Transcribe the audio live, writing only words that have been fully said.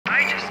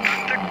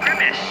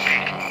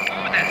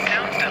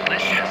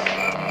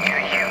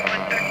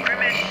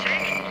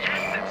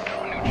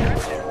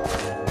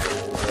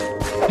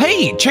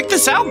Hey, check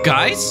this out,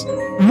 guys.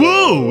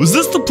 Whoa, is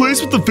this the place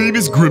with the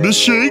famous Grimace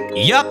shake?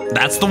 Yup,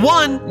 that's the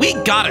one. We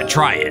gotta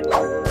try it.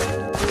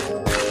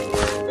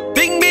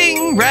 Bing,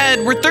 bing,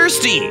 Red, we're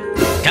thirsty.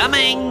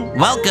 Coming.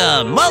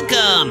 Welcome,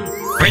 welcome.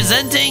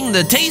 Presenting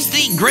the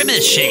tasty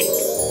Grimace shake.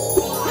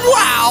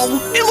 Wow,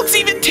 it looks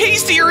even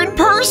tastier in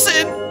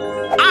person.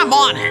 I'm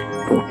on it.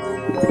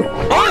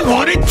 I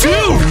want it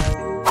too!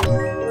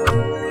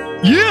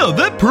 Yeah,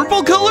 that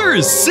purple color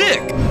is sick.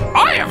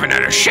 I haven't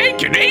had a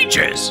shake in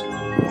ages.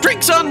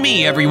 Drinks on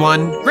me,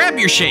 everyone. Grab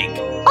your shake.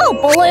 Oh,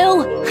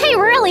 Blue, I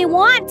really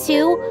want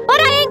to,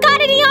 but I ain't got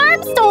any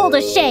arms to hold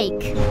a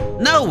shake.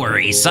 No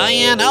worries,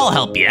 Cyan. I'll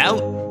help you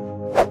out.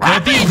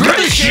 Happy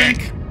Grimace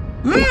shake!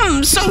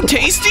 Mmm, so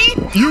tasty.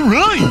 You're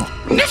right.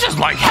 This is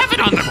like heaven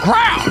on the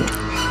ground.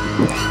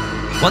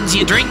 Once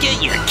you drink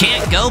it, you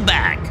can't go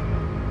back.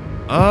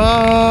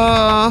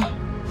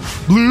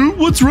 Blue,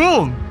 what's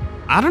wrong?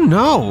 I don't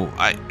know.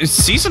 I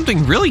see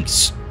something really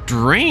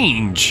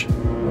strange.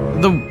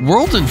 The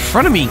world in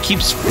front of me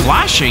keeps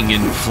flashing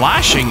and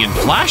flashing and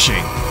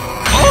flashing.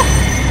 Oh!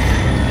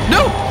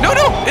 No, no,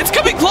 no! It's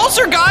coming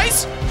closer,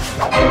 guys!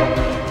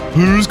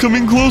 Who's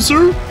coming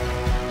closer?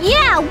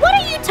 Yeah, what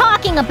are you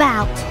talking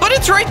about? But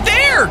it's right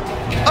there!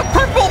 A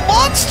purple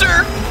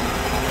monster!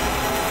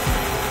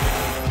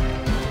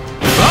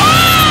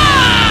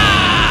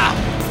 Ah!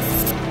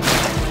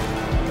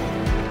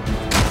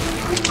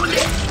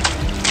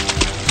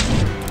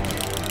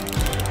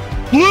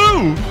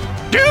 Blue!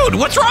 Dude,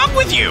 what's wrong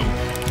with you?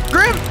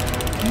 Grim!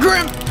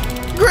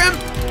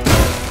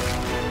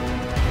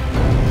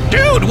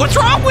 Dude, what's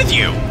wrong with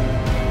you?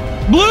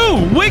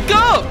 Blue, wake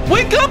up!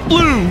 Wake up,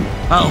 Blue!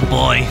 Oh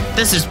boy,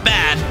 this is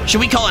bad. Should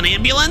we call an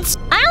ambulance?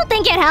 I don't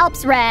think it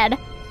helps, Red.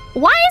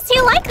 Why is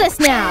he like this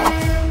now?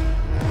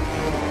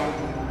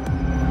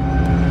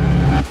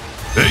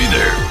 Hey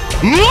there.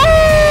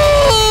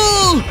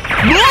 Whoa!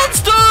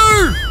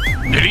 Monster!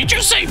 Did he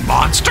just say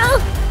monster?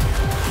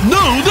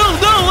 No, no,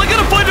 no! I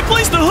gotta find a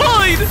place to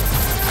hide!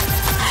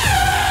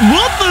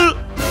 What the?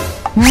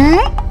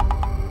 Huh?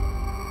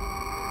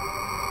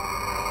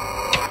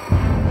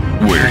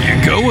 Where are you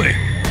going?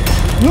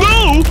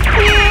 No!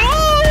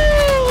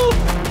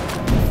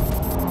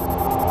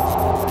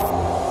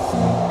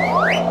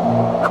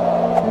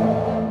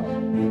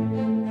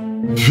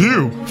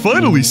 Phew,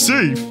 finally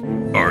safe.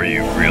 Are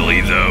you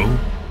really, though?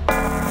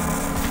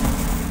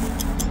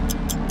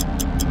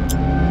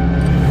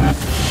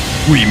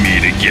 We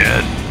meet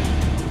again.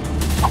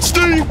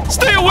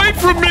 Stay away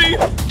from me!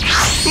 Help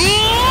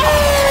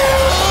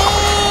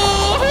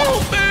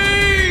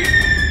me!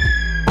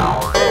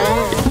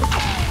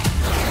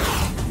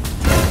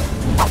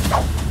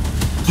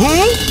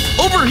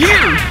 Huh? Over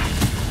here!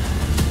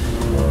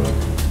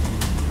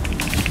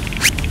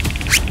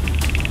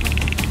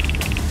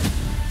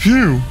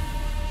 Phew.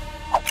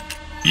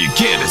 You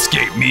can't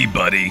escape me,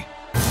 buddy.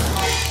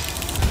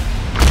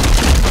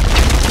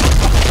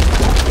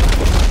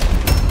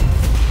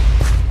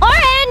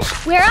 Orange,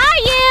 where are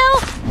you?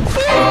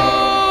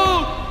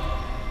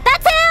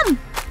 That's him!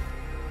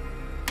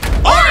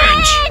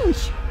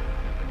 Orange!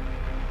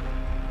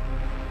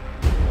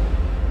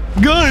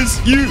 Guys,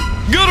 you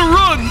gotta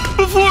run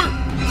before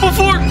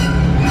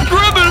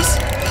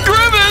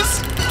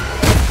Grimace!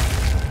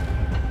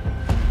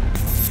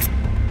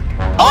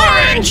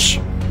 Orange!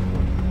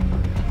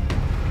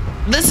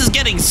 This is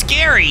getting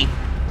scary.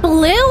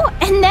 Blue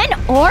and then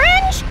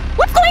orange?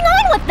 What's going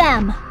on with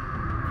them?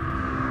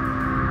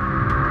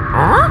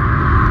 Huh?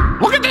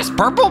 Look at this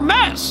purple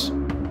mess.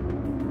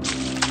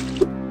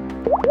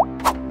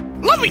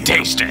 Let me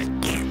taste it.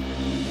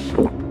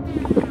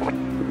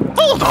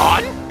 Hold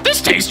on.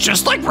 This tastes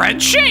just like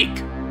red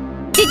shake.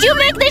 Did you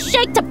make this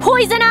shake to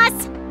poison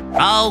us?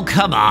 Oh,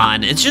 come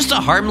on. It's just a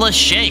harmless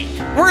shake.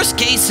 Worst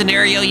case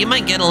scenario, you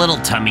might get a little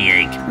tummy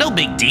ache. No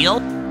big deal.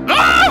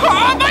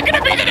 Am I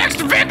gonna be the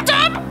next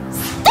victim?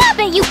 Stop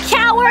it, you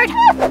coward!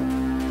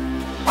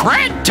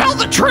 Red, tell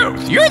the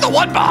truth. You're the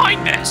one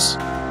behind this.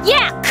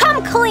 Yeah,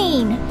 come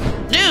clean!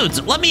 Dudes,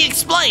 let me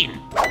explain.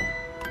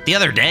 The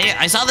other day,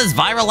 I saw this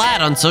viral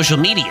ad on social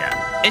media.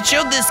 It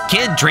showed this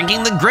kid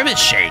drinking the Grimace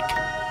shake.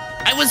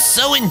 I was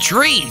so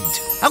intrigued.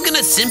 How can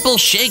a simple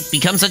shake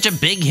become such a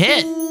big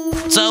hit?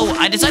 So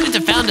I decided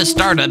to found a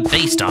startup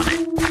based on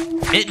it.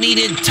 It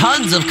needed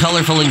tons of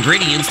colorful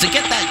ingredients to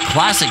get that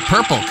classic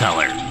purple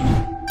color.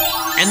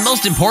 And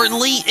most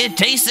importantly, it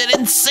tasted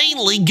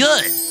insanely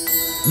good.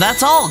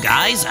 That's all,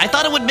 guys. I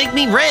thought it would make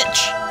me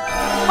rich.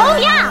 Oh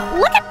yeah,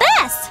 look at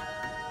this!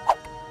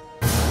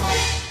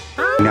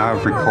 Now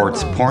have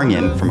reports pouring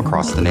in from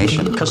across the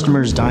nation.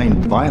 Customers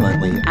dying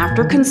violently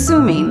after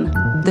consuming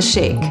the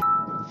shake.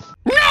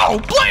 No,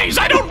 please,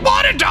 I don't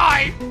want to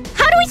die!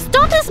 How do we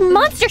stop this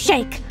monster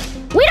shake?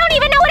 We don't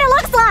even know what it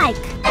looks like!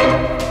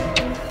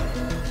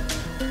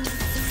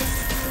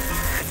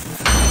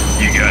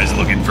 You guys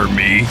looking for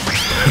me?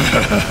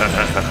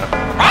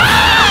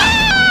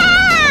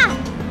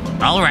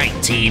 All right,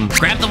 team.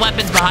 Grab the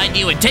weapons behind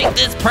you and take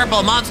this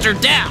purple monster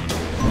down.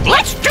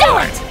 Let's do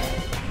it!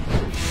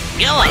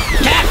 Yellow,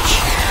 catch!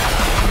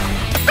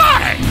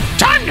 Got it!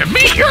 Time to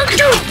meet your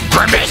doom,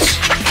 Grimace!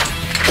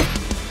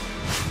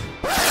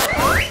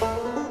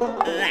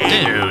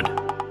 Dude.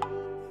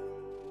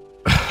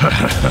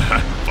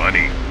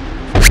 Funny.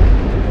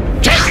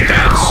 Take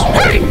this!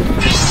 Hey!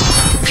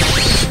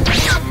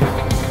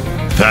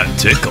 That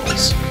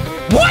tickles.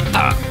 What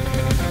the?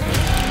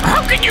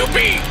 How can you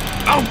be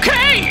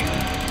okay?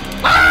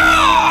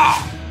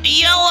 Ah!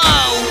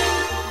 YOLO!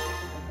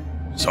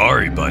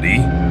 Sorry,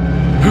 buddy.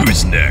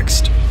 Who's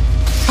next?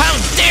 How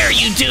dare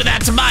you do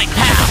that to my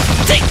pal?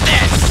 Take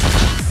this!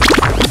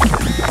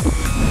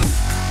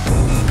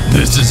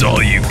 This is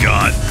all you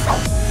got?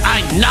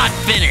 I'm not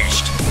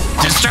finished.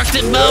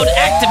 Destructive mode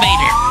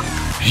activated.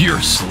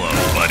 You're slow,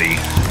 buddy.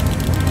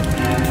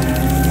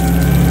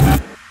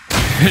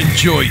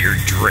 Enjoy your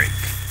drink.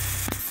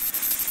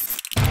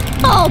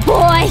 Oh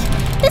boy,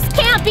 this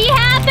can't be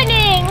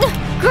happening!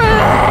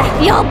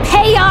 Grr, you'll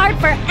pay hard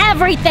for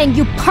everything,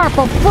 you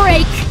purple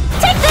freak!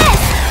 Take this!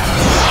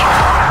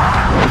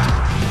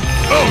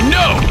 Oh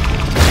no!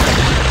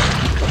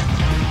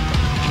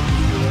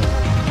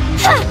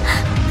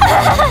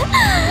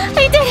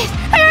 I did it!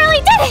 I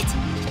really did it!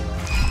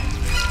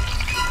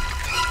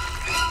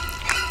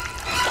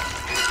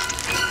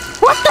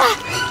 What the?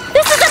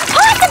 This is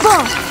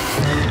impossible!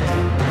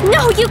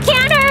 No, you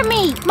can't hurt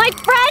me! My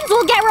friends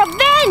will get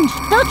revenge!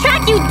 They'll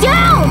track you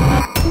down!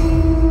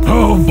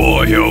 Oh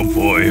boy, oh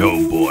boy,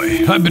 oh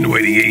boy. I've been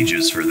waiting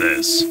ages for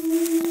this.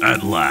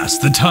 At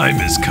last, the time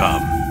has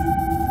come.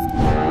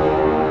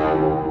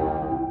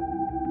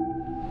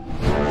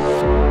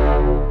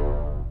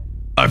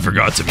 I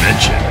forgot to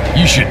mention,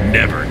 you should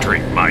never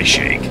drink my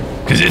shake,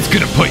 because it's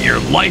gonna put your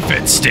life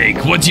at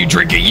stake. Once you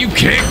drink it, you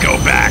can't go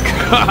back.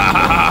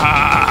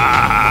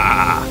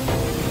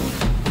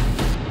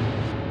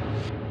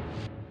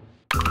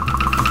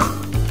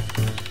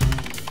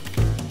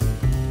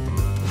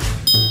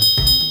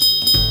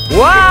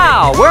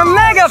 Wow, we're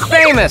mega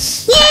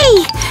famous!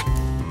 Yay!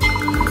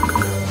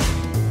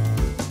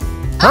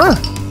 Huh?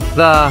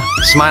 The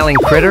smiling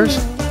critters?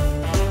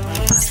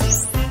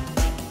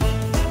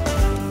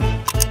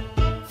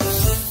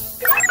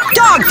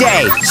 Dog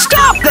Day!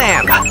 Stop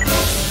them!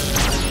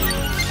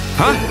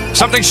 Huh?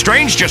 Something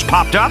strange just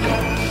popped up?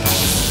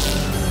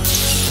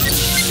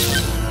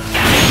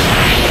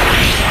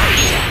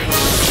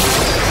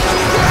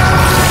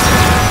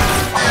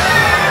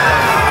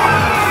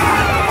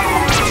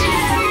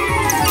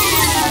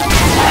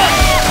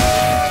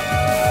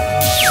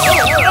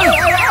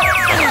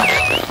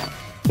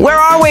 Where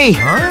are we?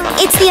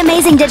 It's the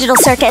amazing digital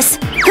circus.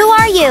 Who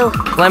are you?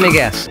 Let me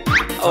guess.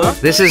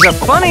 This is a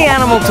funny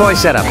animal toy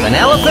setup. An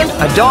elephant,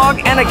 a dog,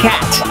 and a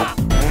cat.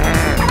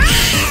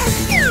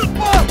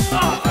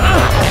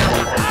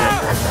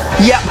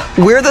 Yep,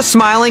 we're the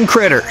smiling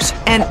critters,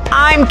 and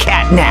I'm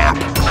Catnap.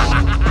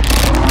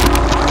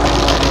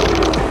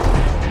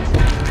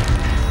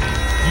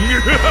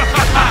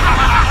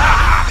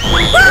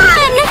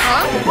 Run!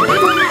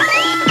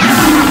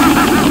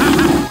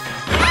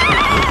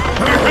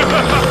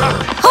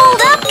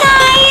 Hold up,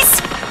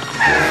 guys!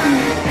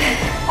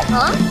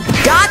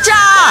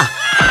 Gotcha!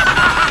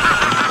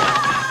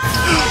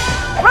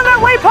 Run that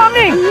way,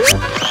 Pomni!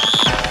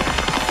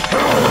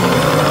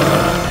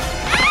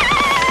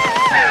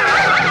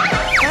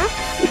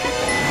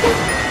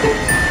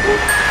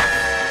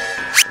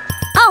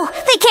 Oh,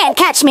 they can't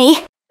catch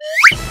me.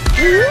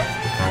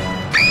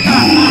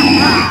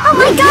 Oh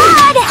my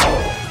god!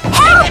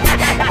 Help!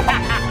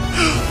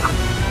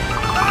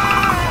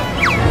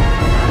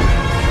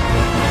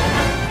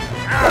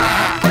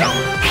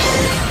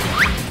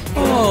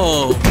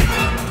 Oh.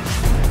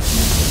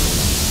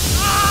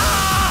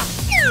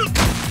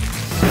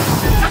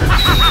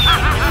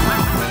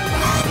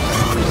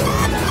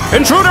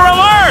 Intruder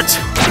alert!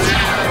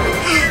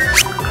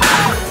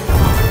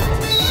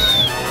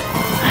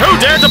 Who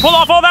dared to pull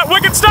off all that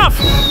wicked stuff?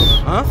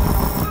 Huh?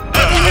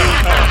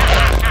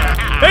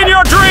 In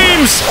your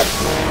dreams!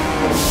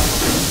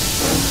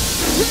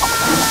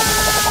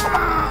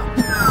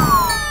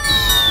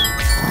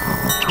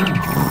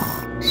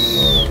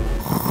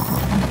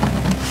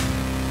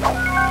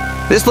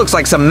 This looks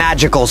like some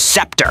magical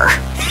scepter.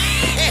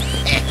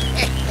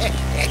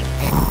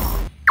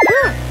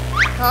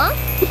 Huh?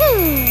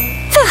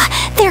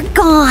 They're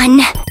gone.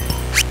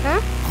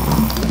 Huh?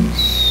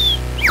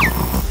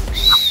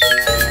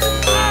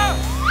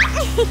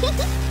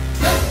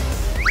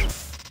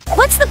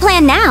 What's the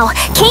plan now?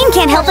 Kane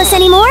can't help us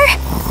anymore.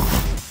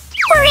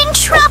 We're in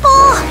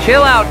trouble.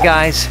 Chill out,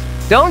 guys.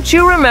 Don't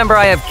you remember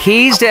I have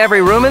keys to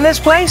every room in this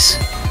place?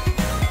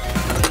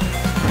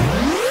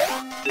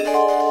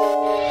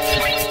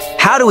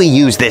 How do we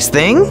use this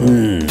thing?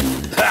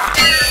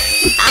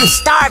 I'm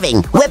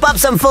starving. Whip up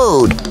some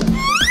food.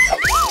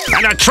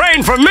 And a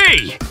train for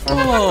me!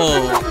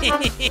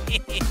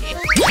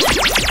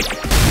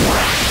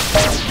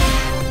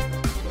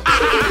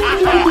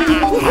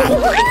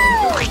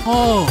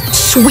 Oh.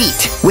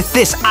 Sweet! With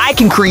this, I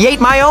can create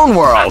my own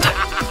world.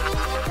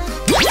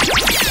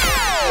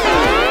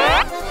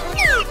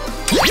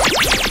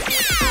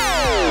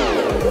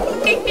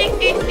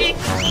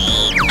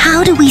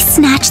 How do we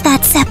snatch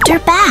that scepter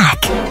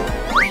back.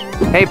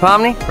 Hey,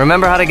 Pomni,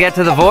 remember how to get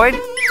to the void?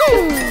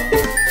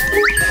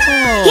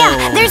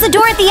 Yeah, there's a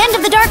door at the end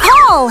of the dark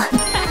hall.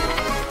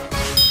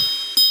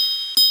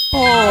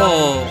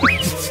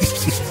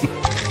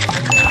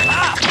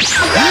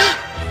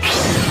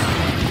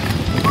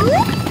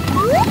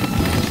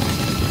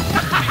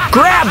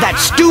 Grab that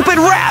stupid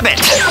rabbit!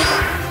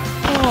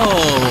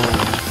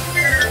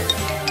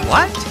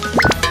 What?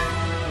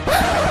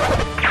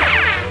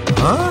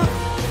 Huh?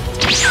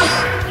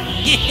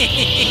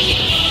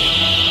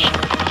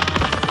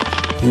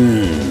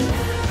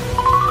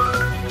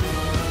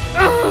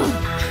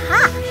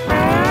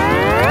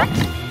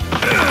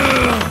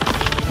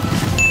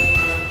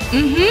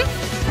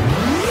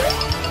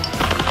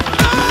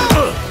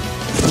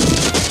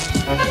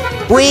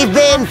 We've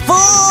been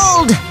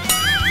fooled!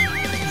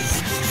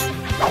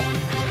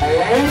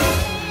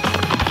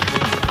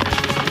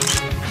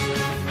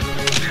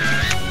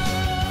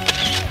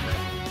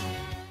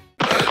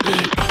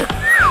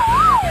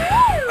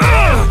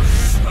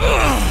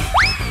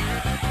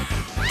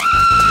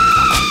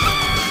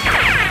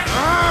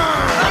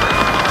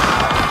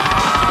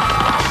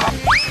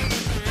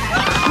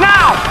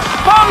 Now!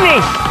 Pomni!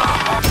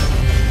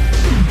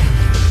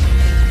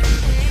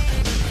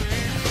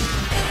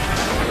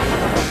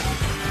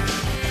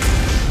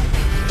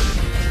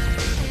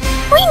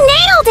 We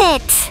nailed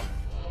it!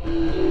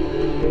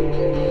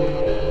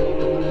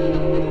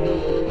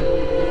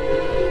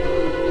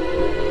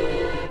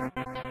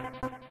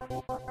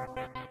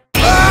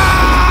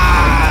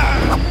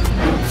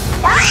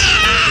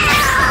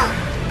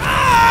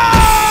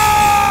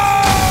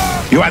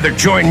 You either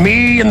join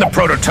me in the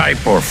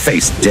prototype or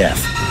face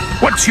death.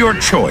 What's your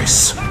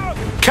choice?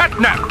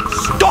 Catnap!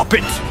 Stop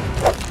it!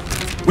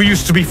 We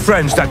used to be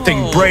friends. That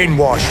thing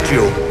brainwashed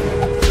you.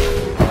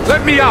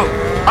 Let me out!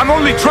 I'm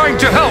only trying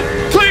to help!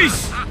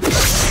 Please!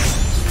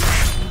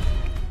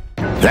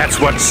 That's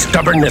what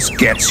stubbornness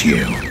gets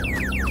you.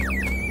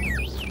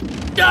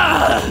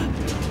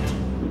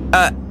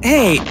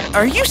 Hey,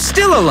 are you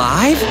still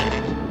alive?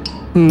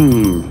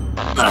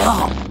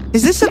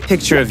 Is this a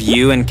picture of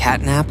you and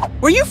Catnap?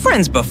 Were you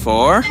friends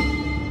before?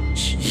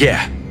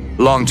 Yeah,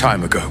 long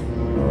time ago.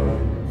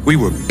 We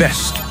were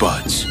best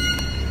buds.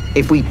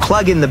 If we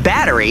plug in the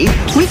battery,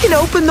 we can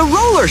open the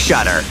roller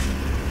shutter.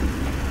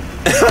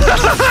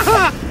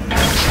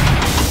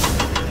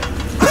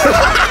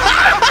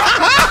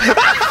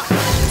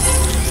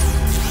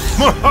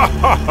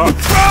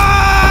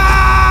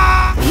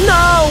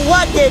 No,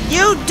 what did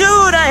you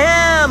do to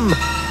him?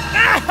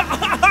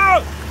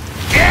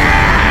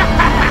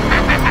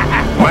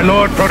 My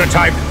lord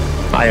prototype,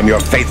 I am your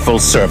faithful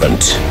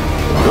servant.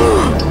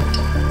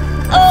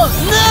 Oh,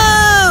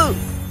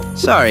 no!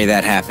 Sorry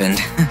that happened.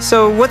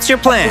 So what's your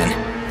plan?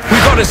 We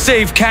gotta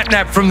save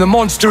Catnap from the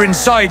monster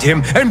inside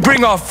him and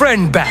bring our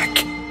friend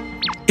back.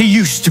 He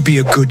used to be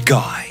a good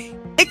guy.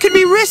 It could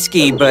be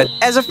risky, but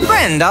as a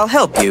friend, I'll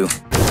help you.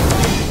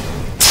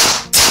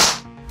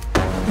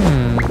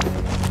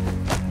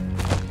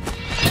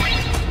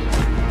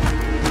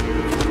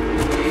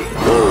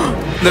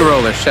 The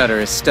roller shutter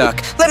is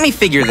stuck. Let me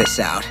figure this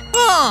out.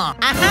 Oh,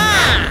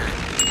 aha!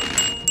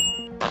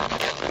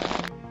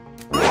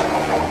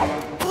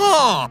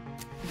 Oh.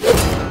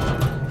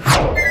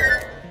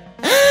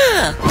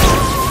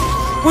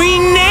 We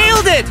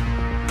nailed it!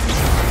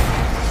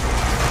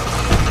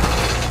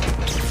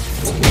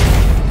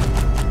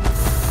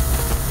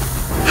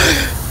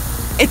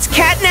 It's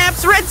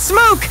Catnap's red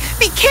smoke!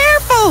 Be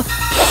careful!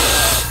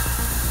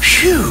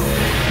 Phew.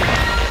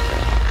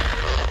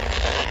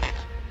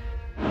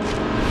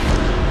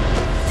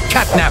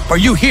 Catnap, are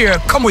you here?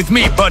 Come with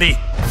me, buddy.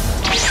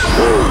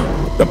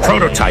 The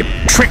prototype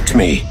tricked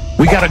me.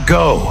 We gotta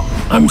go.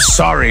 I'm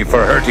sorry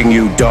for hurting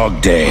you,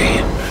 Dog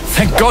Day.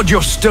 Thank God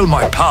you're still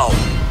my pal.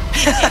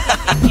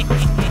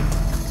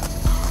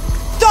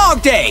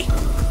 Dog Day!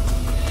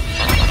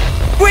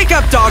 Wake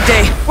up, Dog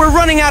Day! We're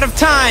running out of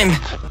time!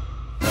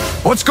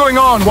 What's going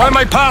on? Why am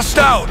I passed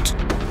out?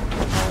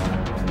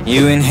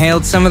 You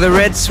inhaled some of the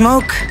red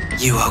smoke?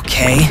 You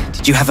okay?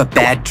 Did you have a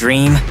bad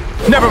dream?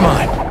 Never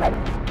mind.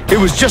 It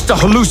was just a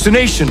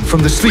hallucination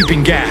from the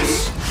sleeping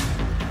gas.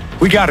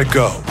 We gotta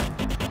go.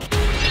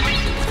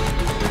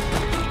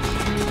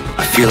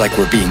 I feel like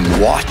we're being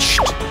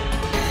watched.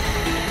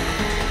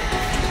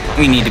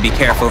 We need to be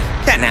careful.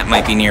 Catnap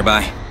might be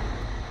nearby.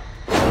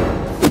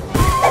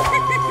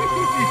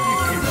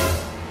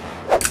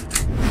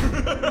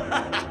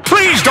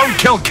 Please don't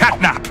kill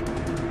Catnap!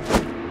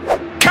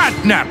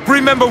 Catnap,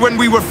 remember when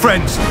we were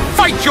friends?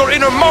 Fight your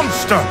inner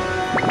monster!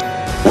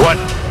 What?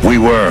 We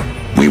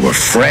were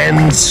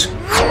friends?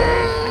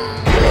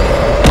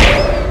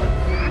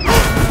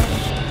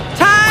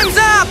 Time's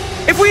up!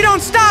 If we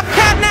don't stop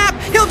Catnap,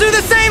 he'll do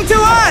the same to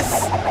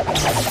us!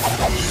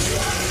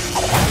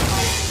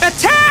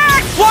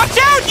 Attack! Watch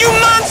out, you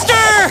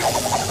monster!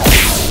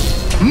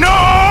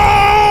 No!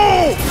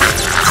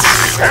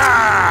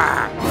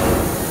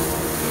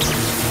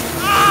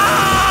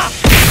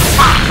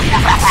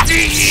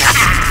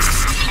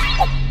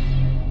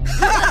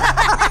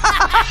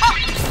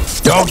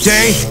 Dog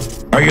Day?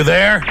 Are you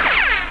there?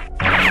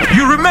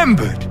 You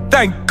remembered,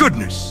 thank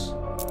goodness.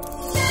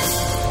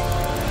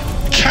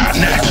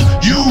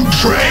 Catnap, you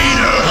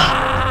traitor!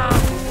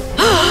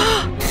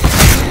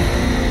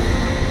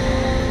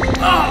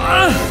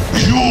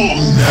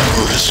 You'll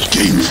never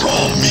escape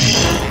from me.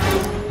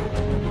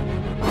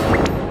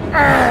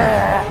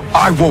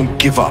 I won't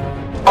give up.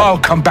 I'll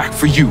come back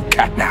for you,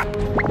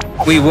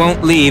 Catnap. We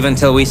won't leave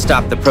until we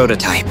stop the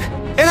prototype.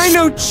 And I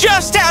know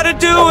just how to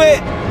do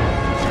it!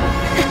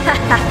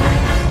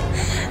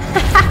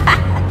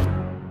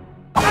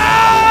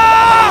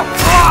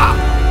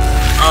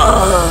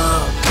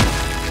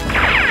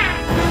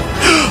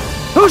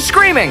 Who's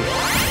screaming?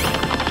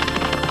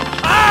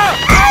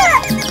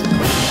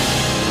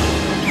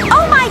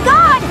 Oh my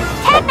god!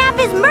 Catnap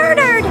is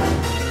murdered!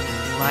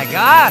 My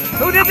God,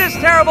 who did this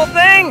terrible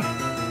thing?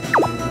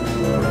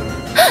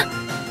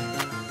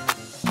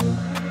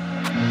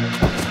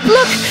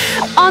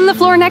 Look! On the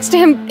floor next to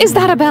him, is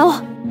that a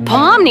bell?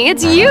 Pomni,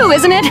 it's you,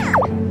 isn't it?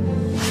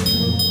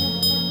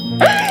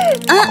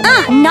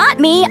 Not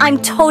me. I'm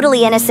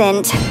totally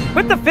innocent.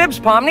 Quit the fibs,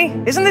 Pomni.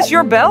 Isn't this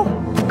your bell?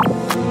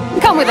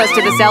 Come with us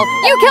to the cell.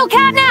 You killed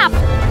Catnap!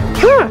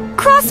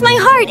 Cross my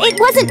heart, it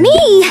wasn't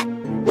me!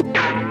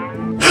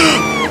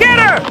 Get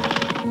her!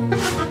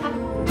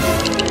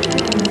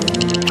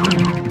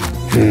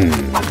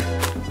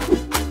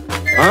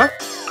 Huh?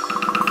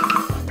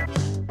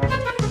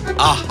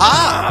 Aha!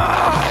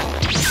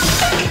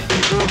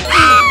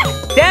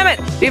 Damn it!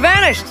 He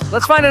vanished!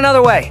 Let's find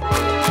another way.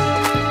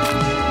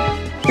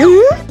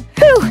 Whew!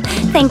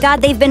 Thank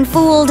God they've been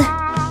fooled.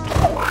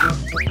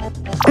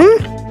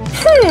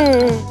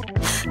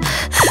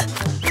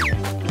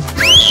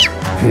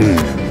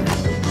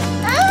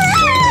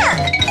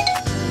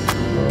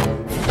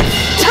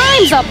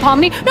 Time's up,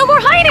 Pomni! No more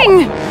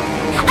hiding!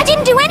 I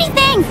didn't do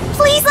anything!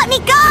 Please let me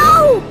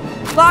go!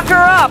 Lock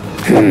her up!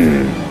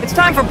 It's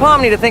time for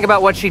Pomni to think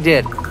about what she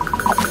did.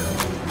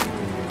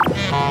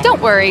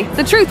 Don't worry,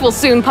 the truth will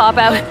soon pop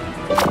out.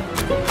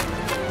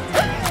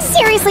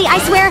 Seriously, I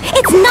swear,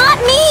 it's not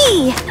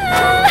me!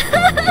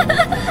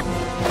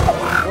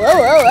 Whoa,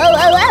 whoa, whoa,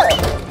 whoa, whoa!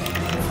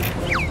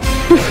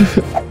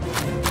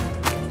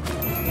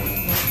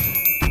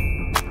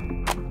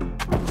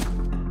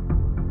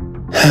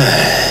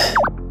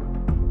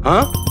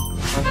 Huh?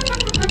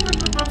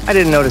 I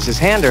didn't notice his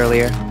hand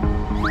earlier.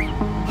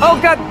 Oh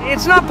God,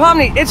 it's not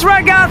Pomni, it's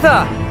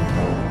Ragatha!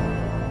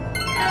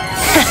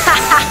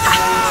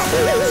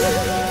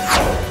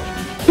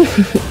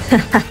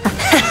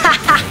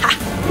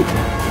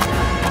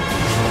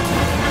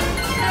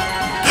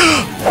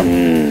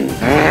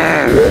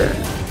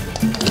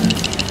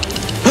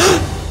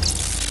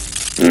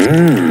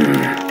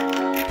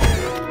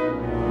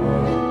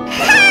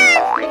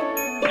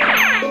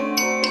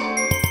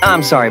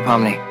 I'm sorry,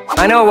 Pomni.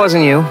 I know it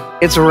wasn't you.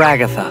 It's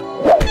Ragatha.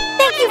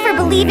 Thank you for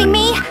believing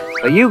me.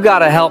 But you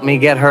gotta help me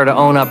get her to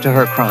own up to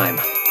her crime.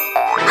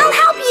 I'll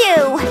help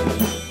you!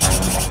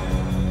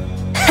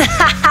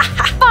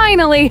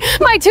 Finally!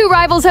 My two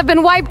rivals have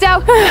been wiped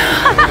out!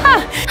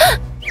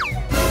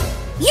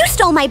 You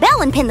stole my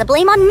bell and pinned the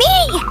blame on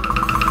me!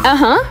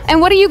 Uh-huh. And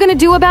what are you gonna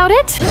do about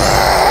it?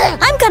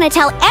 I'm gonna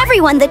tell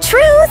everyone the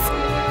truth!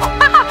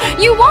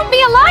 You won't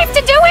be alive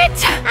to do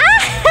it!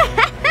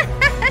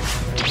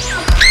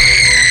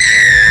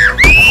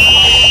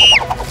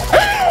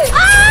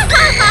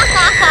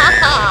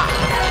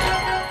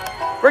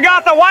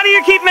 Ragatha, why do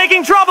you keep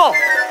making trouble?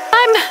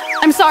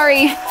 I'm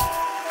sorry.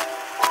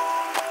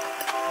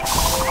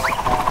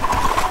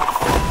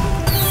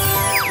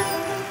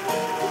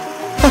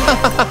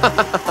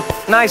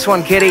 Nice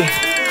one, kitty.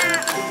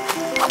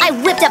 I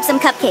whipped up some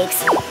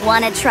cupcakes.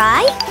 Wanna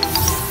try?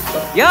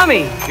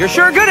 Yummy! You're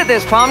sure good at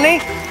this,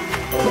 Pomni.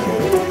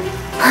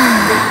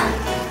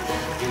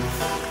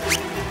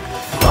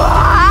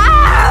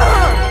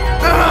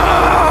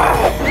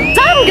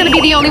 I'm gonna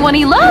be the only one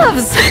he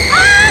loves!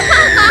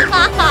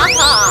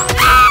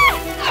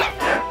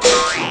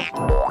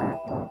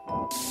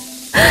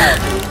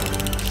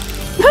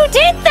 Who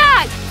did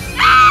that?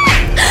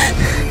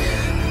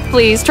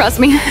 Please trust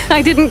me,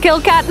 I didn't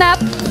kill Catnap.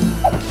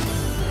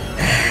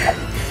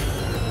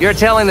 You're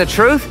telling the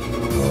truth?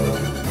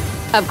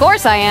 Of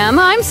course I am.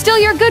 I'm still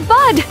your good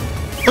bud.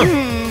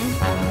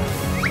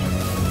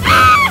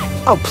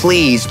 Oh,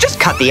 please, just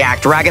cut the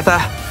act, Ragatha.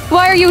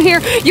 Why are you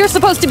here? You're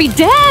supposed to be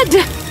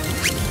dead!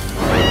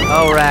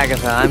 Oh,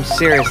 Ragatha, I'm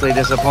seriously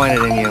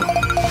disappointed in you.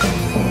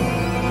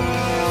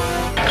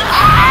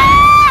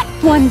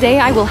 One day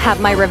I will have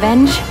my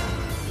revenge.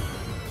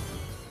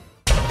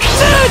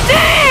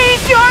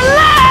 Today's your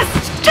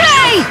last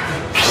day!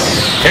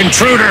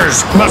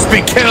 Intruders must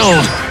be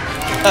killed!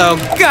 Oh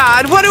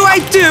God, what do I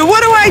do?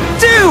 What do I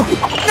do?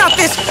 Not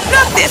this,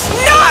 not this,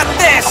 not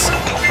this!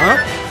 Huh?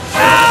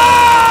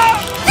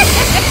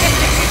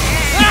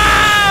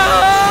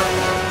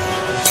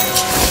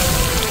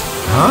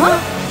 Huh?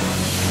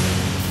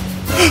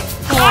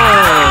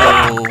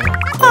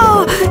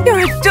 Oh, you're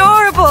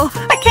adorable!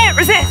 I can't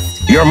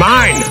resist! You're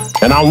mine,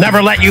 and I'll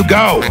never let you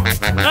go!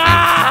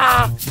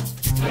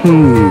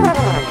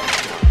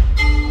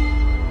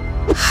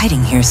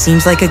 Hiding here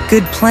seems like a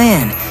good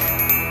plan.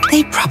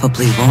 They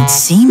probably won't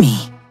see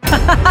me.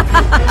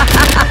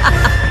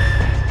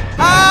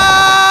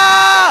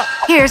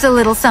 Here's a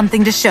little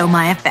something to show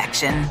my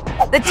affection.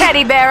 The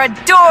teddy bear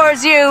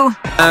adores you!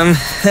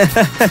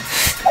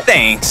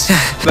 Thanks,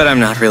 but I'm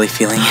not really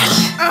feeling it.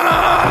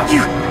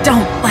 You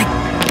don't like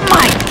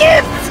my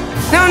gift!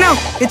 No,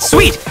 it's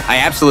sweet. I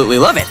absolutely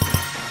love it.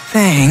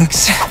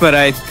 Thanks, but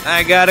I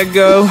gotta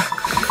go.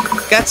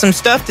 Got some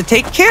stuff to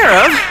take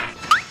care of.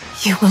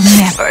 You will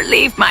never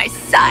leave my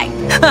sight.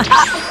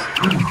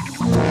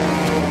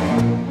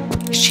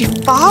 Is she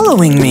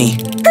following me?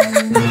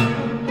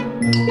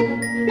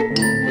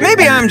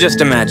 Maybe I'm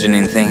just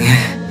imagining things.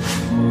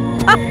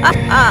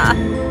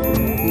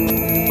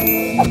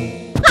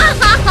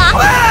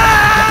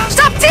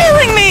 Stop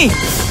tailing me!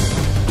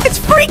 It's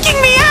freaking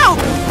me out!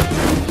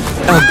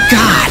 Oh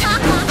God!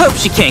 Hope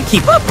she can't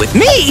keep up with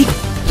me!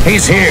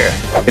 He's here.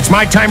 It's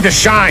my time to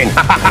shine.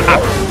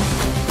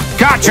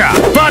 Gotcha,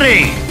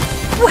 buddy!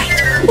 Wait,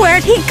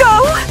 where'd he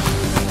go?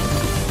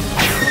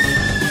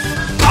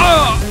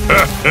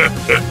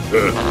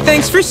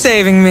 Thanks for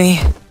saving me.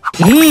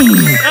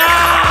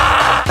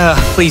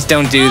 Please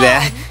don't do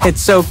that.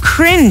 It's so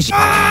cringy.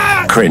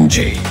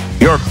 Cringy.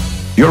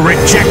 You're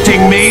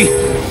rejecting me?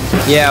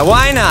 Yeah,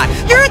 why not?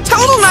 You're a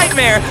total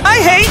nightmare. I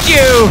hate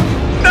you.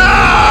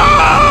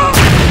 No!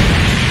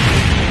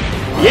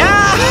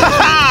 Yeah!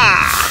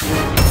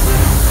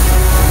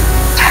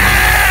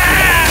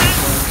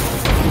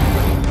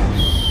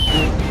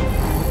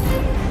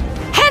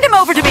 Hand him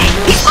over to me.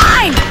 He's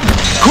mine.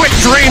 Quit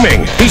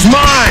dreaming. He's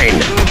mine.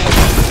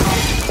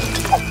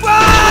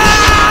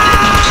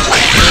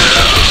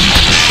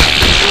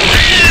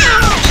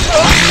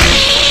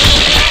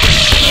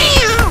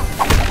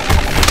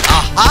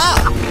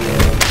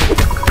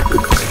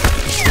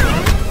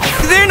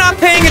 They're not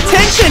paying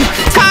attention!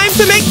 Time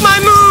to make my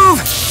move!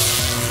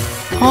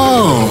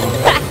 Oh.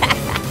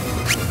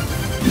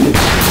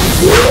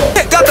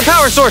 Got the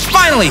power source,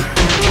 finally!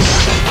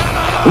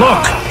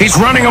 Look, he's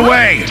running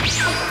away!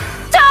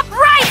 Stop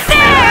right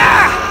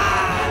there!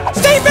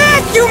 Stay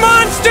back, you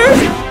monster!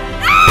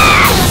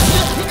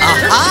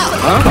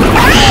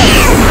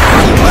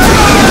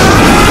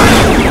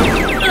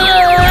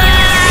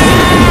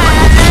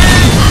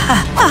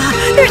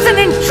 There's an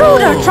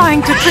intruder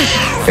trying to trick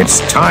me. It's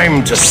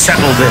time to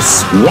settle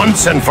this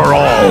once and for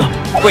all.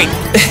 Wait.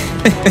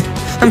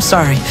 I'm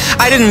sorry.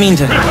 I didn't mean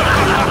to.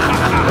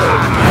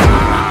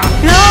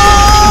 No!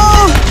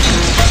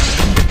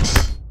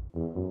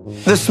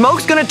 The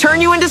smoke's gonna turn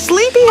you into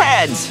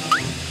sleepyheads.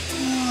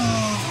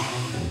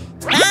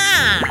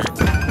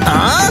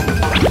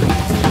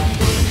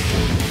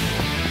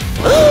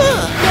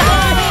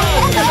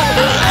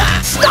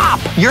 Stop!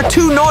 You're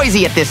too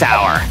noisy at this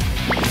hour.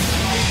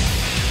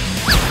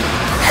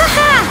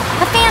 Haha!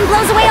 The fan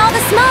blows away all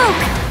the smoke!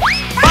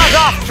 Buzz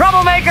off,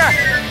 troublemaker!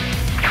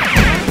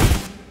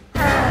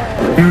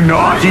 You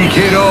naughty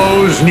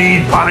kiddos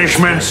need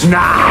punishments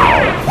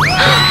now!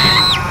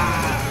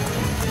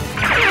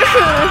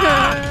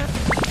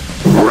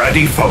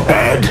 Ready for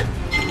bed?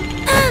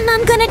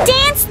 I'm gonna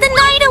dance the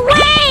night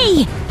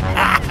away!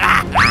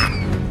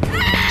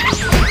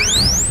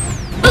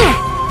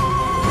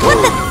 What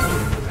the?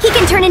 He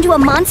can turn into a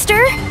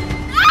monster?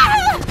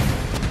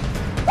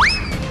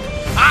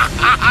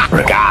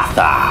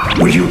 Ragatha,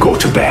 will you go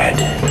to bed?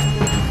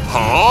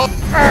 Huh?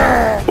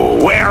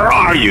 Where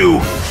are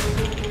you?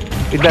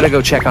 We'd better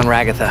go check on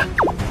Ragatha.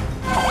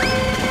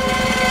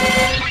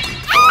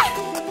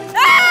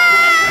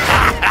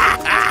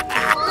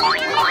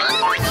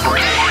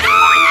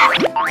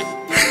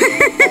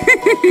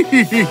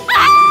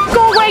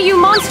 Go away, you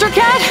monster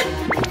cat!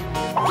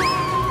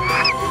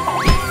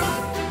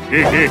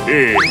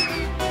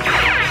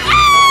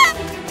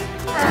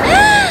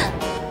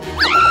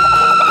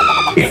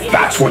 If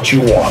that's what you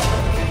want.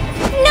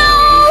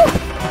 No!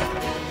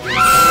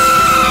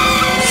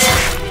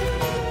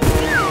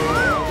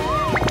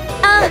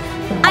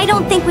 I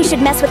don't think we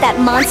should mess with that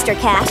monster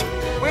cat.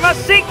 We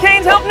must seek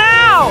Kane's help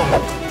now!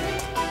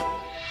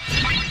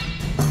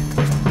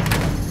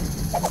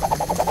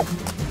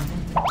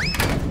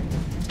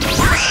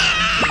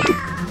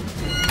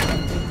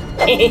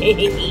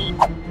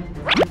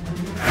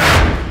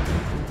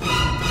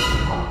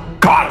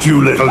 Got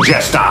you, little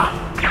jester.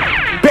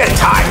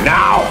 Bedtime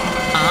now.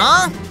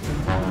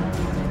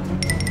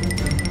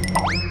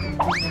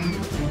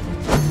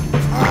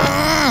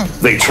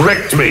 They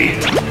tricked me.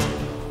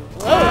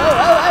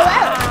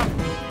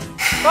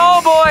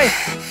 Oh boy!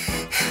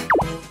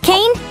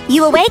 Kane,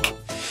 you awake?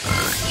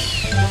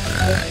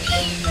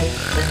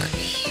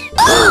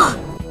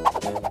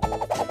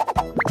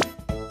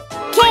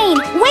 Kane,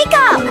 wake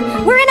up!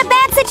 We're in a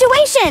bad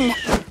situation!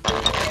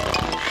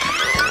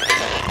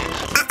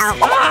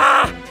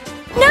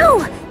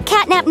 No!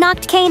 Catnap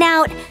knocked Kane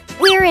out.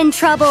 We're in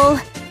trouble.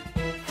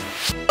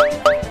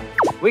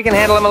 We can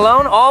handle him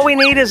alone. All we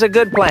need is a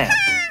good plan.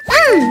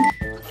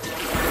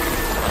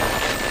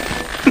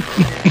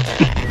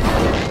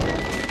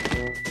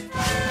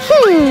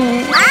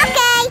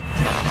 Okay.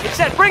 It's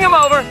set. Bring him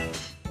over.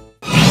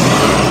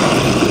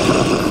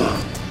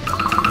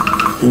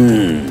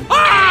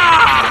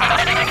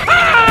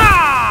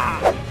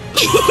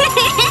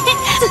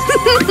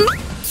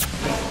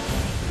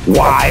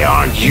 Why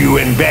aren't you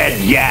in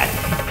bed yet?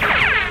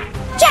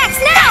 Jax,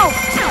 now!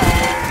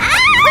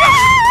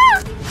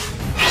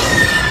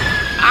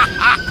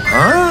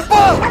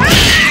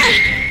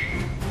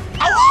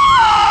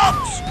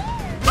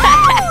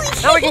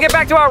 Now we can get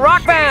back to our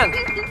rock band!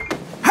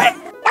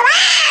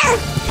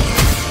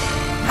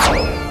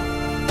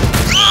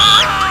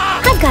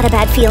 I've got a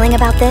bad feeling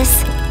about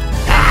this.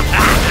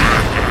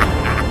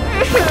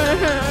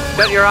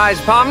 Shut your eyes,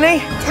 Pomni.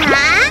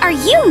 Huh? Are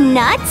you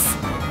nuts?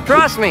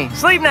 Trust me,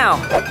 sleep now.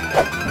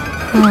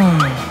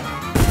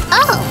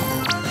 Oh.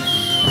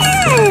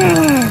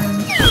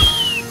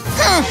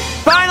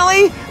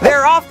 Finally,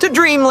 they're off to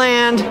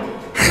Dreamland.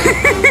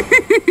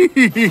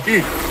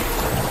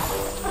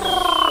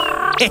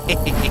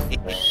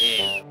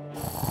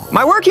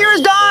 My work here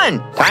is done.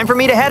 Time for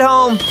me to head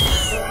home.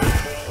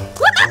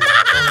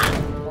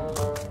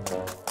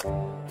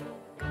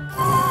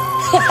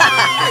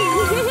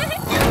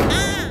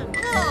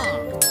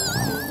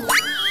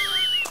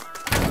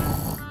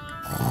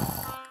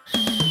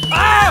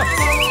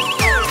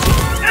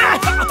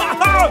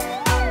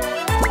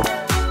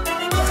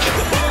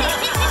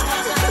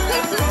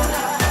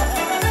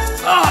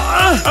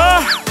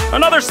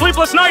 Another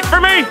sleepless night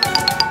for me!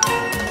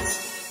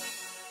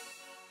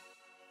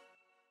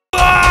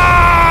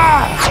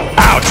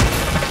 Ouch!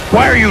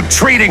 Why are you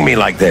treating me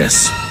like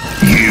this?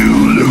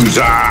 You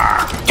loser!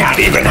 Can't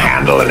even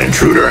handle an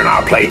intruder in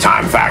our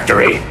playtime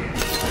factory.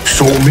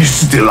 So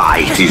Miss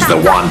Delight is the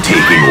one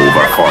taking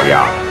over for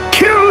ya.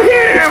 Kill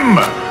him!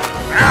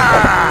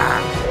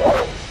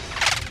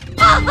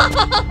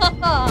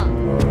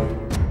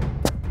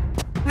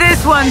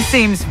 This one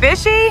seems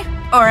fishy,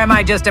 or am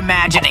I just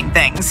imagining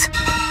things?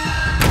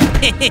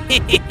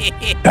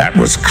 That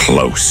was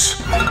close.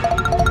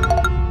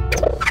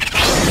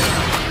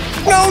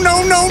 No,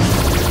 no, no!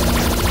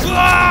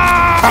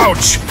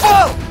 Ouch!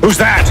 Who's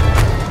that?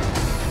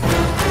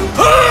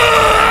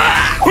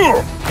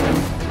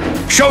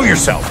 Show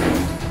yourself!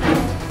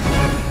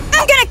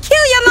 I'm gonna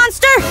kill you,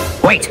 monster!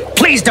 Wait,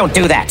 please don't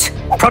do that.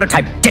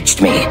 Prototype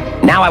ditched me.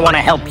 Now I want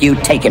to help you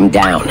take him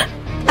down.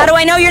 How do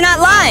I know you're not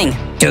lying?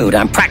 Dude,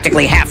 I'm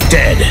practically half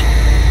dead.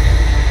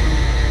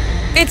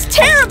 It's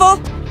terrible!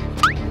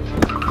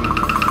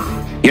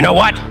 You know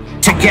what?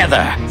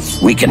 Together,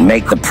 we can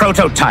make the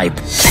prototype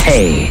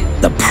pay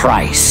the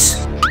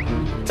price.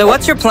 So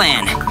what's your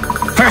plan?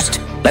 First,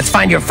 let's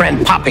find your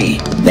friend Poppy.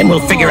 Then we'll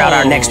figure out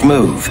our next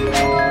move.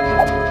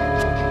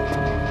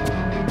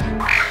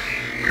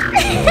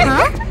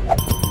 Huh?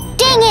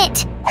 Dang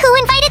it! Who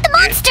invited the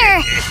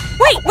monster?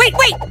 Wait!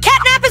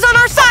 Catnap is on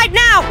our side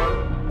now!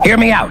 Hear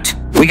me out.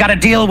 We gotta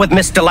deal with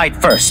Miss Delight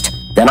first.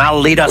 Then I'll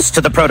lead us to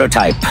the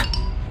prototype.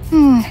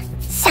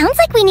 Sounds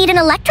like we need an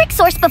electric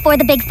source before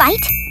the big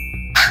fight.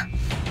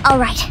 All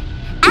right.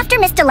 After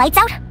Miss Delight's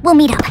out, we'll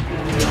meet up.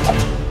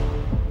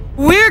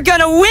 We're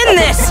gonna win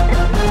this!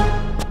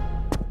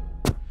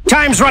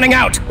 Time's running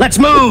out. Let's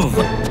move!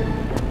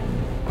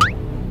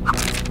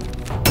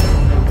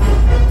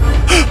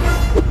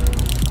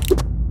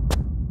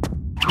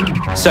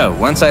 So,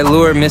 once I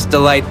lure Miss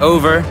Delight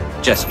over,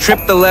 just trip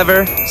the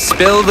lever,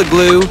 spill the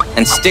glue,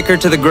 and stick her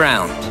to the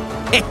ground.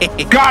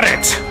 Got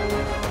it!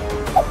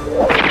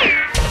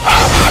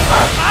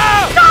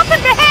 Stop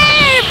and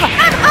behave!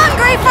 I'm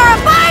hungry for a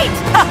bite!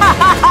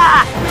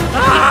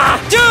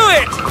 Do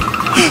it!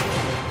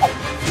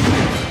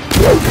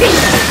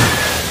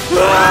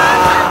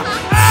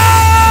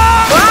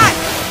 What?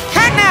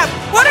 Catnap,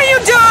 what are you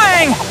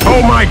doing?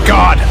 Oh my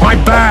god, my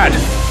bad!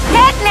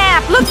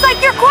 Catnap, looks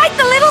like you're quite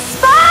the little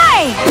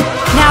spy!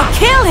 Now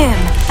kill him,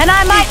 and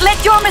I might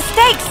let your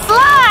mistakes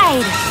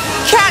slide!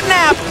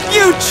 Catnap,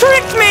 you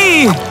tricked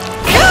me!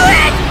 Do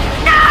it!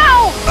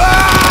 Now!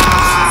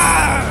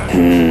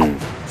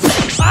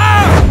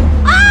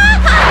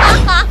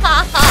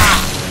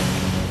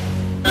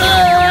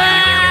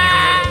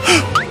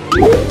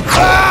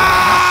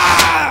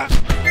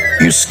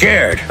 You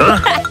scared, huh?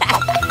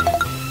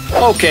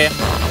 Okay.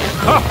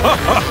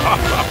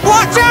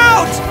 Watch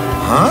out!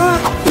 Huh?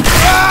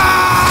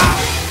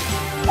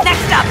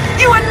 Next up,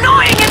 you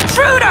annoying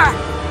intruder!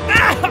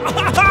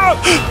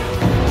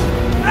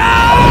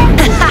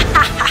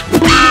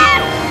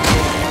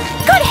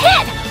 Good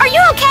hit! Are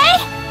you okay?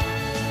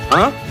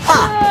 Huh?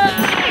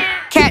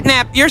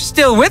 Catnap, you're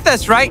still with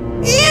us, right?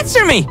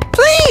 Answer me,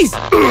 please!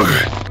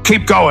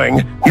 Keep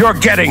going. You're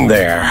getting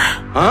there.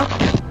 Huh?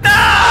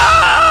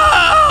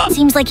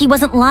 Seems like he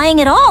wasn't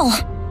lying at all.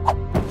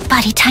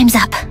 Buddy, time's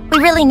up. We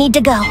really need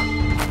to go.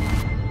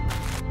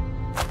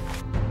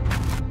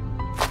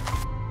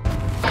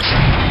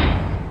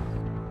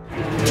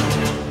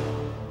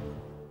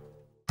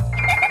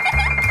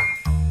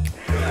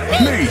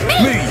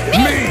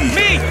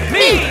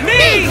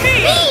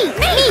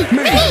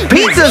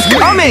 Pizza's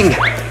coming!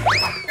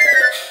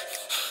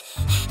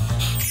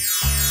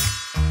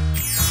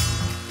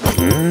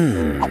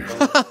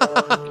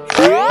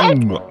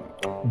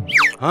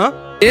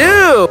 Huh?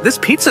 Ew! This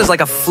pizza's like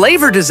a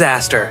flavor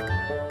disaster.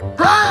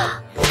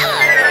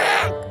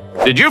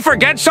 Did you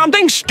forget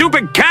something,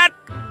 stupid cat?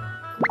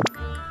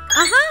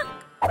 Uh-huh.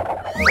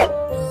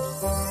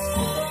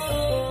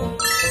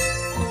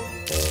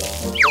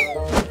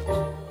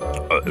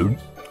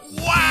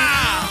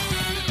 Wow!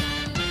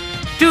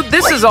 Dude,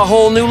 this is a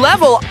whole new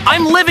level.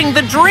 I'm living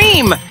the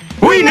dream.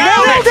 We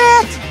nailed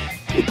it!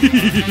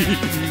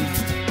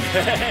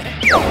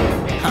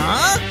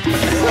 Huh?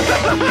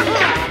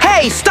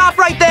 Hey, stop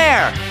right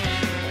there!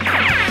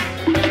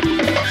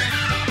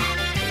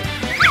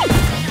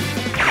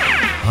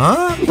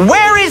 Huh?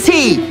 Where is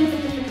he?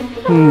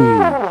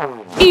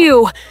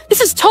 Ew,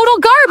 this is total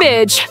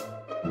garbage.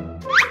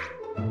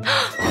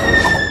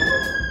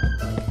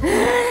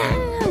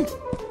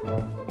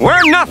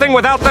 We're nothing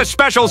without the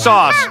special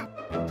sauce.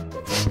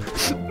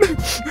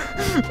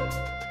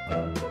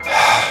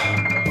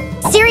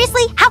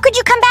 Seriously? How could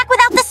you come back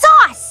without the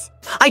sauce?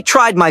 I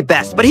tried my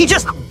best, but he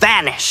just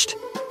vanished.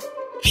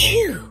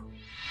 Phew.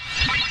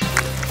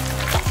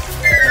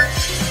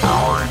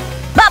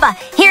 Bubba,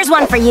 here's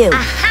one for you.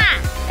 Aha!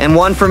 And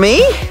one for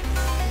me?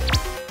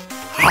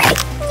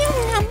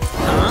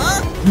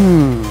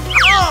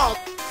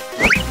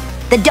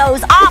 The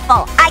dough's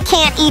awful. I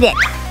can't eat it.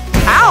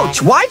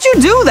 Ouch! Why'd you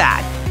do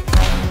that?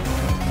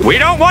 We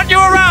don't want you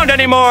around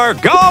anymore.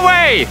 Go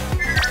away.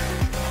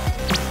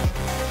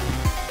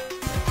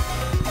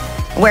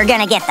 We're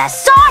gonna get the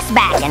sauce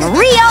back and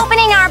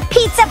reopening our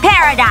pizza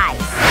paradise.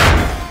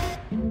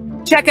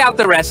 Check out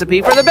the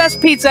recipe for the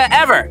best pizza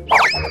ever.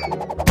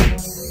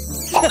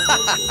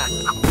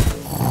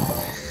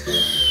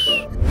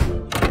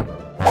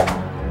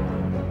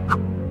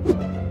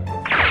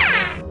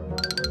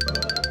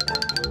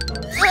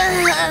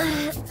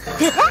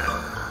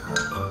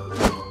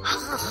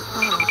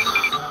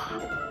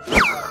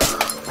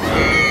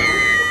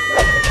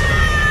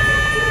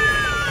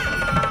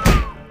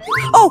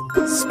 Oh,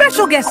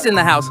 special guest in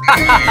the house.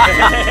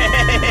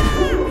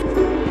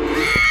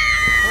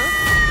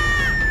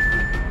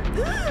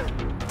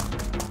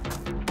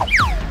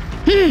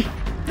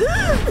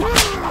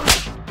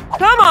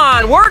 Come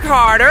on, work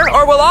harder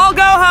or we'll all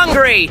go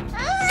hungry.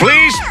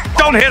 Please,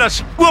 don't hit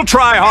us. We'll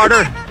try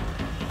harder.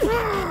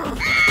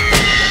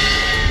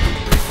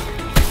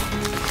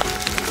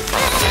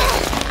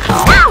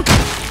 Ow!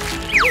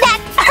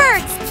 That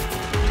hurts!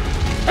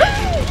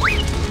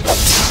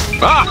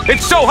 Ah,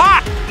 it's so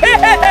hot!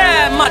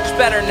 Much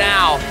better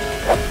now.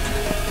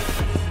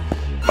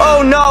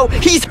 Oh no,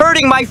 he's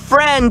hurting my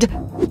friend.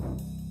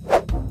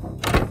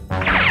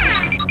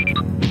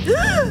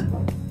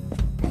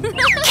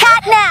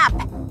 Catnap!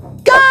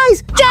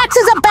 Guys, Jax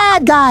is a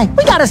bad guy.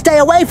 We gotta stay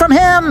away from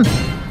him.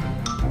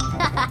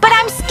 But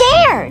I'm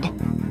scared.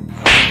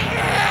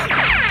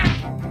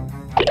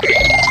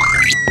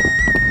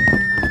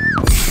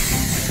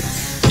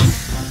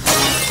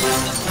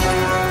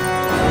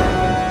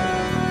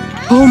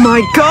 Oh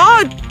my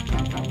god!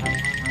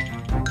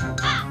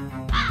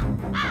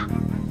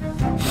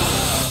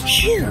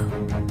 Phew.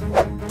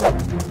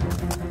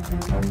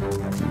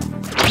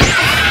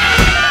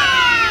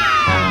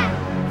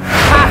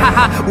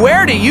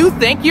 Where do you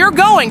think you're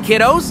going,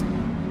 kiddos?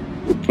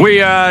 We,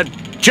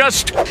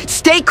 just...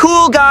 Stay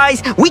cool,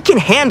 guys. We can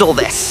handle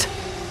this.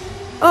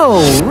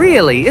 Oh,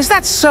 really? Is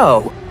that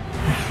so?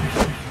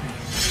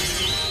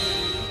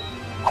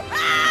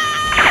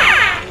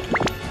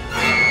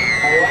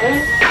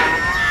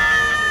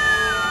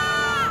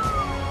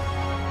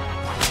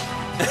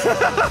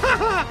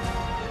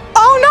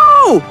 Oh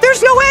no!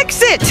 There's no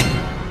exit!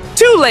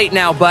 Too late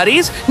now,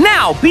 buddies.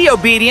 Now be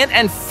obedient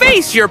and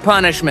face your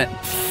punishment.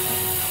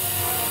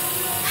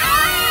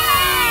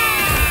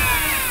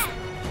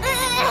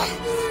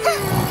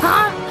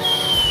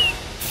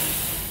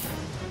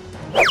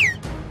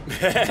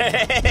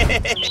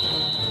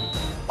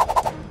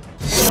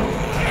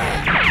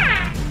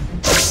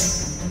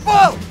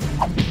 Whoa!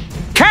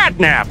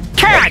 Catnap!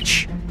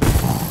 Catch!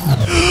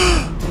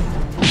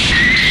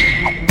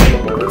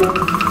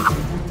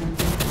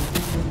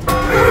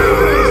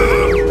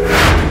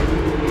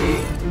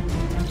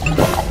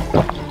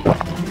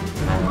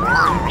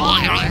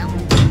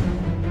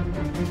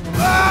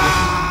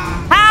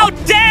 How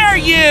dare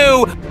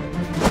you!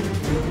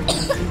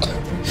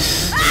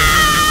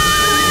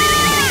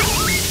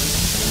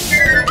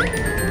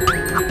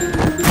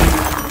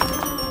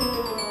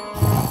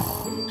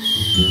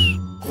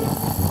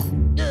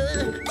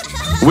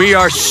 We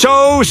are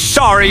so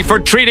sorry for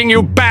treating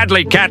you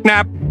badly,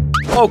 Catnap.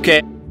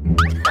 Okay.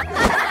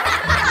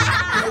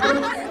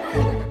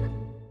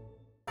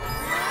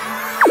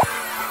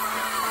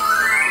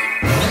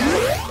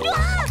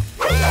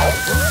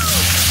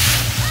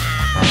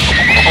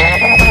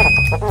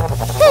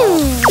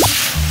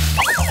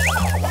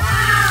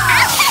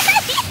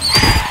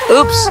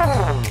 Oops.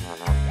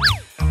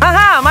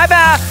 Haha, my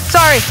bad.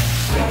 Sorry.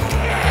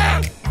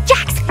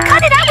 Jax,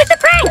 cut it out with the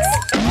pranks!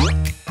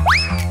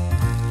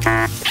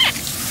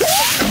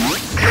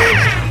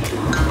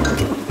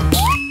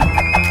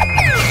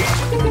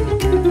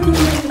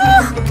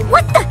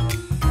 What the?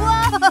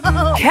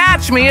 Whoa!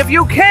 Catch me if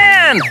you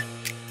can!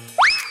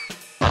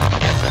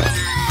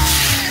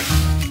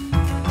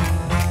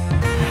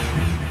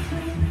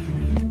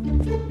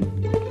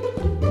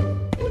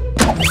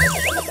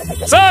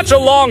 Such a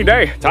long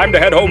day. Time to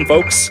head home,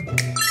 folks.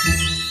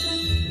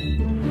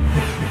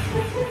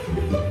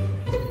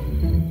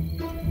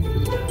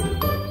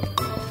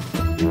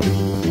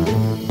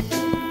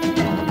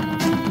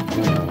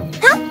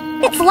 Huh?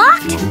 It's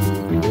locked?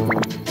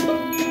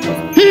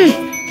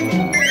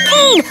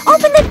 Kane,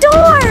 open the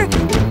door!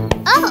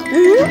 Oh.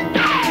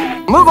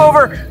 Move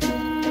over.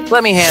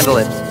 Let me handle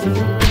it.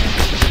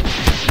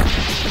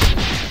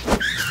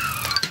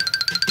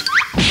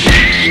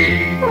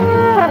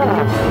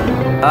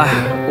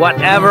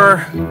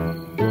 Whatever.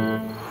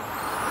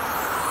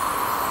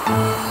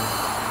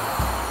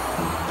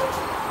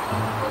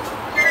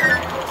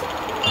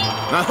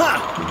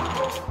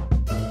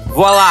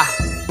 Voila!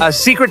 A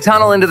secret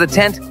tunnel into the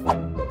tent.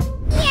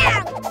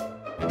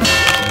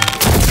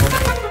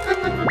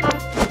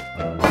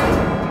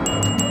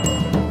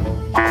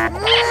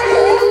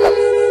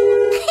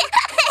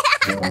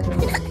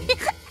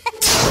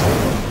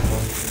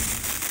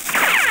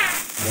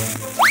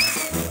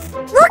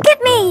 Look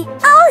at me!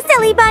 Oh,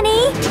 silly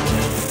bunny!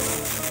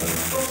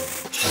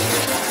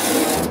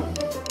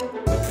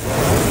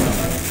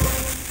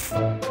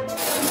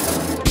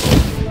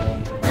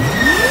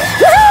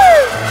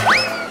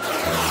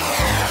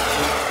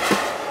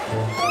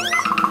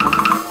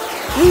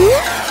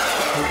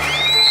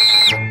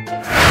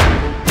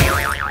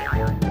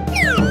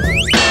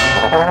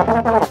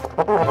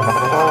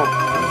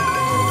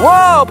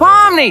 Whoa,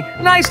 Pomni!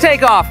 Nice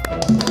takeoff!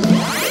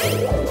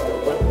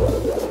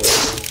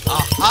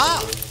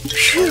 Aha!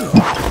 Phew!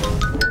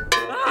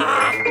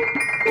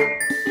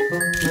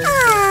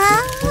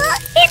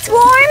 It's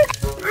warm!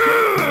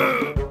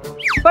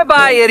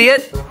 Bye-bye,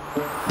 idiot!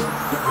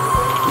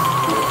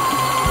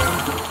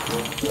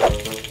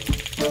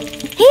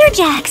 Here,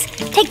 Jax.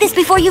 Take this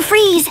before you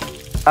freeze.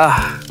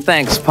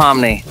 Thanks,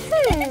 Pomni.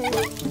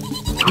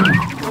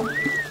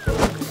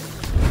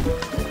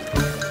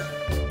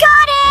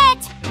 Got it!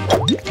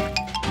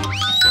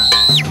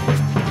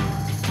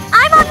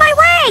 I'm on my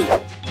way!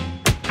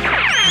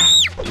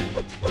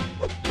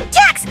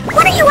 Jax,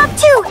 what are you up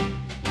to?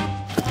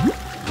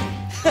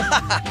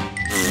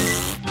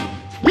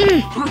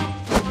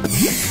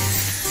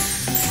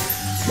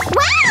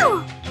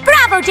 Wow!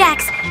 Bravo,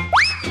 Jax!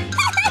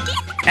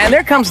 And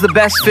there comes the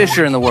best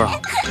fisher in the world.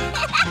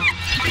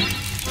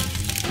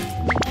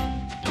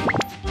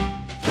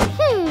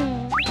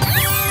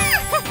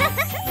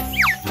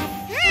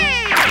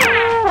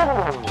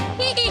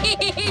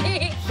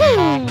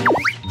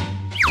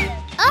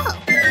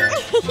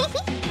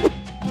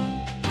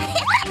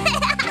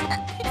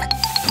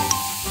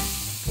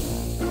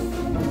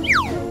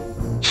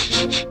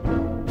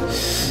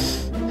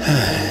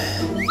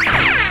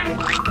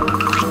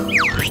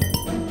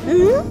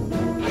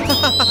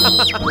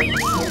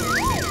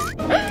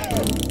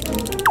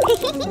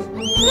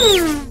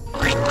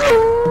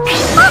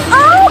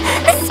 Uh-oh!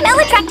 The smell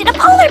attracted a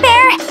polar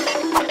bear!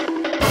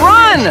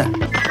 Run!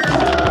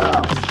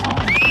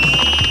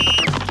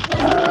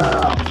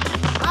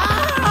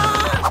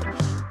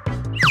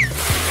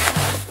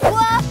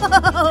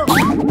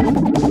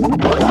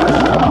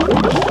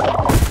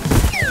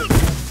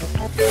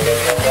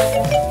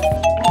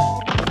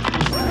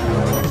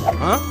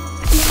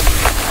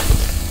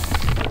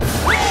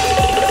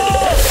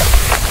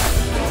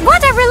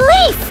 What a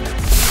relief!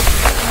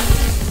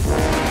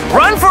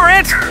 Run for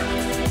it!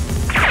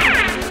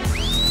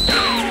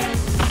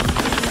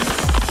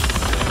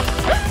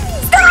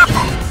 Stop!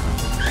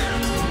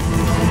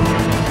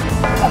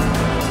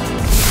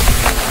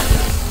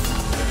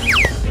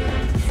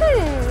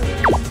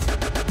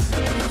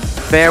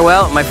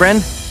 Farewell, my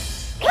friend.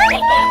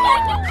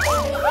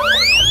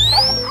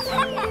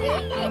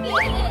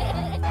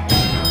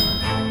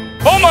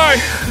 Oh my!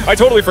 I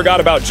totally forgot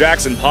about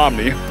Jax and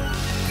Pomni.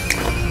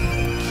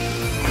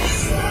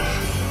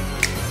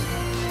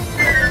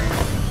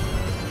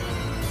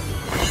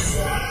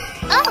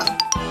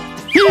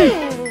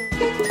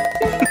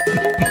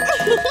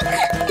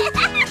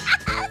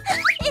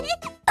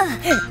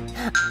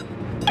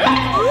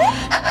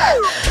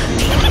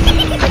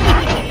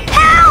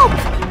 Help!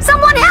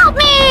 Someone help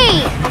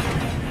me!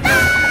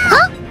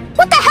 Huh?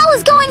 What the hell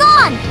is going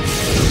on?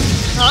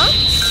 Huh?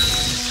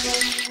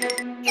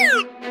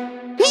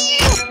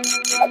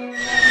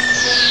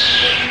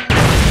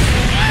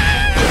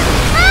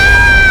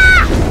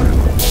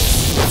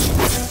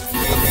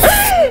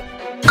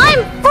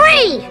 I'm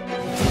free!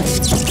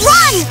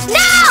 Run,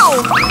 now!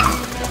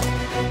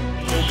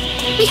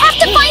 We have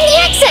to find the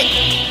exit!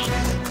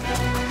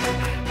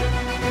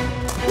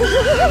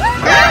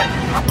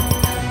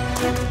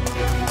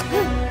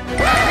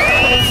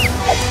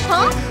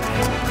 Huh?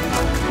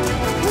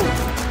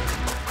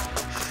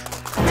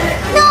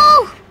 No!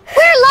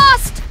 We're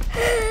lost!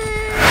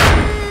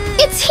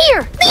 It's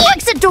here! The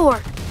exit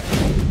door!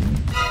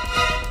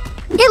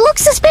 It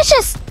looks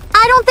suspicious!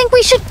 I don't think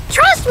we should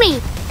trust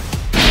me!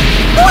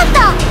 What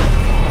the?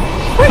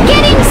 We're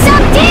getting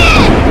sucked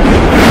in!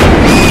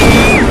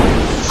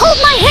 Hold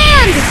my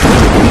hand!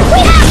 We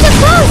have to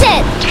close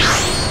it!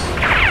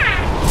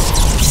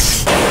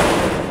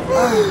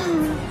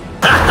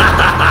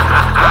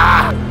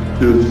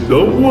 Does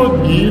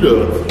someone need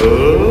a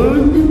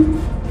hug?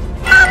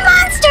 A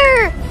monster!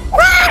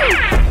 Run!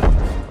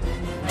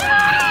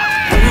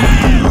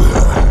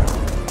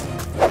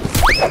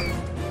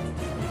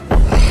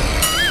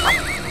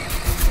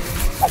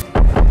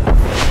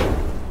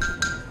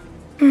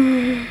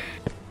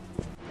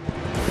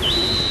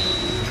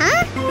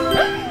 Huh?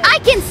 I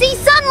can see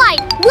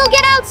sunlight! We'll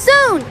get out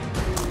soon!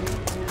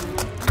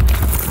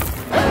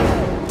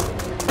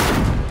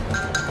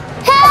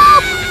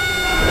 Help!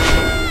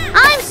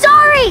 I'm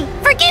sorry!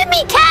 Forgive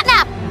me,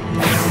 Catnap!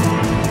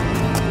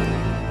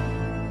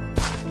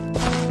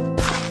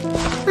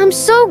 I'm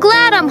so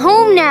glad I'm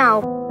home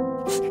now.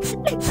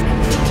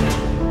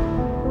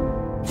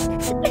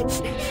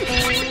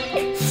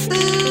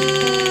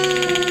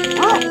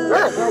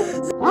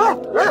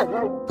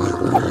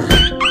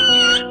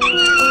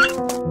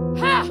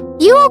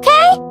 You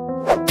okay?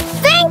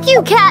 Thank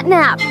you,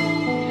 Catnap!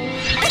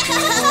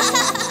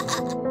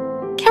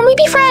 Can we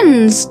be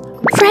friends?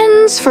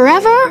 Friends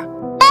forever?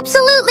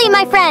 Absolutely,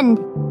 my friend!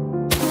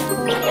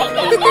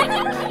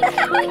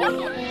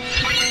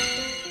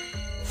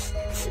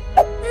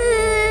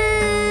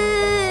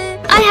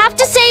 I have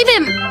to save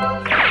him!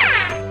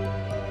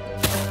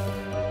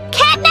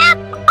 Catnap,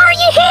 are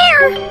you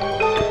here?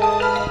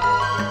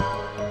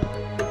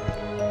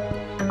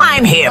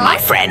 I'm here, my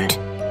friend.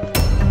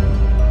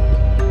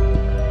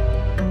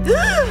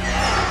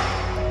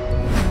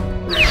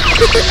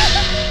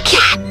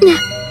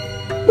 Catnap!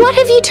 What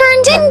have you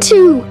turned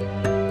into?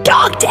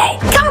 Dog Day,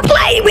 come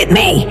play with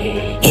me.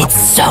 It's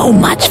so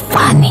much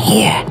fun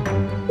here.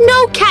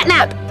 No,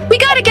 Catnap! We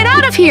gotta get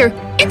out of here!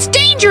 It's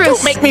dangerous!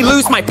 Don't make me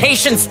lose my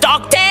patience,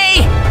 Dog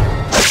Day!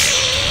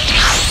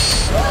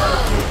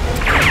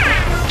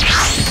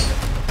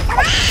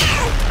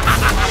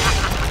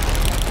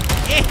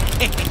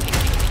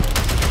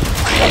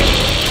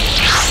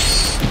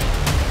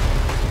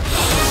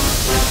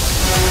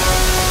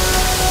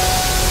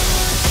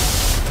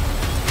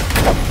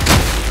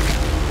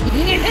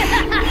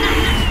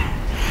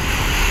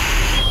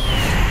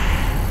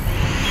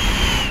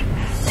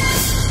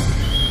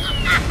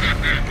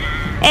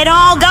 It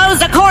all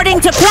goes according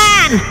to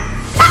plan!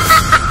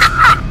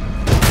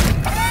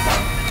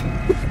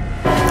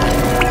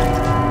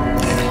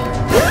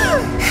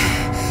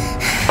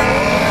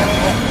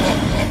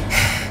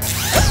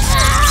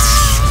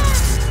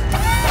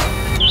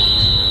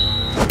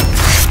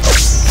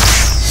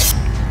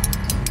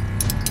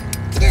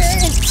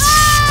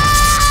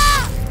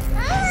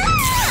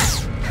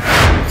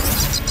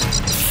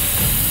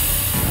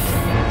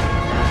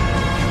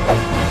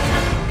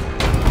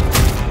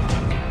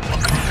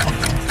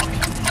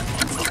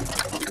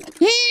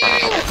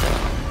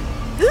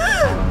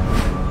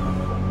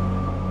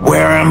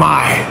 Where am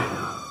I?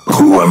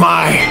 Who am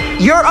I?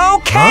 You're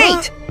okay!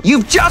 Huh?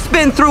 You've just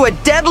been through a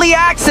deadly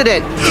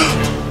accident!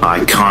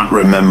 I can't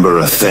remember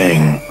a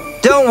thing.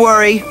 Don't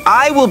worry,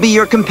 I will be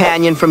your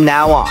companion from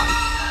now on.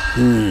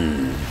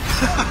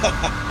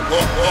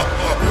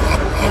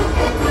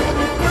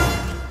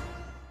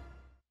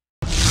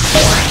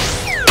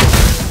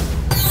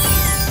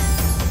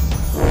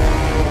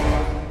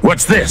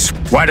 What's this?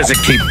 Why does it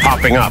keep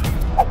popping up?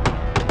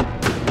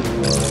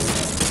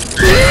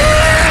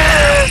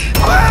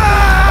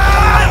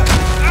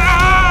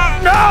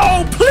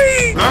 No,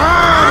 please!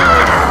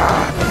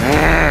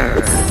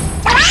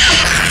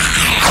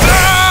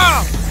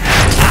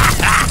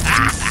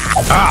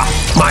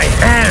 My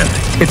hand!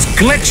 It's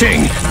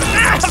glitching!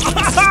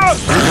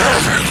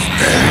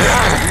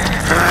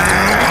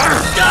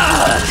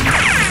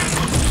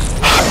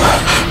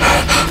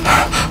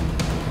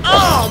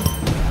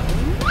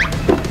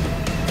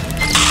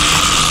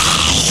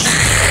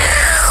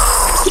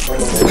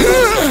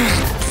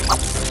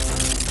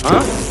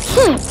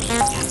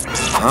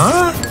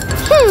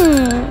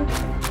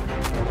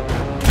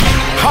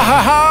 Ha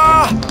ha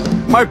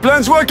ha! My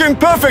plan's working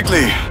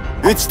perfectly!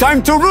 It's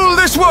time to rule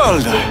this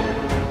world!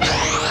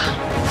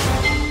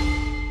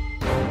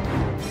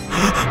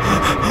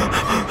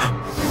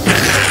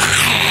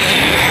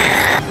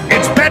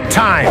 It's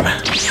bedtime!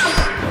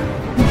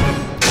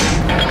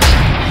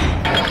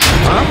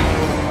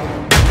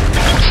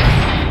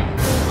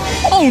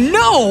 Oh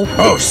no!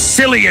 Oh,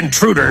 silly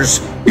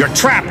intruders! You're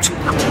trapped!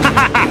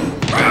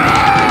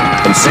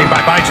 And say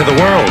bye-bye to the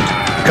world,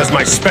 because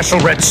my special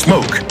red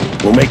smoke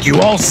will make you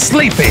all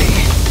sleepy!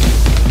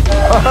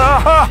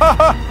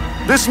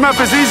 This map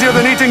is easier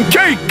than eating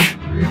cake!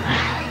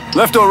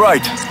 Left or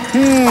right?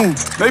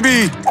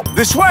 Maybe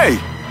this way?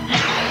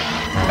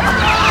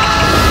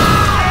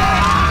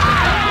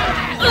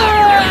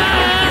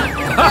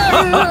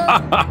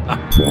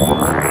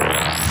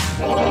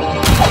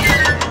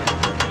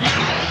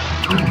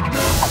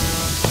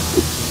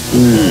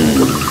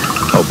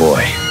 Oh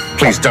boy,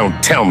 please don't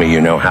tell me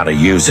you know how to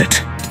use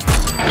it.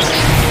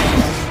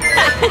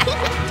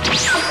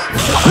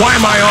 Why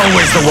am I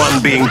always the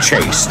one being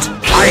chased?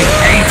 I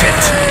hate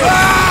it!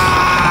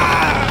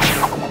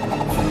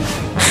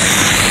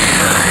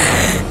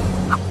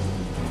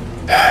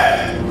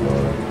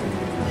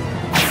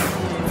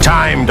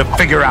 time to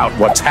figure out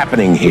what's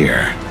happening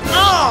here.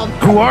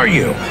 Who are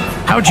you?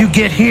 How'd you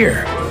get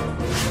here?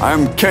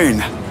 I'm Kane,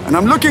 and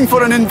I'm looking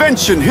for an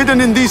invention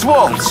hidden in these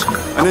walls.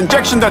 An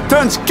injection that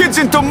turns kids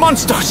into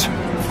monsters.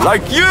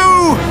 Like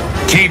you!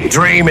 Keep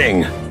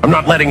dreaming. I'm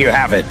not letting you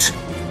have it.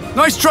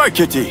 Nice try,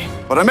 Kitty.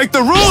 But I make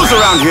the rules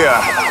around here.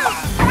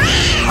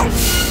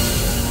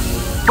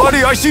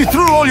 Buddy, I see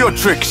through all your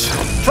tricks.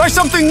 Try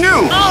something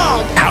new.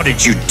 How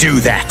did you do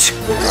that?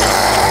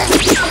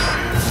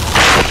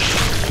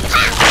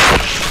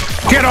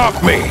 Get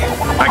off me!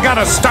 I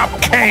gotta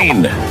stop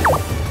Kane!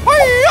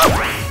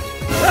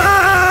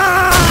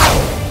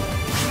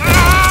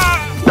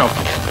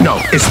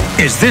 No,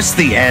 is this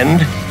the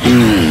end?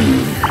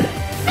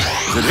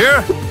 Is it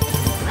here?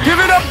 Give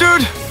it up,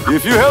 dude!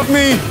 If you help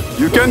me,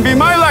 you can be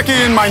my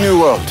lackey in my new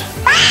world.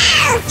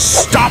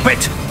 Stop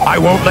it! I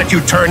won't let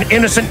you turn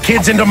innocent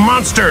kids into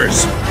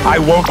monsters! I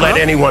won't let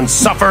anyone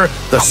suffer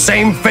the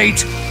same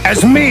fate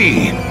as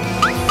me!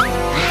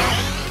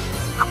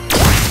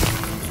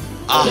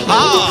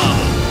 Aha!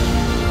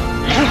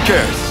 Who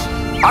cares?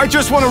 I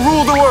just want to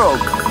rule the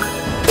world.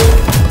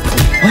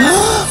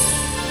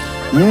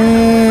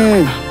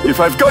 If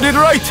I've got it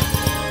right,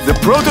 the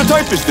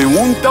prototype is the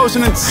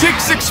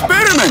 1006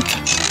 experiment.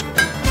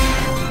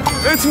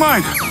 It's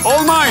mine,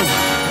 all mine.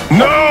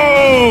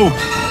 No!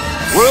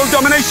 World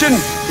domination,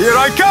 here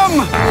I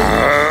come.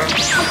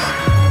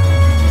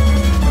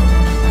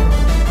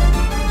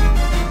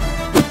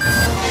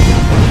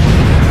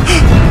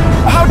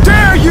 How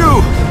dare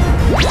you!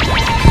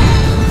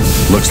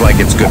 Looks like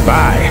it's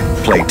goodbye,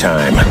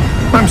 Playtime.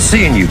 I'm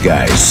seeing you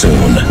guys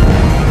soon.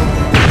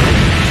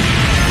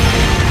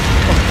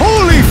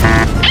 Holy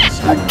f***!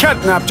 That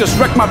catnap just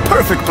wrecked my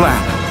perfect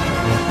plan.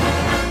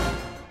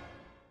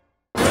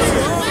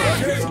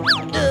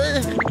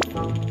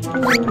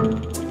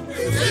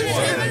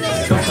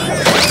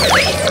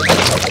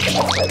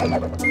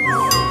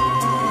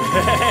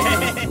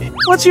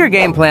 What's your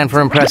game plan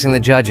for impressing the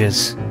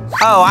judges?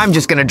 Oh, I'm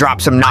just gonna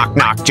drop some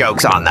knock-knock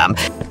jokes on them.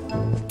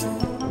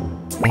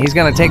 He's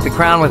gonna take the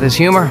crown with his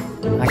humor?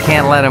 I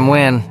can't let him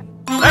win.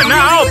 And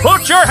now,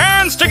 put your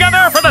hands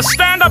together for the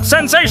stand-up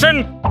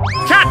sensation,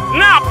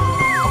 Catnap!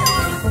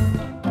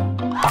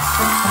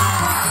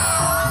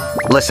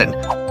 Listen,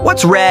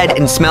 what's red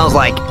and smells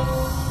like...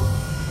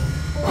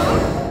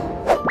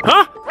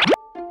 Huh?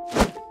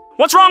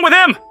 What's wrong with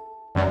him?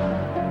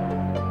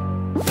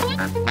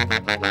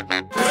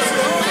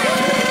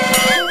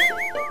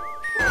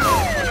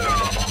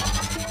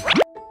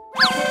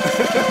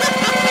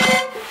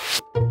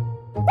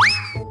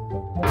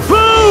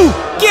 Boo!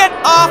 Get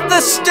off the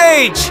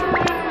stage!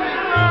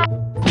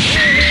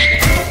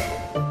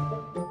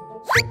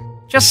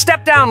 Just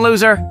step down,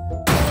 loser.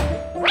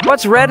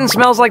 What's red and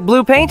smells like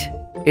blue paint?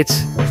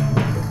 It's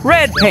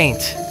red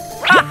paint.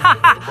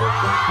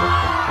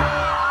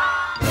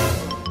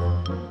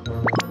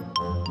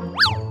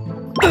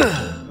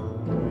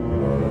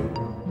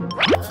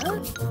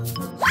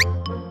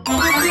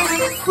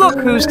 Look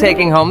who's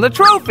taking home the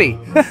trophy.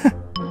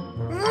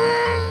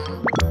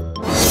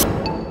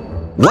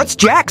 What's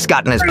Jax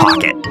got in his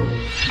pocket?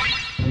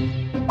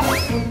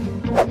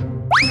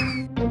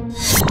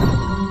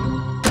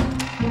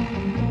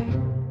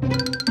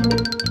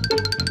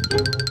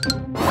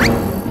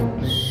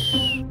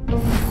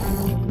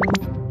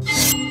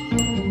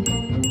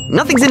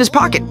 Nothing's in his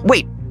pocket.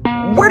 Wait,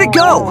 where'd it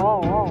go?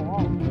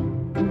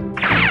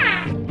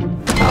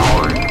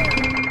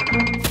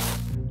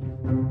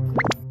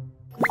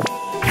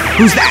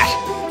 Who's that?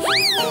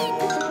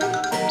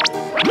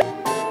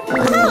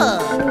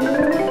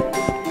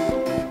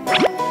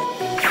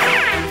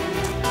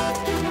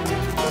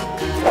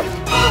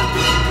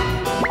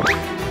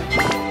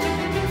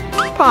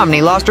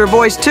 Pomni lost her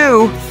voice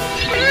too.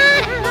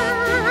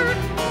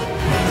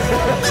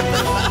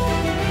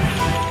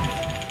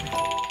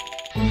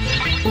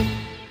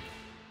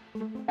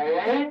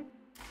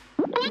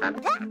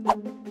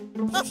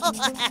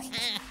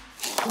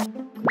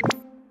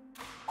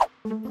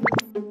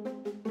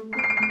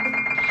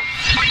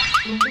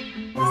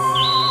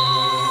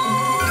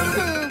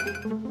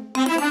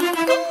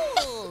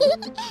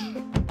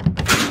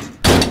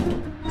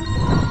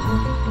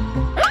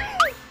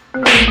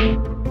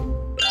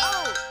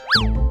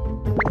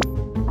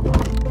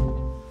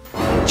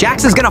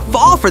 Jax is gonna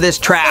fall for this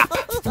trap.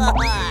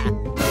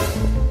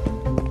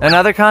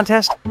 Another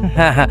contest?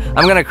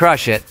 I'm gonna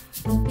crush it.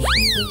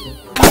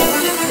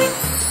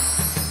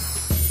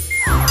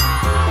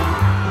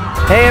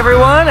 Hey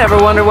everyone, ever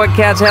wonder what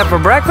cats have for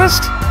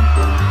breakfast?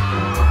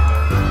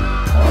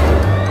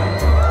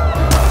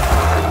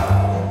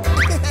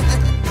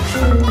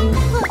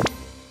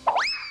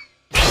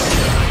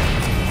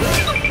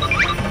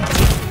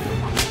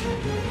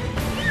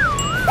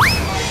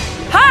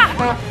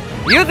 Ha!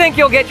 You think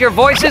you'll get your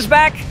voices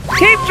back?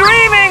 Keep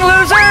dreaming,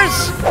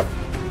 losers!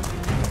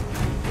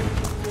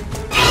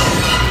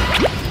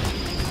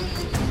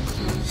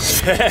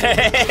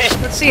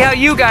 Let's see how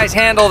you guys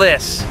handle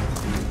this.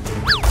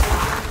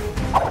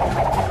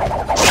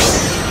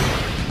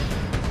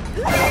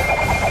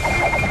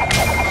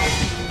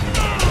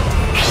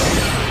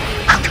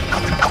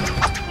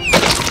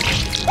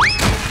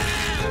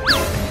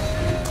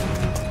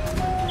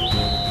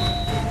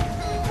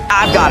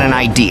 an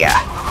idea.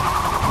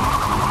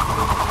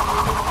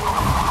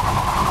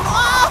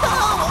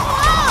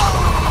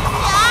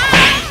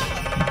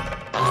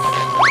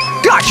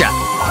 Gotcha!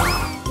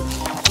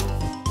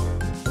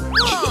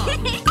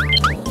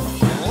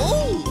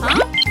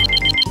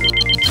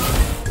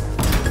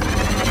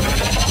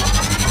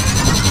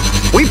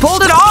 We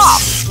pulled it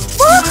off!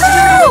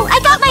 Woohoo! I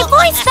got my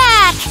voice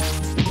back!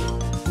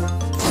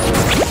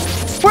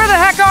 Where the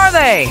heck are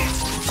they?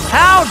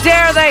 How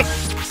dare they?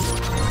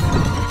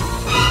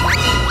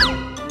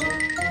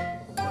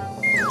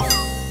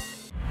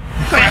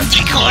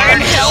 Crafty Corn,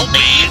 help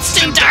me! It's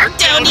too dark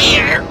down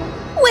here!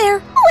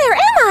 Where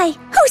am I?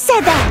 Who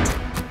said that?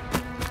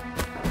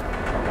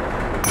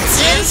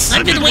 Sis,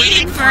 I've been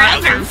waiting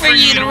forever for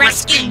you to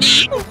rescue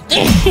me! No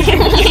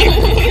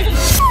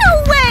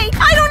way!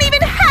 I don't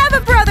even have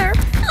a brother!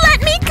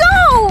 Let me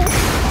go!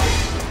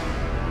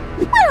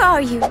 Where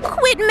are you?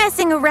 Quit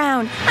messing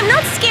around. I'm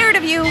not scared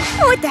of you.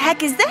 What the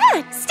heck is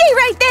that? Stay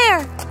right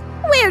there!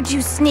 Where'd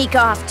you sneak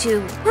off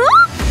to?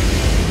 Huh?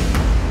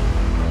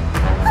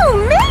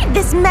 Who made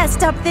this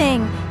messed up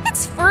thing?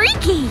 It's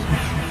freaky!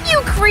 You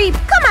creep,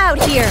 come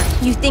out here!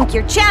 You think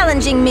you're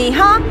challenging me,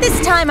 huh? This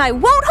time I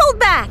won't hold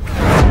back!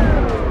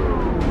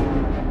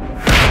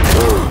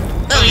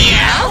 Oh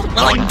yeah?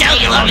 Well, I doubt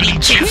you'll have any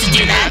chance to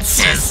do that,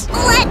 sis!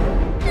 Let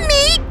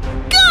me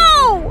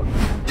go!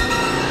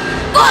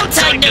 Long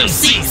time no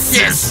see,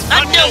 sis!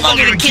 I'm no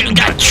longer the kid who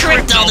got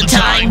tricked all the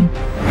time!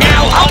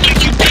 Now I'll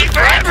make you pay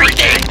for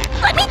everything!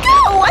 Let me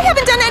go! I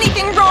haven't done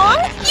anything wrong!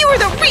 You are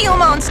the real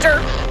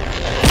monster!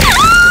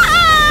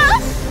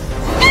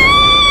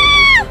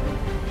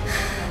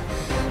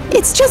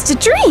 It's just a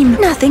dream.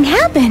 Nothing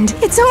happened.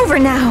 It's over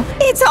now.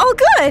 It's all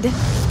good.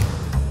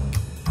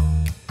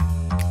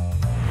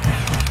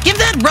 Give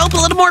that rope a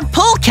little more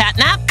pull,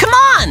 Catnap. Come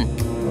on!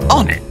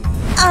 On it.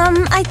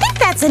 I think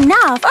that's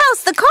enough, or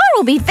else the car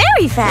will be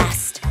very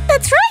fast.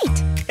 That's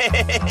right.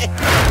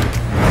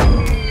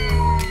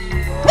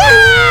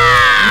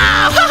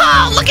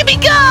 Ah! Look at me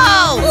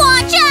go!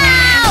 Watch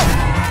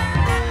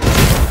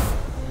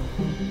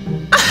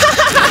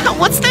out!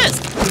 What's this?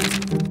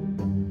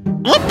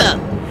 What the?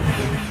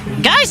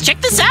 Guys, check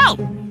this out!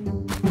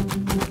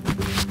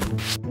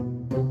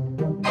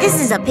 This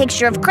is a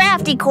picture of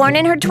Crafty Corn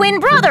and her twin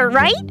brother,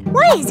 right?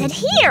 Why is it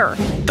here?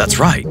 That's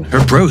right.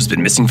 Her bro's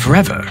been missing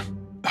forever.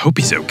 Hope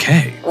he's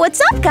okay. What's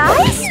up,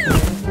 guys?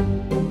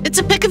 It's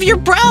a pic of your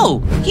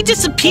bro. He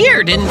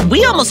disappeared and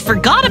we almost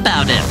forgot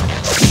about him.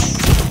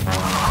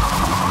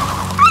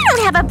 I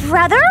don't have a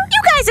brother.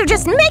 You guys are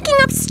just making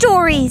up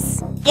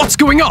stories. What's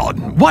going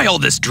on? Why all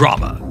this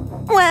drama?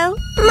 Well,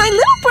 my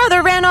little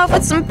brother ran off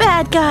with some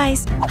bad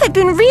guys. I've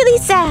been really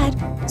sad,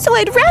 so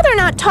I'd rather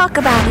not talk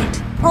about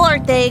it. Poor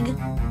thing.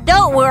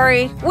 Don't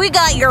worry, we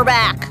got your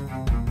back.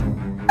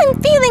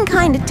 I'm feeling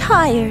kind of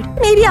tired.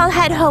 Maybe I'll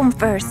head home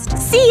first.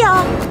 See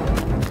y'all.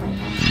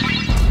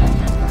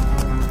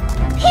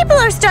 People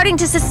are starting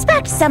to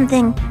suspect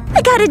something.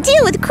 I gotta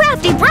deal with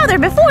Crafty Brother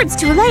before it's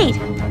too late.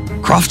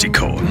 Crafty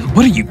Corn,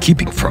 what are you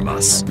keeping from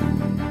us?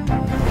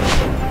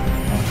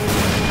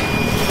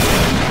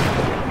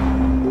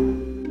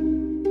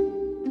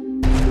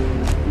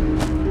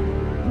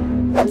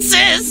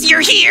 Sis,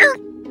 you're here?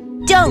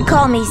 Don't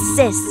call me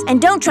sis,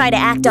 and don't try to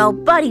act all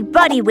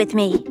buddy-buddy with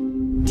me.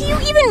 Do you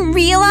even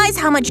realize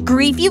how much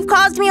grief you've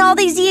caused me all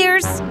these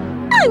years?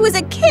 I was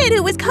a kid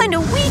who was kind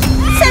of weak,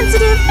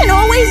 sensitive, and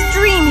always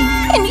dreaming.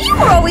 And you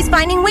were always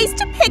finding ways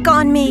to pick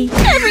on me.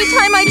 Every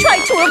time I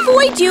tried to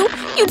avoid you,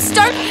 you'd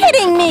start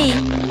hitting me.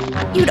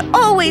 You'd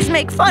always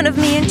make fun of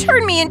me and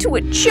turn me into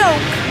a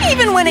joke.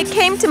 Even when it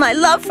came to my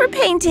love for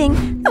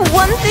painting, the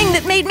one thing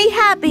that made me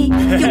happy,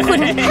 you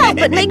couldn't help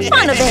but make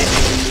fun of it.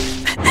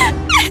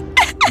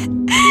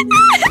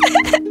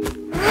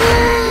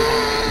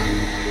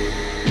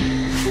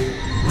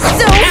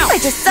 So I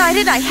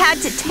decided I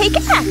had to take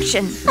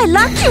action. I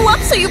locked you up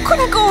so you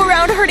couldn't go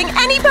around hurting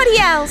anybody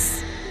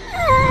else.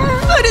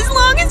 But as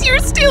long as you're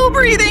still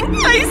breathing,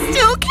 I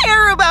still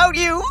care about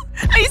you.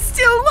 I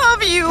still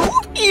love you,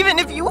 even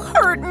if you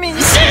hurt me.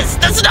 Sis,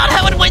 that's not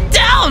how it went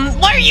down!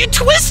 Why are you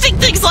twisting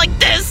things like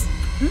this?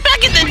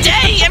 Back in the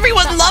day,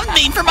 everyone loved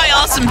me for my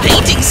awesome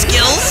painting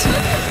skills.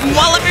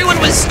 While everyone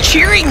was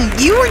cheering,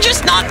 you were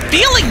just not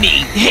feeling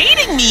me,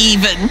 hating me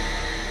even.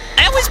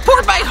 I always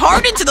poured my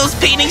heart into those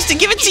paintings to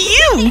give it to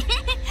you.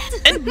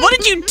 And what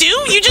did you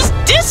do? You just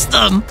dissed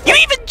them. You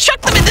even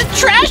chucked them in the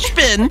trash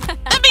bin.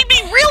 That made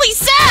me really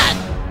sad.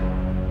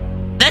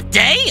 That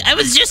day, I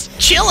was just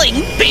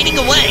chilling, painting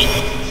away.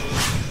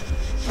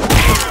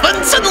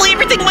 But suddenly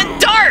everything went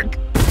dark.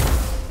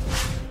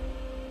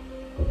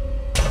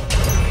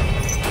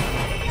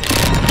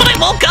 When I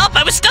woke up,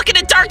 I was stuck in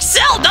a dark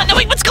cell, not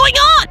knowing what's going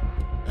on.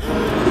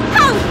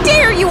 How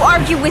dare you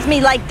argue with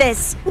me like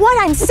this? What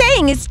I'm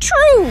saying is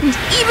true. And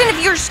even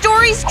if your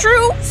story's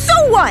true, so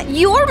what?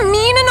 You're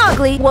mean and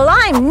ugly, while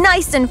I'm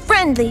nice and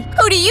friendly.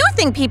 Who do you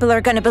think people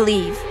are gonna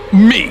believe?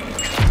 Me.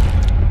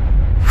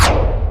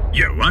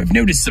 Yo, I've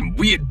noticed some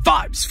weird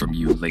vibes from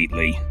you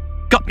lately.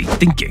 Got me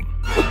thinking.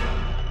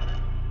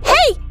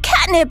 Hey,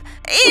 Catnap! catnip.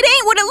 It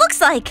ain't what it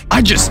looks like.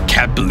 I just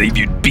can't believe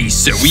you'd be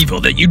so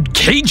evil that you'd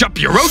cage up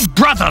your own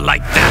brother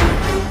like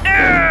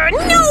that.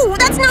 No,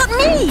 that's not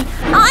me.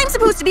 I'm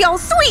supposed to be all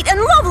sweet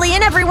and lovely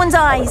in everyone's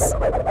eyes.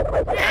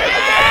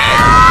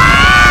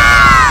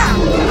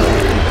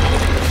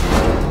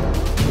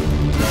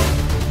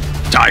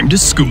 Time to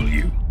school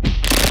you.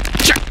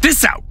 Check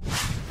this out.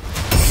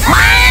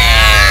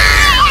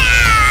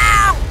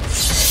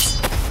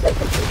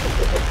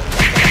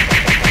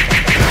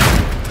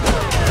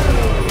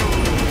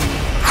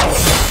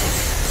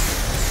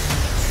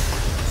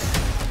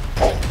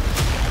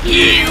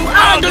 You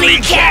ugly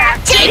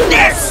cat! Take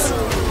this!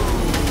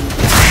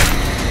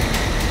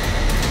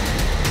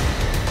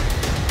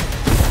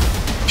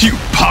 You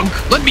punk!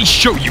 Let me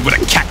show you what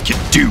a cat can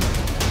do!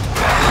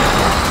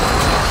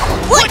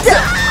 What the?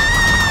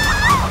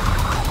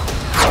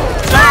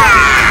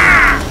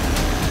 Ah!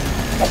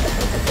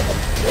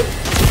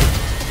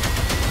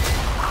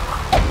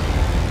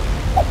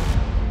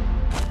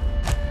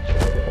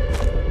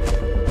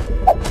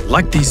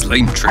 Like these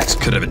lame tricks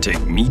could ever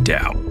take me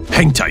down.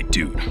 Hang tight,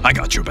 dude. I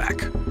got your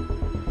back.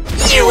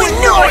 You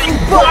annoying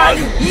bug!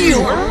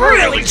 You are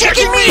really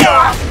ticking me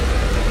off!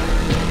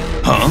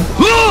 Huh?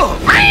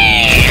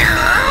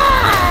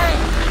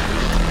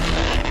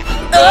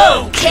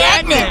 Oh,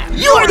 catnap!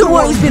 You're the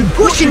one who's been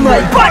pushing my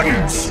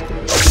buttons!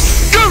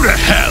 Go to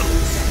hell!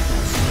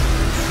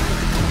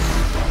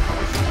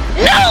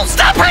 No!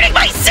 Stop hurting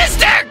my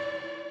sister!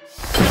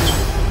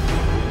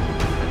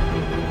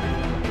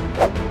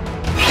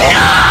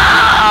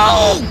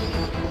 No!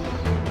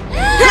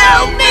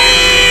 Help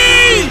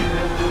me!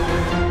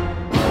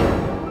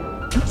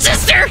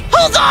 Sister,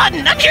 hold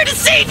on! I'm here to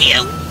save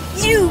you!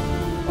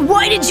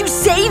 Why did you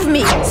save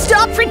me?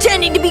 Stop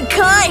pretending to be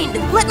kind.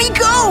 Let me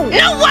go.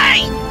 No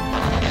way!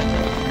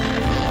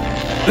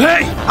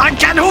 Hey, I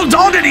can't hold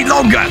on any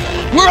longer!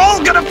 We're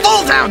all gonna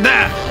fall down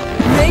there!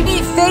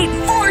 Maybe fate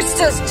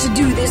forced us to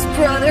do this,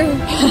 brother.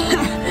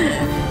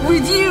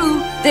 With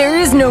you, there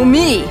is no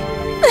me.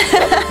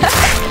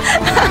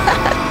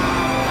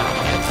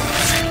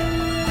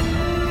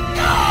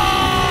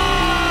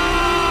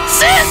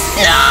 Sis,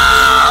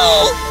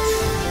 no!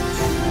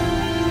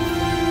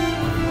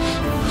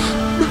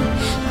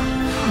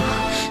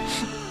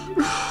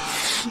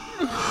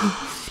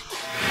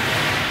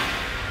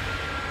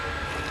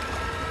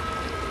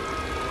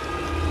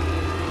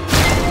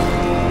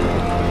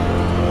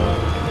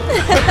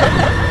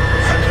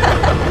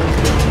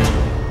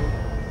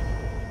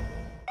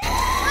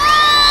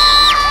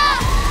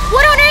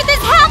 What on earth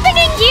is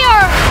happening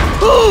here?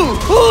 Ooh!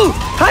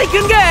 I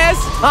can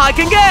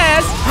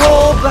guess!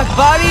 Oh, black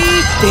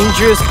body,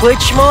 dangerous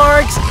glitch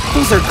marks.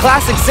 These are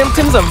classic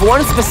symptoms of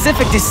one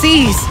specific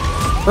disease.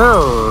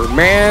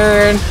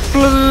 Man,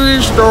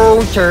 please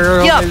don't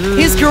tell Yup, me.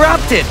 he's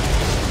corrupted.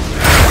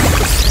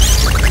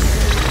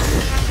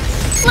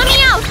 Let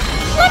me out!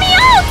 Let me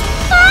out!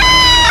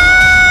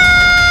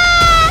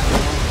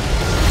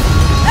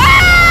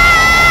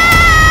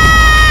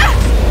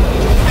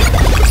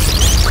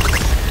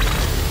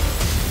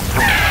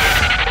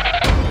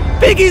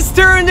 Piggy's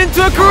turned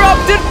into a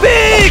corrupted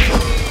pig!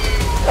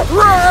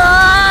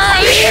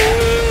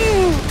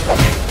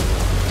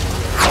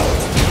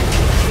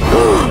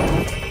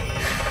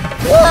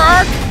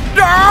 What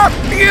the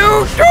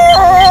you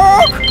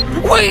dog?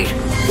 Wait,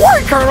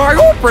 why can't I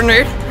open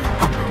it?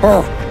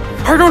 Oh,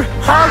 I don't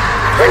have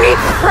any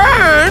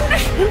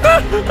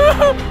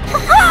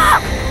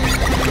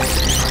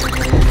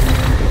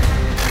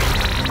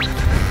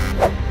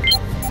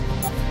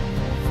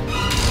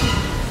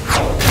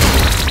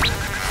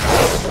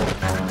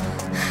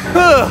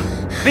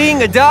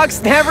Being a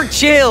dog's never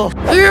chill.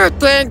 You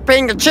think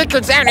being a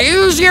chicken's any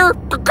easier?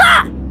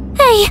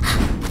 Hey,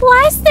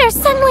 why is there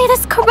suddenly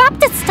this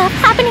corrupted stuff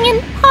happening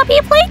in Poppy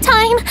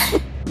Playtime?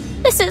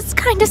 This is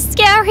kind of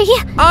scary.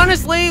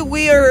 Honestly,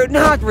 we are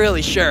not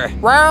really sure.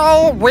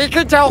 Well, we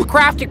can tell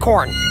Crafty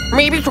Corn.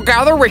 Maybe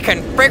together we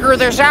can figure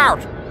this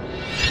out.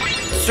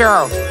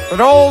 So, it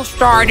all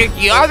started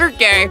the other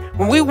day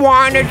when we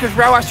wanted to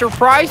throw a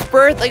surprise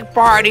birthday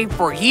party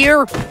for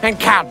Here and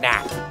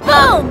Catnap.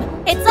 Boom!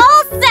 It's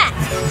all set!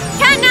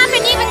 Catnap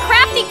and even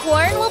Crafty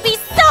Corn will be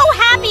so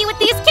happy with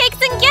these cakes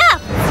and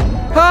gifts!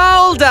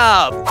 Hold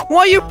up! Why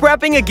are you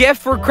prepping a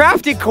gift for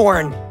Crafty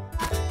Corn?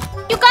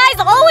 You guys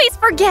always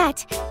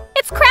forget!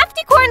 It's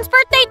Crafty Corn's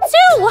birthday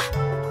too!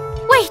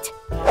 Wait!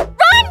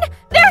 Run!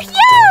 They're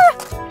here!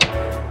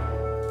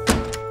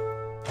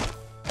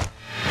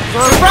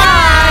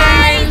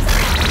 Surprise!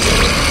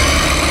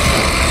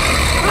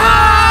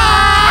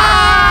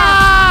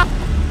 Ah!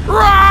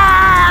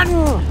 Run!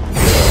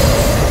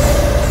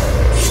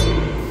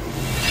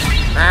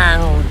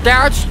 And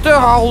that's the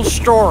whole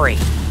story.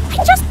 I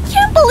just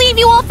can't believe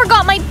you all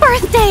forgot my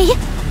birthday!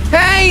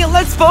 Hey,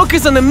 let's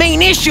focus on the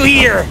main issue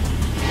here!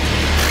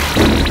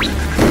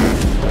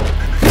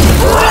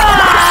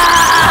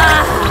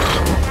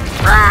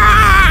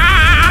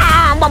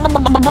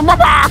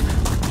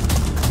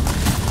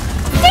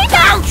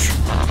 Ouch!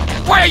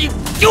 Why are you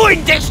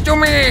doing this to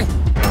me?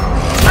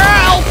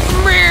 Help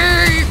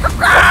me!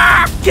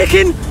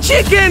 Chicken!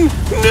 Chicken!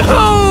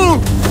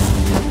 No!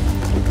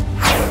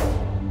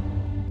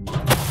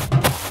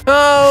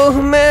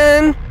 Oh,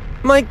 man.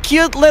 My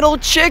cute little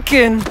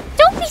chicken.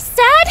 Don't be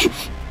sad. He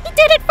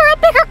did it for a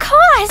bigger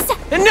cause.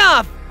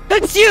 Enough!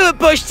 That's you that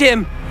pushed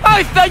him.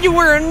 I thought you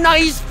were a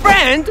nice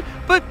friend,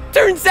 but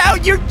turns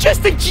out you're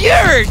just a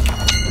jerk.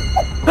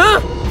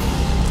 Huh?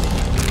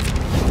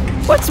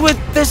 What's with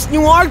this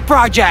new art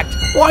project?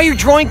 Why are you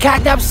drawing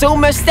Catnap so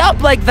messed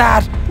up like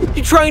that?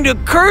 You trying to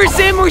curse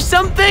him or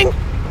something?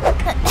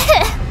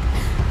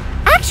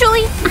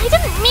 Actually, I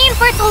didn't mean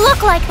for it to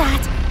look like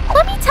that.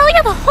 Let me tell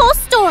you the whole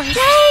story.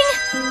 Dang,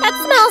 that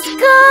smells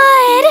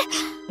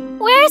good.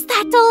 Where's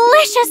that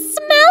delicious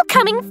smell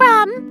coming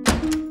from?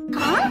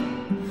 Huh?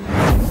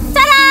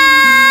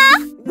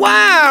 Ta-da!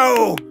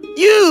 Wow!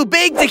 You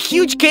baked a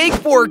huge cake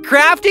for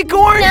Crafty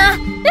Corn? Nah,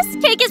 this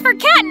cake is for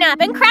Catnap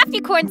and Crafty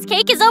Corn's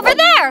cake is over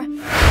there.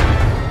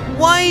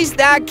 Why is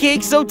that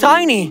cake so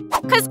tiny?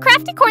 Because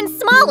Crafty Corn's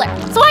smaller,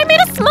 so I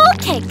made a small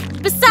cake.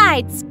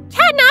 Besides,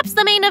 Catnap's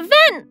the main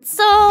event,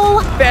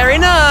 so... Fair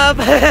enough.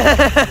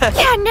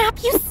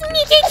 Catnap, you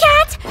sneaky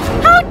cat!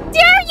 How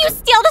dare you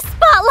steal the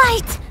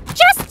spotlight!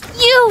 Just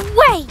you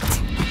wait!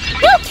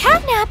 No,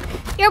 Catnap,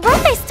 your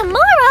birthday's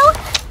tomorrow,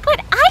 but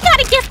I got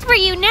a gift for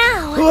you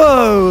now.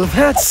 Whoa,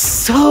 that's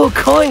so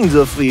kind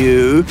of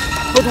you.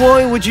 But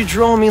why would you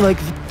draw me like...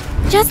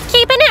 Just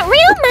keeping it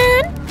real,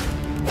 man.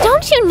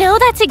 Don't you know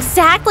that's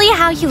exactly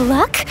how you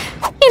look?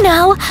 You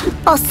know,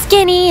 all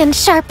skinny and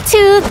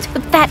sharp-toothed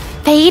with that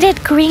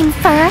faded green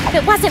fur. If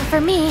it wasn't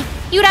for me,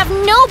 you'd have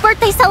no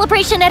birthday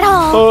celebration at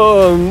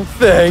all.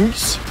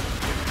 Thanks.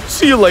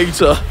 See you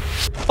later.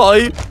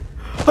 I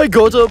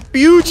got a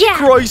huge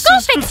crisis go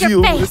fix to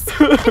your deal face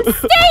with. and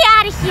stay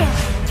out of here.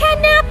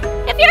 Catnap,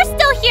 if you're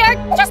still here,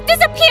 just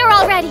disappear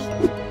already.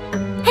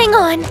 Hang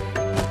on.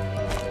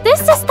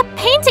 This is the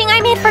painting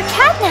I made for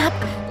Catnap.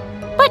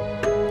 But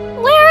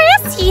where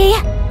is he?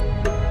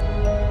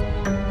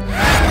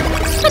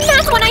 And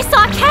that's when I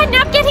saw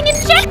Catnap getting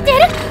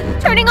injected,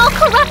 turning all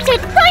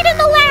corrupted right in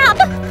the lab.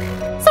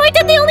 So I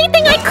did the only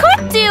thing I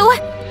could do.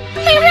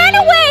 I ran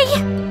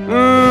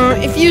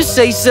away. If you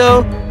say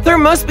so. There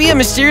must be a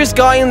mysterious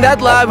guy in that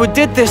lab who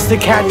did this to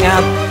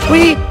Catnap.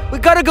 We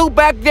gotta go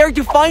back there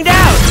to find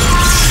out.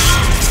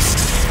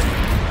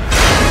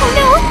 Oh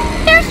no,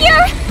 they're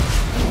here!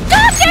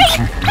 Dante,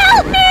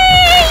 help me!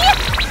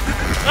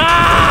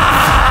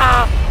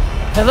 Ah!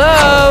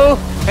 Hello?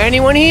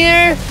 Anyone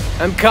here?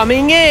 I'm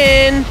coming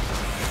in.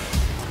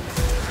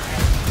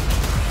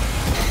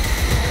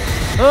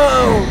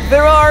 Oh,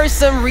 there are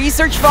some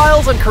research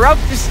files on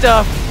corrupted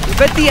stuff. I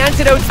bet the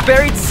antidote's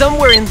buried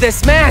somewhere in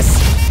this mess.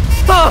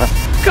 Oh,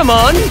 come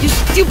on, you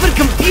stupid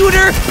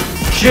computer!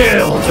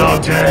 Chill,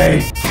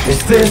 Dante.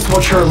 Is this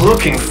what you're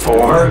looking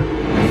for?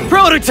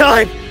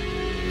 Prototype!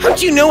 How'd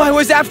you know I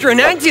was after an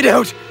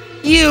antidote?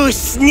 You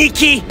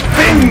sneaky...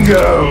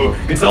 Bingo!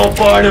 It's all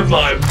part of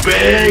my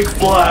big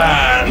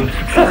plan.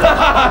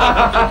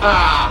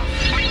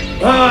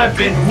 I've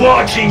been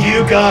watching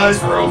you guys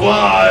for a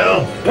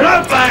while, and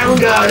I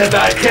found out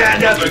about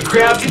Catnap and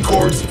Crafty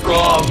Corn's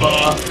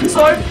drama,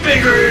 so I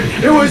figured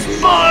it was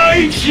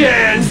my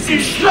chance to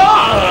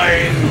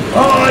shine.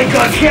 I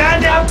got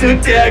Catnap to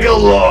tag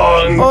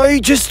along. I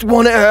just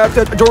want to have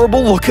that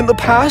adorable look in the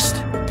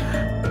past.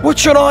 What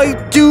should I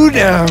do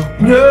now?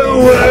 No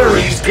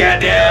worries,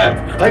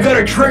 Catnap. I got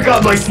a trick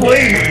up my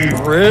sleeve.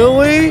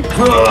 Really?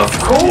 Of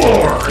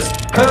course.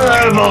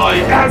 Have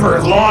I ever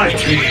lied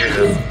to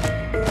you?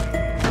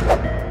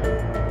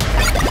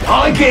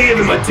 I gave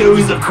him a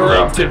dose of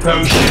corrupted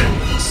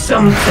potion.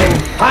 Something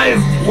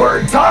I've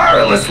worked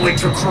tirelessly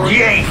to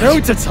create.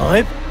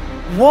 Prototype?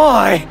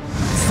 Why?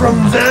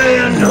 From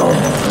then on,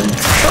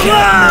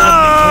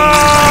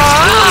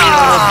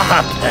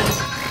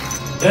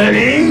 and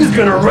he's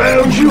gonna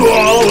round you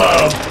all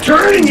up,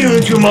 turning you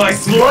into my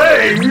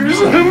slaves.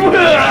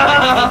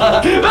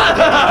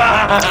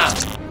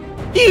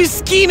 You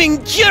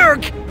scheming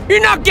jerk!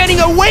 You're not getting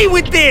away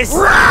with this!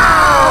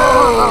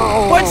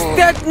 What's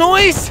that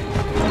noise?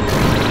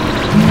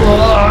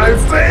 My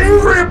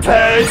favorite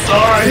pets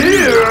are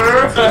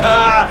here!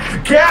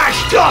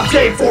 Cash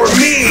Dante for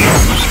me!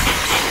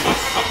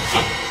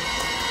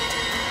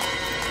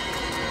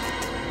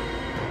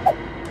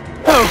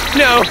 Oh,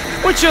 no!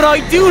 What should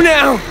I do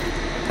now?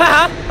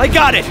 Haha, I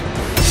got it!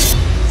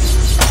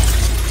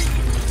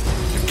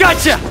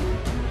 Gotcha!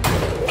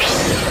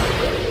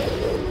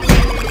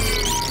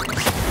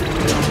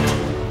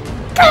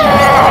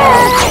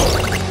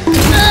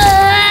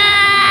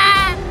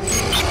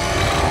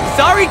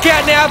 Sorry,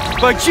 Catnap,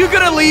 but you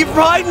gotta leave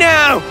right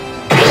now!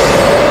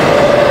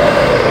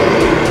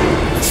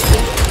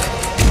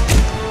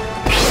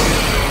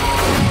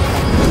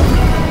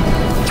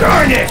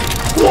 Darn it!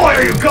 Why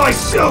are you guys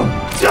so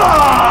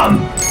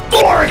dumb?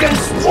 4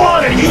 against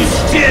 1 and you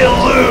still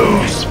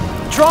lose!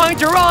 Trying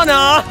to run,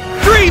 huh?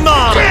 Dream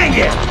on! Dang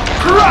it!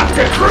 Corrupt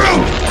the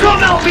crew! Come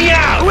help me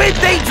out! Quit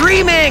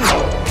daydreaming!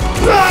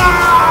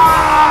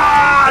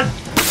 Ah!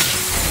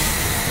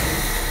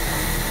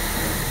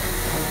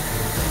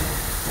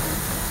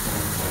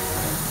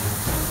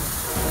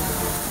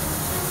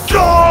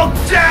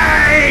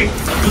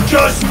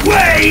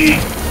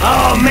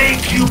 I'll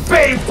make you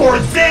pay for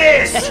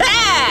this!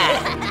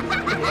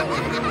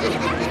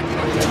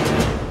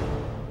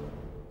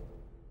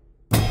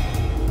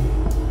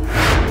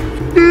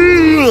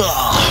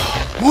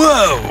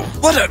 Whoa,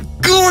 what a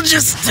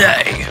gorgeous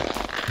day!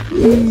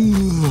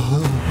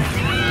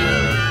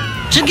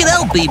 Check it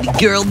out, baby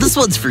girl. This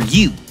one's for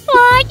you.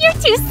 Aw, you're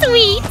too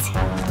sweet.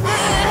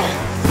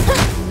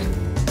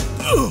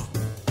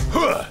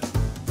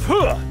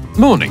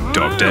 Morning,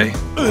 Dog Day.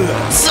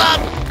 Sup?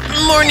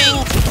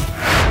 Morning.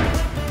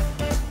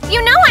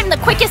 You know I'm the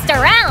quickest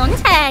around.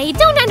 Hey,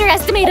 don't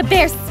underestimate a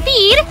bear's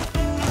speed.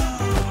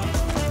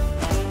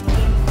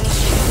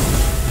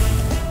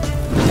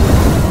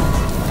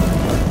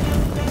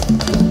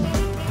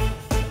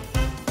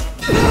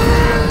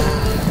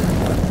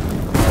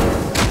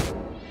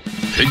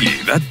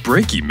 Piggy, that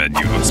breaky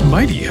menu looks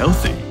mighty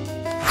healthy.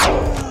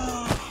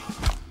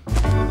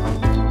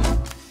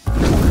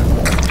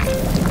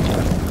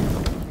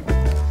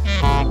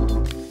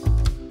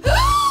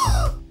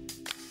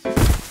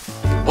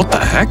 What the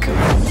heck?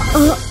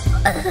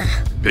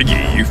 Piggy,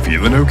 you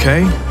feeling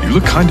okay? You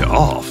look kinda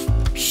off.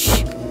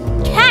 Shh!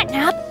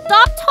 Catnap,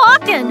 stop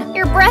talking!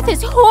 Your breath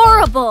is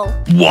horrible!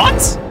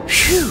 What?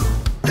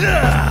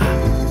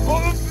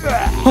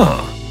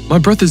 Huh. My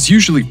breath is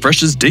usually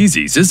fresh as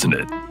daisies, isn't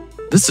it?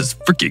 This is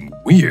freaking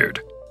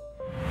weird.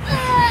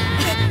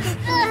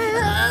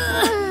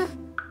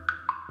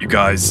 You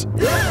guys,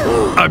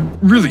 I'm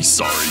really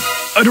sorry.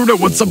 I don't know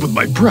what's up with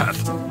my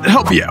breath.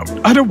 Help me out.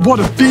 I don't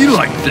want to be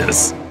like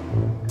this.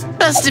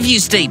 Best if you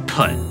stay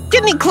put.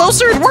 Get any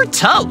closer and we're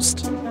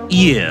toast.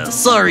 Yeah,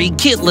 sorry,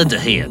 can't lend a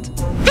hand.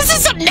 This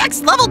is some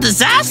next level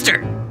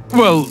disaster.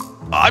 Well,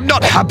 I'm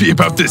not happy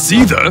about this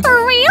either.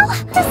 For real?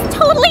 This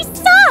totally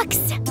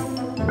sucks!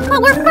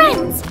 But we're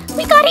friends.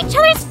 We got each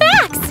other's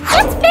backs.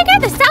 Let's figure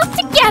this out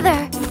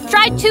together.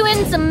 Try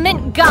chewing some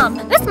mint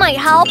gum. This might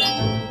help.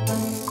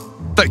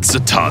 Thanks a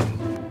ton.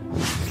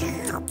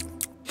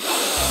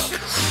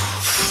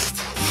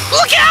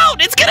 Look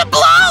out! It's gonna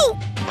blow!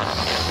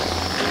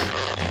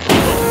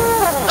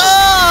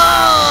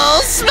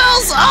 Oh,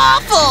 smells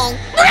awful!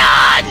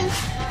 Run!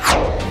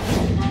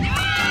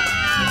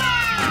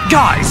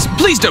 Guys,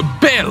 please don't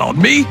bail on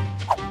me.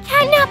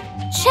 Catnap,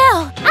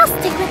 chill. I'll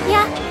stick with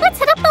ya. Let's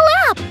hit up the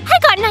lab. I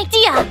got an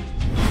idea.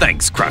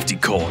 Thanks, Crafty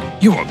Corn.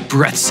 You're a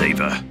breath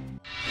saver.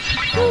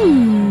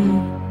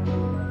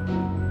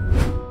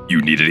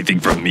 You need anything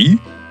from me?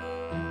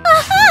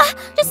 Aha!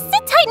 Just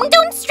sit tight and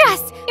don't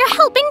stress. You're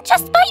helping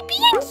just by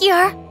being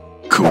here.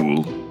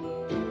 Cool.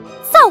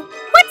 So,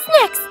 what's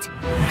next?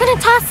 Gonna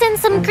toss in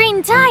some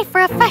green dye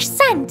for a fresh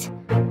scent.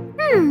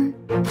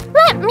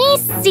 Let me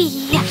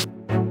see.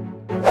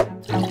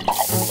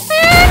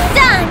 And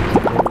done!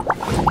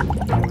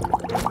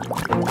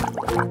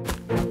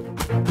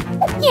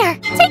 Here,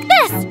 take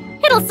this.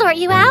 It'll sort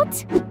you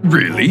out.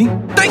 Really?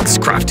 Thanks,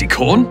 Crafty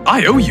Corn.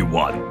 I owe you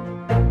one.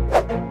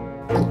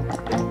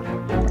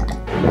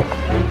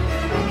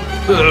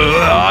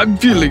 I'm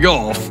feeling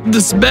off.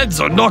 The meds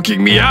are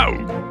knocking me out.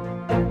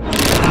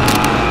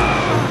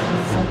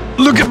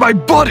 Look at my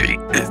body.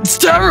 It's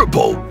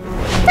terrible.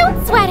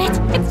 Don't sweat it.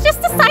 It's just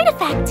a side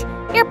effect.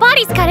 Your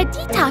body's gotta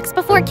detox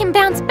before it can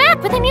bounce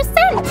back with a new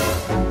scent.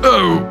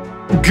 Oh,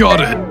 got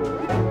it.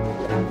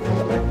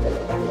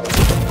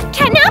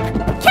 Catnap?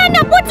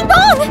 Catnap, what's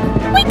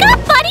wrong? Wake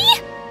up,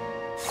 buddy!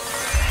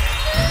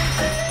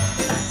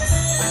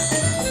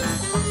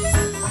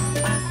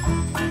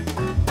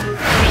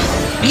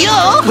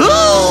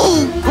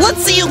 Yo-hoo!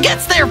 Let's see who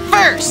gets there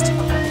first.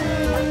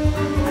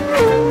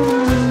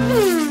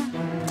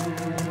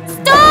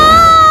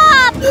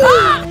 Stop!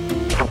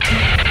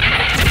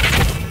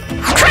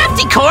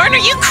 Crafty Corn, are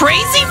you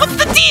crazy? What's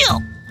the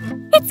deal?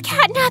 It's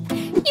Catnap.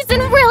 He's in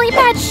really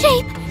bad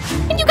shape.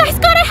 And you guys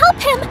gotta help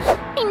him.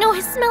 I know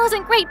his smell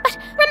isn't great, but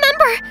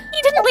remember,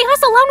 he didn't leave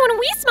us alone when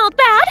we smelled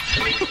bad.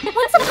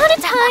 Once upon a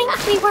time,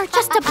 we were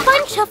just a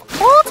bunch of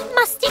old,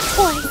 musty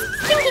toys,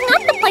 stinking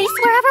up the place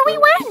wherever we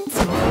went.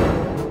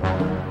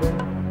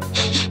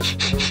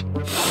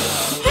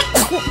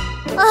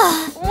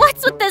 Ugh,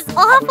 what's with this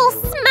awful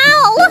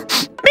smell?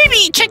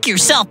 Maybe check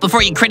yourself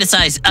before you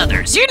criticize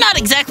others. You're not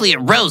exactly a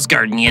rose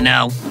garden, you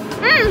know.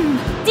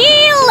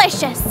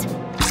 Delicious.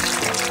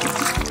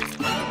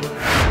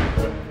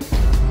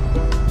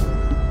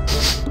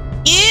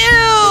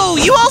 Ew!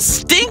 You all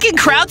stink and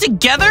crowd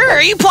together?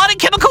 Are you plotting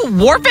chemical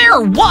warfare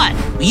or what?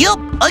 Yup,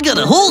 I got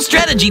a whole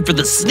strategy for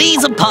the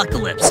sneeze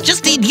apocalypse.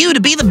 Just need you to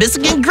be the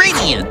missing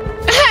ingredient.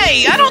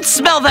 Hey, I don't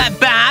smell that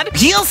bad.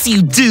 Yes,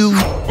 you do. No,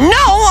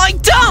 I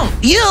don't.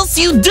 Yes,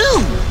 you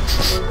do.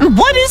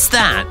 What is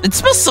that? It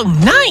smells so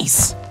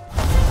nice.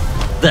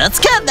 That's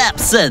catnap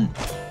scent.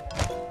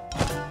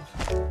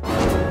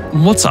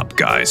 What's up,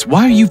 guys?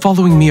 Why are you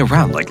following me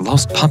around like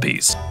lost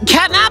puppies?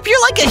 Catnap,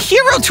 you're like a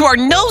hero to our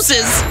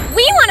noses.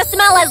 We want to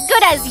smell as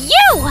good as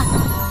you.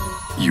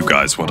 You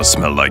guys want to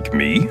smell like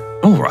me?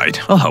 All right,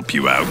 I'll help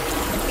you out.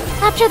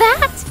 After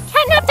that,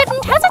 Catnap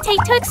didn't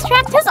hesitate to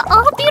extract his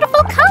all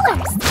beautiful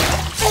colors.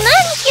 And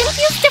then he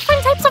infused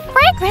different types of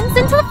fragrance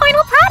into the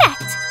final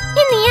product.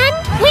 In the end,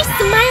 We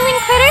smiling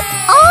critters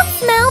all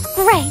smelled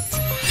great.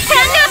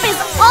 Catnap is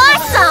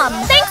awesome!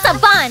 Thanks a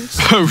bunch!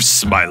 Oh,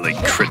 smiling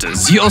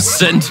critters, your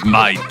scent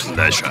my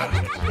pleasure.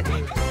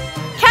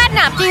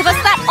 Catnap gave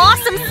us that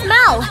awesome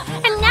smell,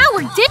 and now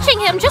we're ditching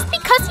him just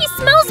because he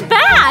smells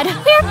bad.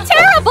 We're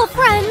terrible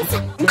friends.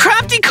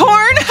 Crafty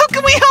Corn, how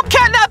can we help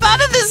Catnap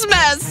out of this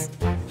mess?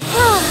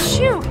 Oh,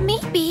 shoot.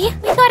 Maybe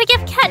we gotta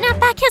give Catnap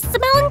back his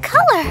smell and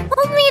color.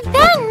 Only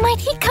then might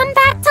he come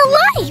back to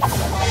life.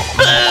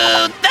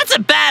 Boo! That's a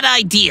bad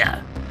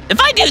idea. If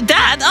I do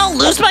that, I'll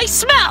lose my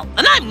smell,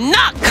 and I'm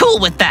not cool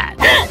with that.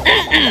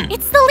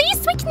 It's the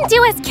least we can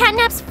do as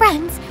Catnap's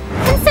friends,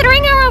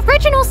 considering our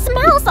original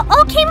smells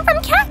all came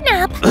from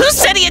Catnap. Who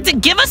said he had to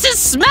give us his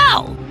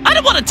smell? I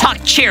don't want to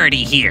talk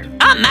charity here.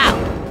 I'm out.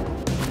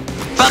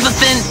 Bubba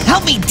Finn,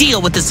 help me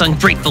deal with this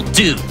ungrateful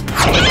dude.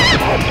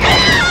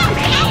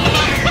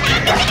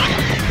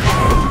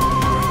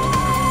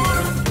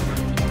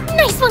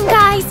 Nice one,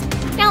 guys.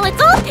 Now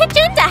let's all pitch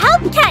in to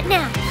help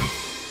Catnap.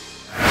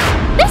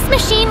 This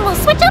machine will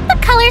switch up the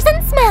colors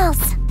and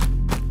smells.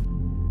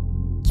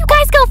 You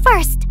guys go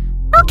first.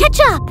 I'll catch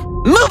up.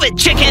 Move it,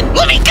 chicken!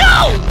 Let me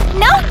go!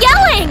 No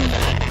yelling!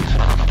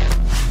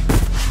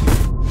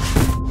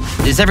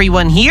 Is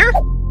everyone here?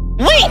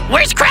 Wait,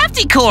 where's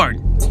Crafty Corn?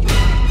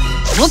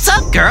 What's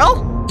up,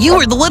 girl? You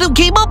were the one who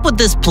came up with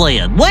this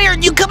plan. Why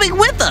aren't you coming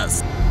with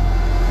us?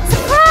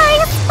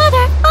 Surprise!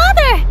 Father!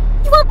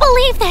 You won't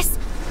believe this.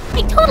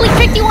 I totally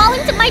tricked you all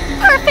into my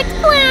perfect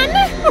plan.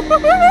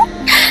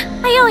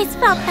 I always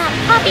felt that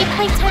Poppy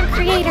Playtime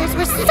creators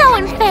were so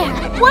unfair.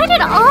 Why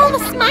did all the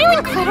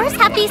smiling critters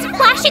have these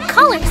flashy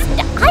colors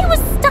and I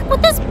was stuck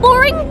with this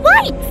boring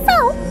white?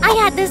 So I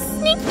had this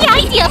sneaky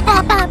idea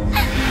pop up.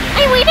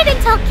 I waited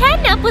until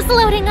Catnap was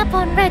loading up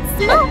on red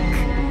smoke.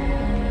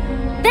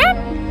 Then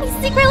I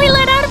secretly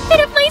let out a bit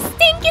of my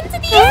stink into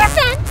the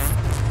incense.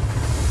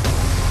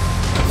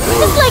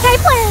 Just like I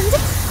planned,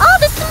 all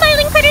the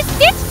smiling critters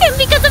ditched him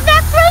because of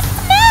that gross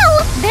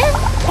smell. Then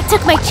I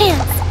took my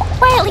chance.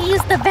 Quietly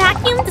used the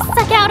vacuum to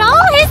suck out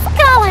all his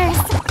colors.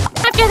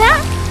 After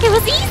that, it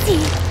was easy.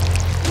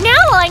 Now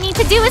all I need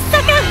to do is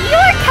suck out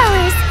your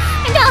colors,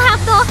 and I'll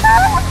have the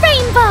whole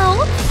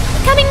rainbow,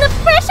 becoming the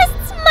freshest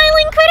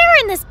smiling critter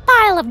in this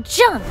pile of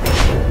junk.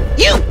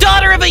 You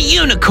daughter of a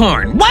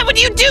unicorn! Why would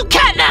you do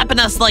catnapping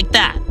us like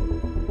that?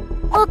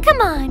 Oh,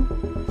 come on.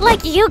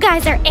 Like you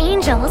guys are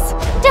angels.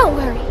 Don't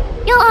worry.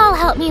 You'll all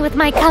help me with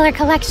my color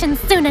collection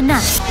soon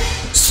enough.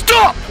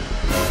 Stop!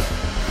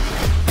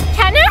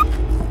 Catnap?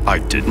 I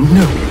didn't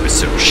know you were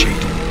so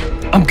shady.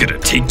 I'm gonna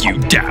take you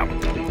down.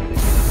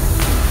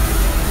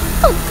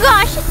 Oh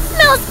gosh, it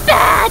smells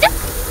bad!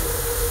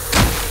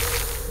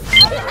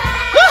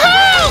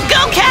 Woohoo!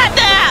 Go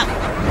Catnap!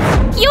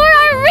 You're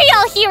our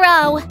real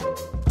hero!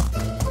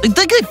 I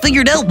think I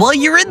figured out why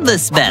you're in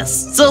this mess,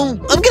 so I'm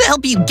gonna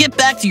help you get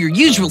back to your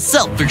usual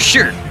self for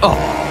sure.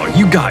 Oh,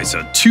 you guys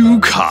are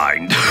too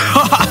kind.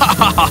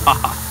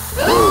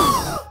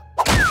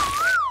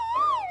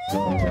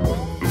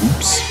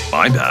 Oops,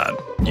 my bad.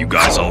 You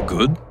guys all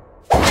good?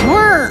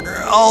 We're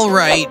all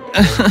right.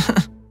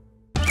 Guys!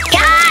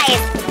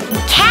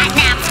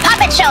 Catnap's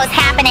puppet show is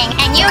happening,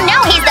 and you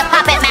know he's the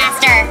puppet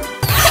master!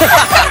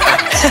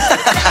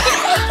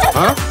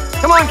 Huh?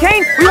 Come on,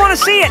 Kane! We want to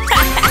see it!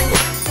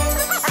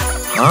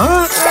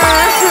 Huh?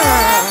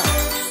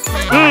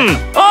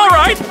 All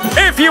right,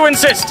 if you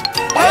insist.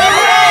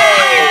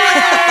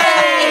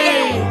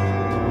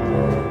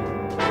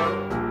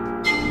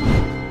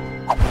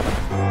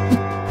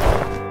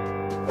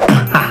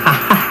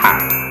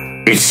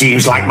 It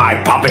seems like my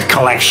puppet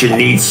collection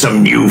needs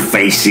some new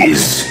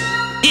faces.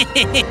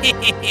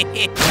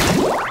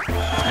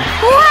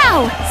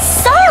 Wow!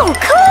 So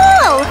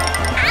cool!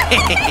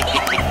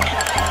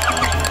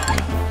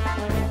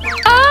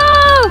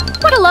 Oh!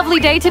 What a lovely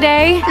day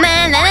today.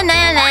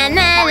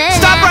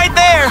 Stop right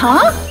there!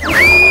 Huh?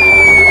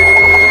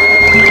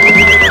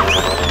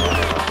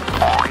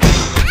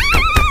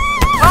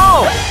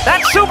 Oh!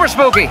 That's super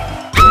spooky!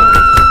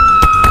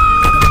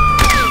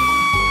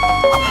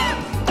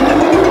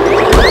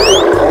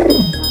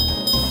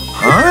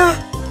 Huh?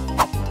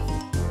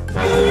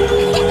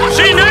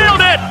 She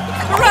nailed it!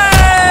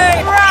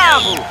 Hooray!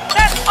 Bravo!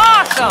 That's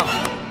awesome!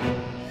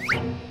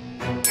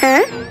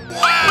 Huh?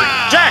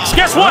 Jax,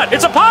 guess what?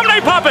 It's a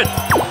Pomni puppet!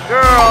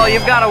 Girl,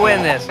 you've got to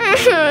win this.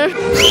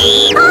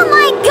 Oh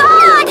my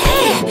god!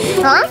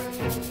 Huh?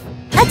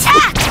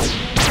 Attack!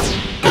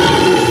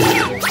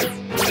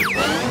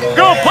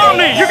 Go,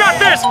 Pomni! You got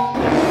this!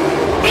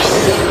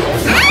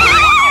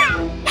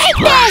 Take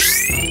this!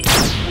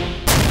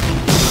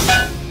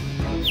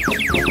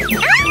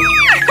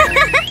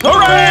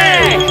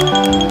 Hooray!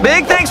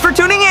 Big thanks for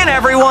tuning in,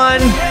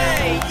 everyone.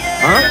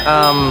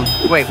 Huh?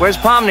 Wait, where's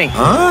Pomni?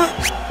 Huh?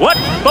 What?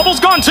 Bubble's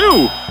gone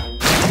too!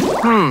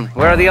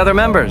 Where are the other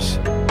members?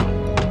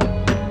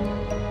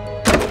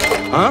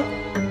 Huh?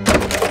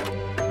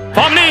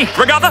 Pomni,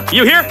 Regatha,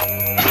 you here?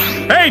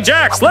 Hey,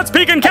 Jax, let's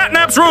peek in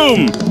Catnap's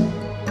room!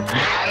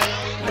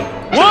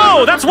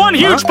 Whoa, that's one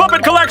huge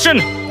puppet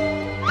collection!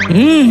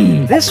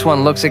 This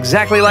one looks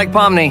exactly like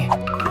Pomni.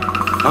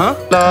 Huh?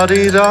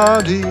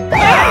 La-dee-da-dee.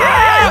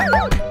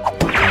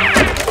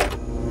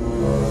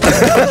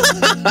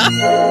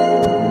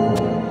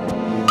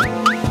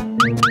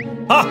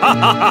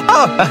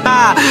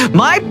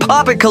 My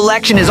puppet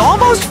collection is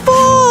almost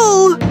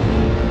full!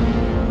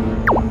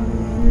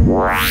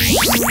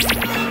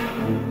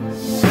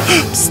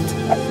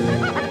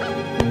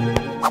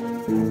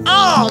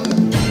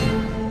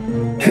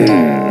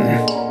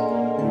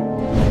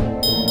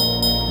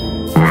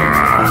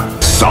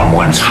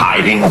 Someone's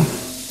hiding?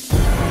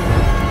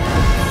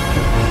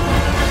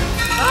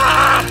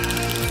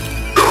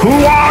 Who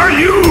are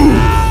you?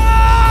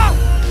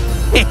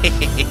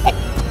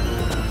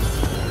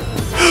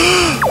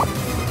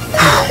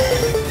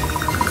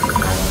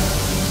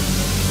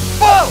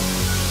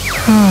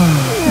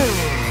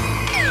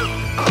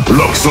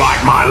 Looks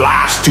like my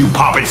last two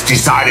puppets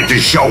decided to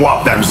show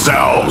up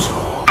themselves.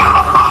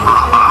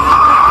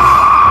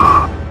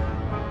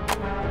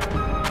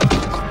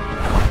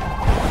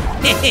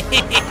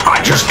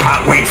 I just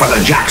can't wait for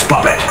the Jax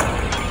puppet.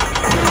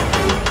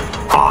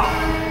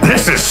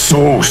 This is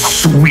so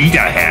sweet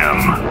of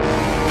him.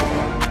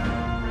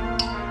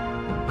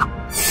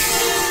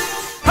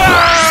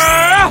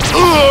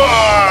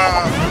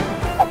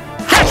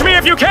 Catch me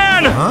if you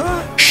can!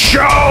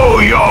 Show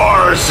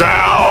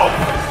yourself!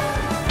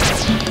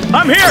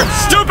 I'm here,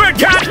 stupid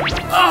cat!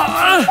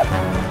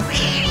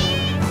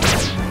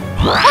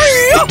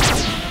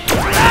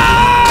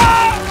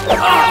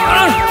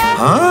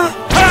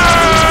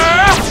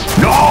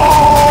 No!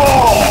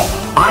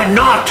 I'm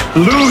not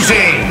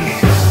losing!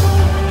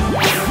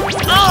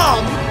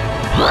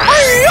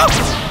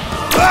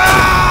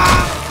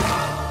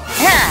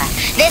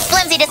 This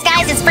flimsy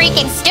disguise is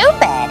freaking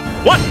stupid.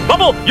 What?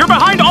 Bubble, you're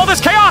behind all this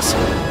chaos?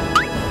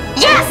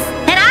 Yes,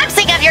 and I'm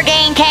sick of your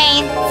game,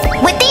 Kane.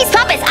 With these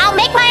puppets, I'll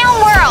make my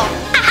own world.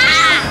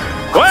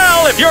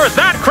 Well, if you're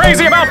that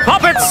crazy about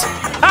puppets,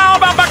 how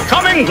about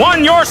becoming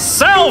one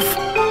yourself?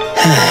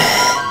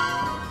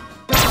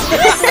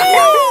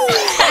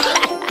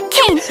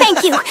 Kane,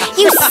 thank you.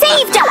 You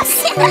saved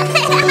us.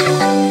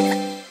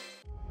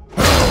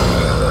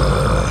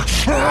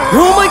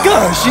 Oh my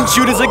gosh,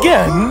 intruders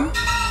again?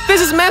 This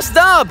is messed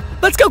up.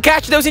 Let's go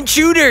catch those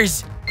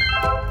intruders.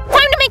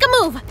 Time to make a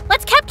move.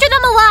 Let's capture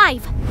them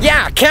alive.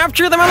 Yeah,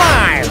 capture them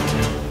alive.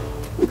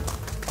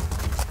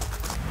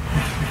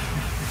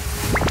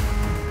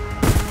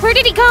 Where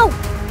did he go?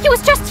 He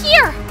was just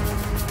here.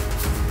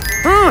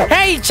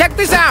 Hey, check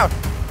this out.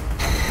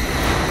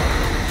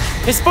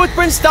 His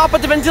footprints stop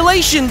at the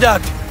ventilation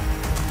duct.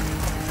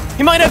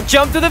 He might have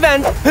jumped to the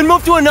vent and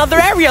moved to another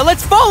area.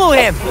 Let's follow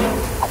him.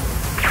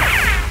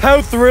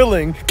 How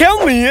thrilling.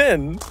 Count me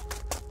in.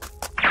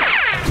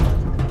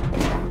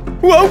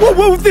 Whoa, whoa,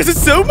 whoa, this is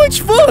so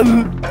much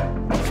fun!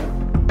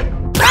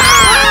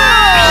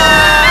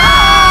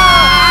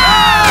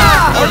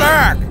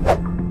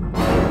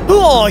 Who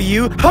are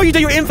you? How you do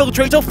you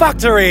infiltrate our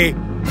factory?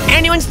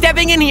 Anyone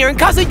stepping in here and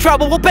causing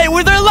trouble will pay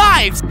with their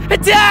lives!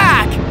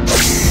 Attack!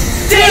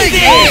 Take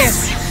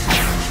this!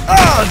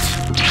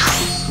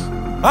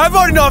 I've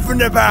had enough in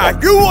the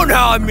back! You won't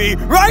harm me!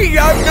 Right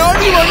now,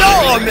 you will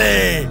harm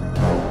me!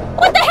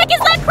 What the heck is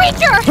that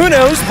creature? Who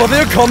knows, but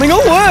they're coming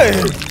away!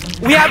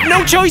 We have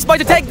no choice but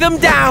to take them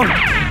down!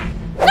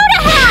 Go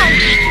to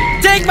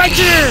hell! Take my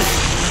juice!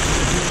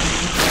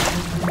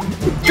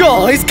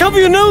 Guys, cover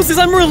your noses,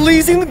 I'm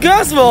releasing the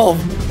gas valve!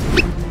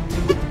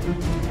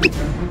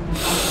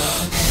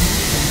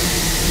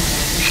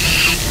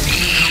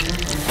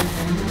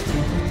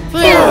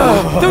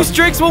 Those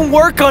tricks won't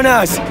work on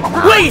us!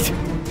 Wait!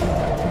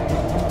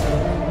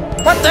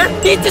 What the?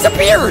 He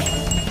disappeared!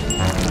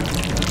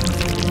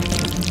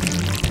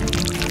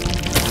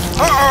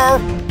 Uh-oh!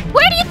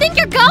 Where do you think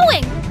you're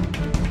going?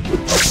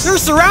 You're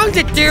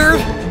surrounded,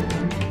 dude!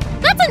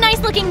 That's a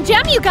nice-looking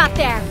gem you got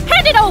there.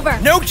 Hand it over!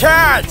 No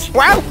chance!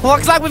 Well,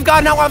 looks like we've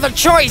got no other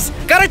choice.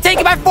 Gotta take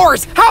it by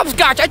force!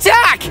 Hopscotch,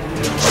 attack!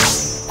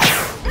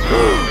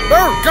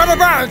 Oh, gotta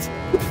bounce!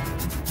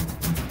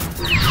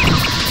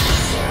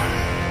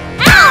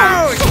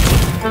 Ouch!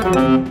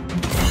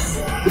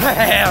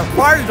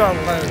 Pardon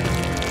me.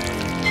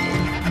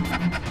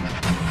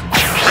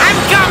 I'm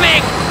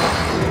coming!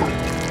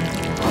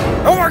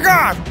 Oh my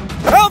god!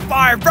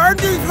 Hellfire! Burn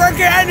these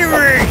wicked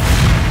enemies!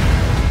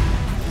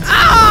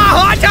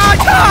 Ah!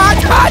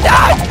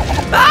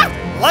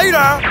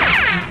 Later!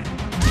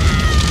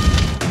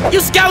 You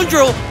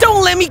scoundrel!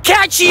 Don't let me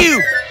catch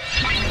you!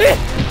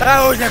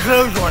 That was a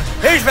close one.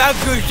 His mouth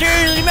was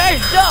seriously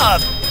messed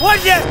up.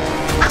 What's it?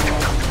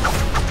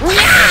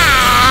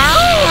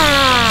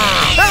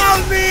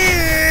 Help me!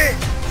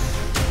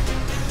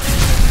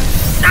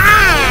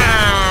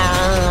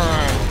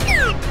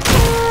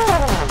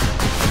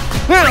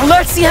 Now,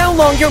 let's see how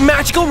long your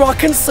magical rock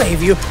can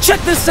save you.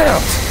 Check this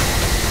out.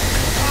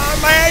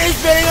 My head is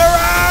spinning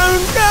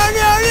around!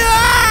 No!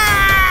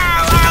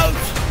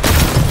 Ouch!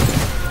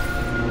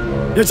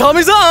 Your time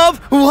is up!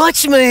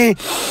 Watch me!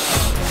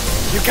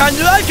 You can't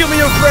do that to me,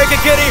 you freaky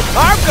kitty!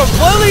 I'm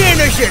completely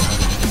innocent!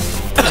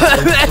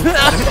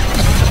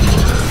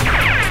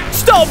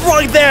 Stop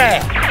right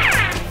there!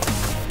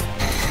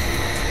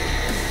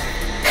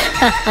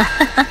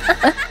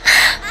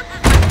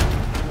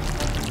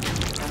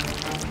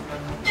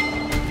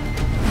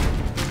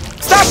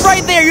 Stop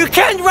right there! You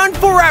can't run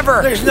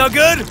forever! There's no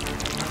good!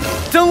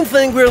 Don't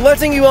think we're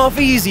letting you off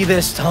easy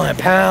this time,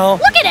 pal.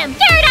 Look at him,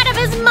 scared out of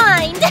his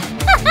mind.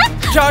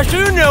 Just so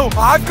you know,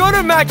 I've got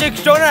a magic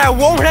stone and I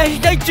won't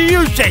hesitate to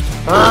use it.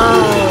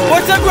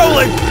 What's that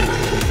rolling?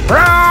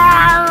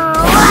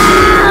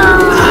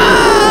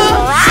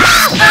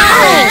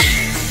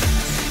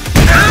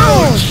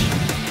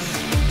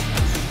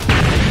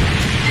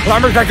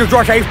 Lumberjack is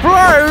got a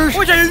flash!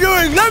 What are you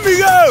doing? Let me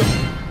go!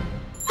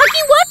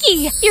 Huggy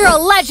Wuggy! You're a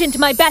legend,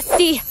 my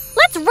bestie.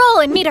 Let's roll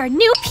and meet our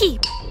new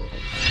peep.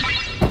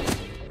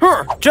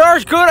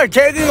 Just good at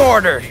taking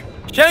orders.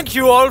 Thank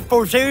you all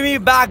for saving me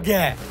back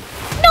there.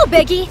 No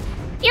biggie.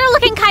 You're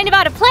looking kind of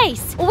out of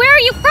place. Where are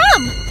you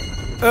from?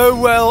 Oh,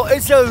 well,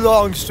 it's a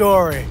long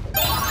story.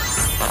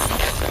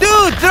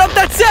 Dude, drop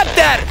that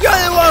scepter! You're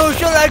the one who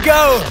should let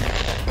go!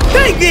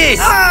 Take this!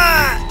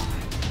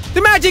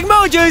 The magic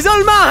mojo is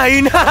all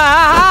mine!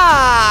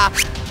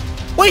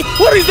 Wait,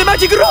 what is the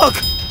magic rock?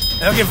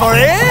 Looking for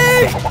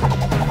it?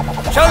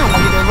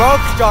 Suddenly, the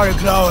rock started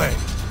glowing.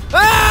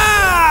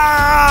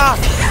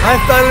 I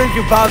fell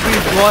into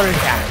Bobby's water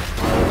tank.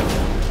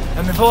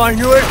 And before I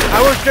knew it,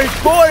 I was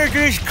transported to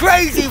this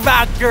crazy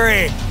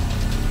factory!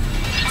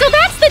 So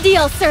that's the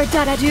deal, Sir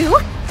Dada-Doo.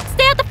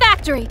 Stay at the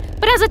factory,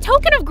 but as a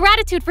token of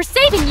gratitude for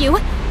saving you,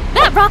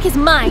 that rock is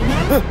mine.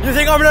 You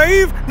think I'm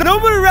naive?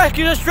 Nobody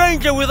rescues a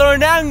stranger with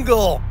an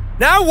angle.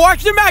 Now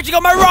watch the magic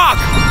on my rock!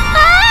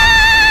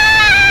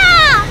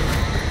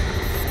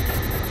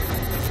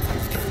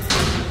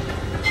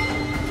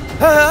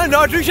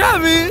 Not too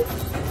shabby!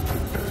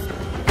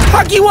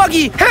 Huggy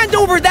Wuggy, hand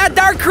over that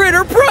dark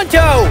critter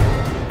pronto!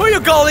 What are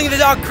you calling the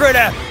dark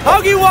critter?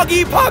 Huggy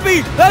Wuggy,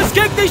 Puppy, let's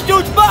kick this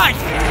dude's butt!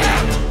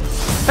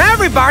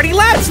 Everybody,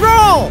 let's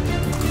roll!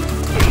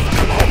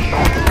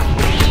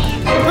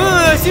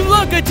 Seems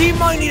like a team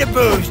might need a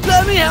boost.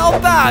 Let me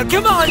help out.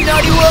 Come on,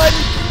 Naughty One!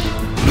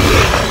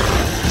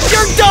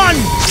 You're done!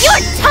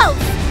 You're toast!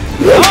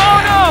 Oh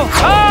no!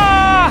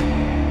 Ah!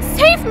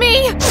 Save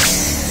me!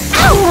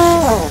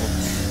 Ow!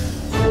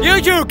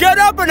 You two, get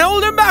up and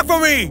hold him back for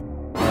me!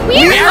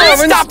 We're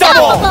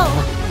unstoppable!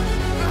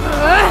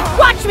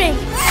 Watch me!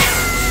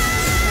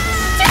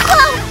 Too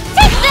close!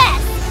 Take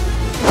this!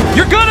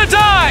 You're gonna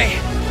die!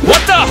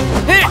 What the?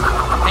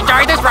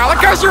 Enjoy this roller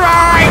coaster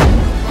ride!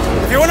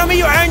 If you want to meet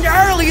your end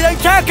early, then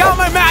check out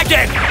my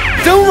magic!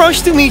 Don't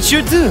rush to meet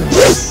your doom.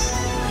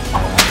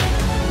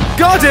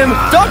 Got him!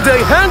 Dog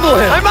Day, handle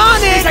him! I'm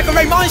on it! He's like a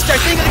great monster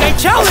thinking they can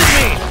challenge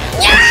me!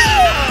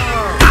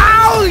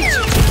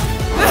 Ouch!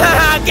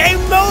 Game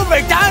over!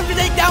 Time to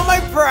take down my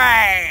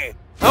prey!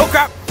 Oh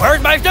crap!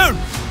 Where's my stone?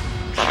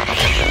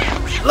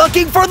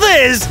 Looking for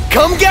this?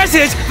 Come get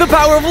it! The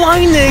power of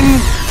lightning!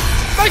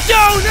 My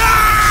stone!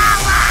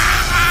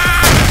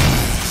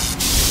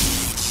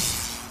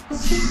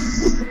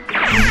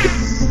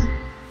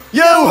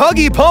 Yo,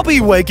 Huggy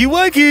Poppy, wakey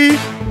wakey!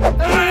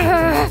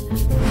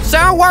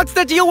 So what's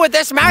the deal with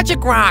this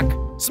magic rock?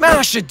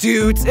 Smash it,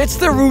 dudes! It's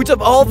the root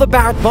of all the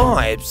bad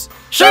vibes!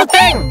 Sure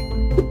thing!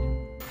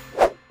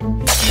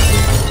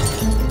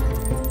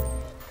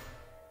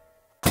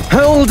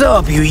 Hold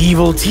up, you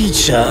evil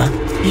teacher!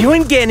 You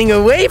ain't getting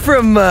away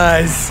from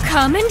us!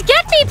 Come and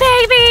get me,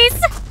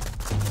 babies!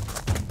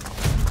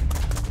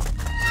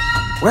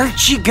 Where'd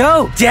she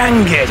go?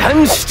 Dang it,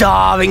 I'm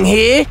starving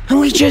here, and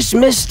we just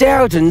missed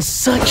out on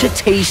such a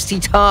tasty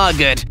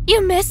target.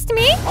 You missed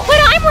me? But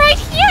I'm right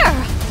here!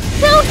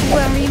 Don't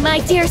worry, my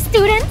dear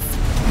students.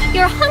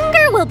 Your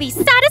hunger will be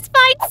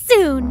satisfied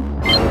soon.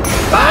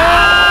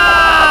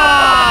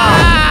 Ah!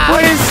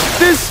 What is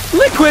this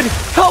liquid?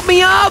 Help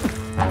me up!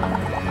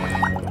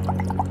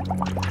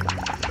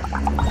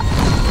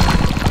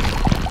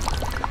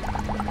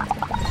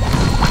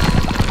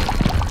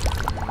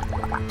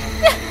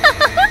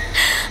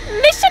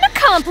 Mission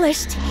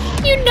accomplished.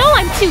 You know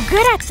I'm too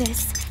good at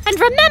this. And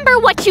remember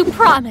what you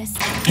promised.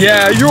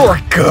 Yeah, you're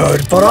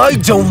good, but I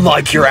don't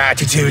like your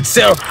attitude,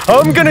 so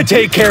I'm gonna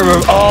take care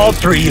of all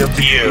three of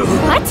you.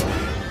 What?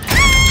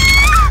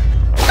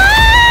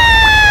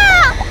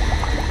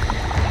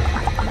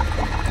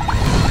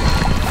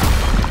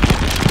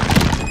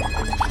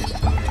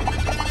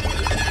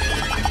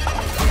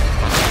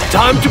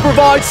 Time to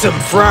provide some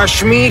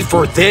fresh meat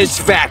for this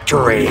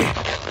factory.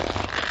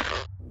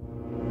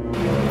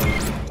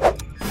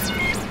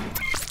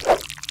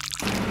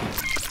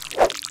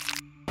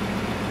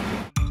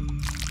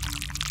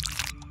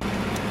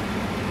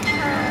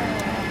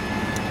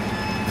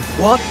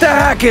 What the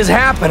heck is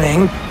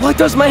happening? Why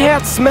does my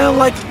hat smell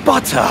like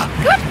butter?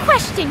 Good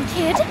question,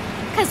 kid.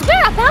 Because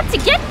we're about to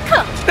get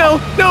cooked.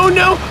 No, no,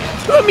 no!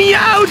 Let me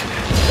out!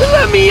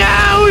 Let me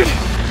out!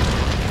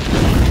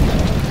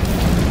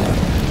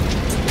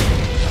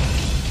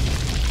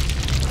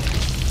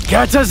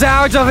 Get us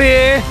out of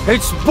here!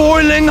 It's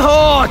boiling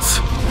hot!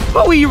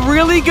 Are we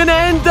really gonna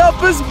end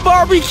up as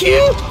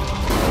barbecue?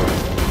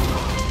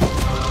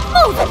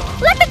 Move!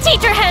 Let the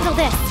teacher handle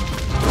this!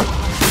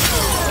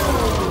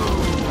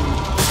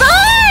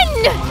 Fun!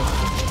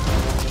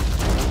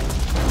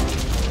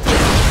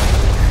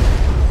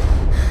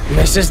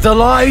 Mrs.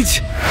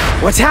 Delight,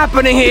 what's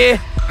happening here?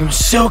 I'm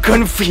so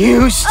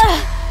confused.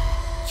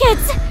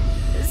 Kids,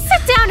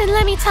 sit down and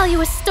let me tell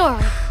you a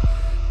story.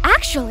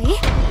 Actually,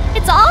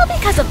 it's all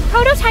because of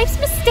Prototype's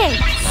mistake.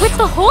 With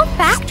the whole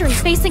factory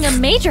facing a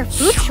major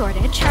food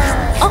shortage,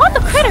 all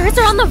the critters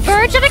are on the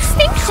verge of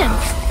extinction.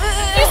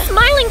 You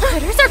smiling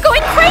critters are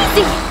going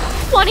crazy,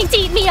 wanting to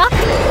eat me up,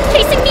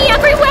 chasing me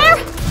everywhere.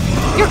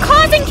 You're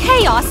causing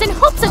chaos in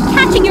hopes of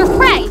catching your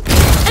prey,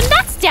 and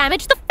that's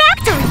damaged the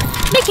factory,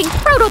 making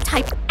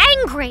Prototype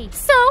angry.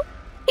 So,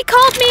 he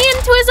called me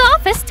into his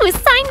office to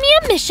assign me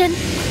a mission.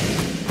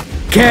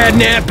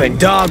 Catnap and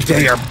Dog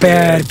Day are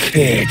bad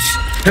kids.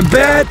 And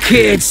bad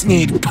kids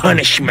need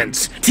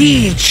punishments.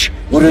 Teach!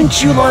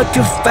 Wouldn't you like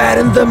to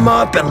fatten them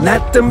up and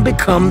let them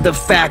become the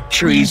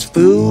factory's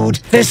food?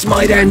 This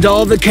might end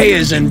all the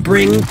chaos and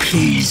bring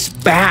peace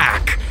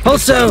back.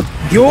 Also,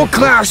 your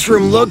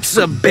classroom looks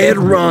a bit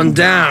run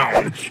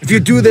down. If you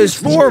do this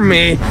for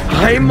me,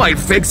 I might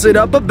fix it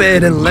up a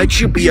bit and let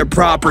you be a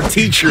proper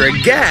teacher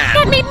again.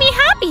 That made me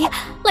happy,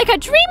 like a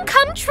dream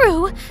come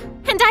true.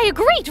 And I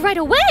agreed right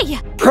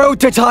away.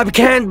 Prototype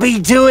can't be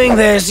doing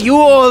this.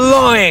 You're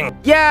lying.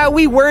 Yeah,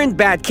 we weren't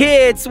bad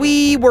kids.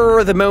 We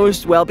were the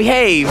most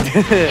well-behaved.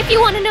 If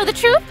you want to know the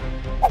truth,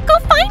 go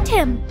find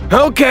him.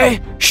 Okay,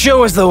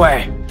 show us the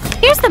way.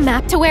 Here's the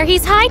map to where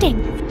he's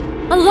hiding.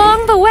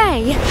 Along the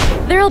way,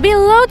 there'll be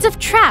loads of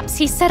traps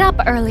he set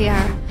up earlier.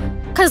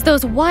 'Cause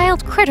those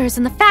wild critters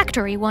in the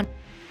factory want.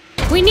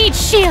 We need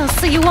shields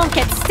so you won't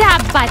get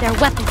stabbed by their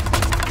weapons.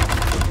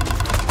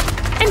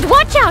 And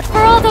watch out for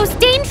all those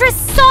dangerous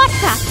saw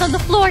traps on the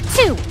floor,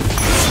 too.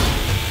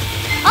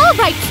 All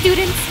right,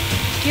 students.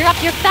 Gear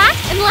up your fat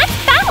and let's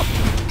bounce!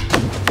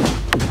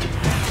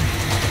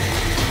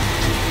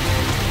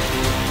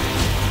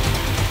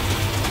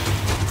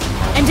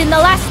 And in the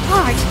last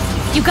part,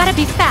 you gotta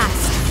be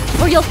fast,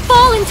 or you'll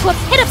fall into a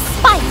pit of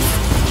spikes.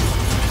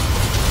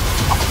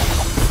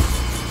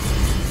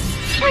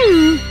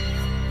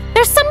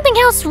 There's something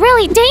else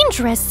really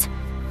dangerous,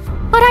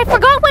 but I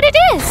forgot what it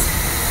is.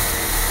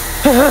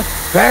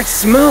 That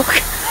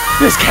smoke?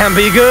 This can't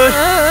be good.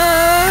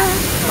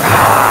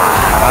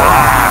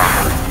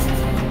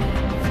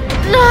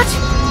 Not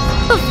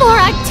before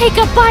I take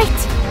a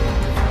bite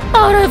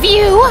out of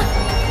you.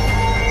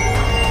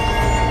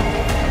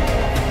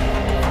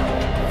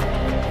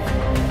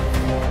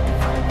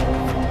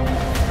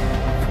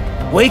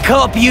 Wake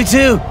up, you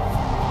two!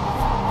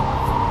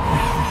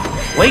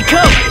 Wake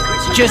up!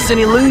 It's just an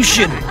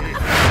illusion.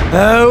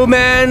 Oh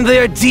man,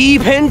 they're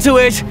deep into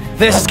it.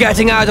 This is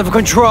getting out of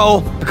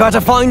control. We gotta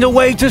find a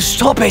way to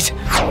stop it.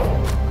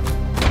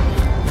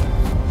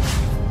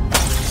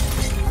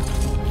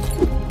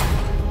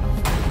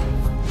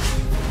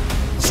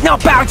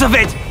 Snap out of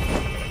it!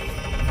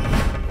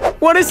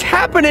 What is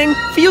happening?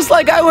 Feels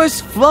like I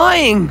was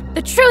flying.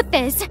 The truth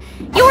is,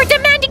 you were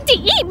demanding to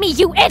eat me,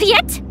 you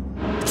idiot!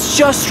 It's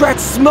just red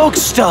smoke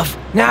stuff.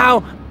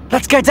 Now,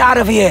 let's get out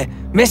of here.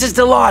 Mrs.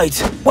 Delight,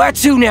 where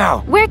to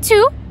now? Where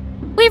to?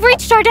 We've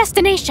reached our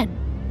destination.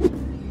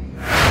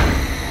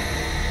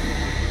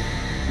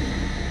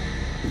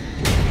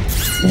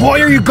 Why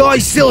are you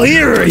guys still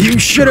here? You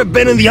should have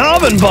been in the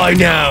oven by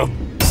now.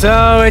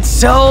 So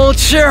it's all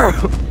true.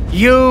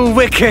 You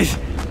wicked.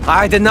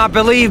 I did not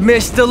believe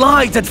Miss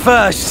Delight at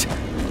first.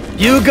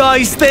 You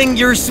guys think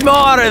you're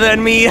smarter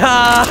than me,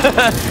 huh?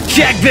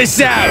 Check this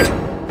out.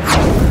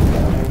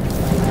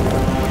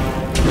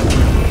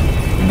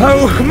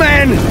 Oh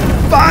man,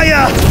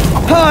 fire!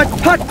 Hot,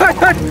 hot, hot,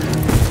 hot!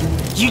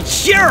 You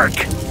jerk!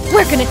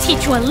 We're gonna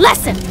teach you a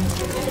lesson.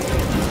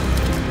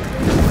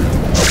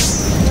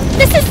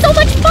 This is so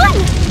much fun!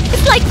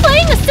 It's like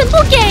playing a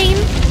simple game.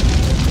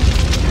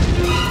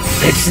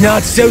 It's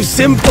not so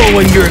simple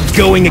when you're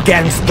going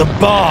against the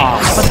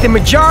boss. But the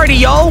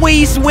majority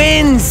always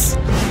wins.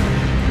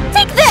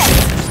 Take this!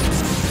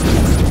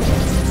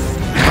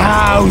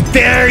 How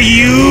dare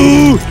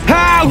you!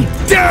 How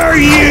dare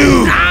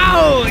you!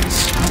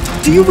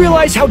 Ouch! Do you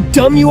realize how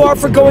dumb you are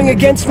for going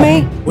against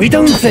me? We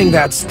don't think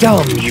that's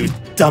dumb, you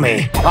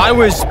dummy. I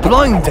was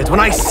blinded when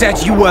I said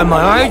you were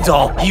my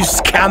idol, you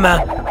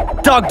scammer.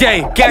 Dog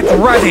Day, get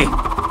ready!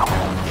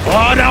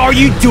 What are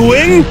you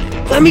doing?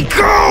 Let me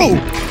go!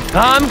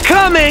 I'm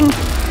coming!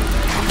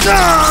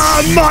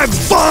 Ah, my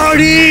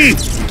body!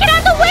 Get out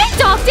of the way,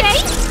 Dog Day!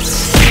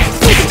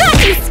 Take that,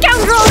 you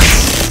scoundrel!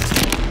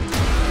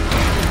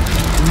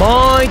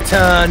 My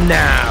turn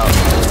now.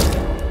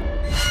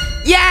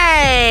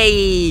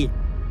 Yay!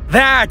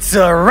 That's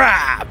a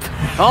wrap!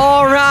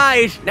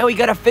 Alright, now we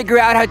gotta figure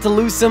out how to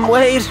lose some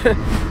weight.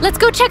 Let's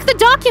go check the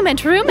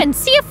document room and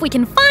see if we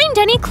can find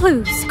any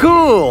clues.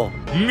 Cool!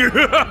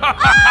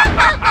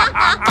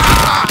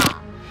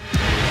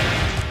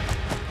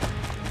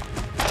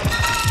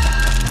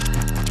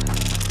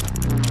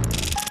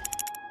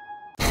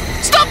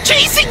 Stop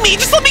chasing me!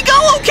 Just let me go,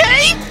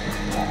 okay?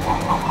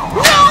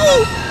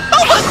 No!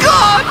 Oh my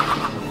god!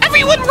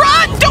 Everyone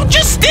run! Don't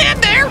just stand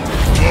there!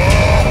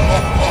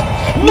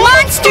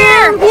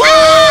 Monster!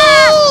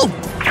 Whoa!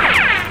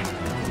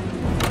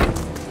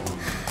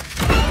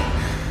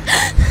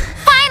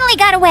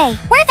 got away.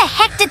 Where the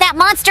heck did that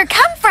monster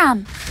come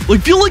from? I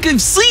feel like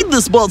I've seen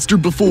this monster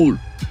before.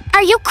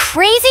 Are you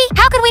crazy?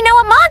 How could we know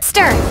a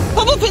monster?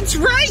 Pumpkin's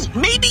right.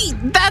 Maybe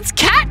that's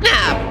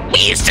Catnap.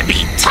 We used to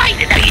be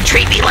tight, and now you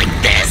treat me like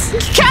this.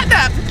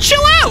 Catnap,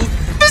 chill out.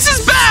 This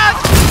is bad.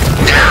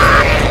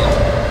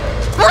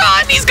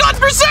 Run! He's gone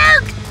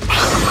berserk.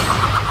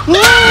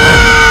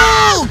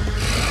 No!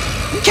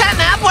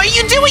 Catnap, why are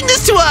you doing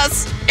this to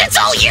us? It's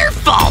all your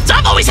fault.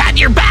 I've always had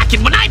your back,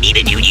 and when I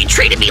needed you, you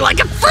treated me like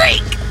a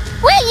freak.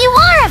 Wait, you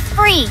are a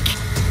freak.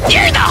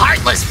 You're the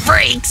heartless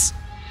freaks.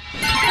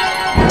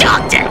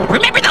 Doctor,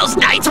 remember those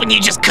nights when you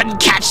just couldn't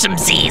catch some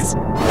Z's?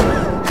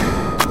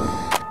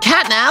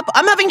 Catnap,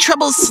 I'm having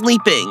trouble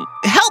sleeping.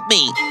 Help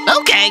me.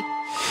 Okay.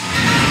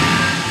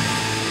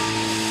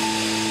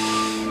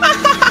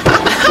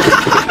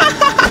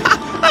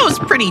 That was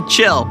pretty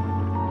chill.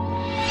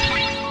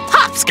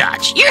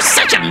 Hopscotch, you're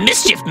such a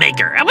mischief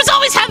maker. I was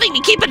always having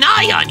to keep an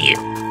eye on you.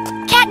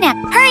 Catnap,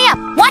 hurry up.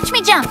 Watch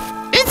me jump.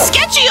 It's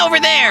sketchy over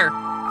there.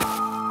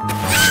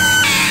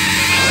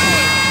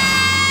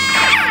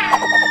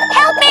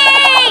 Help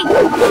me!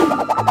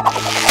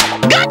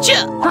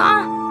 Gotcha!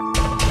 Huh?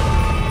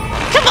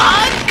 Come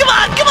on, come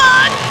on, come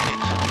on!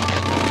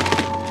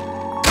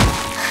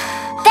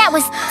 That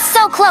was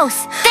so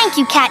close. Thank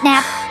you,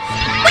 Catnap.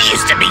 We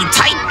used to be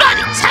tight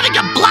buddies, having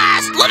a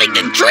blast, living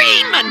the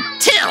dream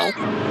until...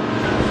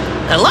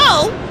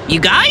 Hello? You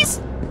guys?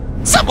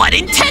 Someone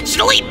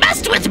intentionally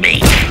messed with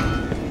me!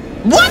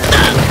 What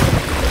the?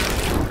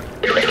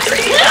 No,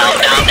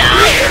 no, no!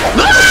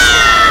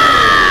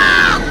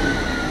 Ah!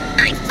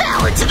 I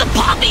fell into the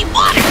poppy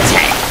water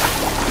tank!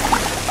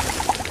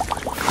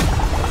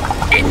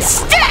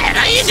 Instead,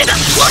 I ended up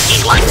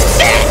looking like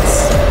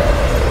this!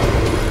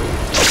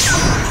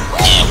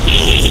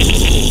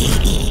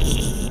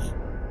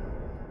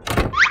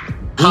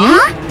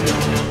 Huh?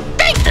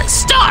 Thank the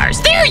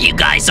stars! There you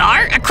guys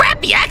are! A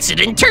crappy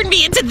accident turned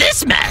me into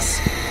this mess!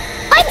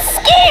 I'm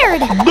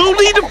scared! No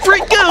need to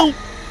freak out!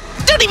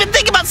 Don't even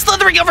think about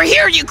slithering over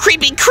here, you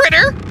creepy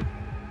critter!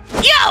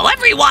 Yo,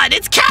 everyone!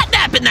 It's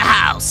Catnap in the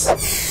house!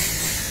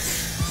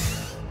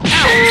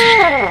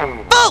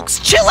 Folks,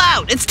 chill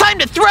out! It's time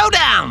to throw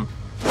down!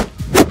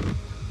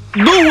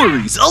 No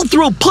worries, I'll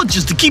throw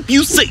punches to keep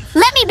you safe!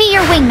 Let me be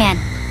your wingman.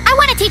 I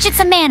want to teach it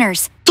some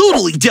manners.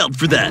 Totally down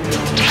for that!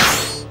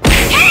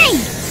 Hey!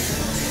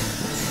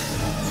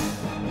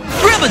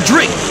 Grab a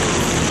drink!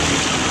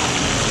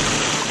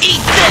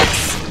 Eat this!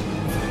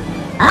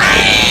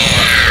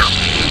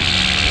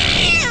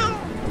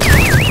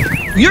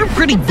 You're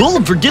pretty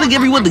bold for getting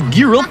everyone to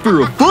gear up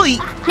for a fight!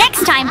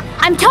 Next time,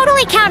 I'm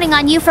totally counting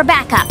on you for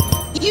backup.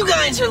 You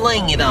guys are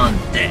laying it on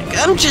thick.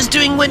 I'm just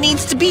doing what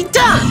needs to be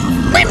done.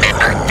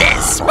 Remember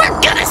this, we're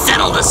gonna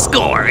settle the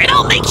score, and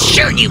I'll make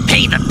sure you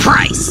pay the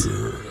price.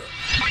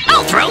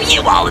 I'll throw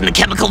you all in the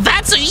chemical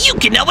vat so you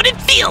can know what it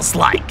feels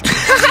like.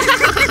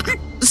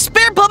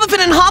 Spare Puppafin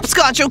and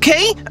Hopscotch,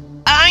 okay?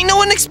 I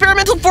know an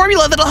experimental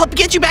formula that'll help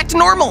get you back to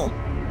normal.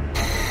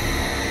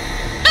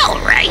 All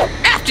right,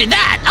 after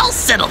that, I'll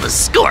settle the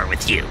score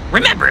with you.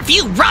 Remember, if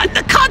you run,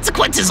 the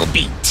consequences will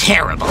be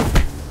terrible.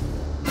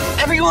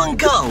 Everyone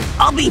go.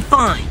 I'll be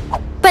fine.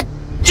 But...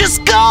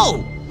 just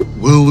go!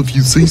 Well, if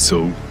you say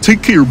so.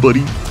 Take care,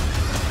 buddy.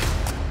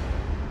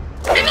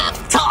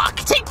 Enough talk!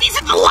 Take these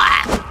in the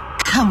lab!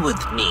 Come with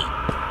me.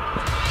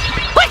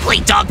 Quickly,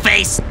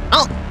 Dogface!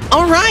 Oh,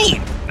 all right.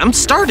 I'm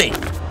starting.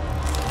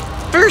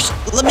 First,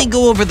 let me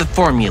go over the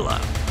formula.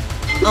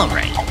 All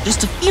right,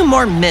 just a few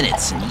more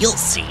minutes and you'll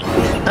see.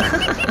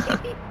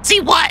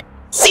 See what?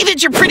 See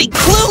that you're pretty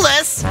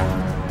clueless?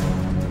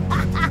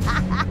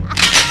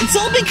 It's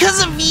all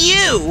because of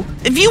you!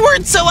 If you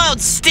weren't so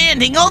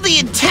outstanding, all the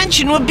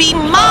attention would be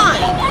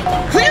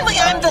mine! Clearly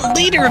I'm the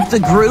leader of the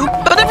group,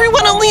 but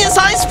everyone only has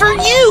eyes for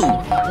you!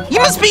 You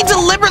must be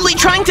deliberately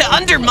trying to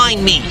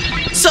undermine me!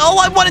 So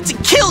I wanted to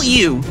kill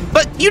you,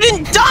 but you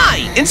didn't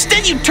die!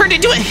 Instead you turned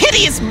into a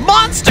hideous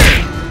monster!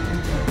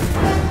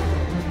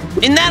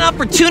 In that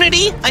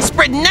opportunity, I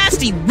spread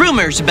nasty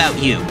rumors about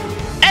you.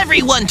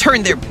 Everyone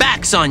turned their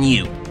backs on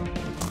you.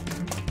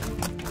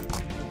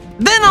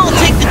 Then I'll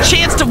take the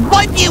chance to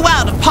wipe you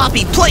out of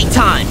Poppy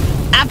Playtime.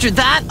 After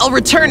that, I'll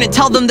return and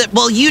tell them that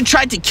while you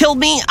tried to kill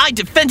me, I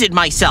defended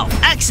myself,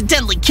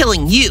 accidentally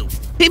killing you.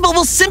 People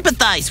will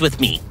sympathize with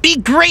me, be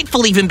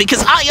grateful even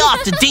because I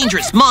offed a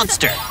dangerous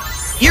monster.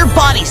 Your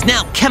body's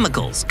now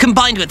chemicals.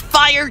 Combined with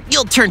fire,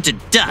 you'll turn to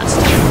dust.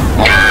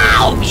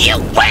 No! You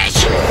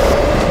wish!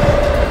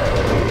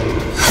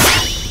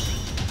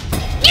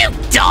 You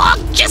dog!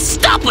 Just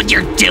stop what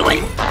you're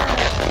doing!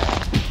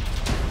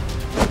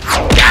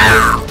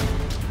 No!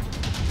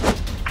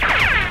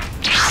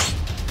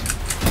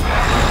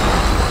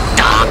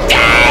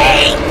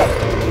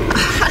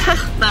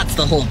 That's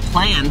the whole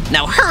plan.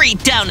 Now hurry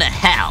down to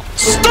hell.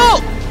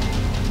 Stop!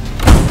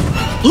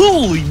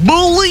 Holy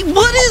moly,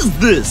 what is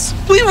this?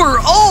 We were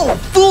all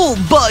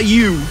fooled by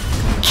you!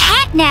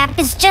 Catnap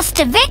is just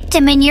a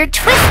victim in your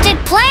twisted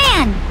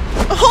plan.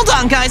 Hold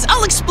on, guys.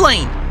 I'll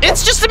explain.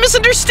 It's just a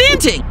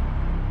misunderstanding.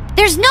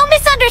 There's no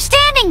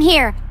misunderstanding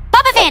here.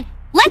 Puppafin,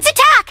 Let's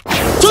attack!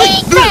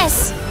 Take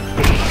this!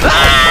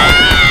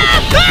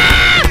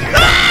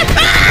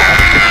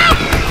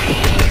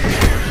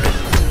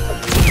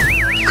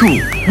 Cool,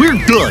 we're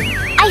done.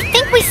 I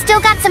think we still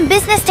got some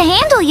business to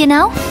handle, you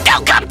know?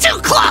 Don't come too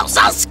close!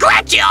 I'll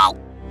scratch y'all!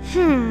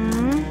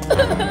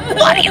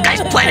 What, are you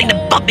guys planning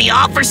to bump me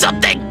off or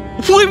something?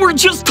 We were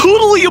just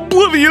totally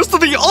oblivious to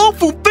the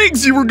awful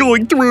things you were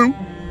going through.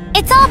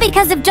 It's all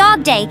because of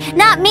Dog Day,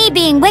 not me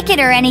being wicked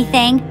or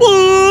anything.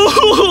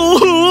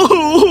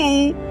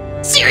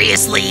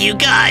 Seriously, you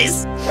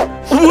guys?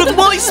 With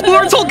my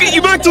smarts, I'll get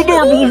you back to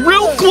normal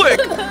real quick.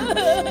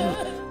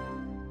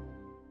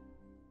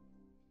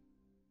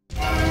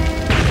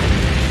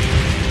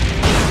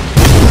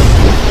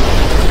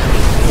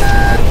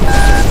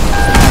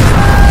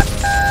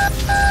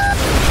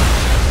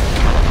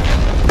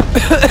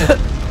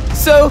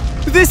 So,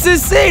 this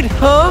is it,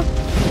 huh?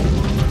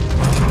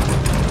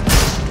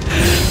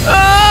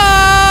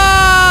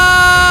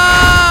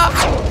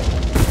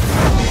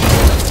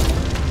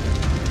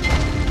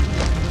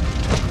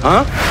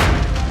 Huh?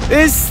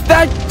 Is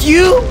that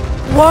you?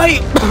 Why?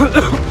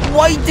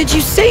 Why did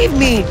you save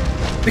me?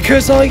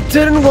 Because I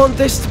didn't want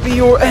this to be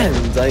your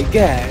end, I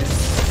guess.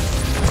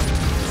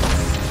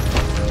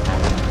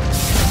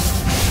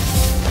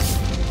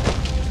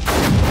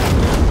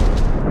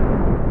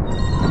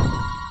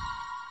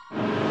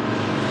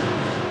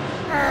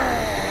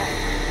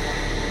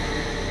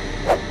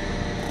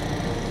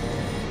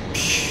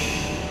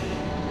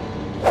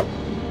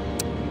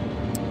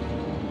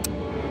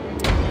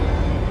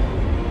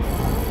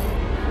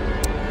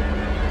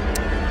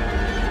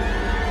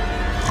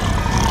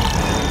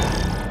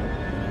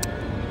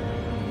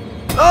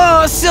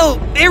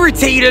 So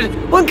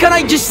irritated. When can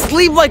I just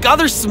sleep like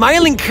other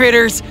smiling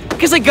critters?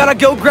 Cause I gotta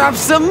go grab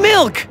some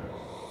milk.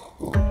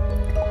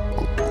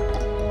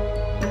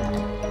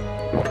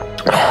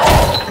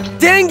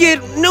 Dang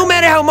it, no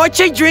matter how much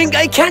I drink,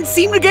 I can't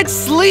seem to get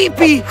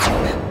sleepy.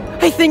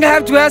 I think I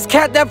have to ask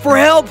Catnap for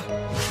help.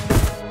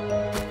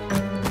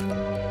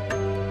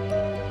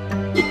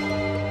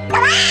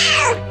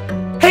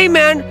 Hey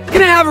man,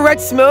 can I have a red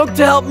smoke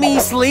to help me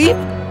sleep?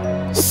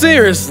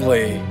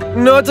 Seriously?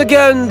 Not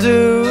again,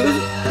 dude.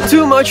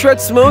 Too much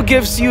red smoke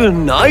gives you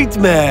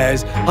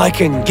nightmares. I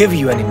can't give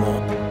you any more.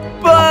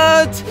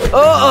 But,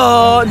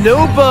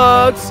 no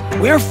buts.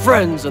 We're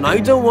friends and I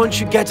don't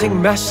want you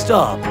getting messed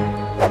up.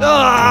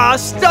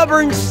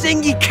 Stubborn,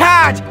 singy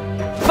cat.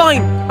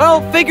 Fine,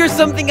 I'll figure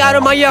something out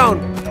on my own.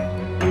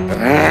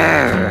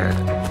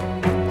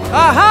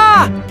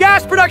 Aha!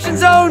 Gas production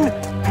zone!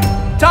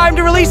 Time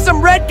to release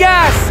some red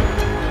gas!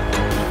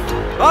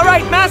 All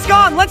right, mask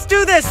on, let's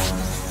do this!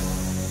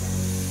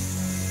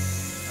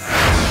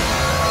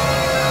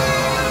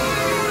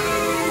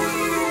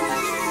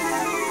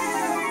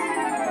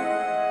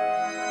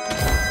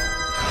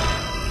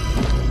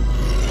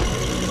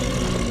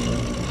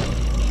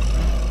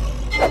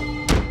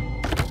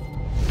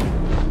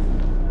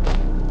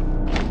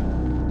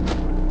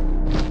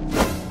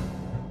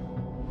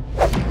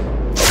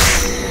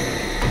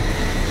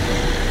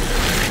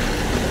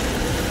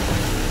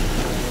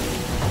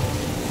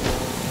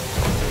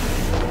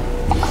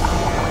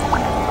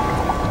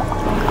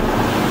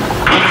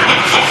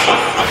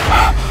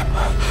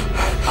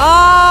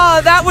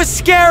 That was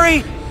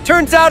scary!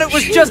 Turns out it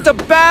was just a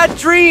bad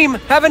dream!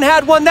 Haven't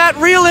had one that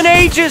real in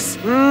ages!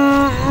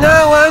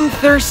 Now I'm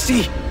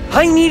thirsty.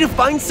 I need to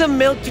find some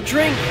milk to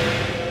drink.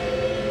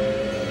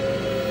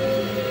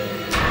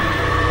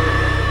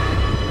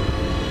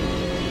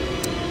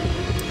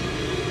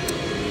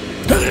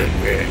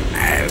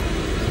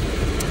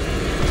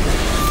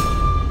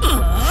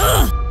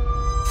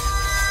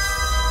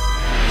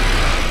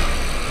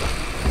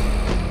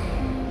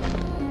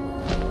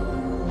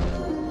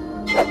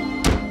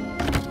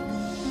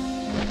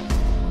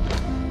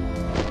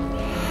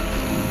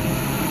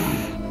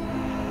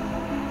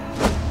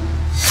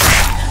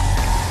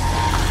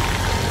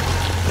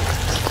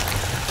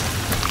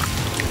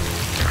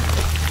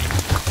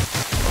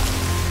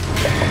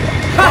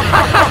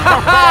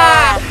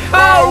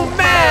 Oh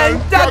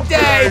man, Duck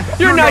Day!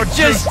 You're not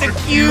just a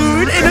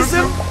cute,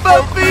 innocent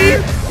puppy!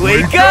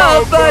 Wake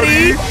up,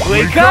 buddy!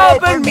 Wake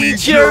up and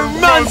meet your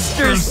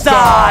monster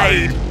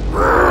side!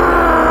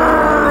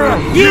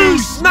 You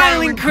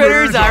smiling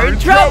critters are in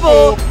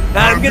trouble!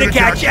 I'm gonna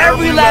catch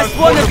every last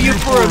one of you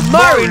for a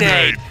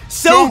marinade!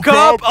 Soak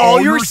up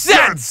all your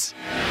sense!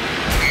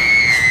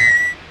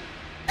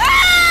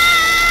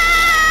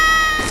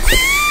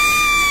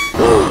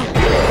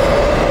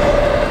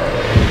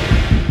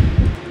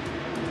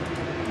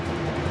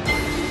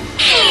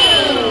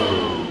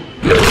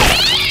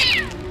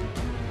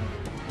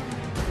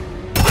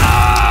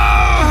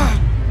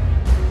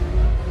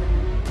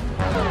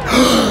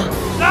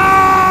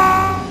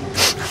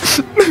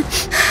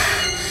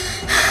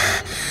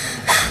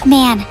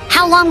 Man,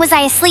 how long was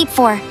I asleep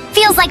for?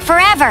 Feels like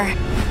forever.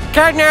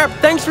 Catnap,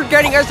 thanks for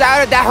getting us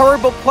out of that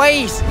horrible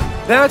place.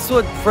 That's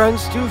what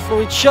friends do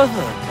for each other,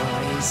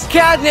 guys.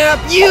 Catnap,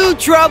 you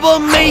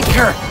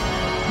troublemaker!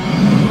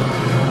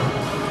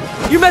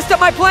 You messed up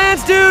my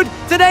plans, dude!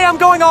 Today I'm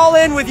going all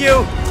in with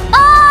you!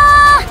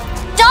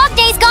 Dog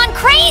Day's gone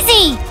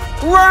crazy!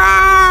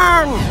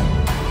 Run!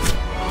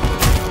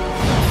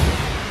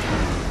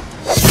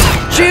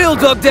 Chill,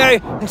 Dog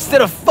Day!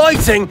 Instead of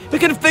fighting, we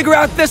can figure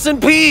out this in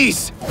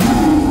peace!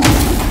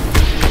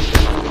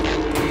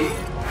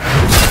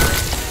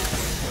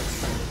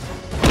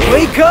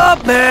 Wake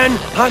up, man!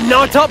 I'm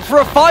not up for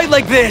a fight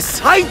like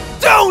this! I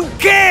don't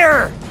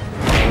care!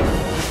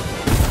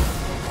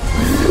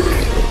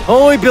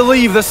 I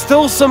believe there's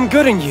still some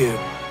good in you.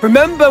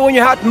 Remember when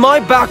you had my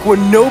back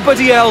when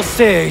nobody else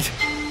did?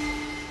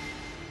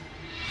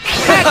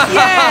 Heck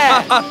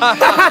yeah!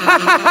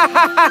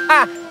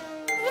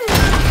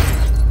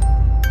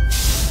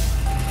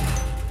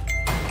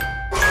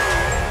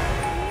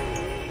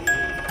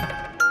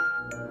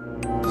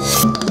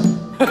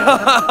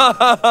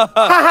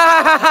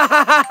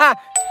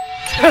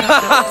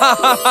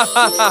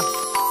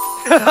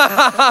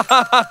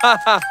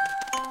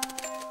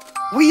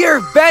 We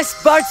are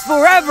best buds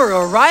forever,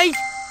 alright?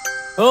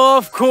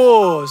 Of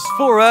course,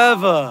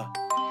 forever.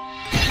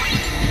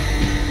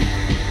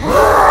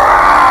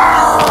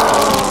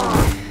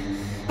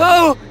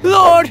 Oh,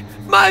 Lord,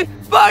 my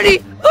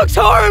body looks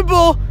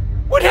horrible.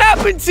 What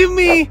happened to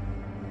me?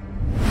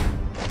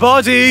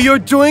 Buddy, you're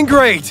doing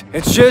great.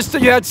 It's just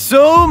that you had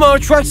so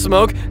much red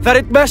smoke that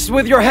it messed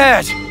with your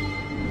head.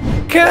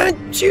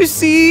 Can't you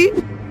see?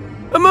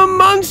 I'm a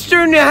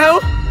monster now.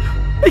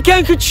 I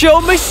can't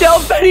control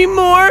myself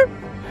anymore.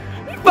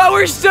 If I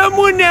were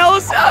someone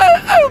else,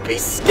 I would be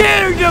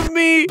scared of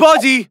me.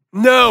 Buddy,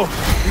 no.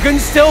 You can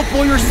still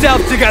pull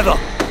yourself together.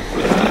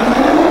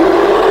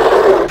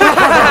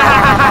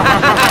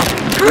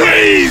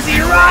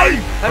 Crazy, right?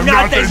 I'm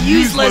not as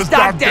useless,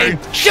 Dog Day.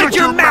 Shut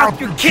your mouth,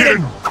 you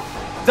kidding.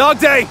 Dog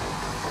Day,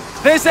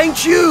 this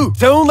ain't you.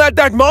 Don't let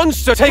that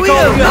monster take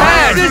all of your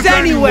head.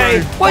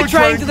 Anyway, why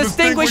trying to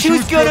distinguish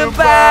who's good and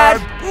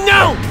bad?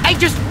 No, I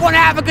just want to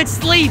have a good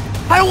sleep.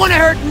 I don't want to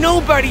hurt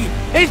nobody.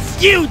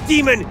 It's you,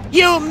 demon.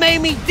 You made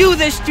me do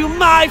this to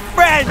my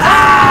friends.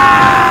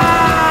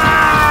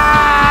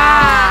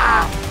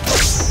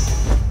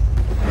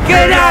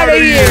 Get out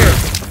of here.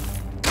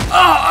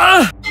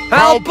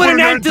 I'll put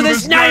an end to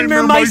this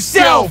nightmare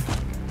myself.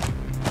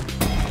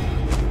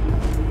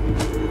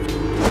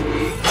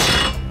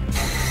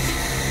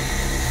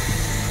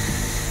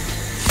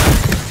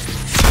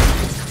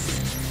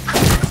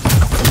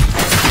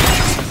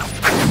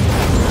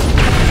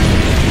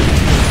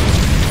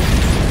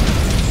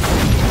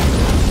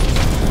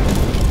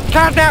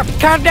 Catnap!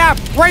 Catnap!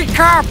 Wake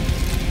up!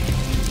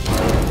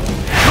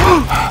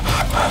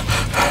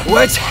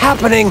 What's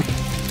happening?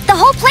 The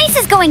whole place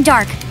is going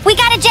dark. We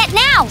got a jet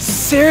now.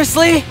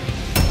 Seriously?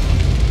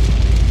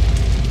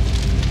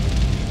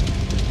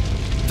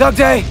 Dog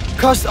Day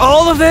caused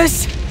all of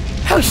this?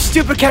 How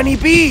stupid can he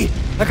be?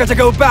 I got to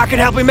go back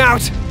and help him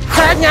out.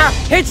 Catnap!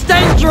 It's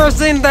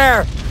dangerous in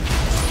there!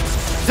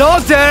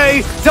 Dog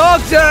Day!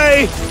 Dog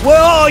Day!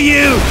 Where are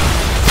you?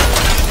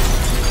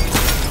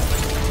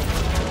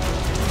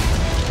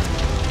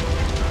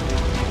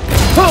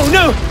 Oh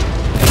no!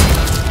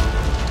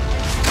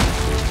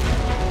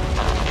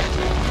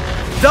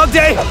 Dog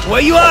Day,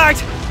 where you at?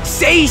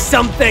 Say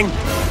something!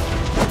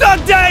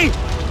 Dog Day!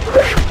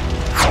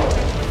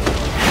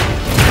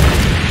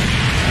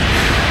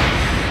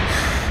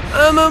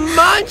 I'm a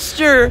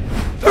monster!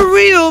 A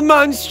real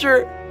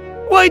monster!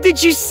 Why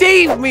did you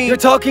save me? You're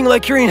talking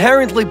like you're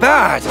inherently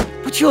bad,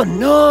 but you're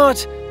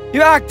not.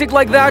 You acted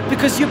like that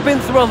because you've been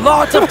through a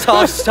lot of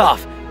tough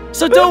stuff.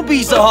 So don't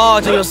be so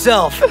hard on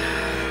yourself.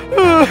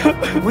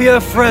 We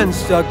are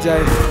friends, Dog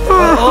Day.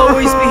 I'll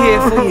always be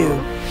here for you,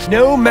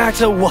 no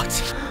matter what.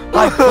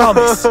 I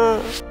promise.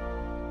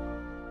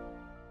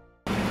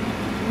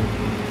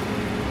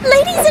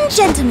 Ladies and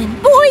gentlemen,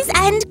 boys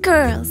and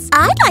girls,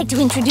 I'd like to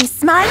introduce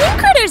Smiling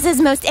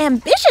Critters' most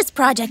ambitious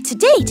project to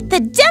date, the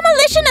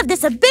demolition of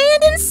this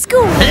abandoned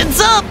school. Heads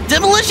up!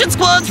 Demolition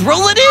squad's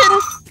rolling in!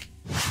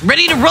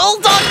 Ready to roll,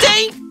 Dog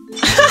Day?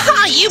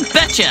 Haha, you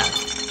betcha!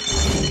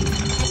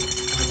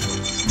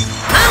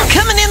 I'm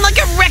coming in like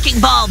a wrecking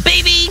ball,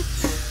 baby!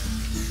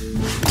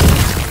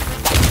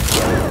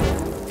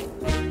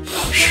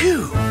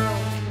 Phew.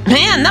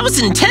 Man, that was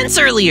intense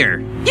earlier.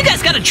 You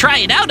guys gotta try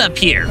it out up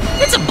here.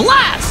 It's a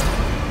blast!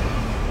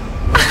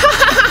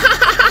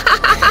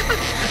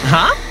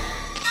 Huh?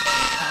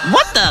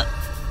 What the?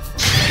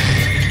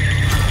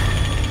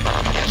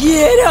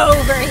 Get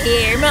over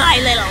here, my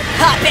little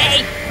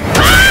puppy!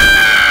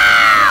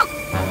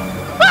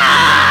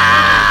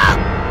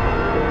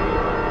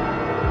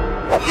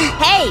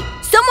 Hey,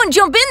 someone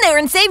jump in there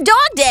and save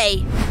Dog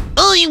Day!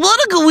 Oh, you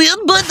wanna go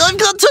in, but I've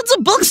got tons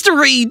of books to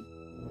read.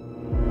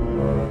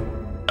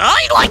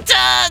 I'd like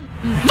to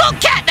vote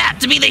Catnap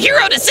to be the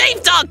hero to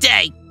save Dog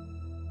Day!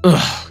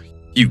 Ugh,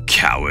 you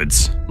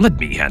cowards. Let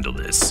me handle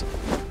this.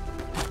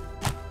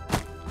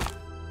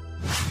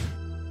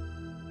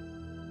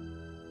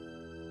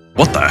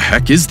 What the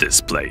heck is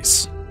this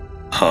place?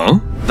 Huh?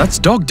 That's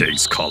Dog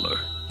Day's collar.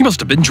 He must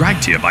have been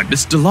dragged here by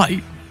Miss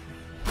Delight.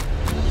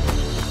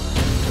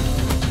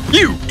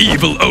 You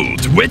evil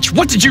old witch!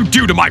 What did you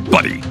do to my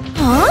buddy?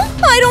 Huh?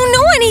 I don't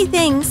know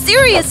anything.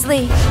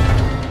 Seriously.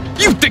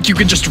 You think you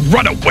can just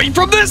run away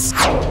from this?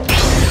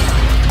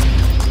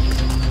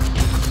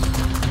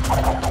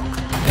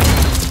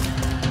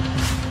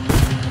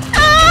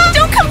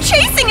 Don't come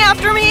chasing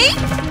after me!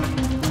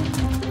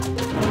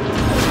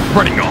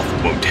 Running off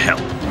won't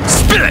help.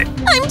 Spit it!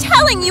 I'm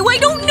telling you, I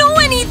don't know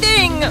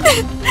anything!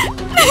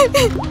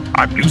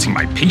 I'm losing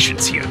my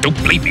patience here. Don't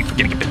blame me for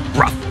getting a bit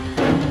rough.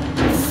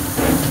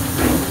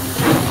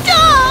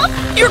 Duh!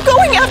 You're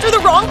going after the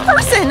wrong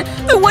person!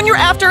 The one you're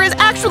after is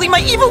actually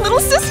my evil little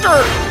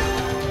sister!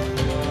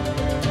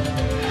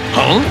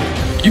 Huh?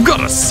 You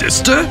got a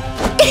sister?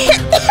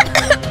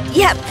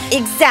 Yep,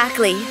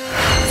 exactly.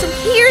 So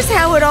here's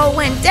how it all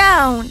went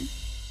down.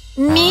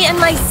 Me and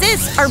my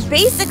sis are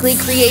basically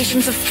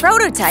creations of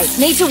prototypes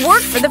made to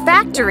work for the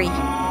factory.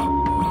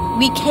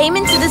 We came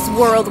into this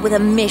world with a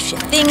mission.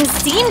 Things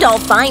seemed all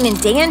fine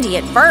and dandy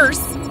at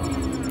first.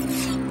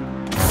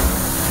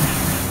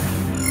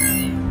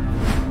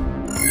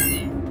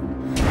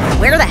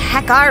 Where the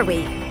heck are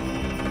we?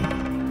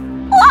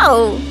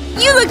 Whoa!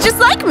 You look just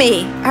like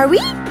me! Are we,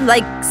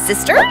 like,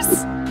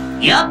 sisters?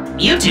 Yup,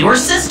 you two are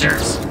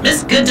sisters.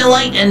 Miss Good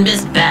Delight and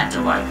Miss Bad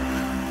Delight.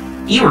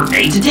 You were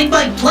made to take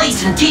my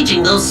place in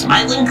teaching those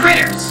smiling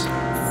critters.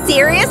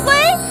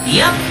 Seriously?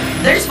 Yup,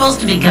 they're supposed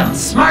to become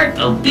smart,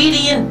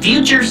 obedient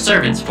future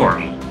servants for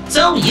me.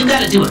 So you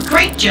gotta do a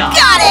great job.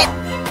 Got it!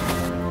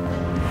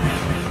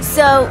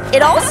 So,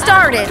 it all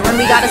started when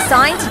we got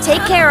assigned to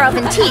take care of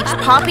and teach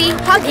Poppy,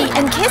 Huggy,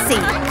 and Kissy.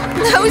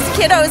 Those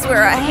kiddos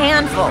were a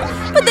handful,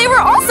 but they were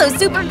also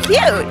super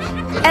cute.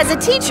 As a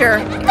teacher,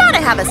 you gotta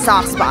have a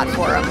soft spot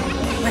for them.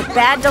 But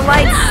Bad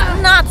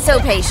Delight's not so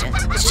patient.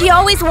 She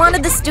always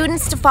wanted the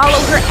students to follow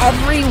her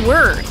every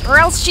word, or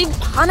else she'd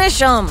punish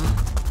them.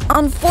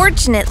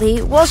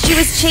 Unfortunately, while she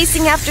was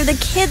chasing after the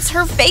kids,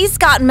 her face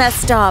got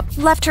messed up,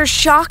 left her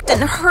shocked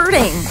and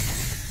hurting.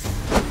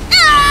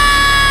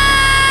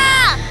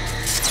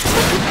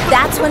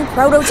 That's when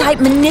Prototype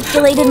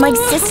manipulated my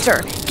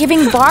sister,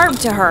 giving Barb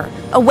to her,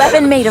 a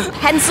weapon made of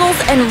pencils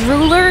and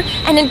ruler,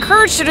 and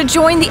encouraged her to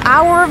join the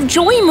Hour of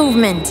Joy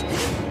movement.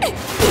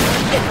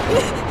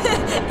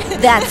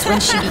 That's when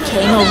she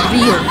became a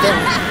real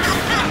villain.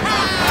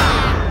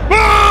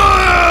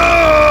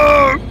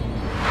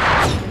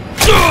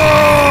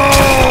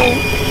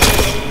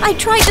 I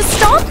tried to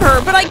stop her,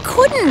 but I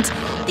couldn't.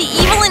 The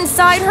evil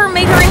inside her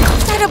made her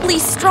incredibly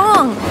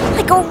strong,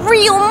 like a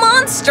real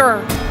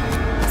monster.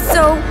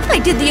 So, I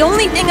did the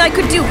only thing I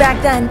could do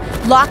back then,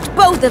 locked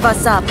both of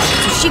us up,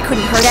 so she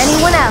couldn't hurt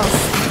anyone else.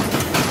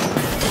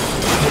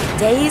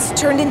 Days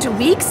turned into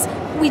weeks,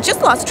 we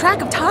just lost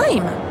track of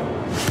time.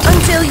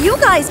 Until you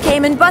guys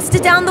came and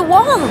busted down the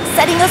wall,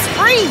 setting us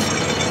free.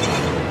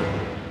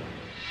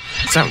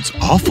 Sounds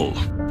awful.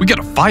 We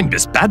gotta find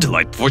Miss Bad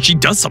Delight before she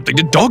does something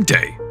to Dog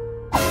Day.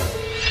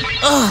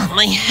 Ugh,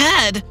 my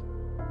head.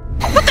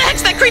 What the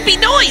heck's that creepy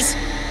noise?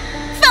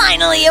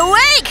 Finally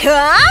awake,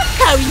 huh?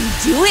 How you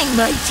doing,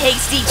 my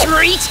tasty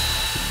treat?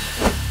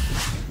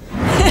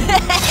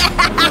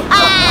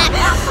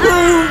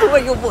 Oh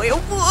boy, oh boy,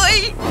 oh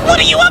boy! What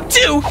are you up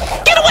to?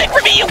 Get away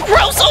from me, you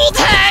gross old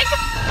hag!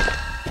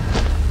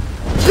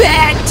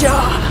 Bad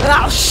dog!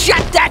 I'll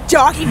shut that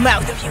doggy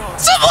mouth of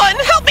yours! Someone,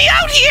 help me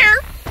out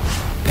here!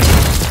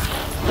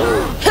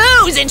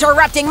 Who's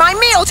interrupting my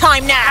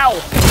mealtime now?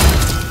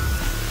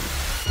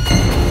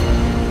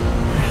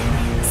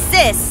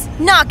 Sis,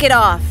 knock it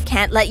off.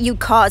 Can't let you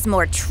cause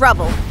more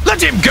trouble.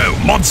 Let him go,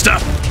 monster!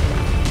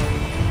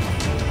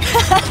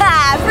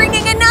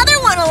 Bringing another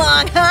one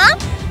along, huh?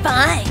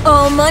 Fine.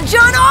 I'll munch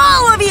on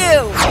all of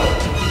you!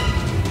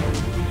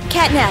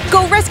 Catnap,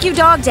 go rescue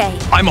Dog Day.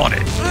 I'm on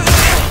it.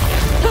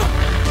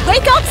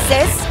 Wake up,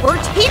 sis! We're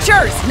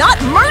teachers,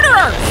 not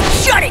murderers!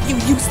 Shut it, you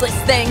useless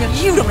thing!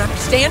 You don't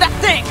understand a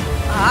thing!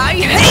 I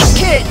hate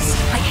kids!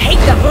 I hate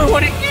them! I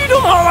want to eat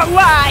them all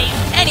alive!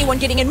 Anyone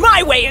getting in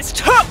my way is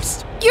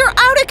toast! You're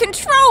out of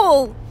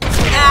control!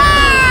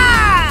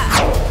 Ah!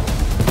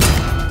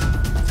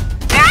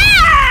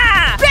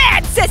 Ah!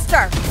 Bad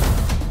sister!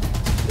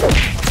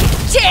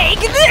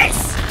 Take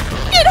this!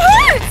 It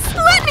hurts!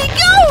 Let me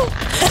go!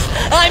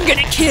 I'm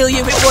gonna kill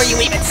you before you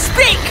even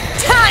speak!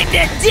 Time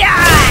to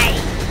die!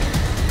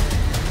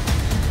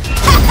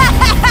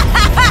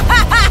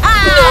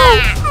 No!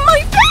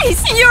 My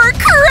face! You're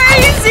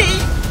crazy!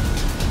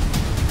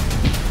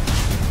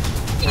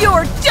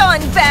 You're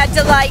done, Bad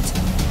Delight!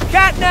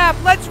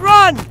 Catnap, let's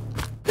run!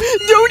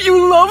 Don't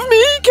you love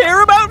me?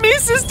 Care about me,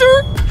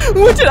 sister?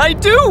 What did I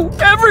do?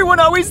 Everyone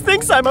always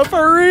thinks I'm a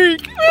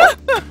freak.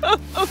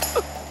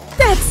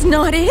 That's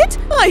not it.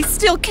 I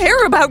still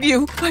care about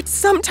you, but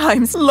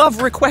sometimes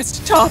love requests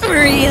tough.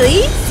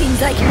 Really?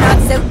 Seems like you're not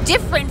so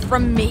different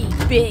from me,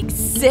 big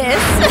sis.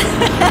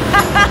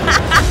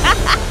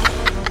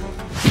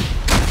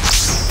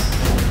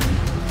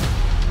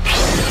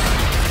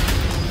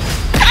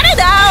 Cut it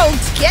out!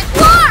 Get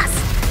lost!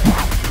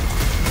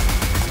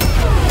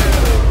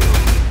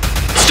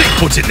 Stay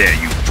put in there,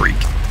 you freak.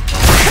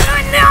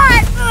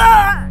 Not!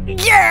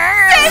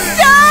 Yeah!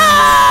 Sister!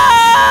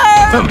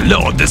 Oh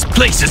lord, this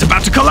place is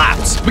about to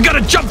collapse! We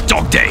gotta jump,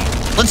 Dog Day!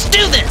 Let's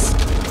do this!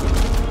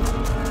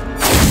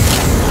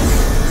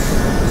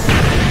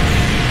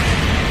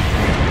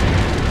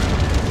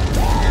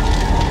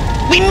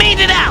 We made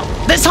it out!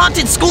 This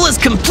haunted school is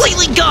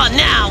completely gone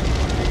now!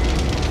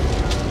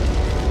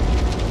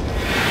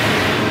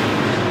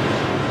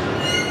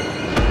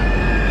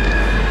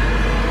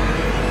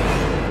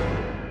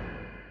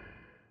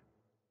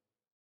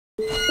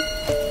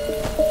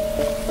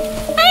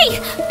 Hey!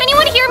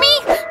 Anyone hear me?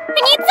 I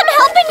need some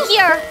help in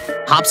here!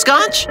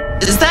 Hopscotch?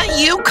 Is that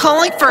you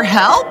calling for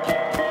help?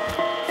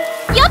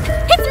 Yup,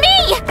 it's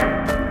me!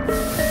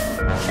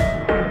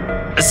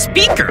 A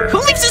speaker? Who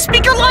leaves a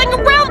speaker lying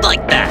around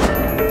like that?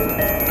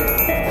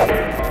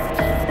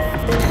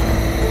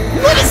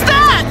 What is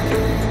that?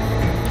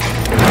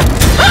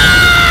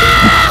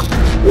 Ah!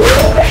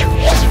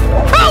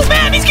 Oh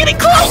man, he's getting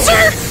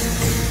closer!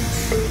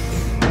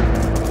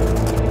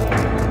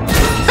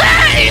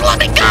 Hey, let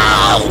me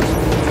go!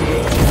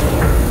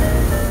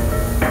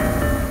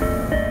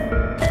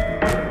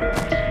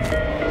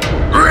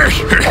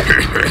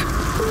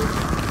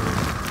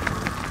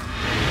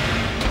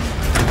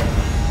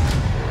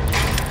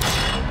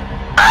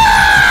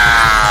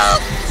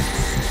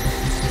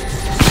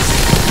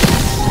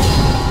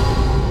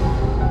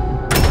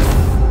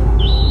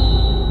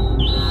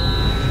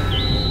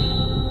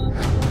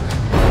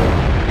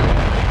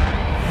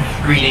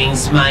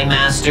 Greetings, my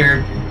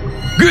master.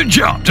 Good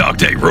job, Dog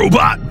Day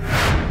Robot!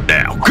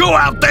 Now, go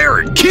out there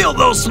and kill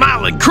those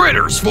smiling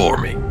critters for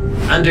me!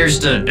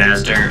 Understood,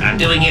 Master. I'm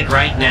doing it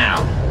right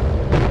now.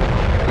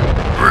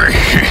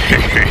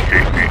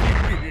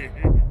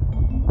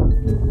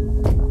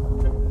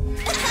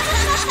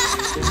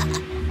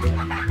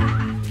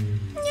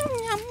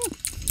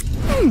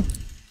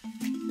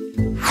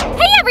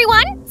 Hey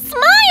everyone!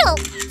 Smile!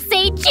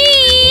 Say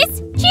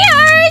cheese!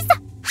 Cheers!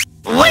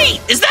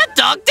 Wait, is that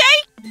Dog Day?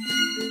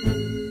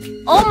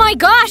 Oh my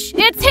gosh,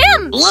 it's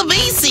him!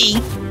 Lavisi!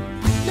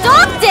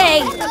 Dog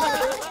Day!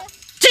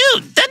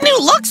 Dude, that new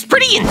look's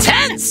pretty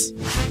intense!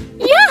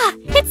 Yeah,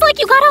 it's like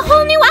you got a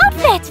whole new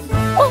outfit!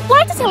 Well,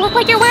 why does it look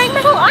like you're wearing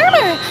metal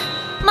armor?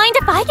 Mind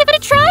if I give it a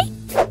try?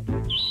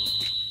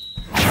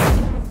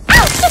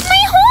 Ow! It's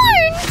my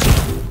horn!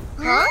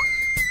 Huh?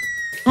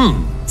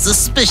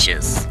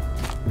 Suspicious.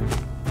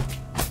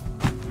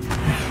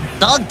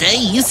 Dog Day,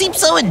 you seem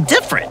so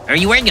indifferent. Are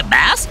you wearing a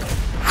mask?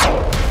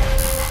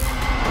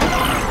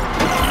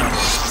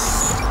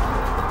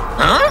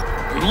 Huh?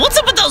 What's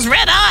up with those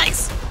red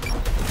eyes?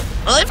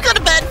 I've got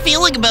a bad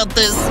feeling about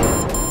this.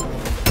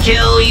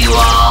 Kill you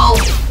all!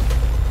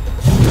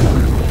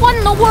 What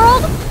in the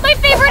world? My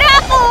favorite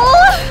apple!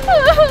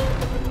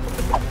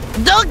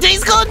 Dog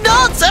Day's gone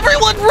nuts!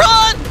 Everyone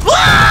run!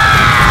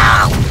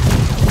 Wow!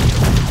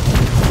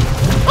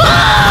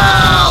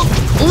 Wow!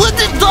 When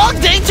did Dog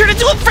Day turn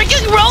into a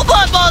freaking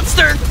robot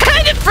monster?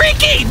 Kinda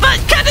freaky, but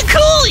kinda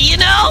cool, you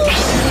know?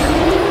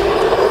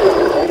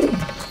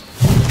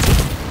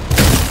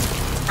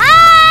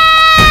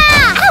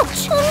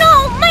 Ouch! Oh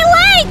no, my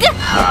leg!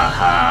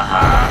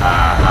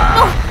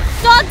 Oh,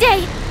 Dog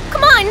Day,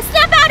 come on,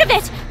 snap out of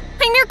it!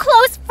 I'm your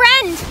close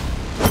friend!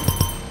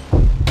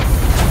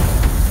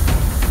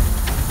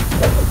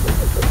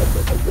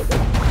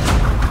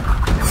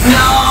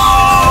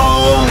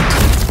 No!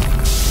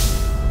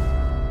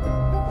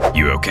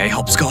 You okay,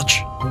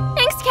 Hopscotch?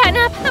 Thanks,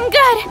 Catnap, I'm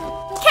good!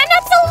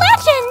 Catnap's a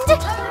legend!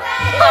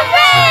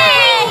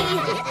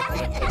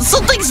 Hooray!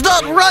 Something's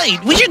not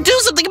right! We should do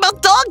something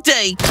about Dog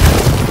Day!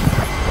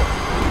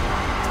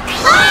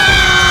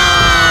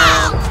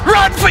 Ah!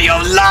 Run for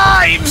your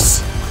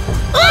lives!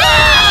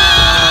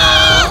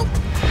 Ah!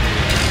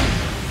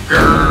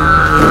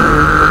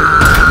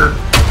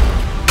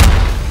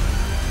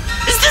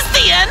 Is this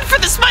the end for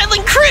the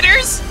smiling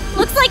critters?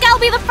 Looks like I'll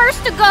be the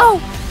first to go,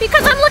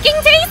 because I'm looking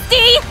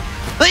tasty!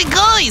 Hey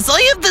guys,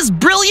 I have this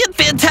brilliant,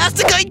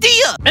 fantastic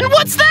idea! And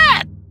what's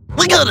that?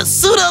 We gotta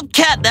suit up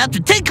Catnap to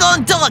take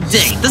on Dog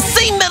Day, the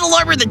same metal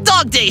armor that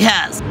Dog Day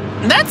has!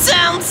 That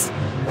sounds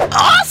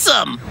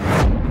awesome!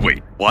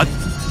 Wait, what?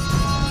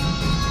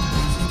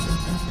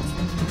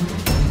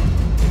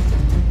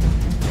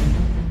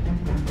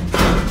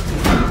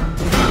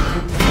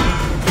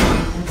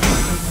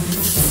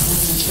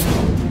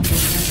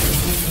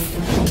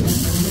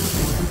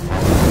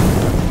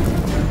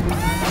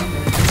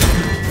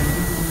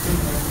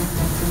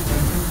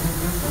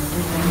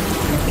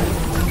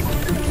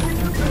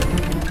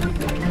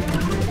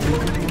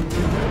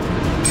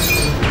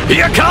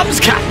 Here comes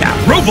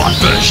Catnap, robot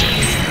version!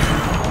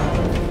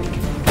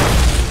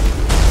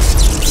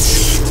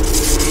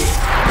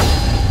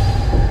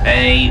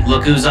 Hey,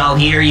 look who's all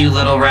here, you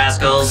little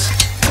rascals.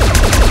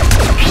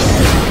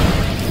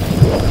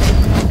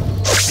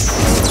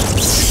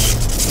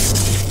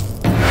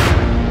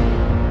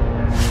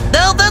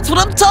 Now that's what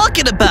I'm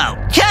talking about!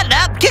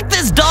 Catnap, kick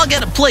this dog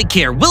out of play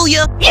care, will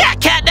ya? Yeah,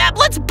 Catnap,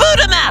 let's boot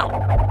him out!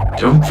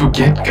 Don't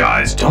forget,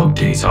 guys, Dog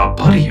Day's our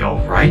buddy,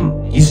 alright?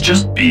 He's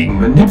just being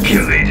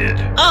manipulated.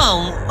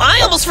 Oh, I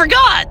almost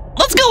forgot!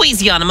 Let's go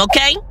easy on him,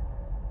 okay?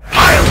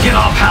 I I'll get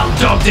off Hound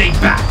Dog Day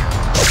back.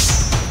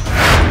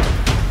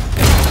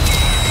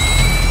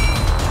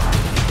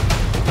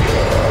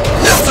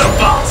 Not so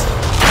fast.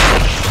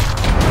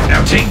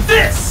 Now take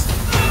this.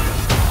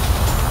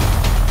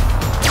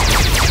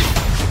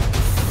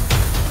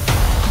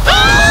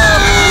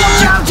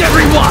 Watch out,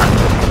 everyone!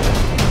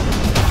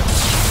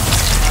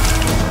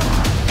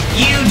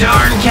 You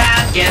darn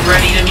cat, get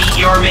ready to meet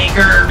your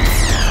maker.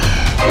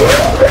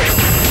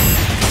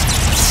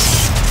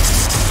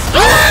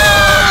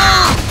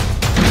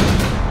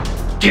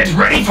 Get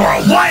ready for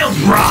a wild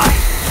ride!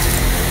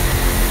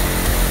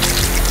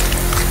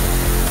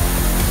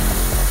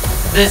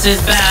 This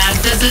is bad,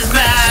 this is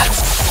bad!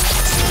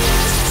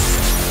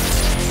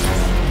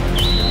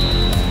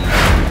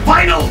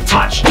 Final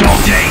touch,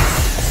 Dog Day!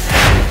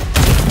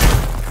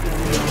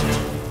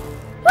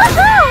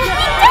 Woohoo! We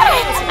did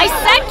it! I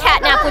said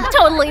Catnap would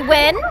totally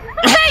win!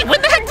 Hey, when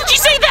the heck did you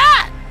say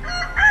that?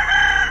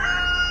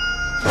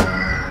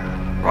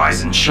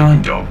 Rise and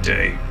shine, Dog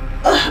Day.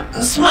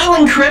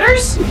 Smiling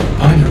critters?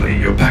 Finally,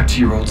 you're back to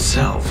your old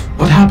self.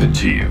 What happened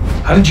to you?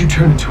 How did you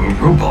turn into a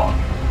robot?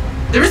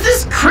 There was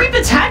this creep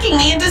attacking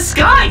me in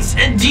disguise,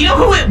 and do you know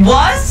who it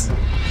was?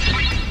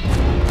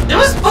 It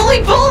was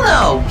Bully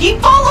Bullno! He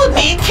followed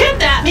me and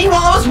kidnapped me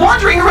while I was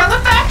wandering around the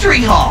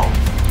factory hall.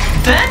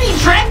 Then he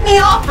dragged me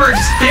off for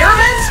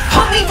experiments,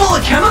 pumped me full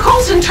of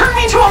chemicals, and turned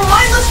me into a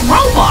mindless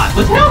robot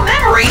with no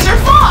memories or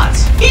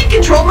thoughts. He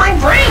controlled my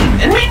brain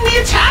and made me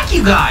attack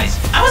you guys.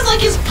 I was like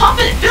his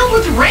puppet, filled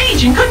with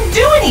rage and couldn't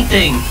do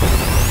anything.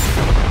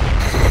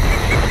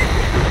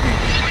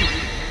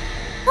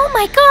 Oh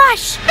my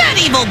gosh! That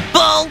evil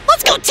bull!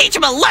 Let's go teach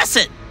him a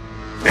lesson!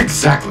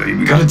 Exactly.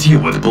 We gotta deal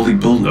with Bully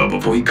Bullno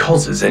before he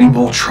causes any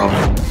more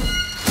trouble.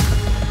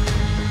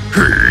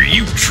 Hey,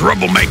 you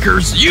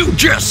troublemakers, you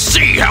just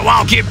see how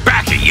I'll get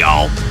back at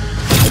y'all!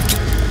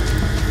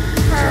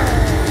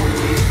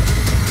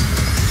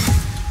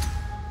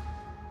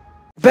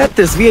 Bet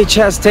this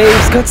VHS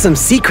tape's got some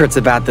secrets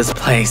about this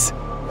place.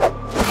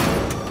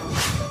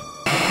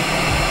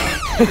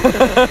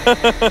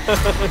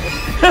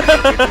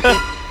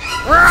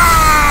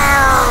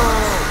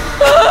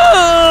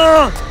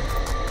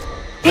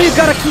 You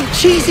gotta keep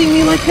chasing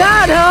me like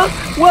that, huh?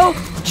 Well,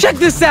 check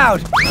this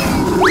out!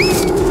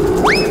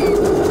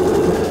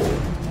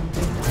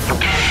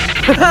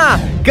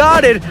 Haha,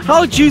 got it!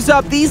 I'll juice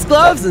up these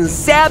gloves and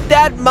zap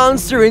that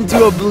monster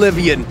into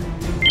oblivion.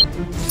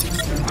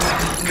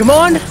 Come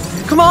on,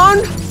 come on!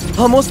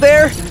 Almost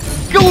there!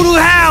 Go to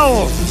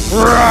hell!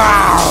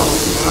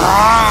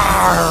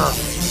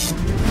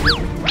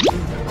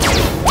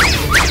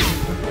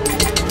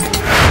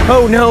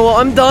 Oh no,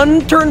 I'm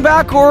done. Turn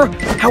back or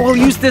I will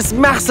use this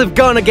massive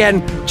gun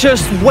again.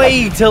 Just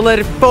wait till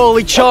it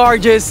fully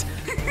charges.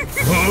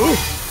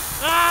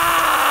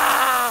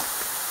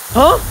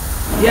 Huh?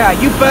 Yeah,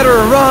 you better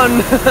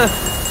run.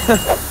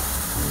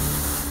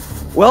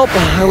 Well,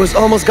 I was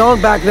almost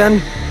gone back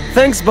then.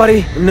 Thanks,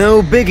 buddy.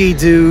 No biggie,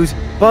 dude.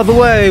 By the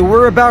way,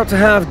 we're about to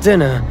have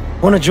dinner.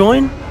 Wanna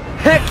join?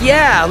 Heck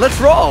yeah, let's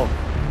roll.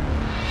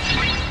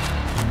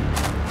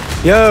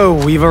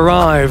 Yo, we've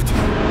arrived.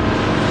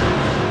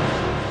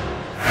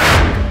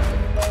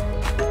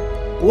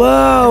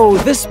 Whoa,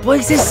 this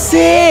place is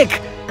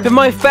sick! If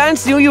my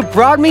fans knew you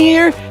brought me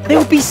here, they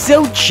would be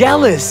so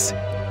jealous.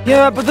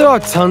 Yeah, but there are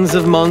tons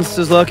of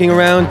monsters lurking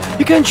around.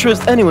 You can't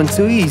trust anyone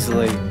too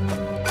easily.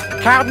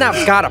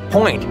 Catnap's got a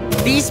point.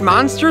 These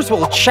monsters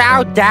will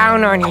chow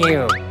down on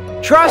you.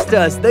 Trust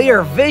us, they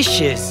are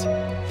vicious.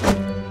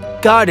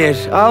 Got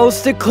it, I'll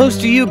stick close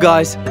to you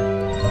guys.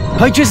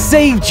 I just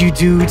saved you,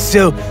 dude,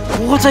 so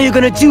what are you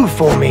gonna do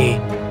for me?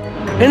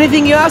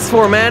 Anything you ask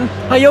for, man.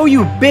 I owe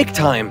you big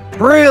time.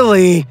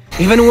 Really?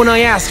 Even when I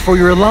ask for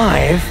your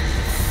life?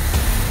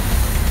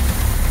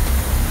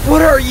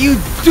 What are you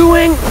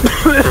doing?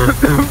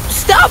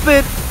 Stop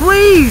it,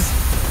 please!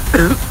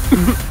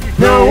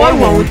 No, I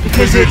won't,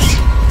 because it's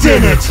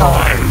dinner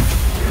time.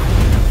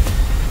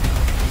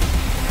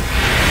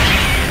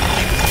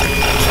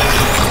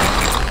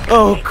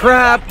 Oh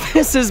crap,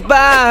 this is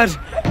bad.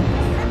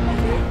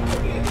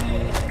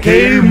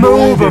 Game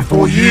over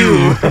for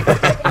you.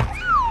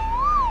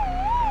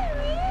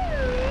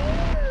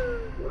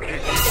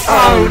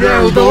 Oh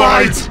no, the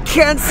light!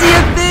 Can't see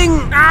a thing!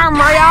 Ah,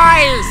 my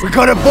eyes! We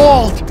gotta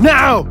bolt,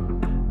 now!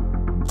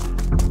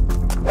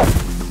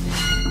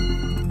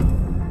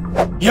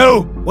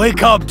 Yo,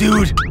 wake up,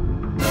 dude!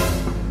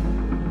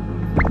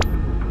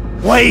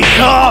 Wake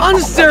up!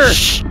 Monster!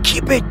 Shh,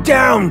 keep it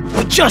down!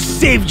 We just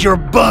saved your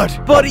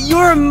butt! But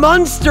you're a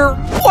monster!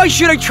 Why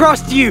should I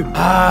trust you?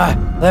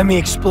 Let me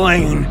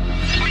explain.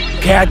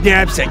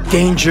 Catnap's a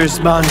dangerous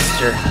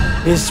monster.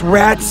 His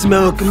rat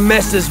smoke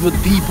messes with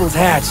people's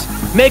heads,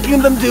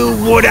 making them do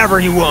whatever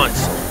he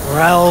wants, or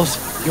else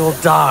you'll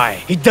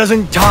die. He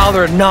doesn't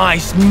tolerate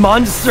nice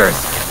monsters.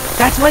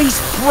 That's why he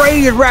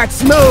sprayed rat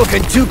smoke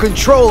and took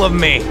control of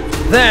me.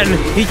 Then,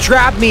 he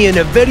trapped me in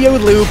a video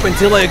loop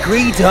until I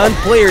agreed to hunt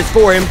players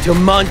for him to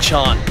munch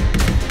on.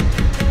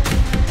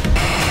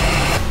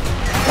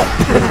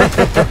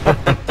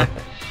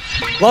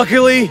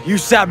 Luckily, you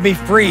set me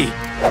free.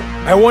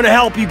 I want to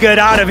help you get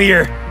out of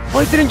here.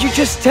 Why didn't you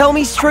just tell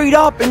me straight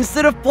up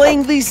instead of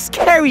playing these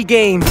scary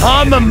games?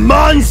 I'm a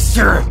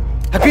monster!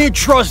 How can you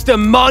trust a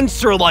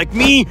monster like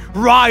me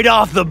right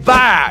off the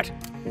bat?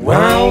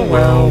 Well,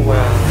 well,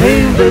 well.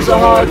 Hey, there's a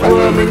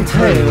heartwarming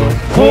tale.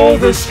 All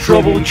this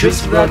trouble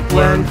just for that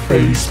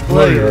bland-faced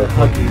player,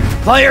 Huggy.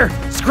 Player,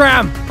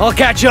 scram! I'll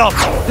catch up.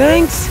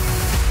 Thanks.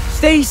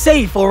 Stay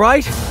safe,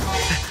 alright?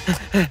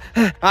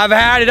 I've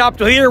had it up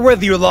to here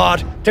with you,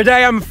 lot.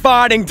 Today I'm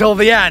fighting till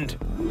the end.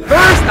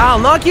 First, I'll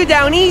knock you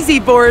down easy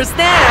for a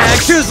snack.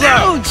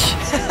 Ouch!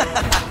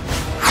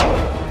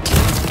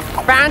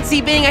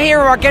 Fancy being a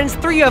hero against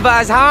 3 of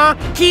us, huh?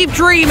 Keep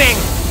dreaming!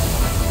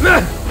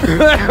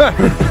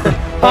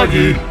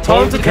 Huggy,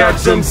 time to catch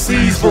some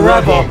C's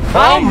forever.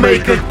 I'll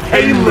make it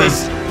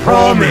painless,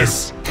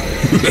 promise.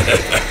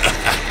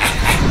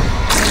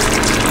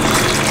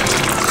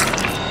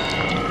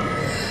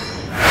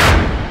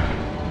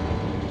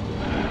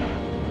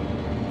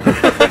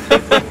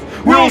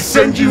 We'll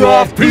send you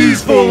off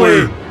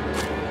peacefully.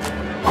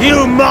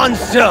 You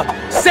monster!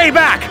 Stay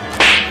back!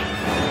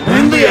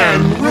 In the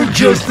end, we're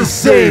just the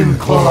same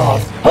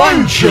cloth.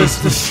 I'm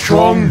just the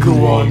stronger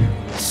one.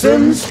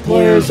 Sends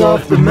players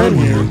off the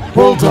menu.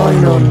 We'll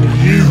dine on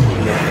you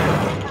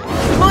now.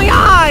 My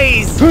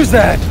eyes! Who's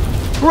that?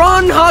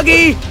 Run,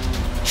 Huggy!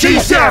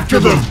 Chase after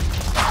them!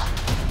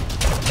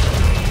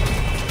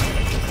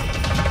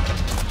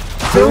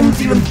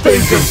 Don't even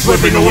think of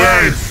slipping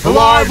away!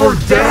 Alive or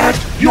dead,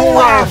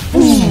 you're a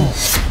fool!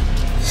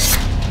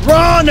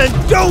 Run and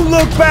don't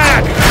look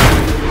back!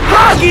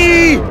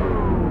 Huggy!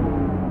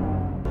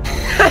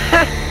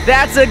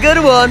 That's a good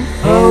one.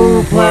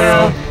 Oh,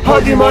 player,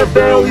 Huggy might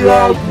bail you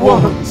out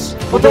once,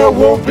 but there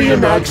won't be a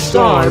next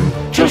time.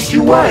 Just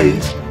you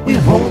wait. We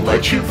won't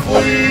let you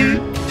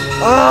flee.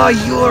 Oh,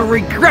 you'll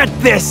regret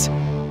this.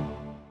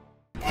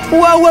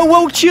 Whoa, whoa,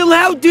 whoa, chill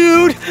out,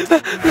 dude.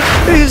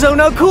 This is so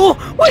not cool.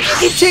 Why do you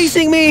keep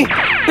chasing me? No,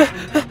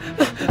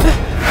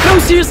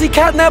 seriously,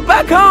 Catnap,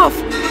 back off.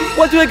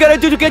 What do I gotta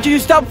do to get you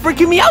to stop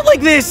freaking me out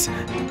like this?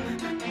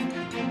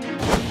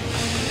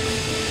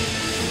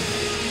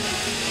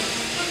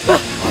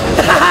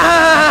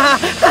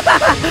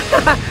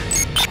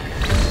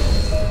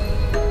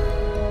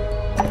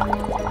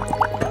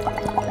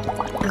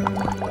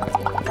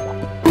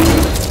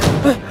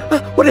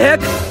 What the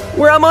heck?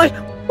 Where am I?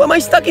 Why am I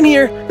stuck in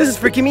here? This is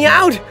freaking me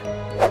out.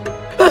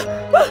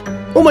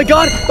 Oh my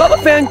god, Baba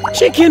Fan,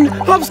 Chicken,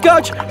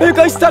 Hopscotch, are you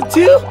guys stuck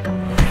too?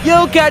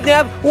 Yo,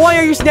 Catnap, why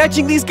are you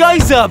snatching these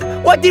guys up?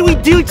 What did we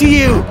do to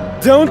you?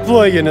 Don't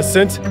play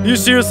innocent. You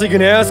seriously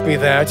gonna ask me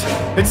that?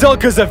 It's all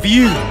because of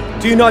you.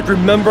 Do you not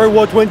remember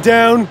what went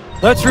down?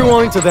 Let's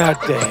rewind to that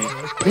day.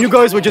 You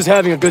guys were just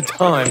having a good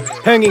time,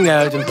 hanging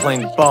out and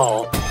playing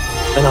ball.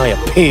 And I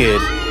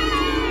appeared.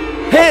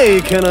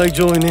 Hey, can I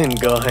join in,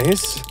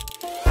 guys?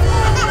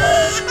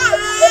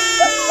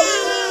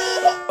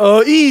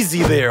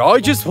 Easy there. I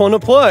just wanna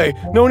play.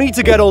 No need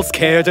to get all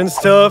scared and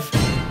stuff.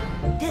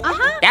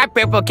 That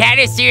purple cat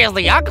is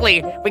seriously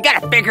ugly. We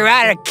gotta figure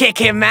out how to kick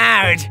him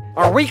out.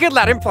 Or we could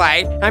let him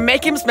play and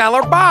make him smell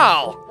our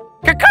ball.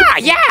 Caw-caw,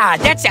 yeah,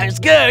 that sounds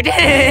good.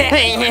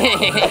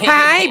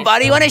 Hi,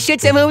 buddy, wanna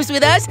shoot some hoops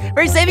with us?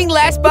 We're saving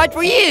last spot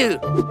for you.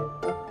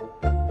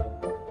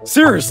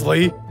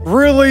 Seriously?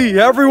 Really,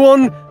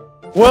 everyone?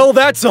 Well,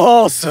 that's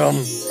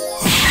awesome.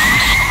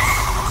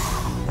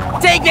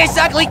 Take this,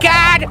 ugly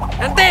cat,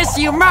 and this,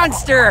 you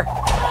monster.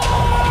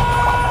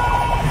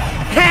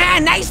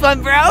 Nice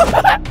one, bro.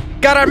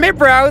 Gotta admit,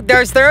 bro,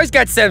 those throws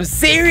got some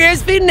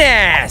serious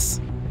finesse.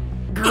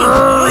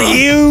 Grr,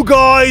 you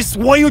guys,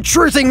 why are you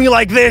treating me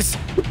like this?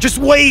 Just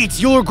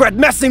wait, you'll regret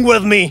messing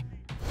with me.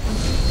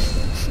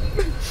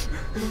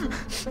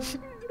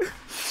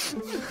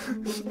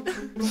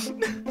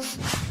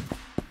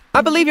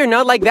 I believe you're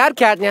not like that,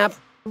 Catnap.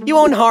 You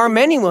won't harm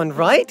anyone,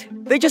 right?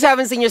 They just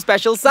haven't seen your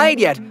special side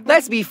yet.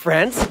 Let's be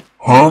friends.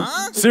 Huh?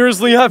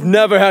 Seriously, I've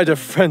never had a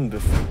friend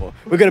before.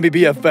 We're gonna be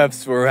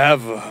BFFs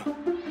forever.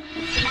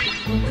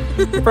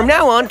 From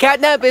now on,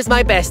 Catnap is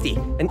my bestie,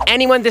 and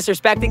anyone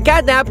disrespecting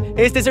Catnap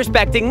is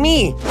disrespecting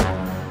me.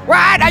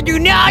 What? Are you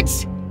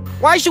nuts?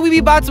 Why should we be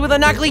bots with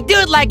an ugly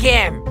dude like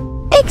him?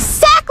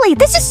 Exactly!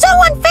 This is so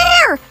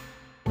unfair!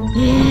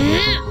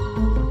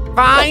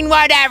 Fine,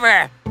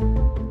 whatever.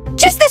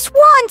 Just this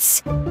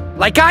once!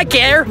 Like I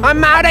care,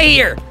 I'm out of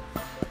here.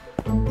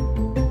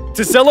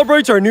 To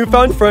celebrate our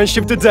newfound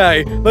friendship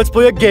today, let's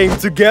play a game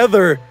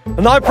together.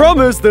 And I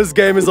promise this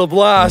game is a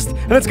blast,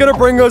 and it's gonna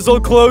bring us all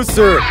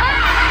closer.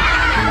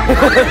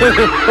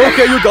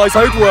 Okay, you guys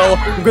hide well.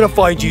 I'm gonna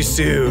find you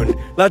soon.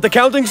 Let the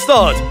counting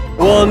start.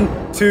 1,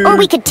 2, Or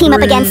we could team 3,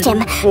 up against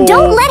him. 4,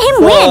 Don't let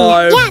him 5.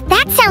 win! Yeah,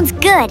 that sounds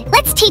good.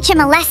 Let's teach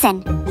him a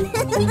lesson.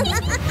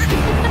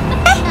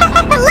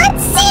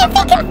 Let's see if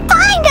he can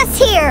find us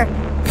here!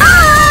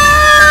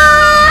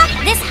 Ah!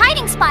 This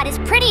hiding spot is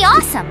pretty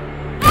awesome.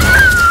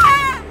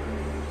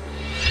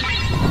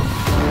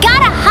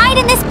 Gotta hide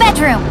in this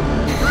bedroom.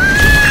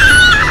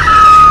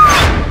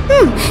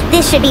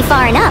 This should be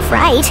far enough,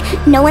 right?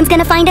 No one's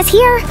gonna find us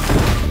here.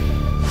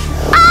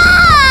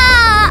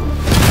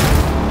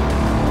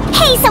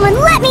 Hey, someone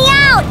let me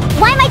out!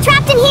 Why am I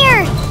trapped in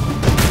here?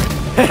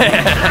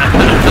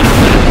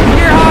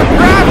 You're all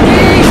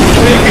crafty!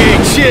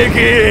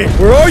 Chicky!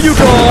 Where are you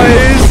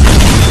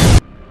guys?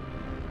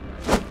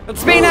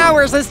 It's been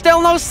hours and still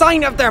no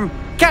sign of them.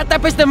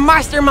 Catnap is the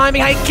mastermind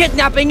behind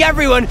kidnapping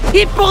everyone.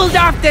 He pulled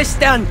off this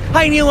stunt.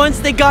 I knew once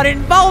they got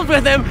involved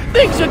with him,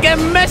 things would get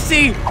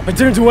messy. I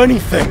didn't do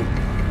anything.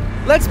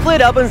 Let's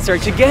split up and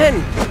search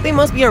again. They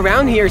must be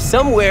around here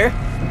somewhere.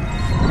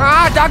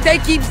 Ah, Dog Day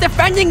keeps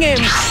defending him.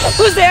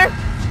 Who's there?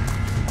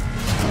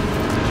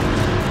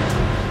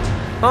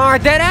 Oh,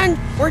 dead end?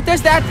 Where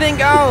does that thing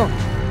go?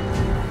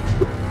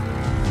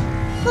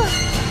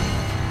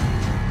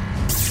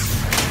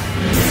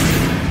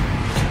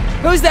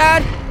 Who's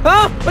that?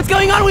 Huh? What's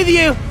going on with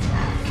you?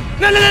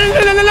 No, no, no,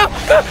 no, no, no, no!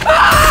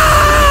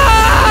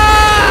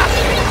 Ah!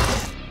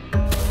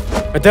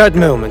 At that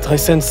moment, I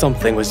sensed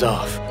something was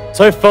off.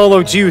 So I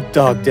followed you,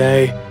 Dog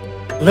Day.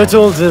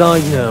 Little did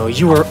I know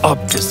you were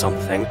up to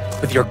something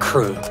with your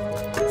crew.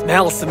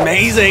 Smells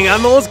amazing.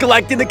 I'm almost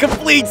collecting a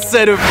complete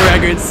set of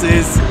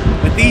fragrances.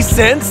 With these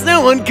scents,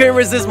 no one can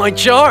resist my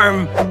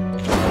charm.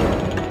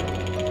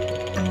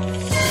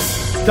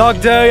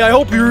 Dog Day, I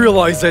hope you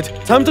realize it.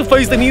 Time to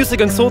face the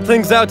music and sort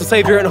things out to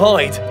save your own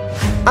hide.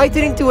 I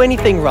didn't do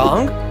anything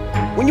wrong.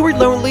 When you were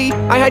lonely,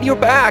 I had your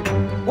back.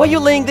 Why are you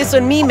laying this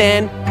on me,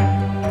 man?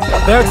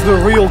 That's the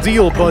real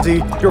deal,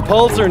 buddy. Your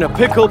pals are in a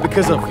pickle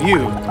because of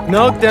you.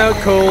 Knocked out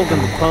cold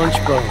and the punch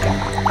bone.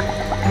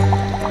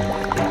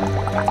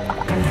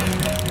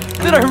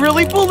 Did I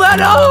really pull that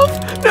off?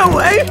 No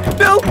way!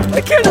 No,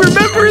 I can't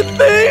remember a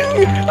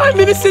thing! I'm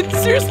innocent,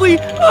 seriously,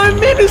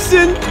 I'm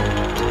innocent!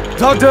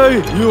 Dog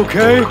Day, you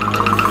okay?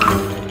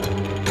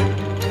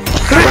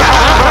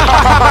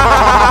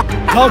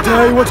 Dog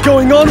Day, what's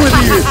going on with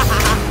you?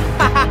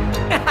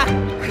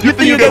 You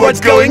think you know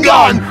what's going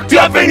on? Do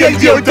you have any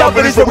idea how tough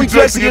it is when we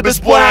try to get this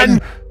plan?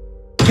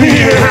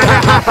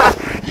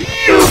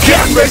 You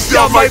can't mess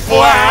up my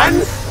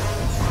plan!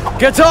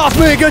 Get off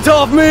me! Get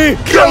off me!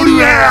 Go to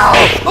hell!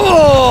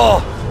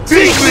 Oh!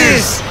 Take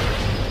this!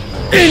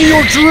 In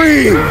your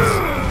dreams!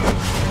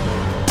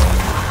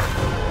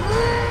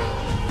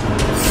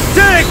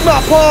 Take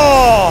my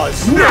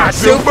paws! Not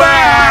so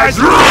bad!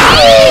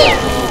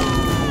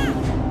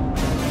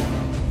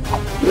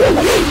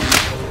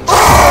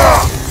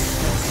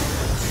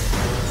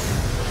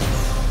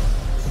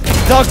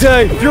 Dog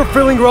Day, if you're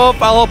feeling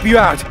rough, I'll help you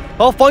out.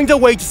 I'll find a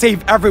way to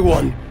save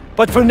everyone.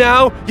 But for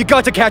now, you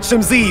got to catch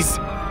some Z's.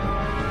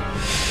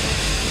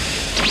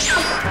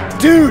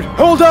 Dude,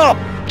 hold up!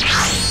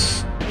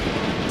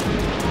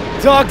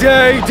 Dog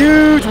Day,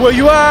 dude, where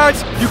you at?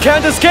 You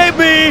can't escape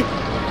me!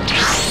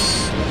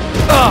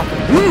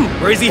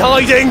 Where is he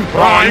hiding?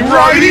 I'm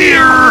right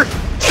here!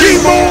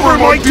 Game over,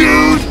 my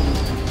dude!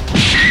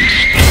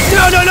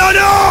 No, no, no,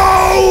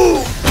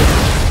 no!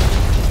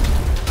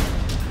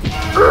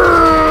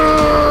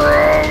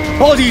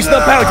 Body,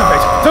 snap out of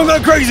it! Don't go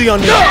crazy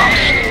on me!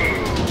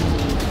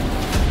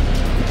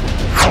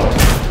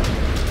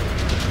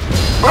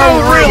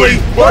 Oh, really?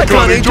 What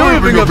can't enjoy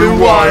being a bit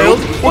wild?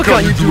 What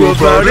can you do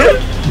about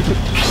it?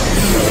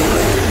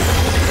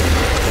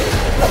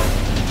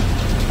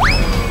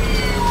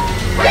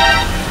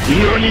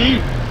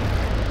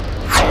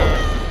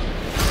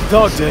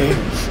 Dog Day,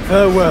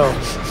 farewell.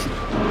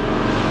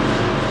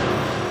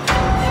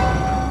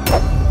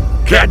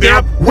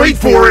 Catnap, wait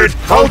for it!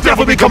 I'll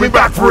definitely be coming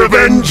back for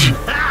revenge!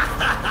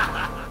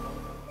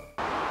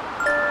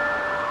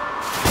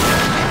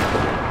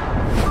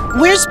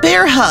 Where's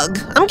Bear Hug?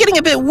 I'm getting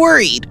a bit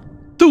worried.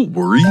 Don't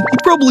worry, he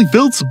probably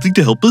found something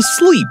to help us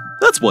sleep.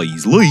 That's why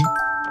he's late.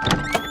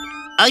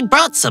 I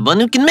brought someone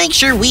who can make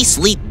sure we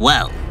sleep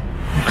well.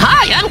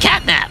 Hi, I'm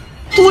Catnap.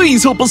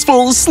 Please help us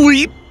fall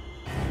asleep.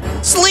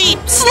 Sleep,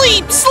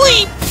 sleep,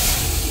 sleep!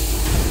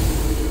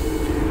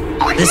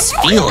 This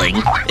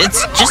feeling,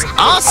 it's just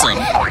awesome.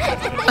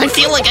 I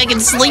feel like I can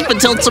sleep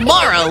until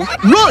tomorrow.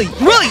 Right!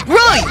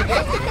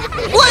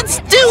 Let's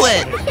do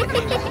it!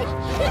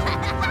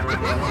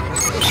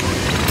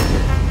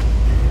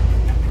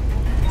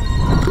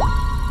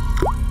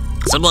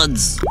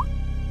 Someone's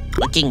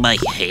licking my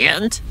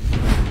hand?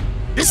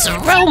 This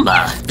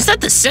aroma, is that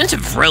the scent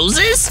of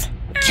roses?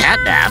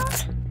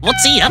 Catnap,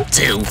 what's he up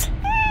to?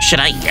 Should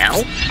I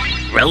yell?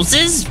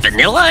 Roses,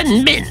 vanilla,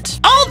 and mint.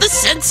 All the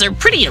scents are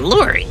pretty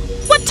alluring.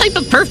 What type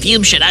of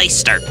perfume should I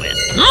start with?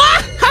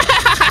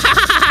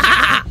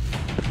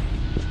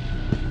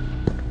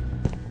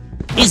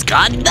 He's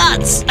gone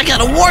nuts. I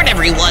gotta warn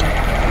everyone.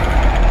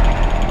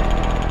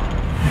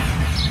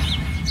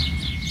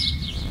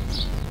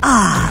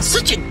 Ah,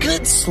 such a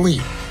good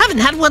sleep. Haven't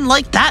had one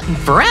like that in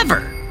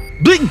forever.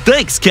 Big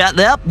thanks,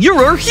 Catnap.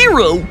 You're our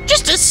hero.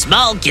 Just a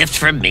small gift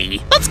from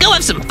me. Let's go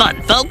have some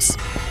fun, folks.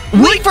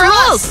 Wait for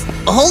us!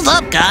 Hold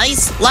up,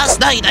 guys. Last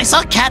night, I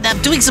saw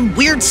Catnap doing some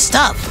weird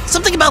stuff.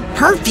 Something about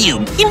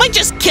perfume. He might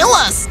just kill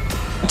us.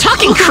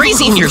 Talking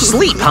crazy in your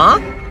sleep, huh?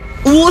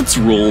 Let's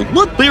roll.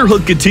 Let Bear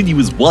Hug continue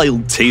his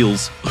wild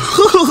tales.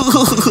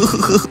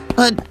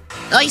 But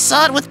I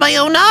saw it with my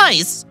own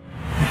eyes.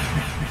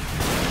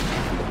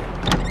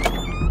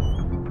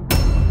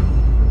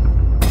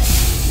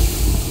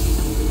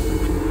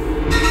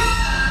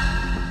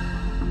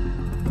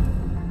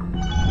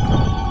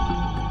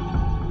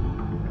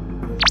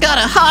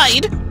 gotta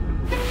hide.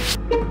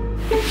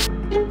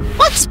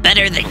 What's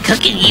better than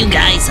cooking you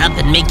guys up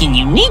and making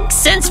unique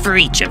scents for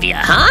each of you,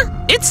 huh?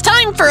 It's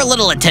time for a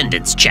little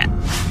attendance check.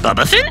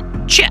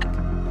 Bubbaphant? Check.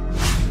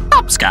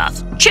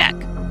 Hopscotch? Check.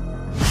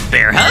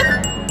 Bear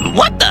Hug?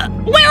 What the?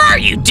 Where are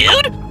you,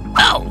 dude?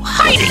 Oh,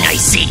 hiding, I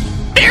see.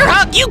 Bear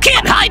Hug, you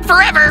can't hide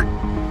forever.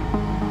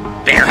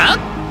 Bear Hug?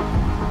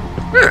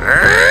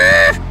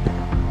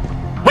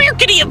 Where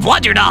could he have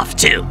wandered off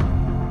to?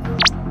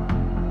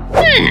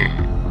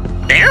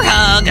 Bear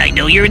Hug, I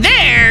know you're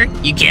there.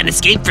 You can't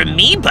escape from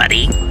me,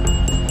 buddy.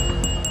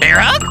 Bear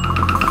Hug?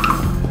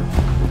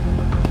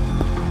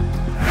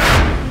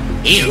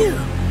 Ew.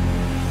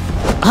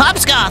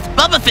 Hopscotch,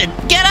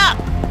 Bubbaphant, get up!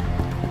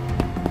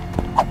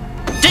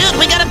 Dude,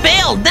 we gotta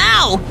bail,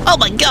 now! Oh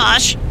my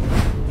gosh!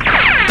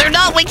 They're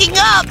not waking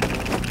up!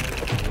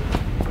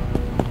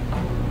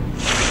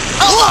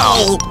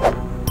 Oh!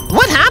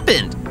 What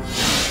happened?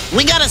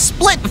 We gotta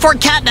split before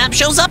Catnap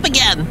shows up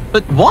again.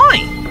 But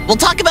why? We'll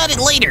talk about it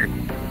later.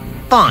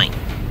 Fine.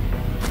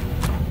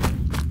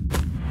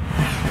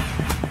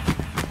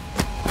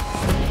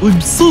 I'm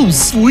so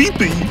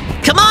sleepy.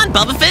 Come on,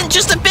 Bubbaphant,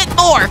 just a bit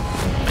more.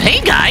 Hey,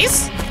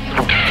 guys.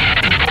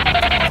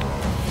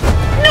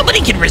 Nobody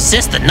can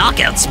resist the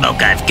knockout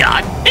smoke I've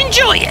got.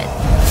 Enjoy it.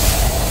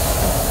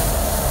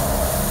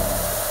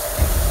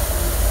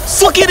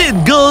 Suck it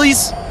in,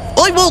 guys.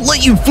 I won't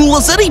let you fool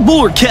us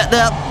anymore,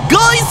 Catnap.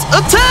 Guys,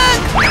 attack!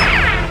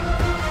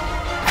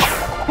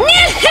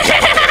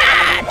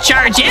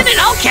 Charge in and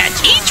I'll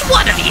catch each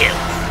one of you.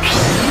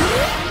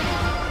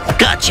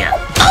 Gotcha.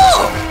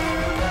 Oh!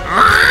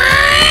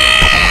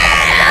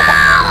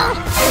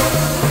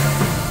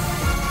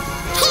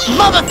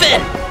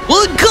 Bubbaphant!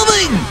 I'm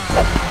coming!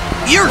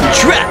 You're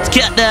trapped,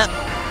 Catnap!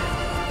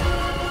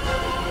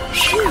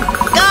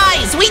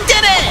 Guys, we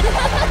did it!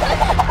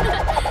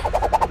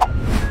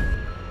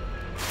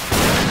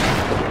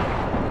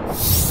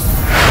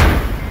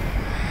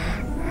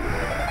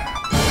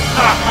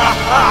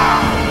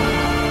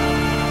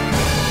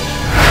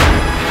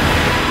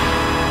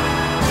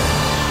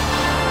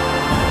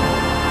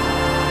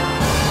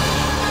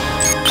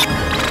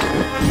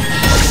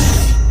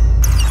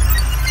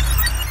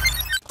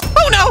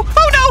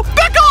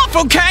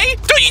 Okay?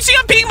 Don't you see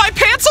I'm peeing my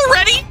pants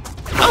already?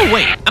 Oh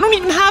wait, I don't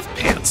even have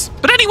pants.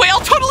 But anyway, I'll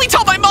totally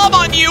tell my mom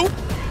on you.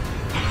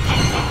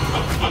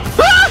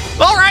 Ah!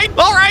 All right.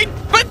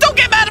 But don't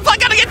get mad if I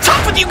gotta get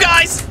tough with you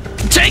guys.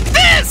 Take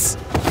this!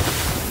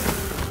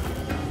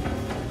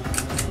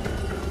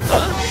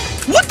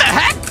 What the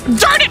heck?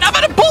 Darn it, I'm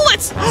out of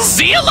bullets!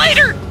 See you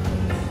later!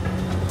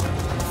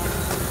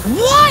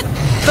 What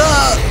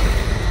the?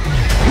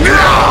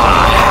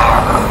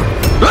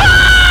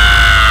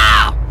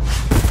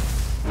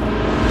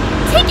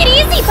 Take it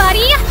easy,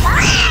 buddy!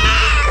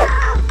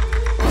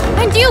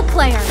 And you,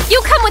 player,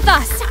 you come with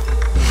us!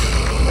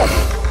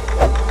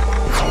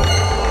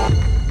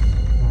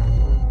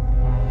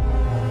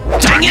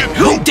 Dang it!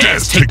 Who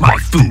dares take my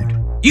food?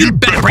 You'd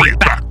better bring it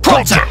back,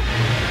 pronto!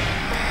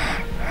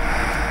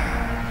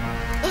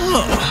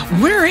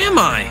 Where am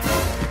I?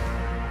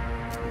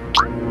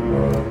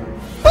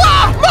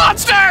 Ah!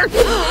 Monster!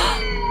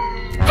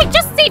 I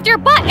just saved your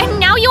butt and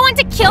now you want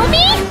to kill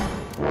me?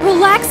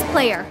 Relax,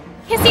 player.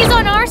 Kissy's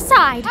on our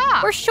side.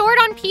 We're short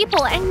on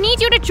people and need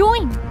you to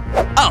join.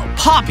 Oh,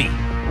 Poppy!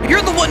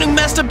 You're the one who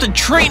messed up the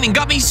train and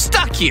got me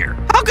stuck here.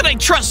 How could I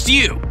trust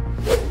you?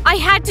 I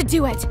had to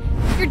do it.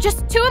 You're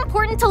just too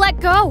important to let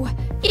go.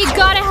 You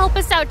gotta help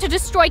us out to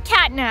destroy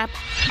Catnap.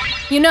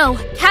 You know,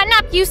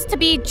 Catnap used to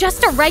be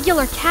just a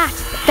regular cat.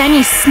 Then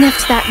he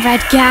sniffed that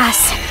red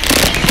gas.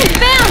 And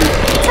bam!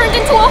 He turned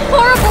into a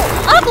horrible,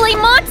 ugly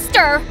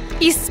monster!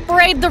 He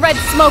sprayed the red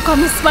smoke on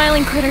the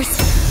smiling critters,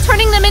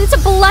 turning them into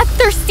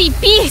bloodthirsty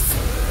beasts.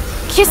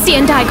 Kissy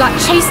and I got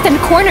chased and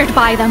cornered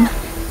by them.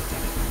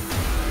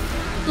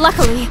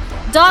 Luckily,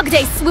 Dog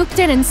Day swooped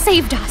in and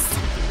saved us.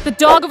 The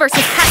dog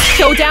versus cat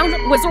showdown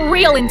was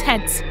real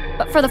intense.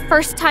 But for the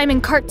first time in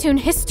cartoon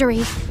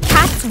history,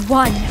 cats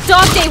won.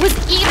 Dog Day was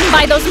eaten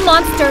by those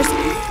monsters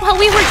while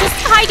we were just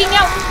hiding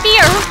out in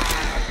fear.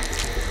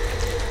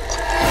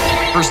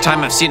 First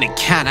time I've seen a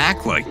cat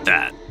act like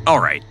that.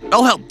 Alright,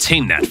 I'll help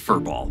tame that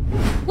furball.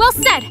 Well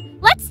said.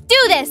 Let's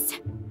do this.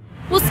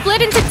 We'll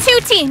split into 2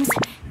 teams.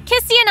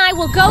 Kissy and I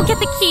will go get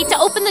the key to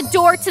open the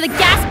door to the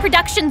gas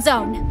production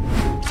zone.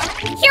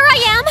 Here I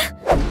am.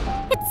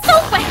 It's so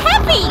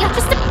heavy.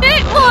 Just a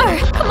bit more.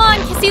 Come on,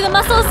 Kissy the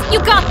muscles. You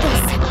got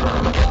this.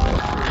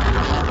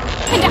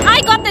 And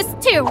I got this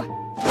too.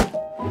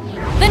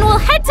 Then we'll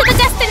head to the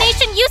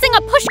destination using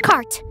a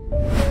pushcart.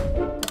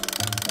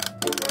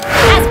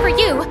 As for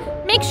you,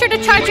 make sure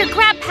to charge your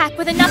GrabPack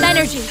with enough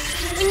energy.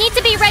 We need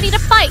to be ready to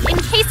fight in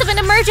case of an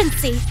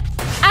emergency.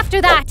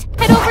 After that,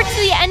 head over to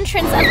the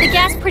entrance of the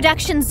gas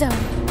production zone.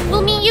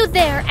 We'll meet you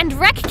there and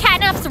wreck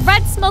Catnap's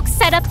red smoke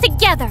setup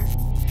together.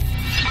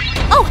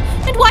 Oh,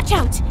 and watch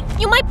out!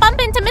 You might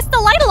bump into Miss the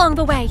Light along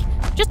the way.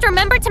 Just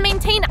remember to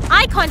maintain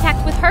eye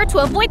contact with her to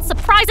avoid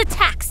surprise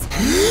attacks.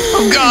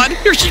 Oh God,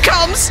 here she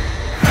comes!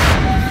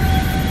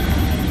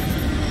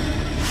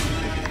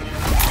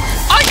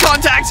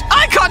 contact!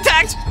 Eye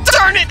contact!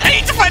 Darn it! I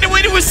need to find a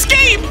way to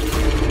escape!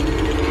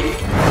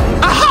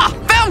 Aha!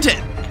 Found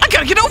it! I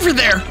gotta get over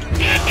there!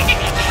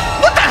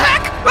 What the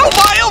heck? Oh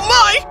my, oh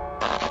my!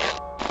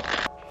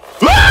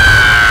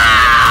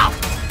 Ah!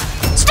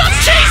 Stop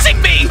chasing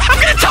me!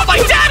 I'm gonna tell my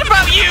dad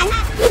about you!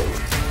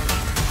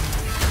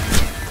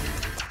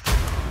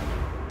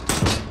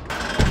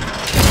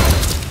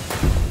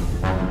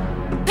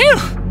 Phew!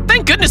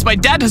 Thank goodness my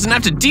dad doesn't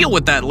have to deal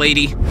with that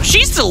lady.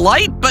 She's a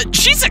delight, but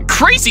she's a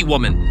crazy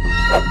woman.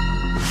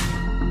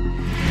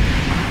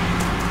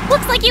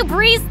 Looks like you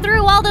breezed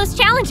through all those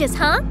challenges,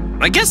 huh?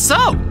 I guess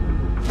so.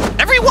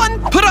 Everyone,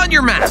 put on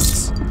your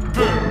masks.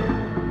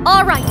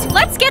 All right,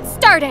 let's get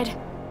started.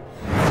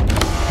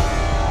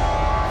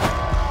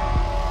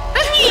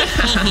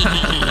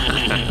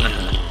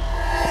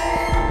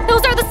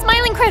 Those are the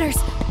smiling critters.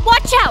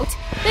 Watch out!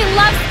 They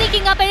love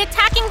sneaking up and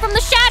attacking from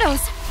the shadows.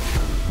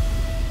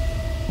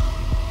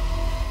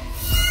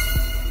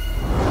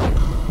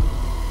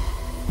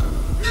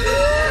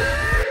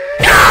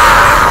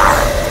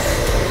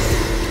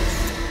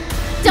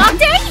 Dog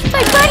Day?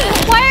 My buddy,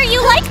 why are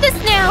you like this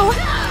now?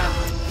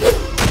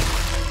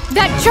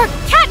 That jerk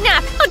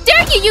Catnap! How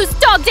dare you use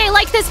Dog Day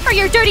like this for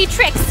your dirty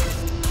tricks?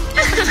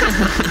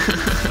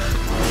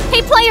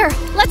 Hey player,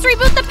 let's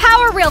reboot the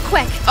power real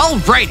quick.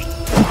 Alrighty.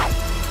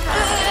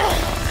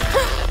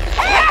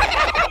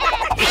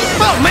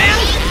 Oh man,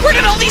 where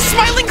did all these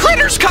smiling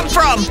critters come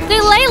from? They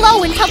lay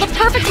low until the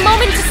perfect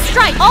moment to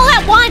strike, all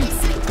at once.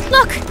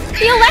 Look,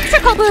 the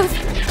electrical booth.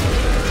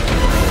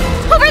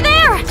 Over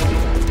there!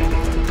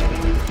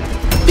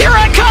 Here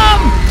I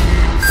come!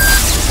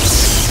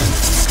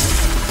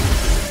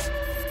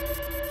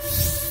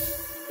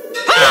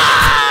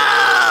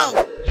 Ah!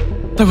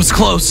 That was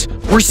close.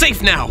 We're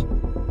safe now.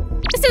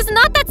 This is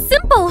not that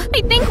simple.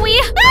 I think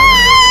we...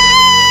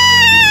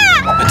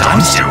 But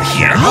I'm still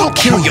here. I'll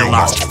kill your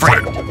lost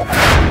friend.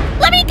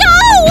 Let me go!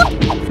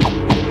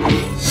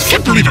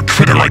 Can't believe a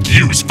critter like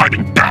you is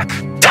fighting back.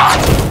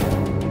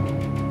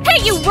 Hey,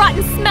 you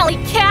rotten, smelly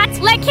cat!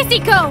 Let Kissy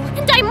go,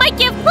 and I might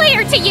give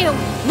Player to you!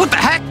 What the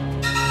heck?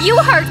 You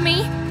heard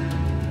me.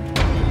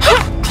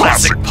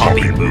 Classic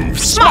puppy move,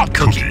 smart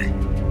cookie.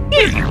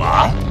 Here you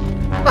are.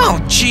 Oh,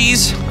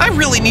 jeez. I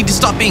really need to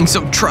stop being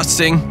so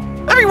trusting.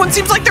 Everyone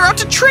seems like they're out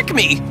to trick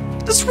me.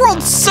 This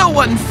world's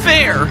so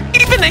unfair.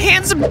 Even a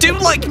handsome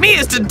dude like me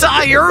has to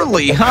die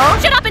early, huh?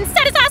 Shut up and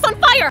set his ass on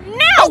fire,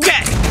 now!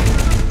 Okay!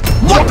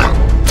 What the?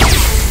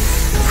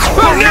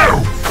 Oh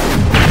no!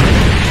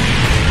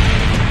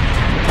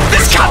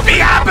 This can't be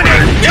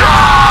happening!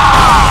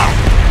 Ah!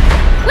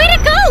 Way to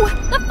go!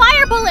 The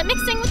fire bullet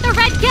mixing with the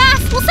red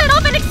gas will set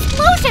off an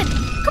explosion!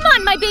 Come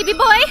on, my baby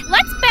boy,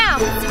 let's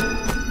bounce!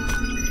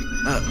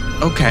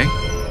 Okay.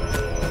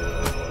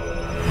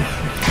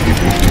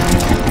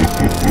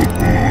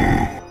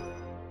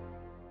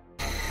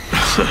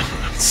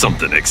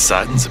 Something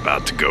exciting's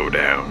about to go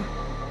down.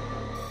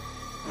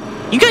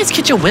 You guys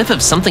catch a whiff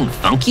of something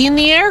funky in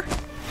the air?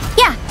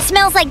 Yeah,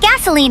 smells like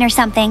gasoline or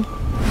something.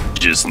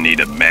 Just need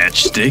a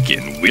matchstick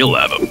and we'll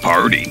have a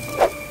party.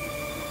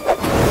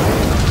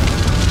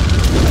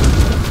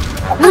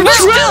 Who's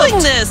doing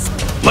this?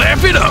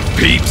 Laugh it up,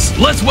 peeps.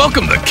 Let's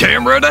welcome the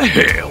camera to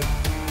hell.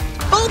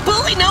 Oh,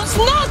 Bully knows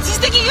nuts. He's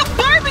thinking of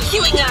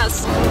barbecuing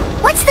us.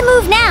 What's the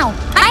move now?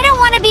 I don't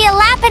want to be a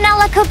lapin a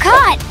la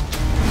cocotte.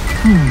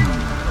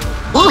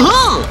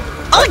 Uh-huh!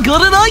 I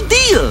got an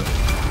idea!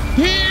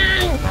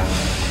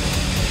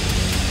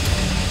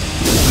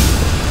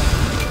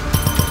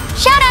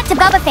 Shout out to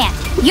Bubba Fan.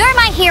 You're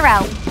my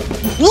hero.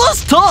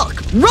 Let's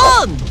talk!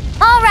 Run!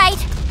 All right.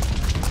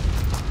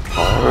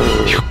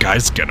 You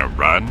guys gonna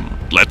run?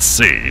 Let's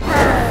see.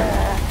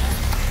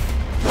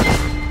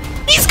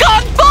 He's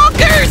gone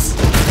bonkers!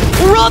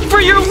 Run for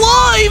your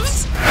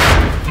lives!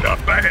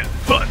 Not bad,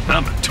 but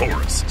I'm a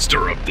Taurus.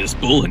 Stir up this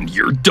bull and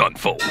you're done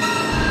for.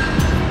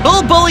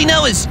 Old Bully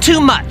No is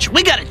too much.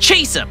 We gotta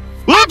chase him.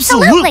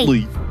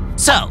 Absolutely.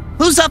 So,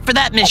 who's up for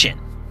that mission?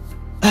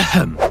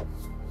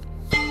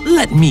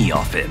 Let me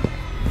off him.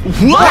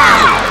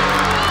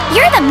 Wow!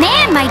 You're the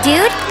man, my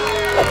dude.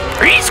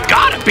 He's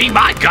gotta be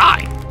my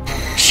guy.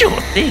 Sure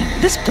thing.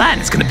 This plan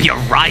is gonna be a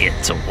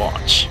riot to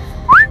watch.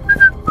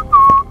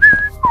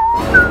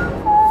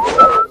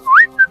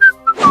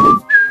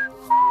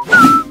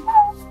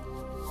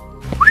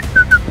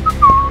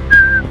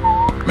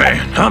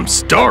 Man, I'm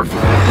starving.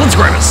 Let's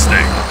grab a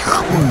snack.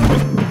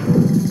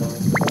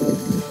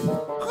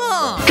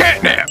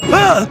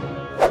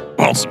 Catnap!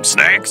 Want some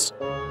snacks?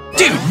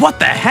 Dude, what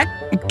the heck?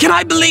 Can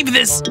I believe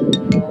this?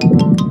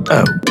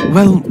 Oh,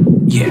 well,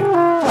 yeah.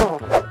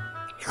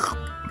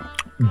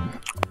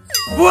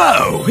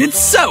 Whoa, it's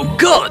so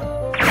good!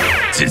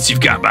 Since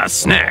you've got my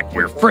snack,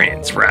 we're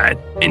friends, right?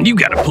 And you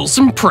gotta pull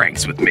some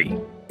pranks with me.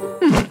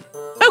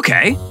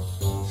 Okay.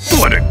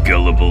 What a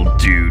gullible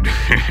dude.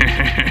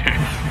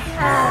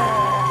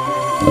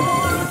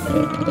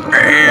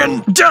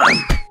 And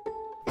done!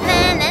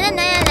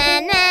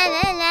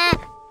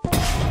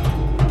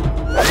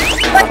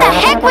 What the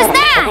heck was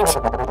that?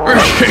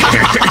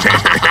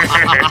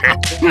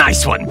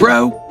 Nice one,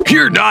 bro.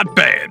 You're not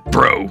bad,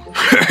 bro.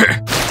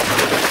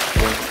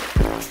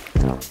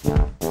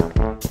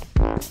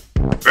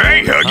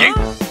 Hey, Huggy.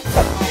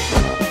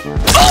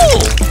 Oh!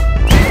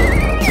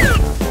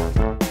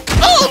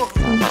 Oh!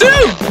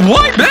 Dude,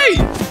 why me?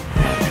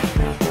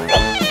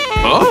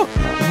 Oh?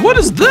 What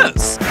is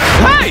this?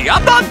 Hey,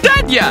 I'm not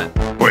dead yet!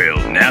 Well,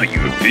 now you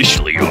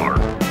officially are.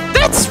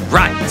 That's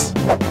right!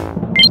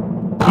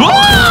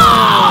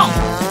 Whoa!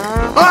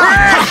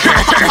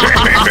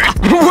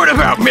 What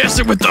about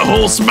messing with the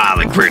whole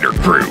Smiling Critter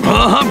crew,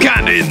 huh? I'm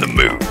kinda in the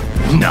mood.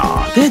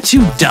 Nah, they're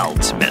too dull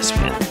to mess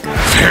with.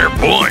 Fair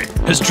point.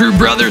 As true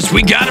brothers,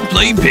 we gotta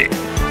play big.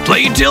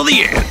 Play until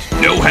the end.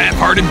 No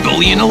half-hearted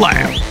bullying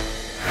allowed.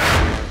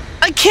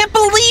 I can't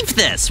believe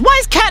this! Why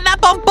is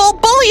Catnap on Bull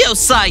Bullio's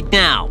side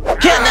now?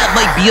 Catnap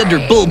might be under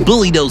Bull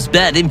Bullio's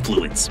bad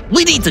influence.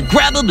 We need to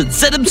grab him and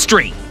set him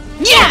straight.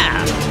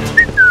 Yeah!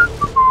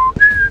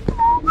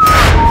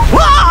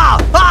 Ah!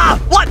 Ah!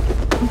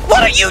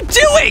 What are you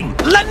doing?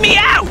 Let me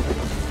out!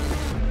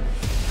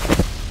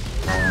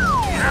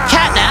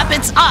 Catnap,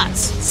 it's us!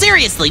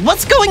 Seriously,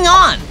 what's going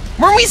on?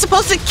 Weren't we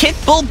supposed to kick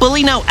Bull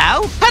Bullino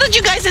out? How did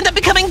you guys end up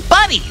becoming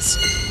buddies?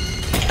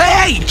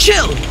 Hey,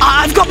 chill!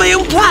 I've got my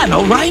own plan,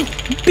 alright?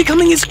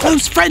 Becoming his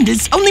close friend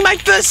is only my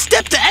first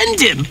step to end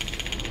him!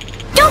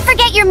 Don't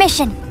forget your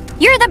mission.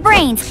 You're the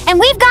brains, and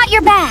we've got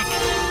your back.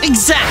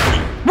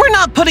 Exactly! We're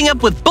not putting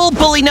up with Bull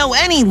Bullino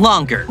any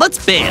longer. Let's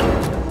bail.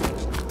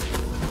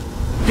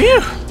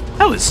 Phew,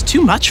 that was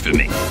too much for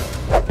me.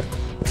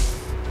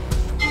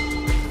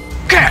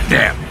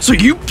 Catnap, so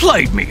you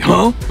played me,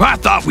 huh? I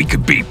thought we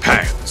could be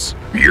pals.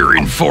 You're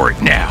in for it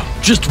now.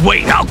 Just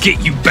wait, I'll get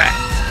you back.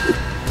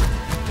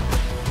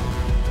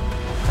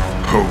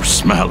 Oh,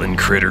 Smiling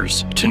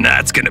Critters,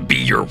 tonight's gonna be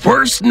your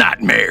worst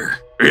nightmare.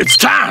 It's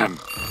time!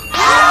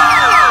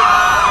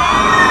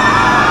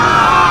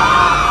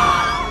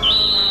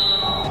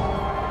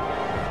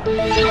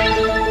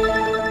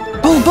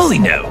 Bull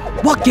Bullino,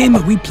 what game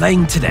are we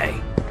playing today?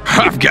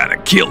 I've got a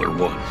killer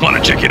one. Wanna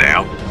check it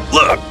out?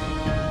 Look!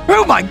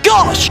 Oh my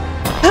gosh!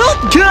 Help,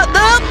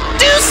 Catnap!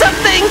 Do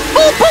something!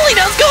 Bull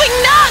Bullino's going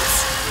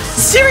nuts!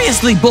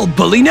 Seriously, Bull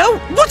Bullino,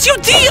 what's your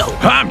deal?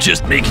 I'm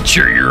just making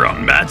sure you're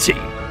on my team.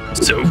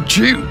 So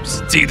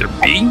choose. It's either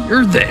me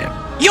or them.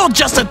 You're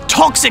just a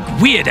toxic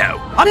weirdo.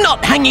 I'm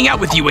not hanging out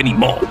with you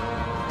anymore.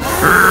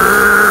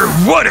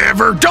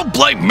 Whatever. Don't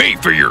blame me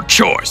for your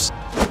choice.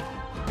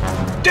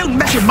 Don't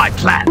mess with my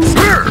plans.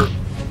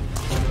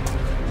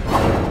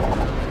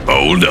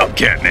 Hold up,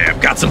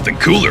 Catnap. Got something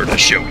cooler to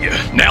show you.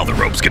 Now the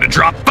rope's gonna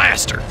drop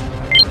faster.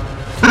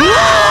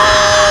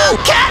 Oh!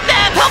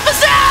 Catnap, help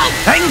us out!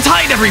 Hang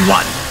tight,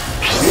 everyone.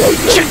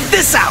 Check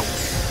this out.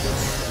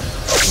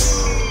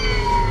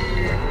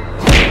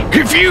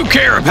 If you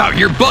care about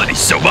your buddies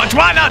so much,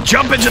 why not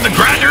jump into the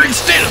grinder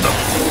instead of them?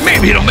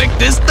 Maybe it'll make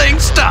this thing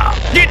stop.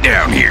 Get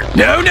down here.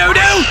 No, no,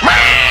 no!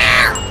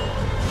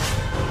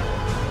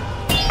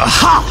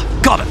 Aha!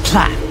 Got a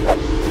plan.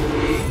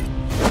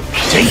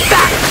 Take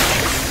that!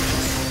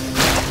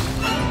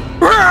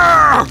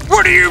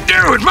 What are you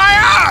doing? My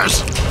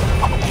eyes!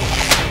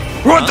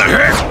 What the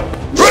heck?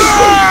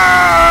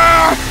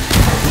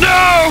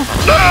 No!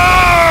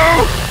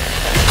 No!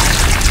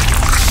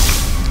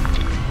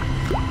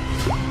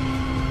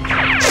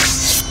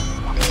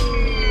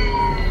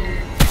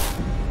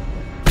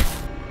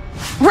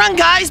 Run,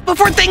 guys,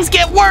 before things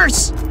get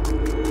worse!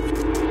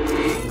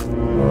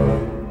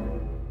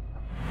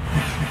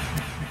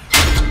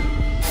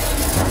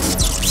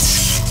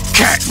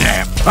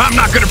 Catnap, I'm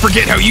not gonna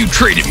forget how you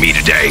treated me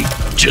today.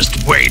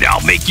 Just wait, I'll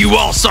make you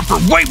all suffer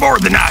way more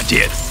than I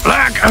did.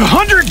 Like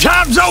 100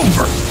 times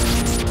over.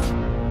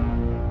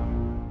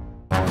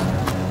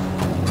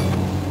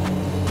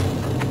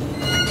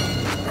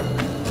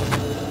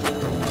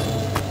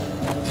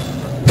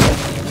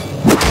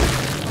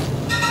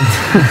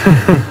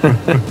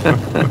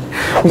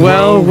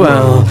 Well,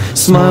 well,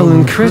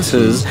 Smiling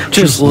Critters,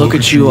 just look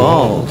at you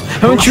all.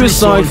 Haven't you a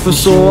sight for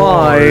sore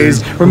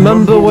eyes?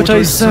 Remember what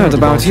I said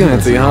about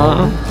unity,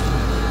 huh?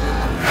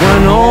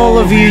 When all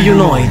of you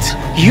unite,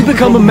 you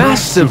become a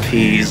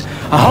masterpiece.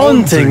 A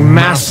haunting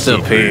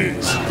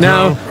masterpiece.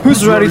 Now,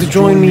 who's ready to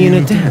join me in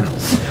a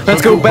dance?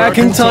 Let's go back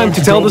in time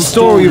to tell the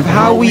story of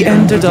how we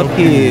ended up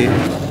here.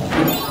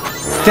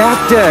 That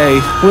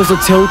day was a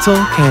total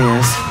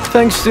chaos.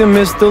 Thanks to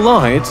Mr.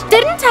 Light.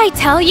 Didn't I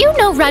tell you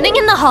no running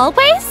in the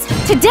hallways?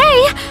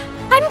 Today,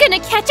 I'm gonna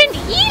catch and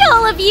eat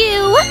all of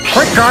you!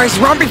 Quick, guys,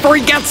 run before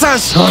he gets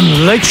us!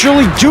 I'm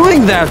literally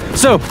doing that,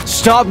 so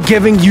stop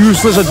giving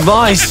useless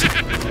advice.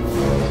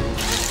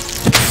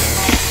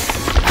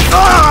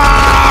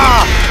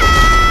 Ah!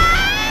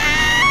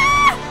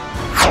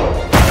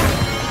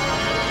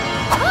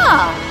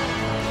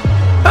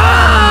 Ah!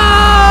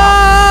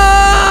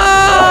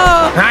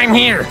 I'm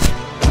here.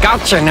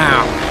 Gotcha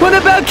now. What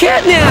about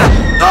Catnap?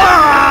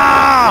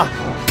 Ah!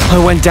 I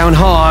went down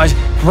hard,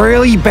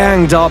 really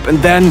banged up, and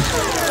then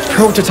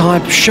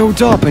Prototype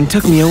showed up and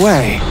took me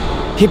away.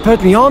 He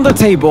put me on the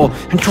table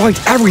and tried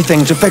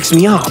everything to fix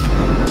me up.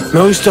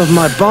 Most of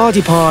my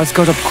body parts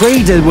got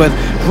upgraded with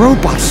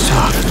robot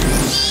stuff.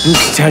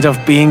 Instead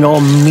of being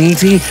all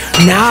meaty,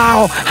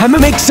 now I'm a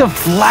mix of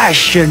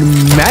flesh and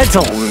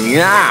metal.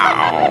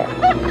 Now.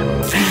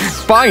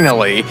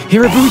 Finally, he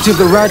rebooted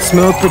the red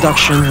smoke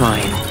production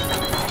line.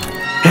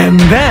 And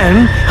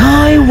then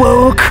I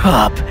woke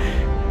up.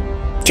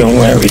 Don't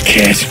worry,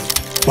 kid.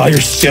 While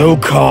your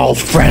so-called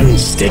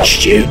friends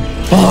stitched you,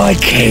 I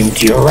came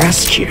to your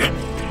rescue.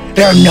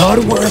 They're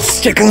not worth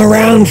sticking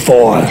around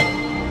for.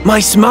 My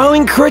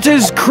smiling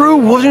critters crew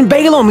wouldn't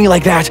bail on me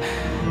like that.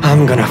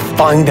 I'm gonna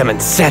find them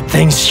and set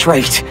things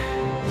straight.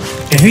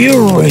 If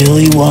you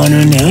really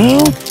wanna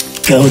know,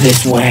 go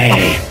this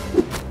way.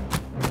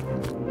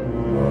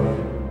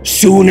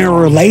 Sooner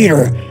or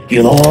later,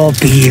 you'll all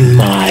be in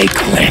my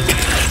clique.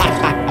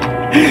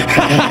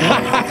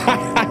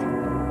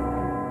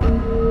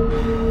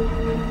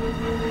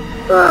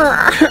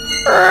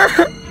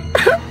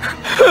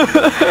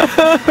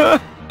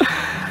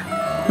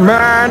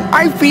 Man,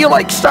 I feel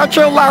like such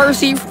a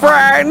lousy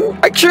friend.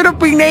 I should have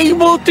been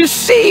able to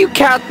see you,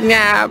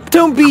 Catnap.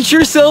 Don't beat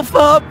yourself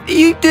up.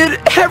 You did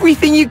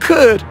everything you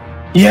could.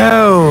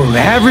 Yo,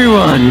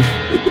 everyone.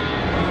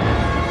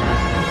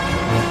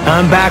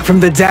 I'm back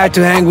from the dead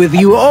to hang with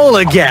you all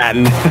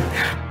again.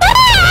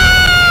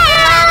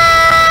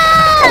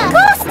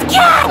 Ghost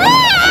cat!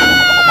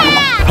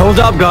 Hold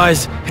up,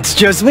 guys. It's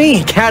just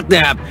me,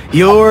 Catnap,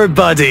 your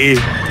buddy.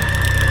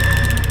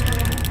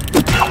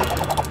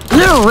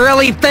 You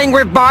really think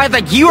we're by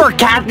that you are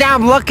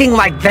Catnap looking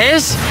like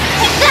this?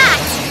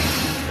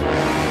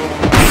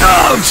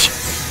 Ouch!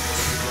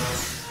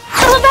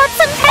 How about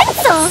some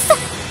pencils?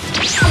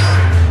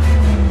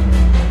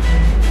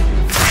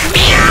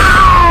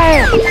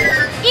 Meow!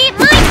 Eat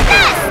my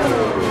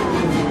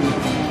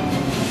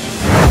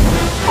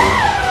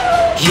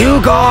fist!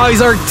 You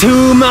guys are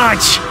too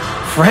much.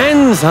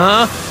 Friends,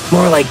 huh?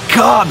 More like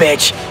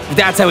garbage. If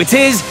that's how it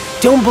is,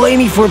 don't blame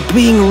me for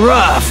being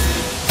rough.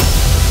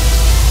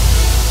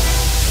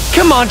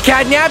 Come on,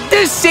 Catnap,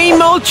 this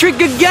same old trick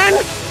again?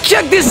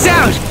 Check this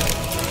out!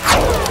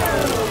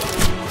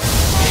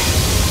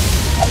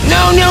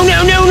 No, no,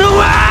 no, no, no!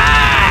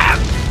 Ah!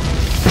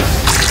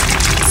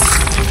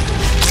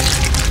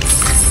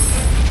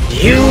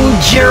 You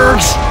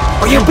jerks!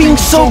 Are you being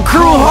so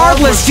cruel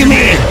heartless to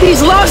me?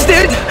 He's lost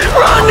it!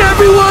 Run,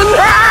 everyone!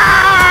 Ah!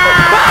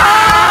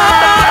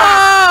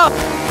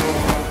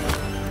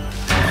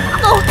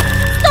 Oh,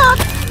 stop!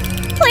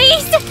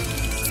 Please!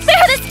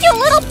 Spare this cute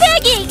little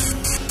piggy!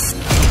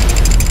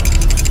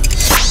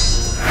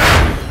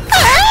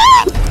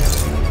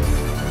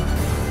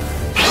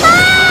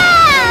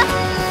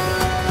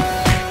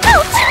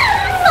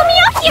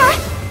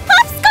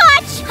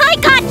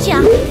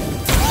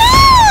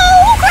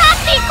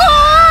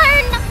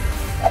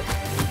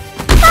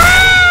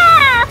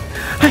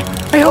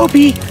 I hope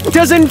he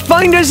doesn't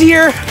find us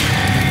here.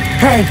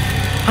 Hey,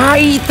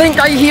 I think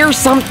I hear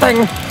something.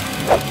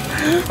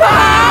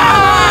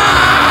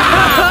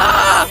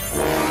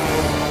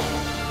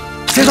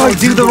 Did I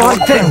do the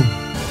right thing?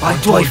 Why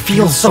do I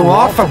feel so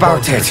off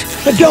about it?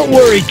 But don't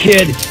worry,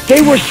 kid.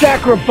 They were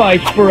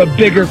sacrificed for a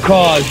bigger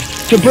cause.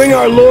 To bring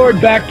our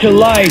Lord back to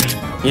life.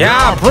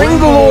 Yeah, bring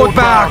the Lord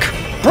back!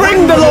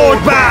 Bring the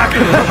Lord back!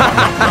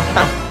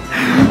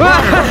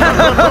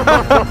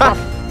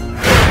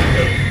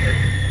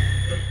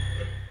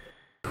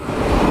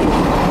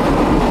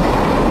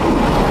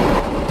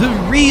 The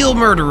real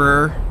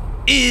murderer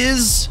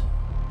is...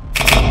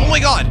 Oh my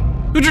god!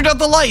 Who turned out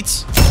the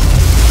lights?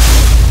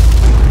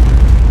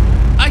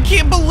 I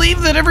can't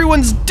believe that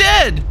everyone's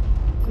dead!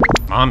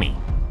 Mommy,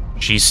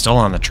 she's still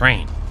on the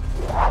train.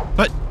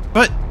 But,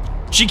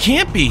 she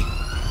can't be.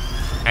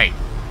 Hey,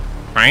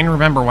 try and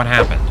remember what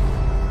happened.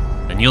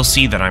 Then you'll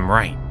see that I'm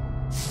right.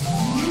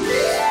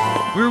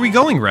 Where are we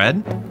going,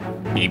 Red?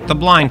 Keep the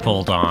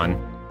blindfold on.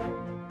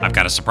 I've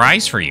got a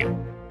surprise for you.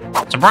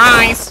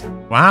 Surprise!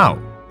 Wow.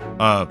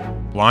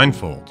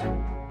 Blindfold.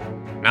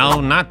 No,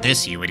 not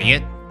this, you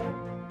idiot.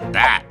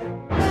 That.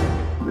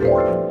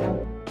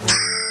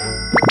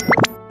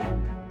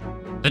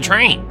 The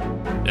train.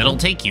 It'll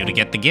take you to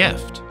get the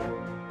gift.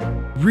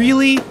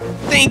 Really?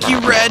 Thank you,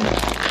 Red.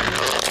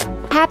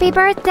 Happy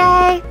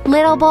birthday,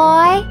 little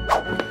boy.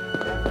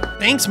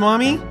 Thanks,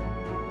 Mommy.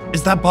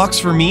 Is that box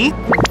for me?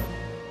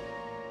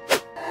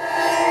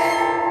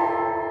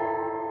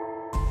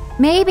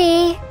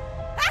 Maybe.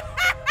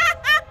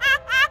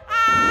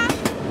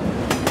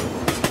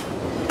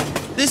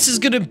 This is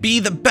gonna be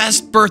the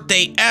best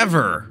birthday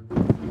ever.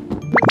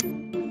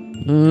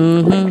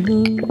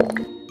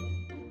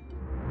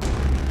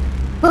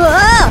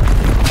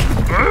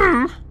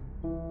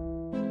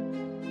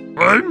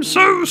 I'm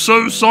so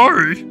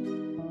sorry.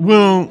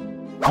 Well,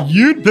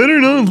 you'd better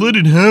not let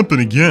it happen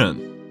again.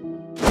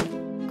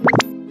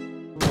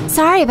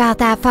 Sorry about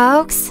that,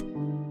 folks.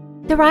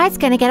 The ride's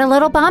gonna get a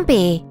little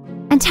bumpy.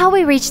 Until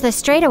we reach the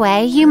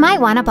straightaway, you might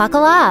want to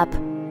buckle up.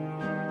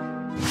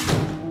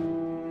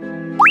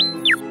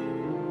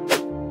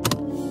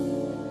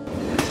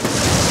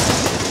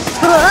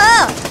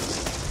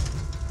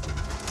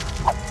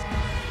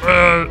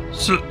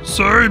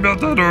 Sorry about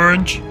that,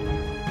 Orange.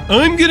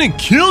 I'm gonna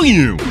kill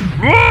you!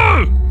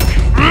 Oh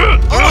my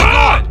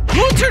god!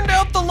 Who turned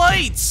out the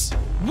lights?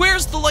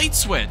 Where's the light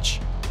switch?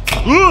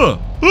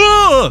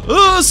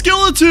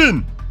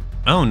 Skeleton!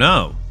 Oh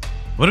no.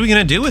 What are we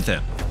gonna do with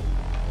him?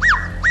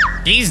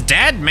 He's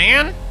dead,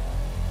 man.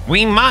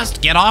 We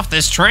must get off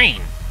this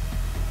train.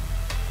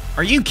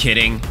 Are you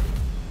kidding?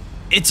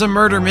 It's a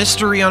murder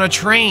mystery on a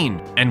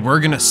train, and we're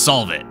gonna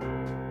solve it.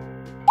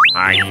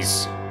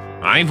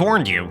 I've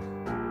warned you.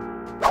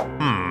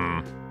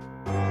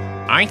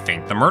 I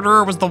think the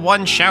murderer was the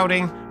one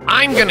shouting,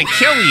 "I'm gonna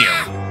kill you."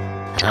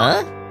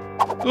 Huh?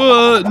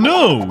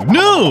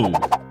 No.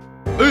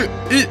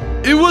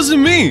 It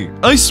wasn't me,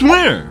 I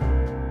swear.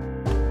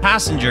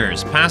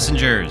 Passengers.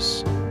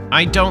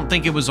 I don't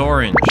think it was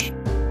Orange.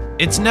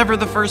 It's never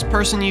the first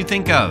person you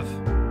think of.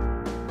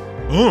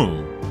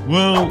 Oh,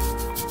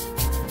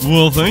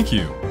 well, thank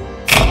you.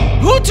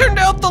 Who turned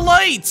out the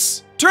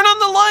lights? Turn on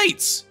the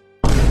lights!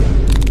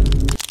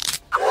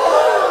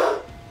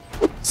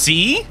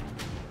 See?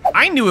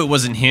 I knew it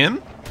wasn't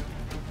him.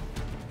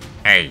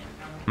 Hey,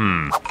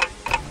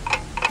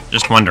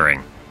 just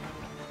wondering.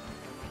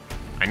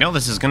 I know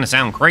this is gonna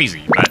sound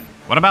crazy, but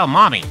what about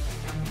Mommy?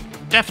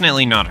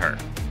 Definitely not her.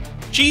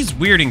 She's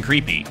weird and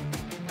creepy,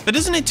 but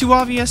isn't it too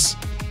obvious?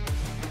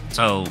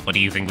 So, what do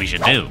you think we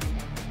should do?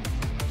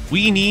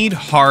 We need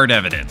hard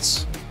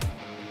evidence.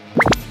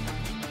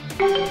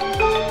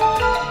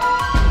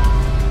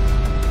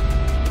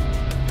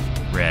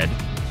 Red,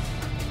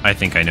 I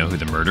think I know who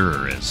the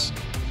murderer is.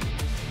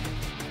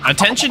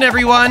 Attention,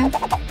 everyone!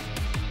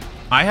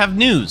 I have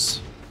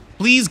news.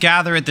 Please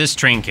gather at this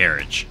train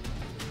carriage.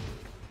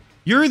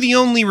 You're the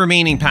only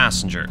remaining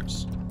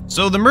passengers,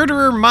 so the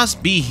murderer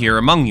must be here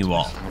among you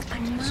all.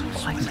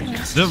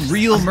 The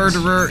real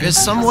murderer is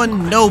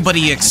someone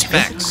nobody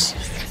expects.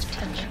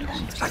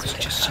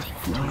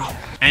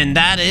 And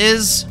that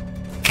is...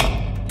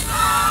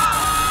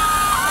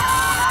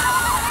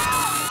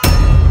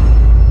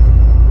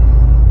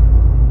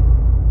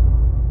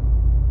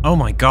 Oh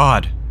my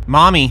god,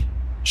 Mommy,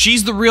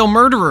 she's the real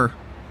murderer.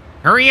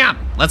 Hurry up,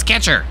 let's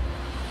catch her.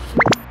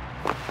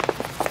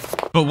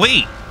 But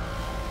wait,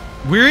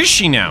 where is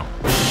she now?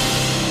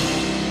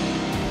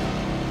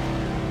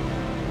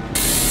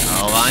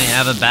 Oh, I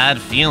have a bad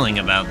feeling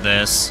about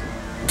this.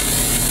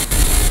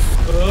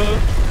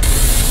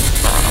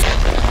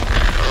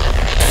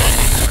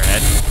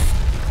 Red,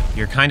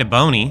 you're kind of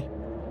bony.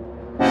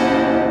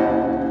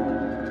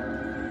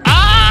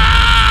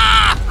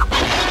 Ah!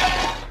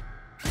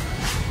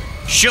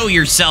 Show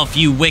yourself,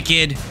 you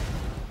wicked.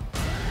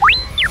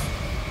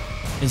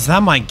 Is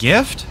that my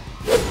gift?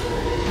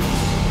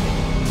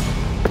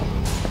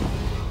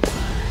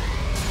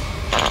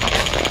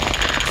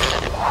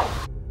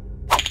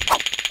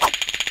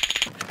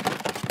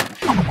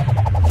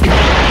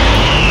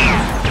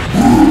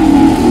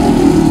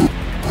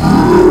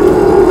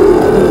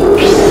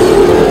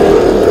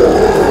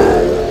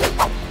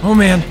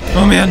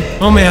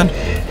 Oh man.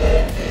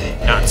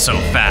 Not so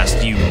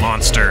fast, you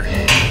monster.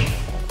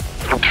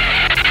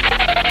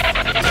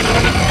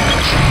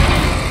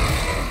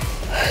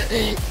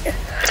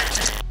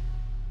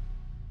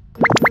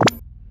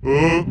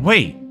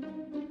 Wait.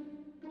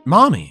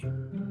 Mommy,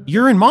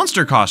 you're in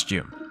monster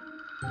costume.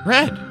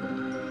 Red,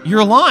 you're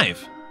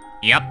alive.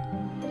 Yep.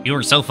 You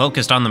were so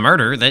focused on the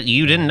murder that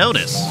you didn't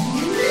notice.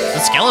 The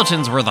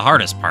skeletons were the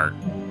hardest part.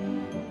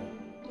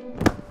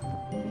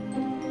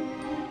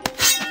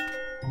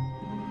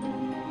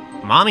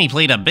 Mommy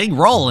played a big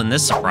role in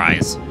this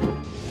surprise.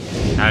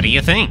 How do you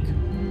think?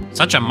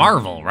 Such a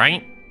marvel,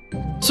 right?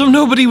 So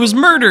nobody was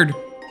murdered!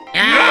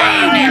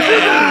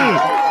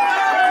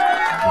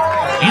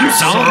 You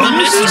solved the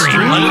mystery,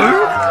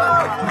 Blue!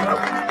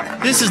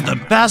 This is the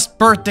best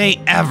birthday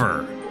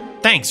ever!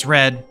 Thanks,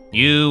 Red.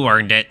 You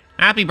earned it.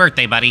 Happy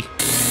birthday, buddy.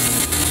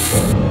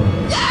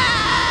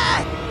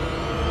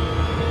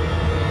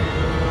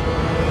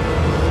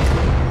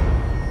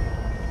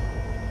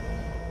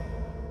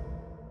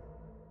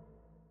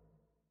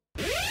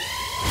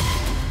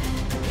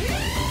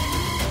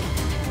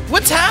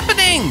 What's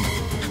happening?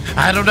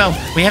 I don't know.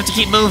 We have to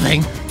keep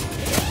moving.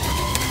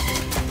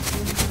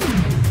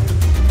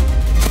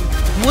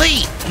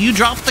 Wait, you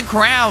dropped the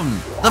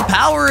crown. The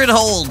power it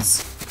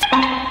holds.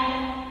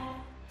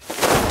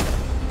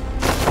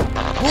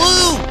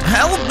 Blue,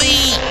 help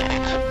me.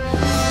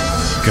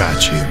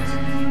 Got you.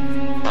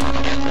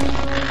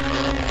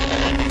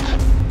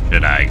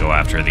 Should I go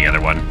after the other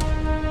one?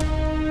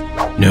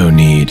 No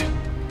need.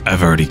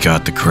 I've already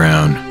got the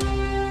crown.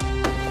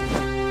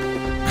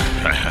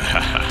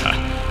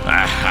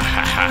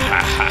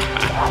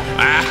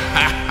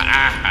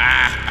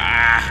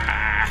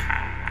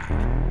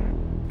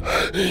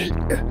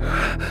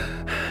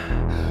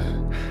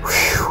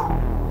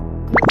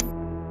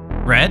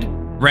 Red?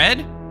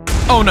 Red?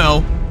 Oh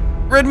no.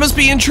 Red must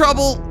be in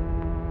trouble.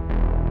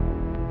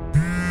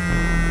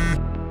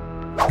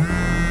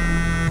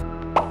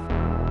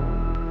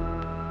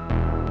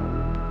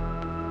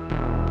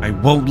 I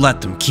won't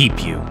let them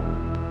keep you.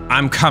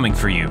 I'm coming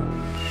for you.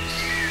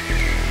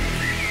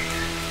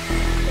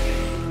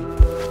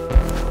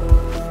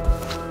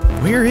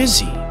 Where is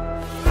he?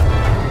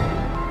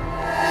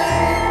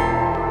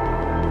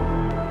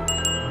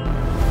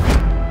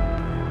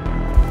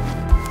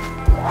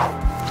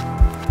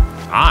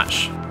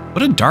 Gosh,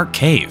 what a dark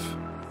cave.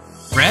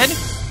 Red?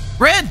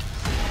 Red!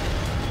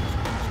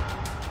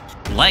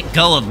 Let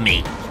go of me.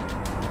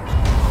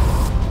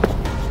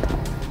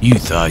 You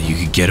thought you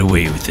could get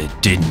away with it,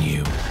 didn't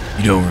you?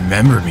 You don't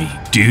remember me,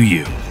 do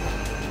you?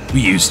 We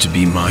used to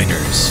be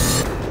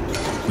miners.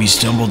 We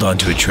stumbled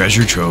onto a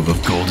treasure trove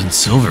of gold and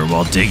silver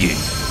while digging.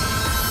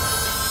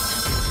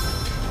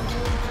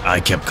 I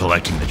kept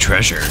collecting the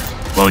treasure,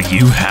 while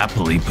you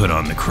happily put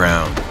on the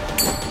crown.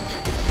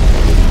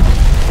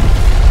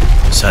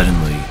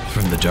 Suddenly,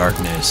 from the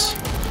darkness,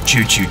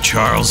 Choo Choo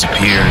Charles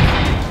appeared.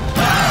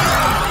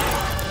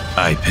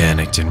 I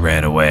panicked and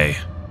ran away,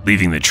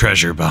 leaving the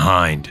treasure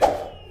behind.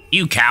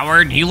 You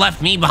coward, you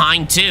left me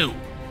behind too.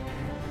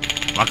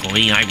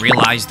 Luckily, I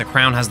realized the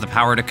crown has the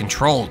power to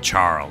control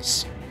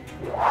Charles.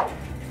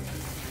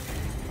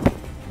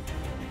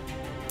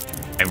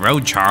 I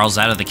rode Charles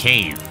out of the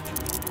cave,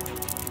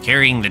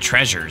 carrying the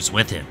treasures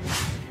with him.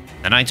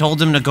 Then I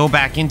told him to go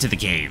back into the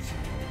cave.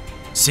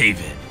 Save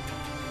it.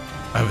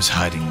 I was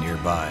hiding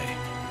nearby.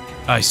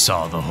 I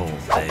saw the whole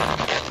thing.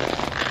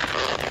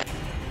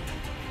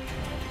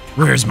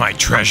 Where's my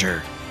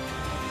treasure?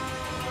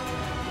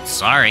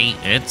 Sorry,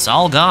 it's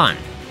all gone.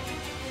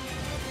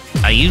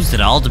 I used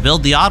it all to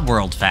build the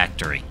Oddworld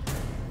factory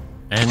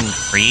and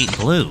create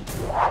Blue.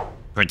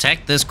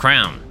 Protect this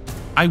crown.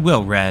 I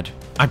will, Red.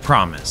 I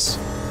promise.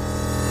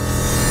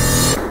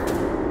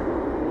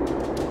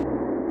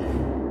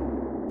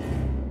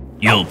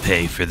 You'll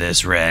pay for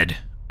this, Red.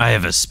 I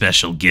have a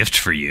special gift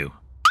for you.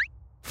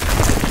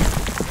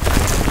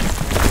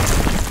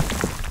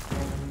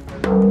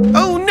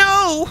 Oh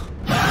no!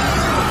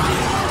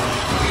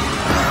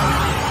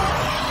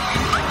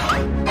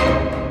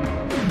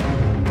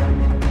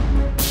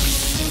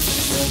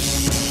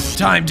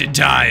 Time to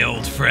die,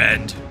 old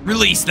friend.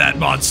 Release that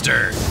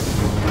monster.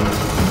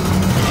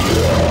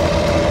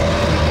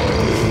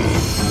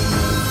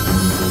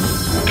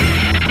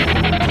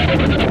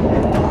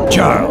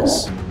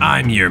 Charles,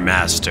 I'm your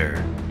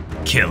master.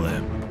 Kill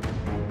him.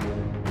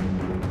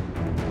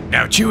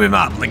 Now chew him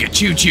up like a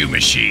choo-choo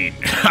machine.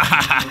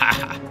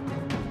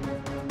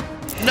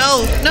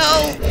 No,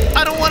 no!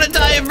 I don't want to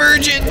die a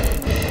virgin!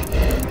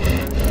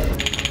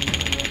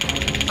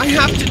 I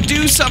have to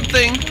do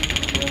something!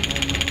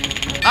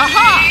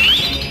 Aha!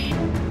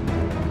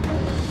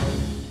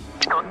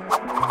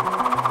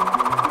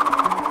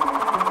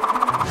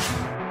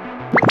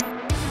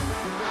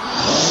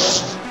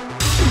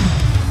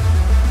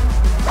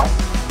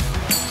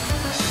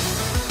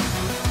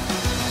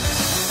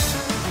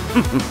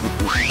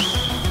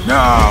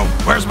 No!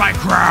 Where's my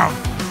crown?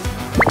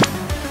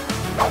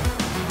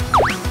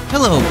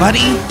 Hello,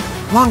 buddy.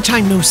 Long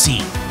time no see.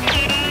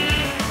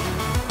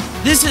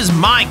 This is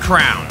my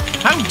crown.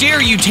 How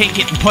dare you take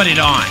it and put it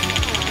on?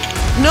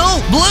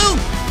 No, Blue!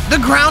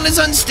 The crown is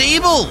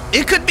unstable.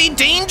 It could be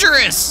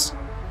dangerous.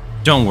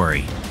 Don't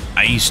worry.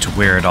 I used to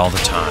wear it all the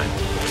time.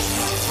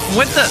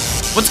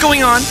 What's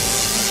going on?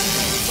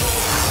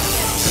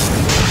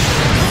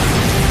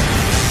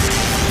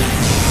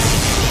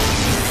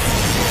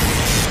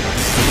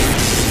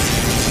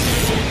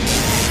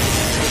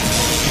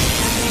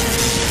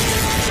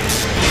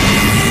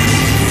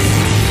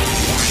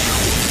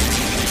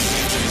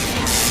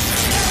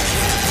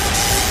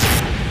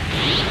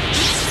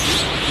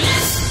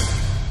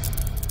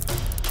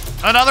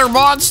 Another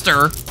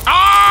monster!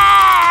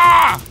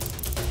 Ah!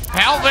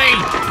 Help me!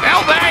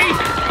 Help me!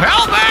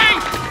 Help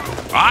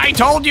me! I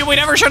told you we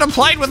never should have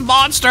played with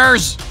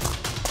monsters!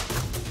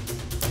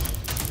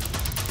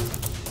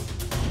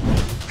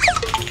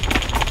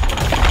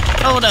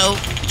 Oh no!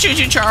 Choo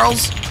Choo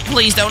Charles!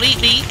 Please don't eat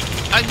me!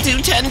 I'm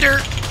too tender!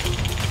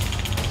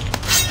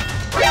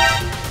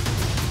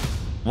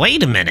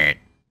 Wait a minute.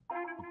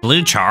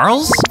 Blue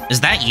Charles?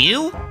 Is that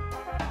you?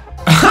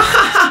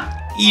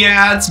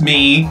 Yeah, it's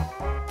me.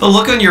 The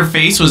look on your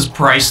face was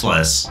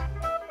priceless.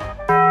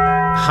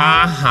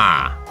 Ha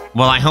ha.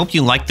 Well, I hope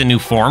you like the new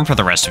form for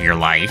the rest of your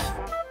life.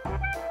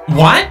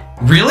 What?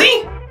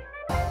 Really?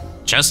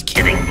 Just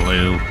kidding,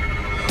 Blue.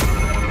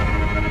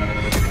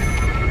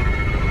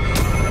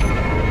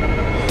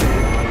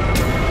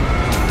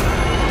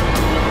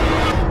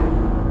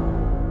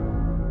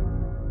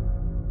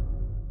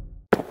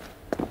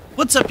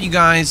 What's up, you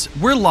guys?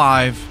 We're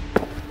live.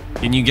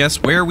 Can you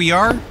guess where we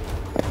are?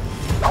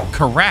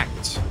 Correct.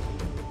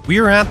 We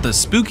are at the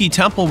spooky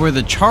temple where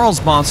the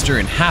Charles monster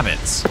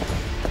inhabits.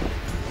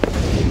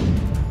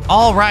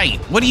 All right,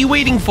 what are you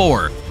waiting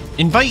for?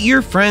 Invite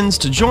your friends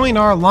to join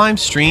our live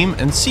stream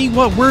and see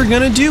what we're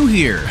gonna do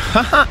here.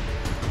 Haha.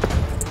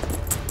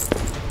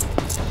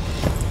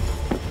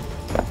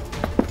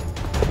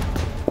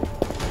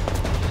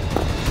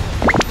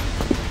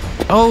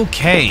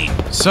 Okay,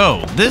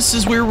 so this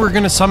is where we're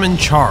gonna summon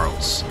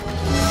Charles.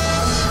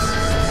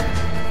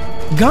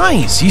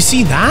 Guys, you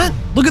see that?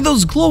 Look at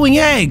those glowing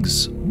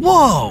eggs.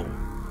 Whoa!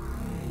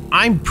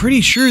 I'm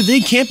pretty sure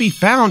they can't be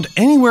found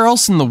anywhere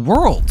else in the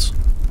world.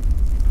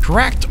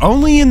 Correct,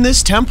 only in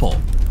this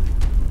temple.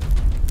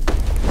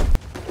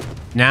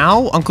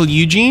 Now, Uncle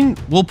Eugene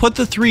will put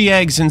the 3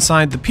 eggs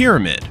inside the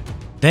pyramid.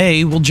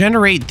 They will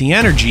generate the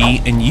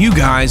energy, and you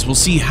guys will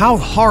see how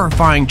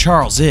horrifying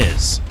Charles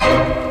is.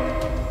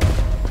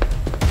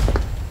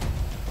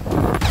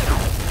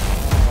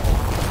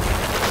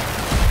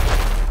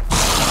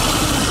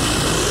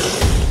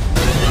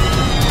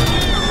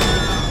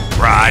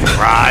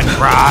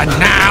 Run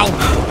now!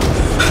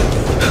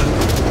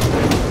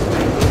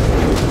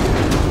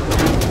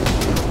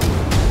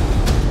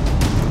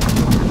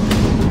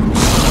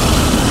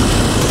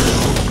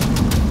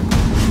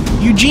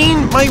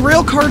 Eugene, my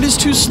rail card is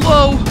too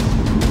slow.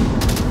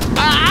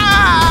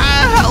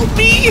 Ah! Help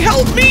me!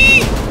 Help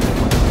me!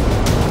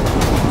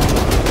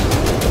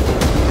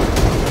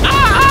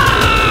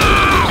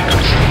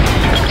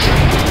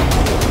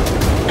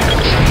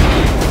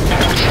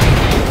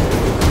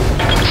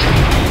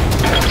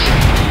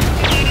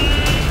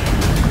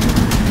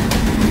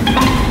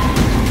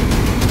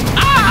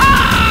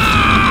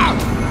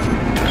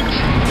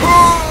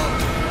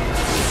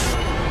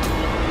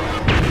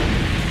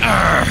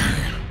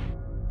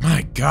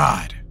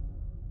 God.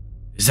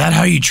 Is that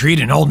how you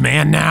treat an old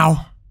man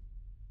now?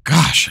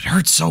 Gosh, it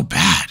hurts so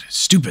bad.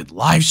 Stupid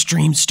live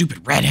stream,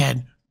 stupid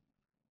redhead.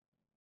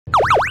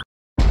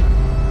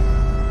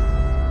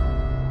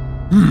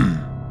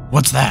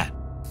 What's that?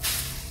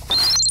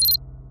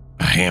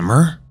 A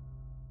hammer?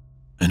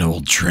 An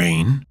old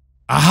train?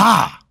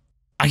 Aha!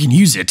 I can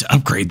use it to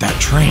upgrade that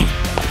train.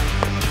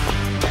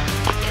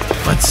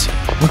 Let's see,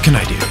 what can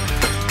I do?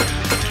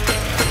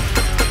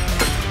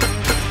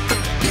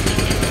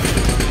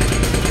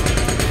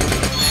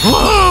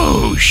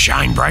 Whoa!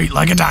 Shine bright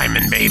like a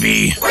diamond,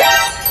 baby.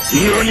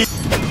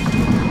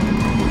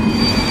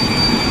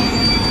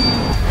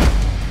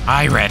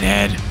 Hi,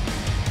 redhead.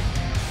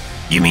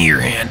 Give me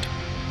your hand.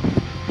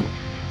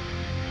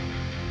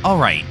 All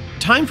right,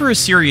 time for a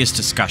serious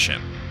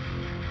discussion.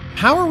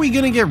 How are we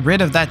gonna get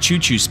rid of that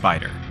choo-choo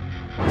spider?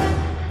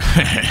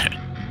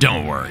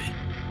 Don't worry.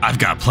 I've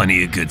got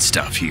plenty of good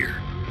stuff here.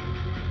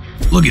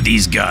 Look at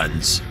these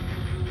guns.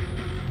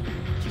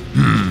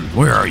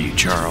 Where are you,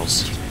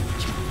 Charles?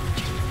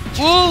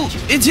 Whoa,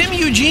 it's him,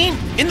 Eugene,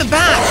 in the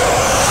back.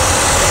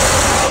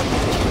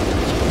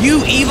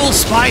 You evil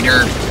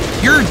spider,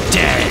 you're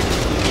dead.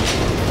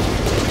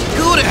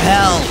 Go to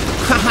hell.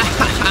 Ha ha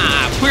ha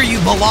ha, where you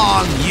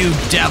belong, you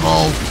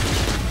devil.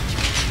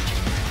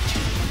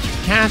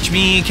 Catch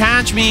me,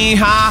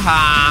 ha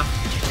ha.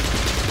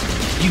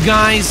 You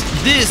guys,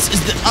 this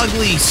is the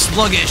ugly,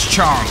 sluggish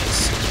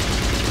Charles.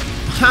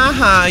 Ha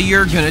ha,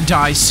 you're gonna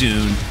die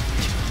soon.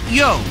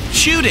 Yo,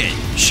 shoot it,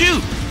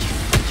 shoot.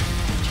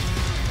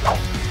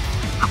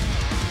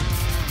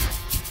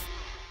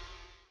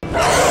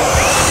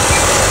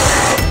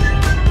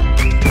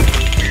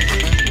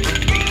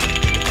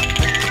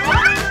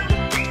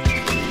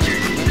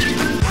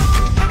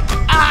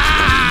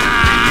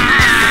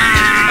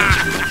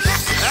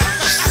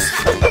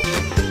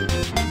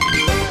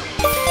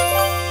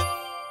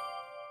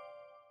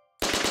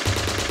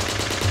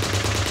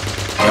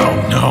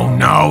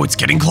 No, it's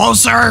getting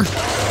closer!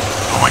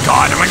 Oh my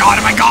god, oh my god,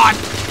 oh my god!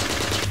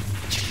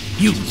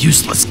 You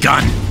useless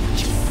gun!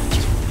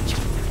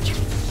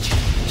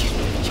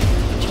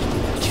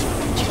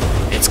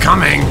 It's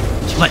coming!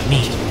 Let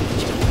me.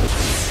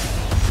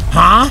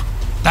 Huh?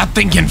 That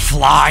thing can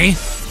fly?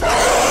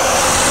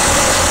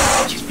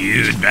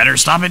 You'd better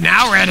stop it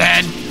now,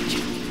 redhead!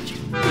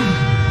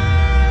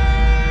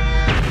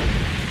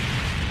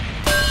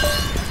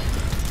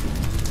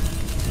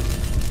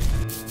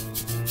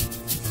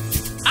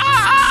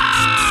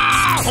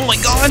 Oh my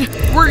god,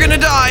 we're gonna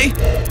die!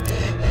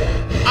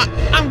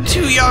 I'm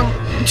too young,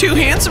 too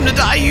handsome to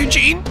die,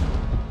 Eugene.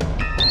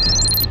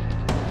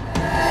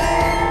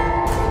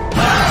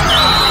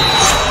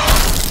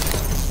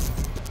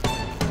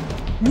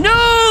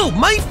 No!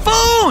 My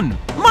phone!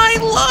 My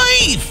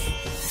life!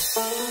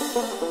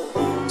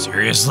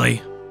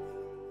 Seriously?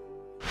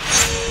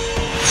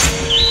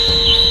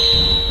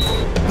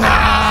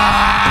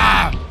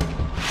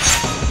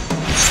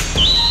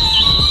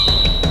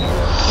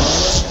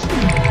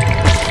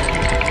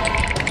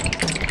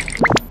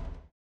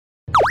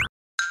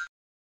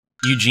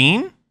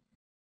 Eugene?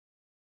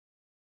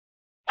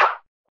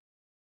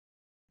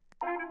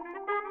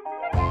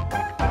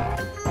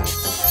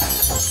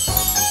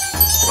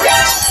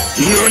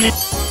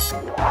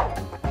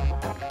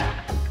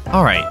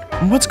 All right,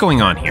 what's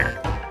going on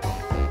here?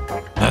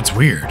 That's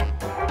weird.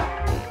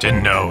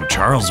 Didn't know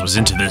Charles was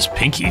into this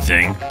pinky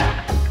thing.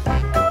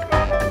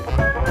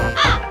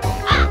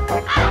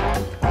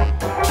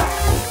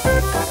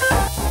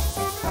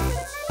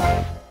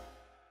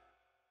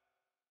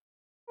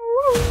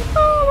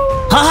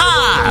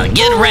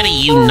 Get ready,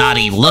 you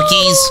naughty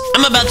lookies.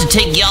 I'm about to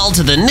take y'all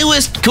to the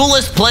newest,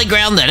 coolest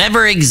playground that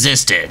ever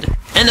existed.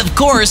 And of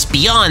course,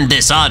 beyond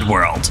this odd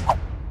world.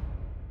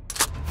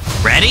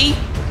 Ready?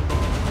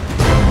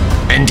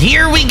 And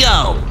here we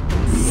go.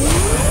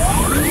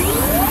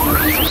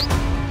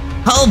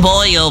 Oh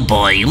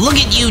boy, look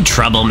at you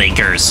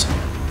troublemakers.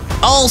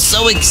 all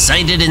so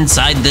excited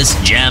inside this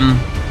gem.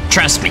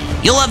 Trust me,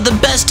 you'll have the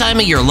best time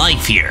of your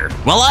life here,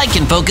 while I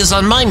can focus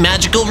on my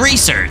magical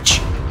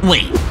research.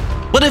 Wait,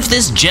 what if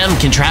this gem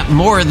can trap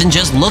more than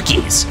just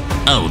lookies?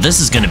 Oh, this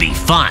is gonna be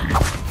fun.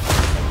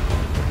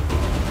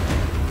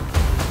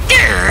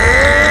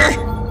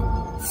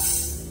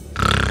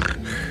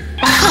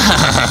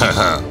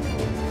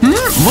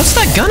 What's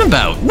that gun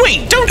about?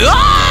 Wait, don't.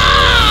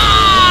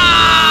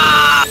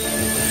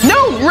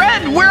 No,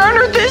 Red, where on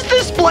earth is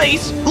this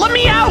place? Let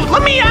me out!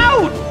 Let me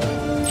out!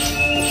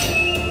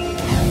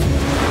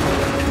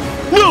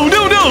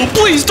 No,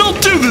 please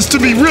don't do this to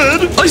me,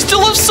 Red. I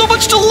still have so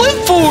much to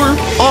live for.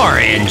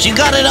 Orange, you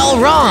got it all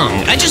wrong.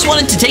 I just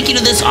wanted to take you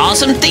to this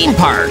awesome theme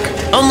park,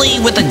 only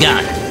with a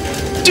gun.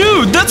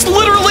 Dude, that's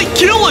literally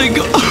killing.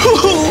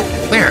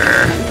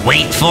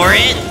 Wait for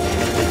it.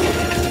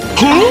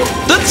 Huh?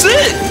 That's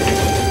it.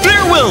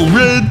 Farewell,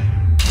 Red.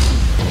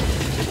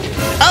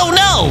 Oh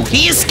no,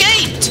 he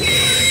escaped.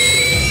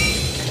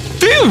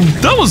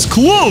 Dude, that was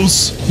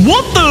close.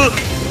 What the?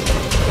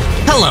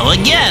 Hello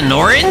again,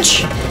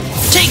 Orange.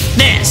 Take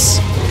this.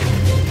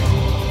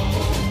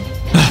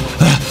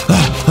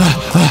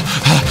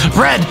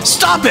 Red,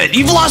 stop it!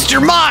 You've lost your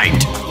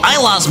mind! I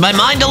lost my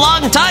mind a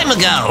long time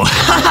ago.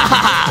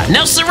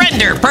 Now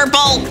surrender,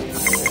 Purple.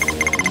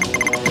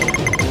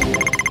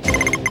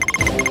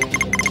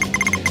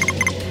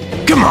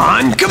 Come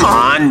on, come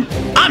on!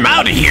 I'm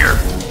out of here!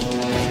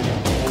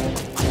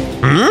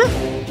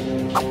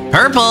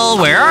 Purple,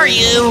 where are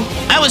you?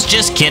 I was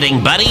just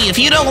kidding, buddy. If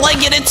you don't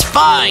like it, it's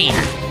fine.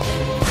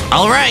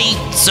 All right,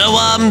 so,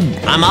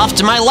 I'm off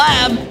to my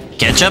lab.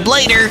 Catch up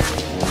later.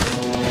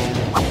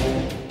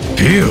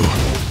 Phew.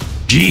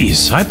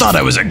 Jeez, I thought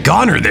I was a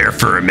goner there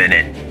for a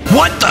minute.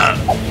 What the?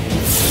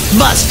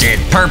 Busted,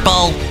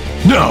 Purple.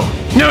 No.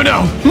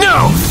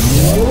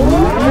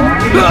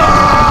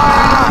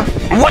 Ah!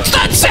 What's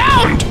that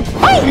sound?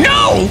 Oh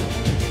no!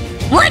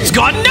 Red's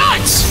gone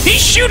nuts!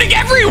 He's shooting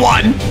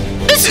everyone!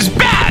 This is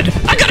bad!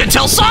 I gotta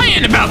tell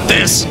Cyan about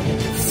this!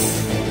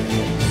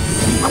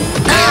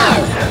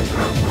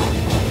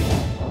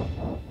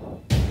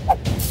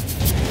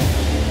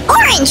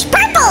 Orange,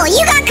 Purple,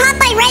 you got caught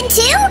by Red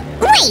too?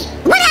 Wait,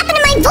 what happened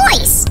to my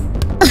voice?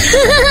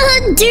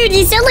 Dude,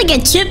 you sound like a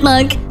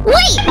chipmunk.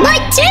 Wait,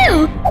 mine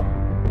too!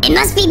 It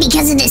must be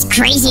because of this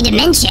crazy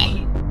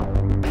dimension.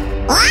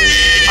 Ah!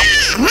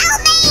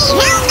 Help me!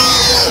 Help me!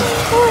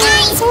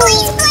 Guys,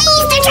 please,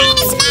 please! They're trying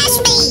to smash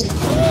me!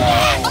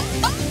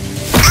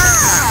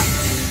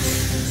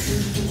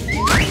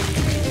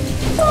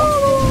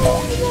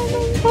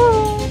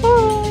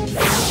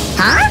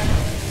 Huh?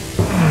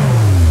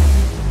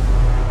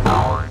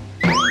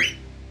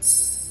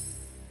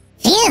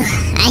 Phew,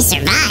 I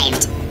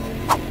survived.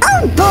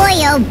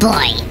 Oh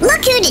boy,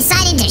 look who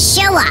decided to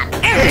show up.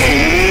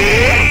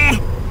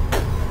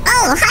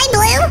 Oh, hi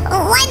Blue.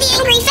 Why the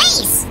angry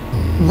face?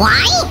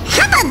 Why?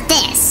 How about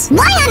this?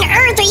 Why on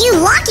earth are you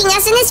locking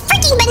us in this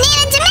freaking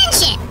banana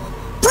dimension?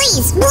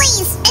 Please,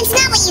 it's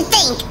not what you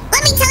think.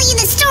 Let me tell you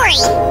the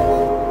story.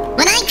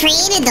 When I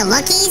created the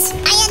Lookies,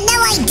 I had no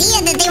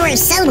idea that they were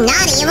so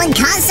naughty and would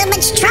cause so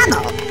much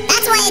trouble.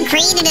 That's why I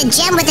created a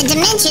gem with a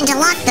dimension to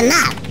lock them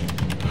up.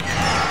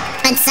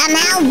 But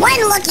somehow,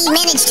 one Lookie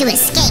managed to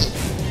escape.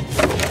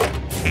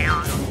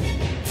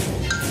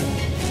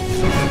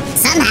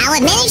 Somehow,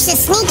 it managed to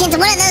sneak into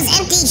one of those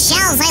empty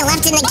shells I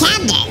left in the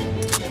cabinet.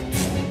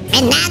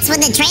 And that's when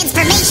the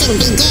transformation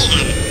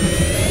began.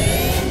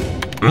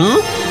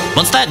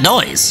 What's that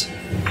noise?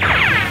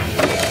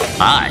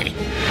 Hi.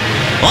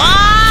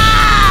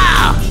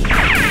 Ah!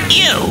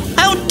 You!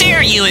 How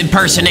dare you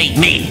impersonate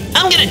me?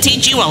 I'm gonna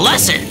teach you a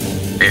lesson.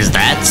 Is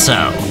that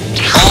so?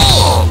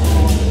 Oh!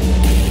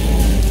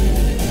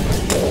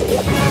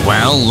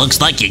 Well, looks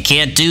like you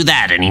can't do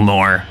that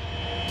anymore.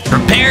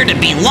 Prepare to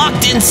be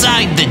locked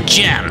inside the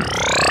gem.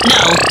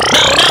 No!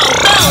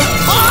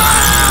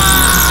 Ah!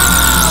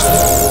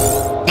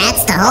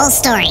 That's the whole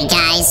story,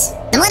 guys.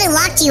 The one who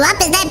locked you up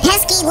is that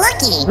pesky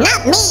Lookie,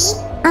 not me.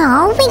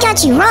 Oh, we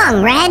got you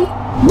wrong, Red.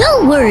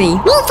 Don't worry,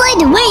 we'll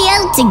find a way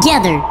out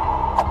together.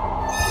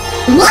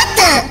 What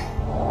the?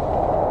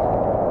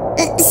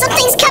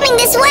 Something's coming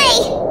this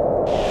way.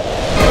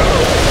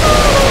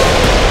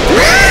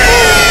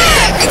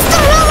 Ah! It's the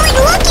rolling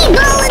Lookie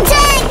ball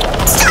attack!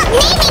 Stop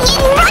naming it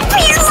and run for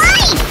your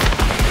life!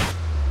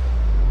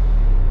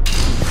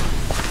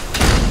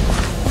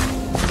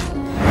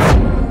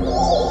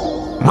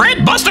 Red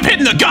must have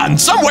hidden the gun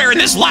somewhere in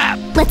this lab!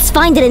 Let's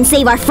find it and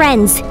save our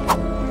friends.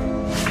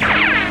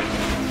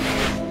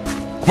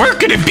 Where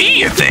could it be,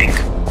 you think?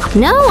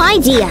 No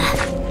idea.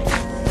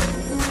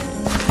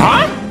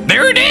 Huh?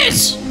 There it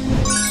is!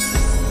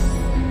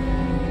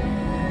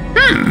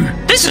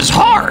 This is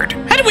hard.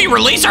 How do we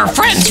release our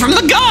friends from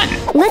the gun?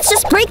 Let's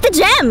just break the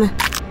gem.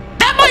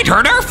 That might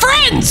hurt our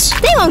friends!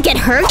 They won't get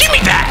hurt. Give me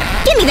that!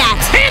 Give me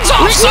that! Hands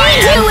off,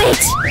 Cyan! Let me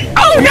do it!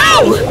 Oh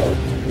no!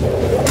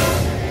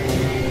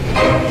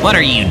 What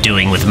are you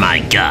doing with my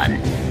gun?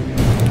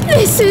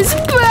 This is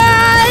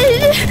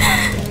bad!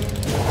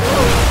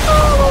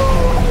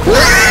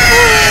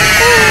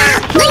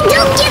 The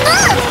Don't give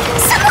up!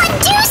 Someone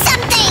do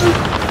something!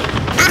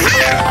 Aha!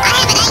 I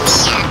have an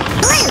idea!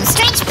 Blue,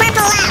 stretch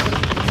purple out!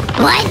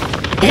 What?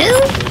 Who?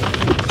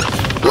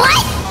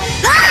 What?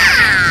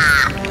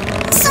 Ah!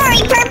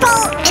 Sorry,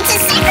 Purple! It's a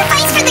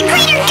sacrifice for the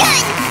greater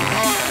good!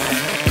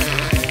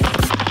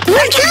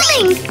 We're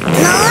coming!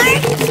 More!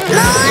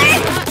 More!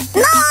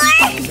 More!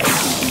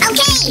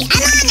 Okay,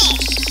 I'm on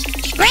it!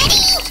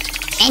 Ready?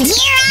 And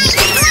here I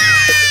fly!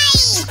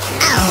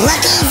 Oh,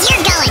 lookies,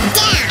 you're going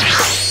down!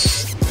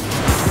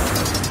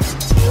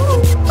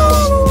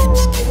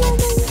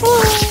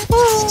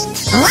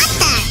 What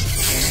the?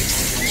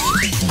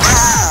 Oh,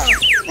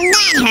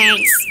 that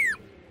hurts.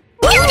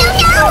 No, no,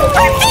 no!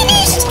 We're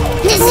finished!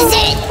 This is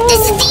it!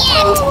 This is the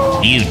end!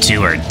 You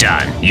two are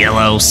done.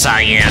 Yellow,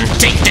 cyan,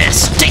 take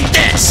this! Take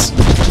this!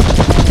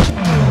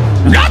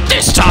 Not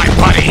this time,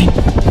 buddy!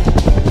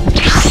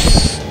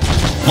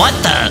 What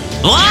the?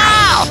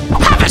 Wow!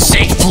 Have a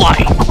safe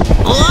flight!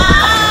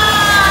 Wow!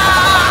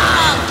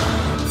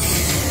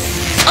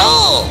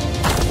 Oh!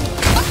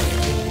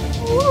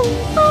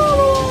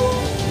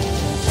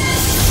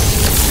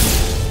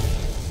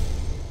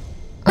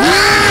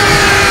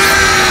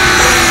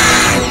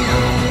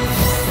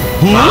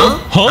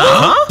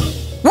 Huh?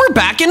 We're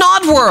back in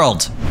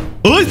Oddworld!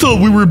 I thought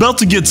we were about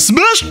to get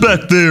smashed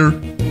back there.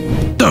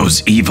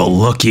 Those evil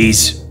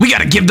lookies. We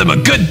gotta give them a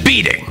good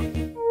beating.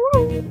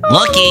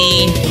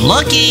 Looky!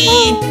 Looky!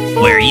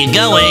 Where are you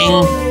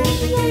going?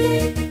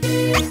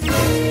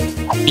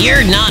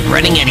 You're not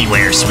running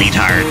anywhere,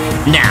 sweetheart.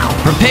 Now,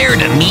 prepare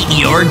to meet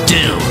your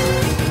doom.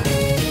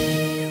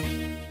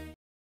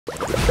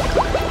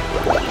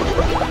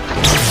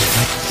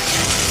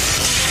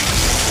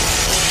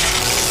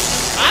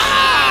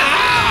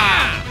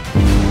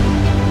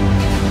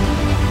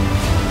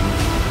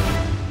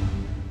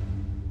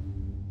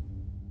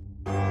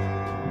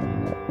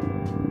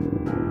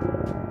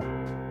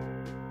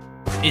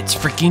 It's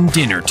freaking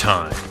dinner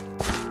time.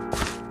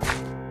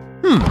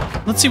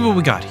 Let's see what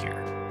we got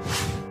here.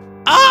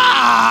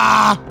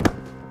 Ah!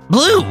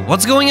 Blue,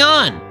 what's going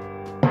on?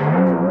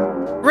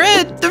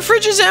 Red, the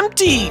fridge is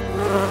empty.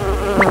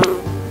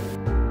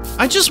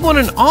 I just want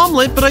an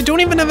omelet, but I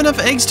don't even have enough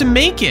eggs to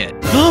make it.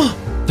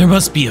 There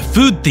must be a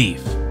food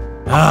thief.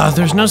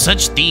 There's no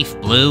such thief,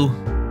 Blue.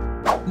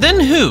 Then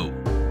who?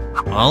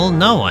 Well,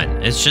 no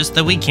one. It's just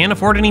that we can't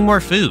afford any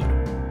more food.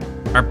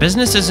 Our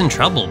business is in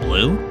trouble,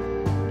 Blue.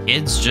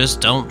 Kids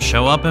just don't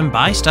show up and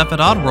buy stuff at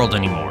Oddworld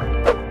anymore.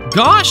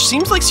 Gosh,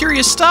 seems like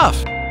serious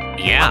stuff.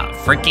 Yeah,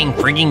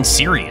 frigging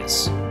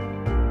serious.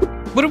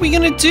 What are we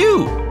gonna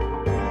do?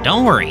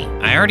 Don't worry,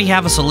 I already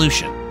have a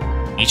solution.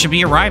 He should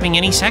be arriving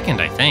any second,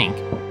 I think.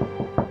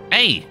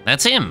 Hey,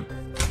 that's him.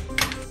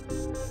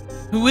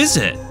 Who is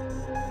it?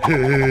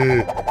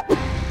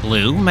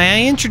 Blue,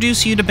 may I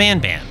introduce you to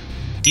Ban.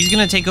 He's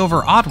gonna take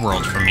over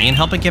Oddworld for me and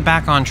help it get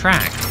back on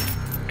track.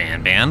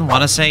 Ban,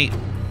 wanna say...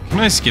 Can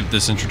I skip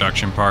this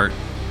introduction part?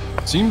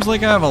 Seems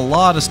like I have a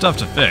lot of stuff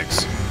to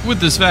fix. With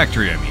this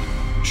factory, I mean.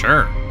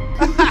 Sure.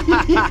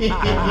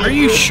 Are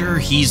you sure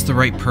he's the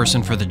right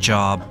person for the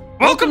job?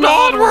 Welcome to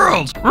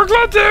Oddworld! We're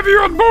glad to have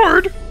you on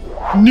board!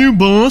 New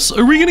boss,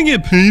 are we gonna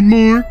get paid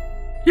more?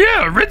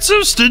 Yeah, Red's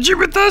so stingy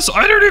with us,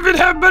 I don't even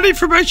have money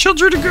for my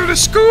children to go to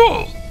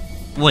school!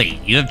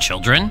 Wait, you have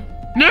children?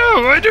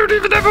 No, I don't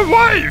even have a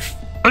wife!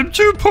 I'm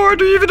too poor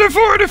to even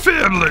afford a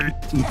family!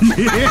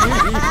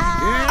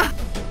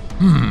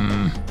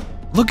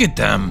 Look at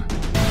them.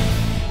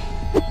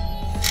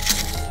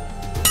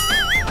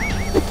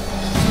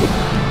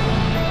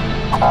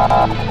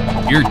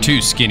 You're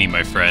too skinny,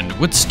 my friend.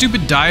 What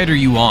stupid diet are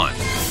you on?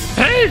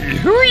 Hey,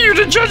 who are you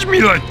to judge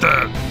me like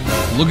that?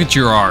 Look at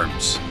your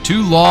arms.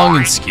 Too long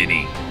and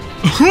skinny.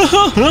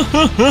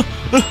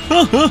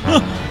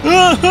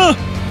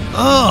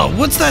 Oh,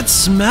 what's that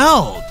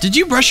smell? Did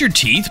you brush your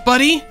teeth,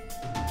 buddy?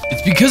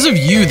 It's because of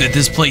you that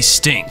this place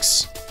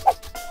stinks.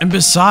 And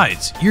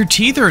besides, your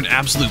teeth are an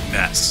absolute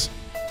mess.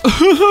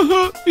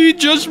 He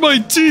judged my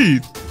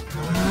teeth.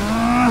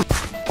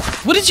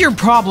 What is your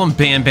problem,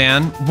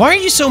 Ban? Why are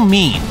you so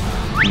mean?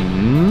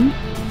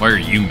 Why are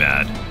you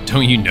mad?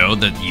 Don't you know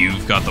that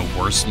you've got the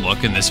worst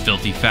look in this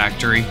filthy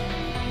factory?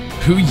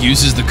 Who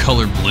uses the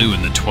color blue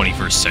in the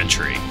 21st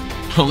century?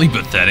 Only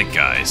pathetic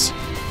guys.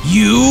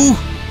 You?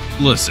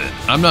 Listen,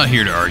 I'm not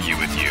here to argue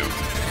with you.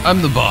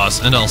 I'm the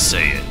boss, and I'll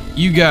say it.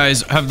 You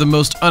guys have the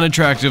most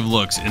unattractive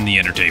looks in the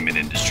entertainment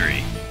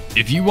industry.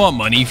 If you want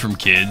money from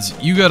kids,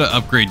 you gotta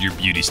upgrade your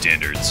beauty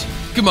standards.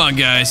 Come on,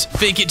 guys,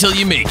 fake it till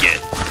you make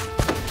it.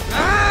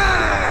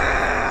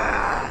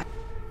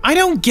 I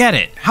don't get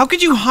it. How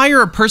could you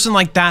hire a person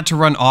like that to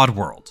run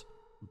Oddworld?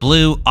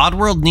 Blue,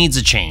 Oddworld needs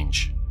a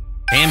change.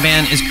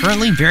 Ban is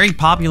currently very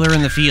popular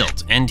in the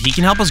field, and he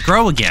can help us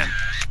grow again.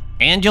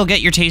 And you'll get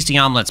your tasty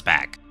omelets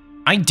back.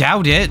 I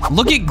doubt it.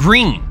 Look at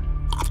Green.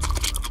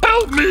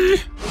 Help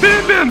me!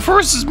 Ban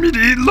forces me to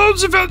eat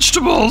loads of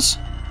vegetables.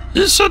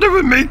 He said it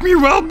would make me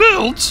well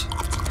built.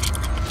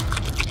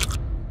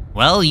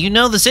 Well, you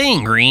know the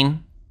saying,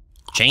 Green.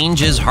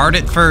 Change is hard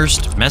at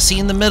first, messy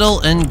in the middle,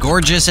 and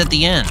gorgeous at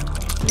the end.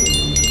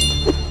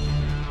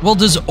 Well,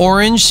 does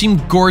orange seem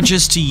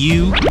gorgeous to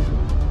you?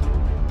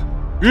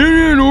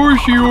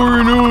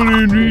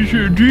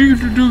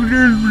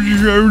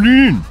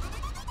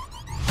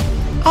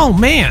 Oh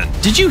man,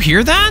 did you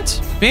hear that?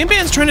 Bam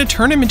Bam's trying to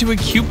turn him into a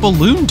cute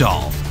balloon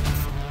doll.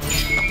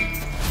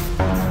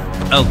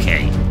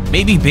 Okay,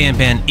 maybe Bam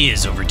Bam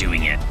is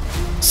overdoing it.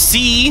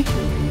 See?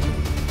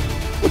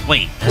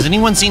 Wait, has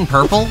anyone seen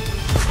purple?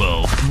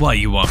 Well, why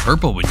you want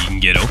purple when you can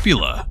get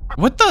Opula?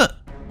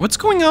 What's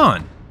going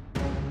on?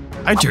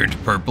 I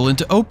turned purple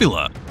into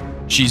Opula.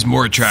 She's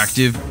more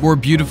attractive, more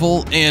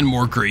beautiful, and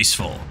more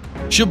graceful.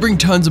 She'll bring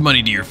tons of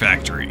money to your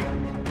factory.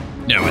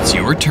 Now it's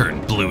your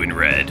turn, blue and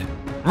red.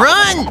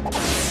 Run!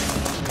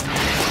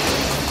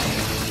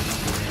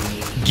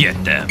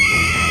 Get them.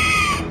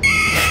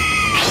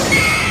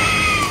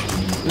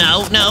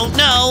 No, no,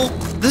 no!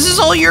 This is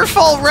all your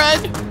fault,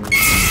 Red!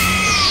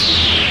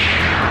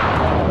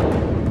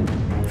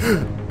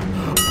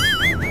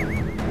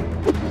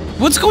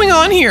 What's going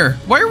on here?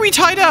 Why are we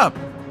tied up?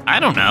 I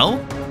don't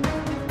know.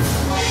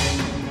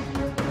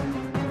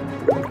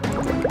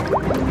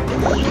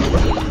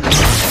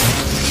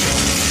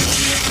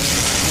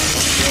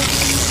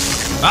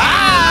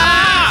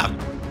 Ah!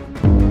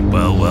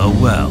 Well, well,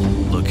 well.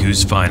 Look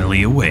who's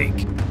finally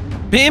awake.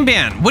 Bam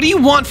Bam, what do you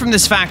want from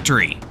this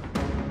factory?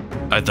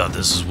 I thought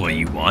this is what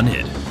you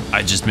wanted.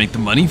 I just make the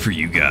money for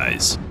you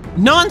guys.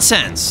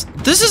 Nonsense!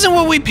 This isn't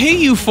what we pay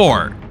you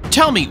for.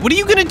 Tell me, what are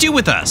you gonna do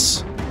with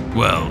us?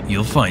 Well,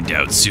 you'll find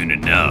out soon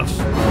enough.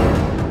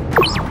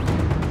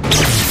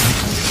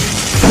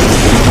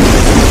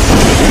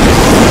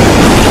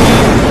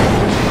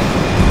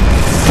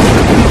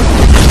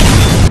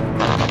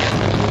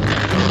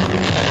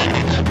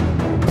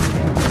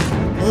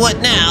 What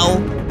now?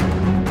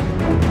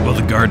 Well,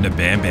 the Garden of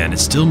Bam Bam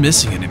is still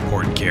missing an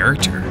important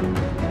character.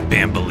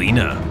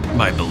 Bambolina,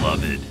 my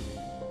beloved.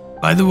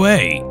 By the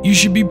way, you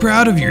should be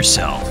proud of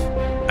yourself.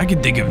 I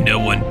can think of no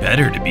one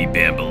better to be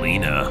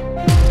Bambolina.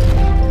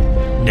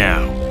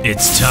 Now,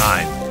 it's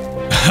time.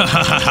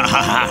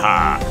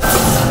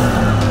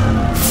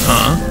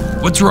 Huh?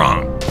 What's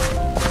wrong?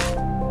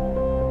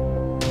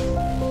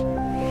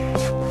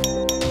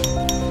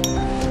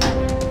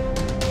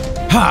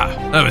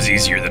 Ha! That was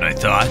easier than I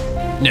thought.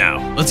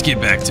 Now, let's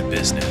get back to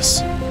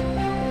business.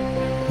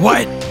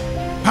 What?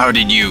 How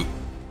did you...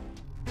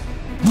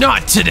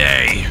 Not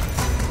today!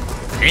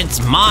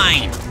 It's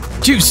mine!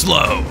 Too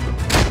slow!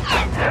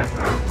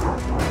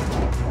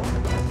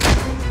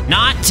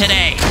 Not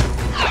today!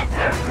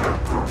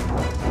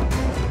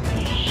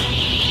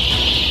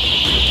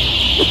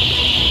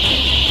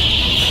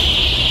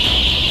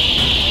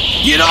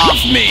 Get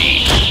off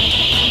me!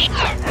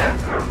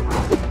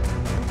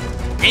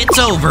 It's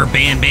over,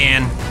 Bam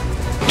Bam.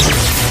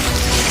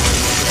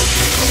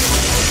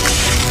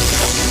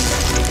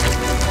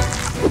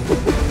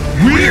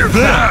 We're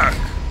back!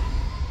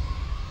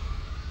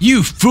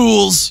 You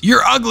fools!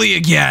 You're ugly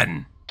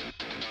again!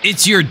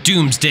 It's your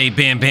doomsday,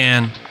 Bam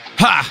Bam.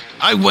 Ha!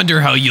 I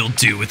wonder how you'll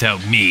do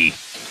without me.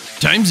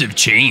 Times have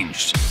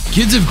changed.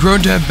 Kids have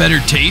grown to have better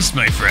taste,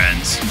 my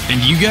friends.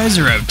 And you guys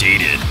are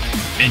outdated.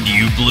 And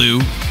you,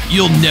 Blue,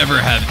 you'll never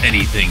have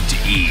anything to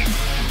eat.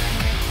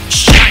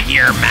 Shut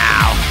your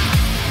mouth!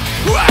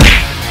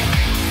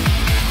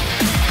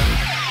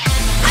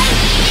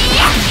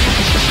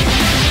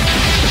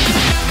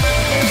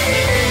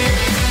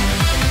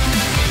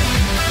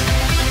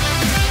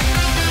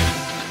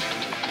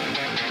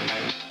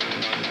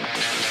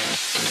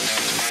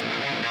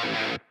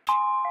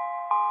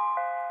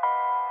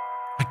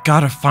 I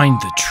gotta find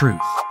the truth.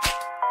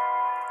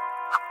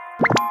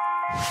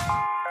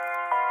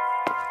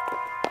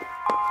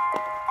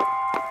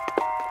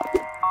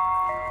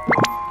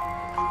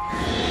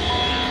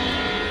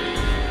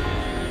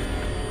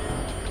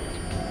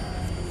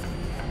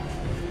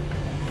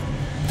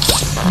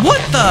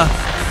 What the?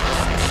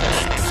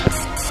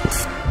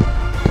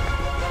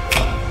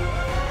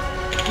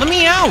 Let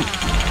me out!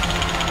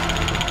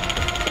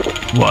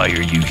 Why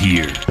are you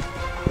here?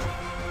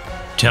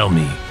 Tell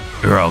me,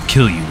 or I'll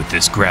kill you with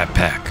this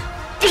GrabPack.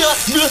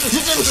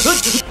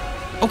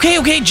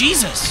 Okay,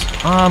 Jesus.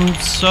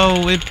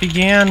 So it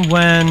began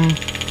when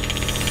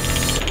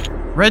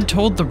Red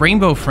told the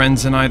Rainbow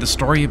Friends and I the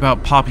story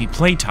about Poppy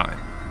Playtime.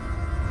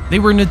 They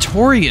were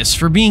notorious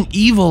for being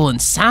evil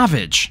and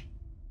savage.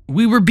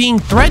 We were being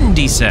threatened,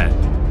 he said.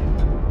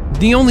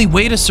 The only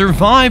way to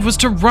survive was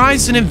to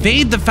rise and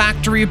invade the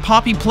factory of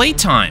Poppy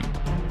Playtime.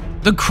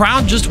 The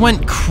crowd just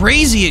went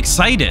crazy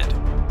excited.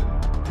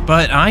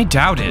 But I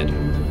doubted.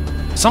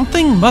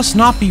 Something must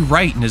not be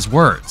right in his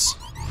words.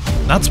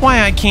 That's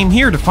why I came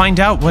here to find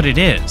out what it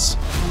is.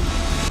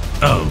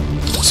 Oh,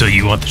 so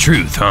you want the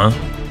truth, huh?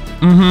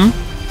 Mm-hmm.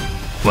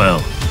 Well,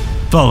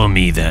 follow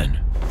me then.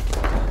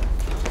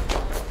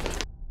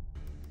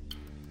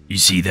 You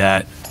see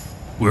that?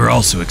 We're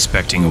also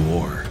expecting a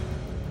war.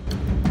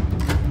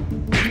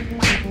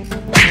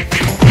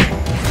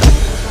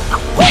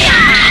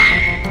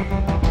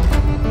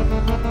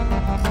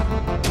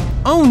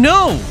 Oh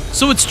no!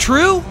 So it's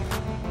true?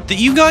 That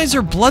you guys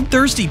are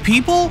bloodthirsty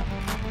people?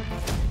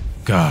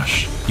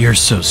 Gosh, you're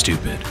so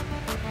stupid.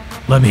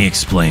 Let me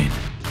explain.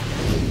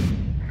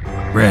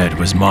 Red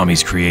was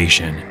Mommy's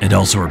creation and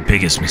also her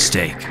biggest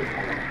mistake.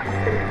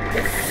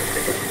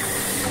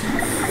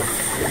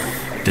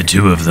 The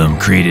two of them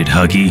created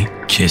Huggy,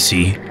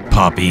 Kissy,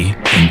 Poppy,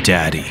 and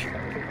Daddy.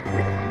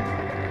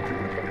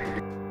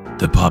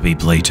 The Poppy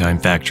Playtime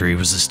Factory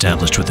was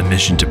established with a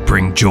mission to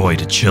bring joy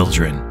to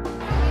children.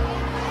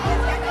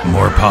 The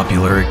more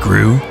popular it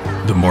grew,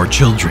 the more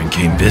children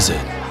came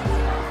visit.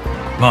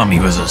 Mommy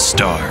was a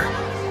star,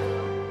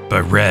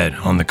 but Red,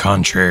 on the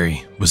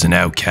contrary, was an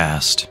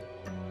outcast.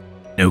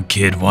 No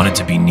kid wanted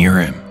to be near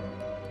him.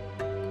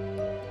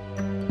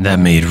 That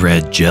made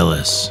Red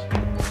jealous.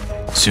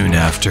 Soon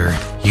after,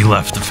 he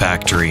left the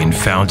factory and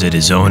founded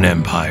his own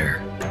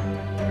empire.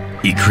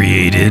 He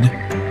created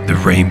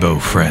the Rainbow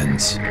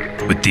Friends,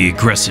 with the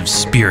aggressive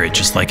spirit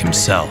just like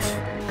himself,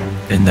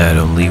 and that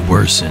only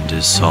worsened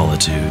his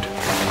solitude.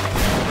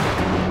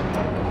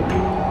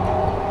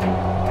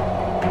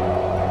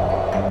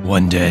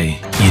 One day,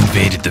 he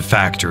invaded the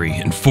factory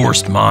and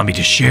forced Mommy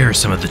to share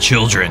some of the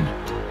children.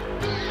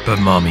 But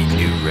Mommy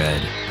knew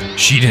Red.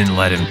 She didn't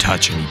let him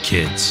touch any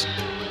kids.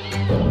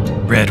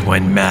 Red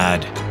went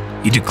mad.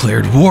 He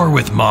declared war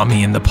with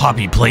Mommy and the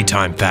Poppy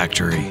Playtime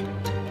Factory.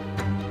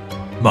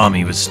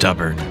 Mommy was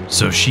stubborn,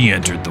 so she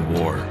entered the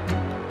war.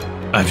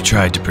 I've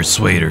tried to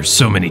persuade her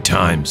so many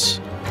times,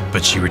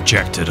 but she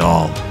rejected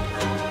all.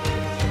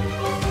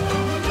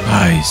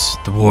 Guys,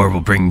 the war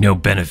will bring no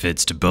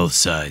benefits to both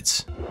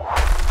sides.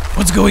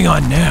 What's going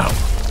on now?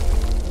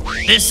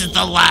 This is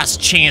the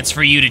last chance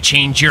for you to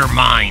change your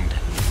mind.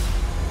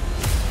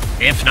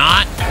 If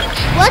not...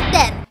 What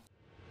then?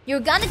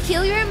 You're gonna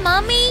kill your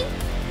mommy?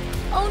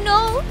 Oh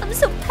no, I'm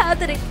so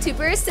pathetic to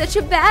be such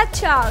a bad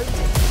child.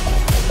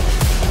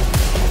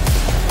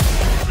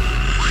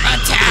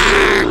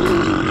 Attack!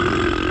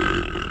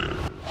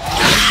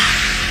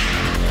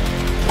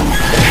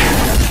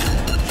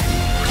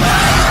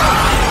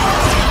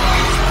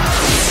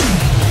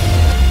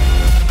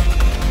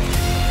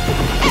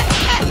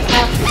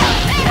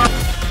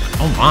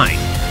 Oh my.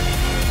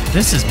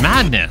 This is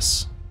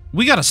madness.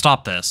 We gotta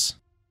stop this.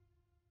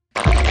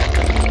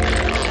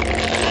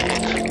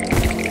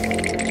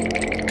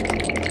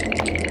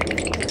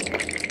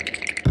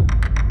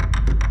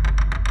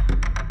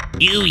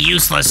 You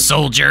useless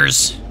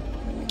soldiers.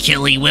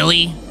 Killy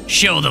Willy,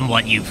 show them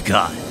what you've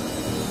got.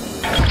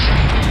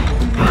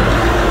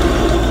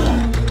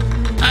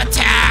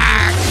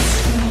 Attack!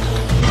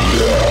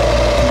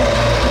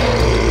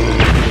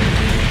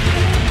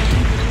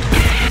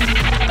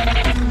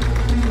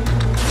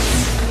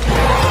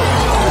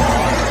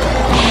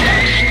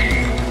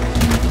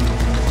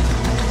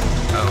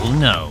 Oh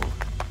no.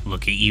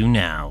 Look at you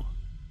now.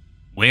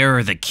 Where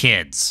are the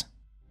kids?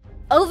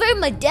 Over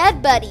my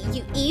dead body,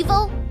 you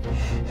evil.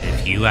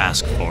 If you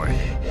ask for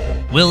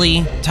it.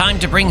 Willy, time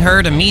to bring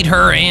her to meet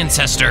her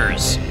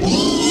ancestors.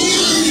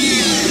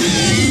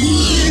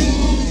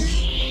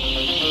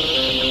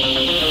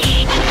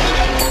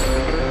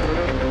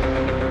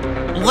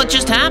 What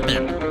just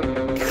happened?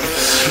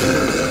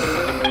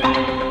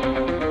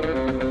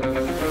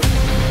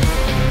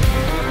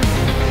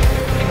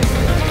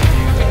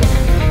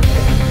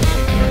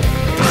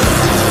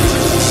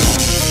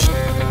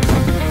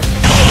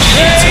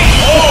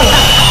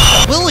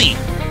 Willy!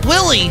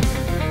 Willy!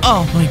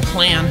 Oh, my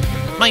plan.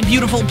 My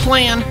beautiful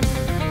plan.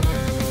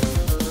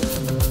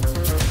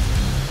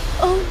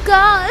 Oh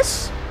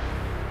gosh.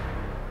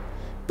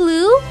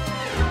 Blue?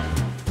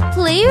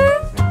 Player?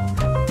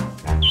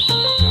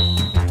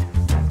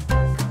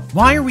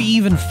 Why are we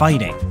even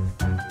fighting?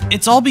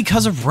 It's all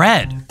because of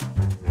Red.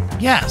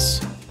 Yes,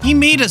 he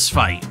made us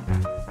fight.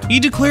 He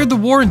declared the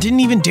war and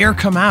didn't even dare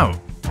come out.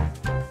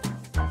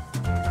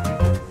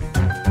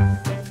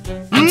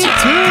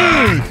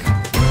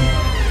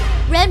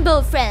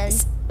 Rainbow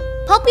Friends,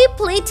 Poppy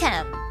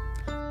Playtime.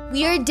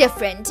 We are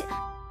different.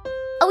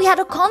 We had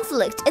a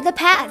conflict in the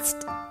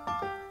past.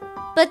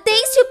 But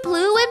thanks to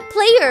Blue and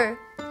Player,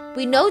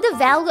 we know the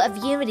value of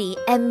unity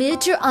and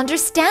mutual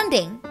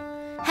understanding.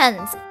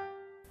 Hence,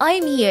 I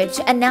am here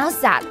to announce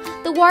that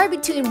the war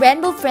between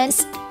Rainbow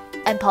Friends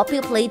and Poppy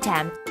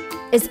Playtime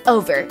is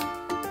over.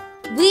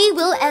 We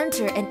will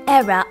enter an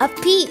era of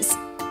peace.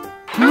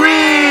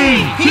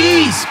 Hooray!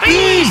 Peace!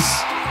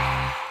 Peace!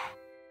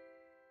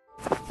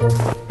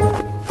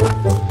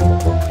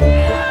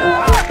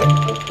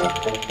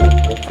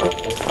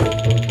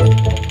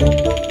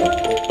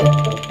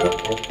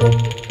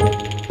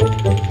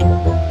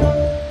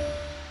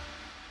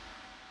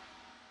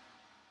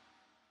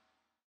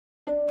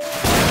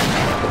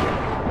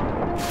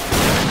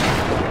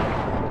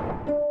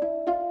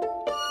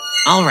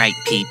 All right,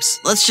 peeps.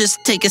 Let's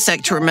just take a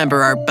sec to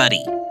remember our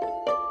buddy.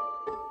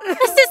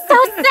 This is so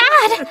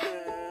sad!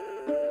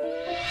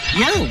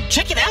 Yo,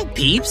 check it out,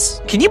 peeps.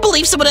 Can you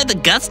believe someone had the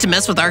guts to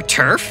mess with our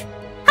turf?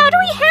 How do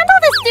we handle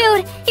this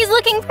dude? He's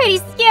looking pretty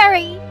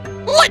scary.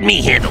 Let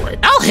me handle it.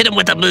 I'll hit him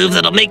with a move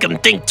that'll make him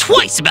think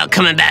twice about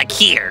coming back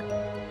here.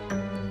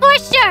 For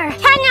sure,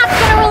 Catnap's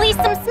gonna release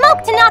some smoke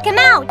rope to knock him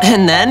out.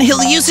 And then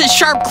he'll use his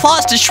sharp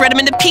claws to shred him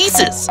into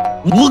pieces.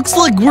 Looks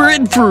like we're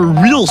in for a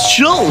real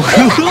show.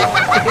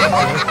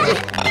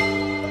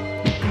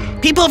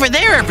 Peep over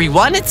there,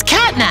 everyone. It's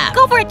Catnap.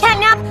 Go for it,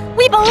 Catnap.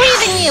 We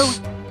believe in you.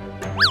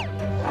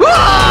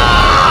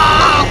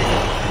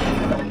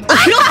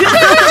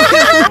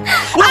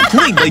 Well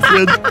played, my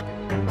friend.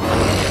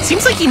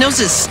 Seems like he knows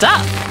his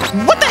stuff.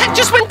 What the heck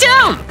just went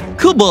down?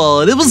 Come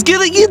on, it was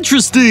getting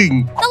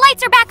interesting. The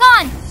lights are back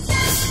on.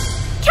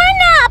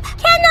 Catnap!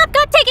 Catnap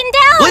got taken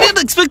down. I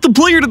didn't expect the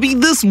player to be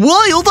this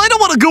wild. I don't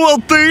want to go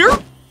out there.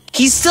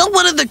 He's still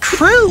one of the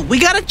crew. We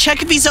gotta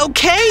check if he's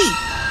okay.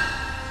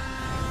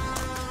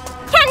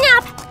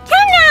 Catnap!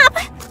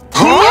 Catnap!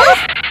 Huh?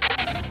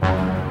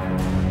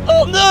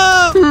 Oh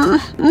no!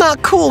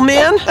 Not cool,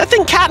 man. I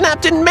think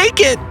Catnap didn't make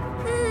it.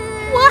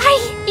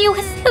 Why? He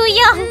was too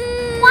young.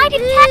 Why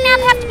did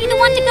Catnap have to be the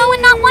one to go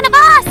and not one of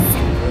us?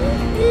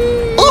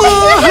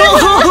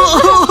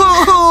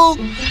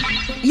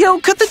 Yo,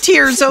 cut the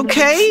tears,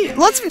 okay?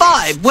 Let's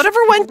vibe. Whatever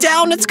went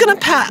down, it's gonna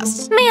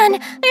pass. Man,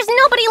 there's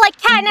nobody like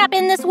Catnap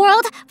in this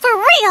world. For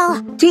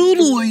real.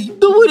 Totally.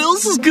 No one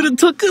else is gonna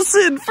tuck us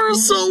in for a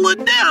solid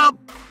nap.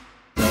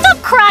 Stop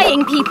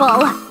crying,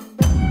 people.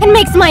 It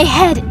makes my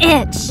head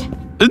itch.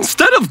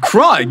 Instead of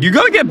crying, you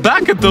gotta get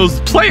back at those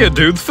player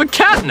dudes for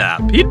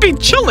Catnap. He'd be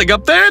chilling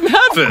up there in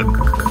heaven.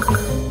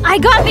 I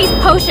got these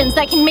potions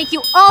that can make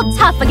you all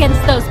tough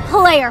against those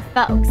player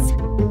folks.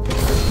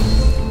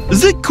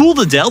 Is it cool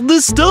to down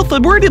this stuff?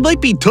 I'm worried it might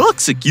be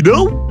toxic, you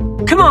know?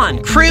 Come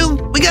on, crew.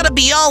 We gotta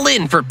be all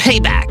in for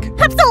payback.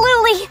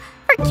 Absolutely.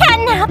 For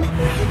Catnap.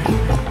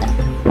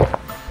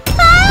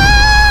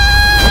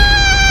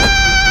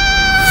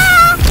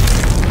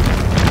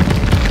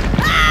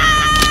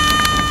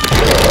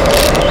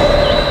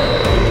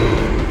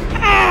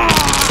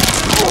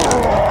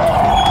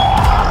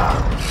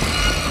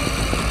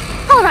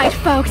 All right,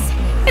 folks.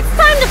 It's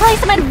time to play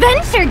some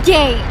adventure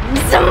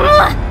games.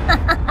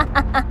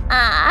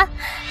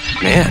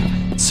 Man,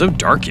 it's so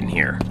dark in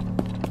here.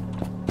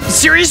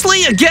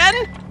 Seriously, again?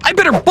 I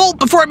better bolt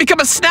before I become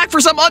a snack for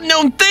some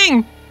unknown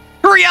thing.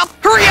 Hurry up,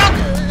 hurry up!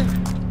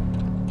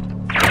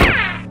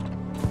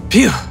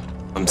 Phew,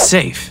 I'm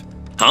safe.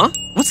 Huh?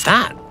 What's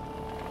that?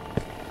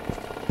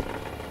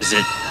 Is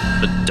it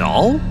a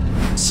doll?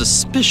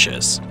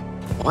 Suspicious.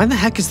 Why the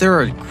heck is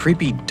there a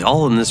creepy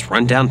doll in this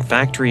rundown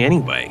factory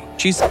anyway?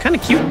 She's kind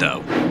of cute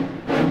though.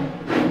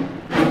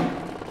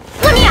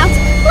 Let me out!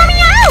 Let me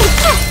out!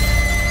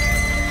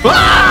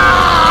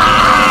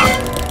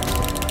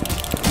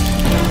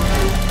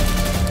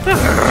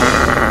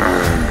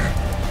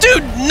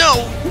 Dude,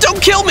 no!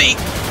 Don't kill me!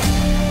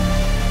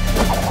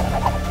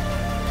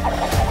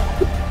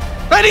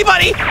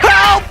 Anybody,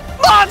 help!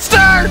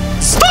 Monster!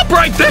 Stop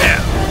right there!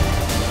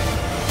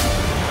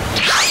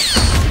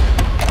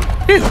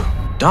 Phew,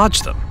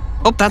 dodged them.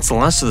 Hope that's the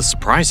last of the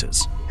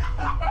surprises.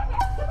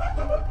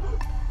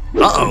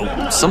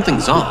 Uh-oh,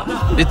 something's off.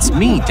 It's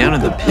me down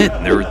in the pit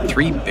and there are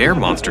 3 bear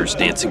monsters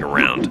dancing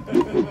around.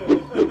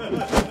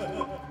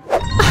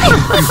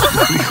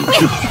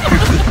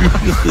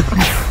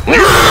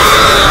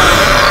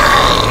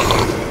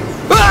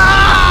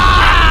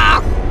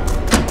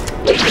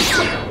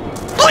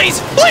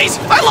 Please, please!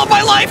 I love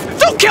my life!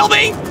 Don't kill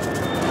me!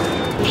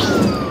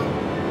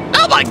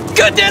 Oh my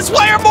goodness!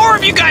 Why are more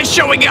of you guys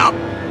showing up?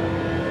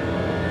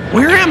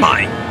 Where am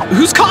I?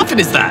 Whose coffin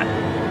is that?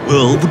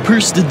 Well, the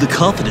person in the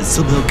coffin is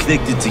somehow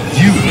connected to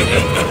you.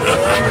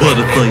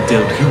 Wanna find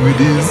out who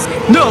it is?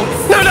 No!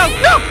 No, no,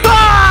 no!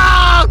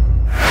 Ah!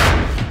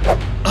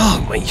 Oh,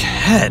 my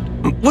head.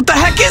 What the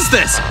heck is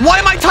this? Why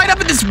am I tied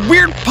up in this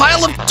weird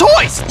pile of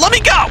toys? Let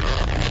me go!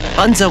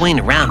 Bunzo ain't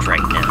around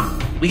right now.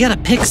 We gotta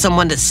pick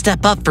someone to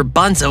step up for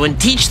Bunzo and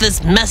teach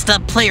this messed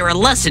up player a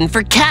lesson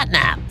for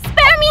Catnap.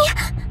 Spare me!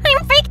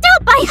 I'm freaked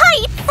out by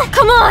heights!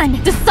 Come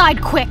on,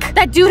 decide quick.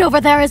 That dude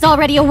over there is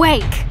already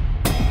awake.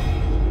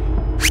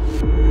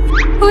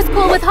 Who's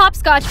cool with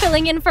Hopscotch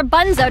filling in for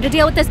Bunzo to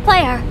deal with this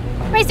player?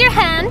 Raise your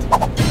hand.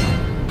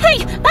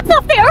 Hey, that's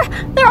not fair!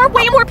 There are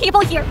way more people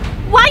here.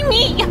 Why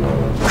me?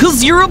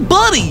 'Cause you're a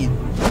buddy!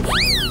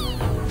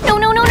 No,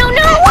 no, no, no,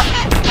 no!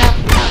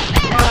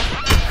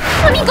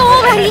 Let me go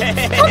already!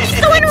 Don't be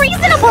so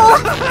unreasonable!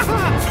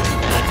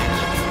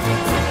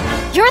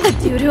 You're the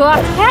dude who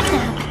offed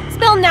Catnap.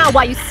 Spill now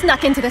why you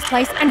snuck into this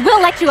place, and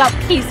we'll let you out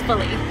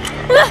peacefully.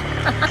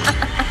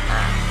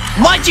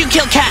 Why'd you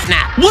kill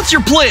Catnap? What's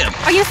your plan?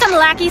 Are you some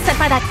lackey sent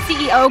by that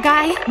CEO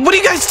guy? What are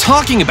you guys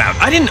talking about?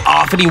 I didn't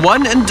off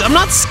anyone, and I'm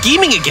not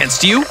scheming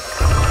against you.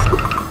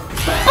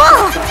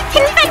 Oh,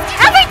 confess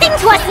everything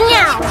to us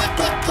now!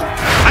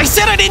 I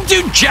said I didn't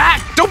do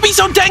jack! Don't be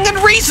so dang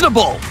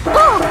unreasonable!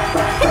 Oh,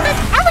 confess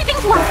everything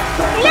to us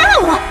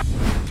now!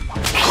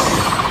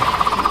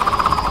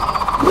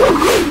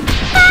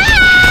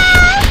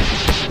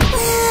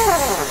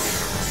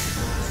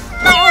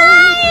 My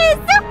eyes!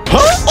 Huh?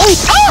 Oh!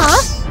 Huh?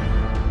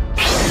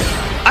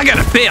 I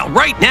gotta bail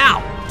right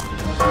now!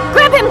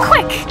 Grab him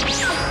quick!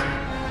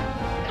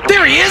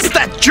 There he is,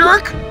 that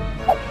jerk!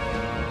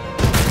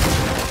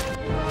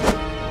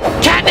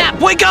 Catnap,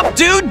 Wake up,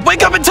 dude!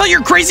 Wake up and tell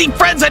your crazy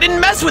friends I didn't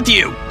mess with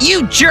you!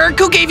 You jerk!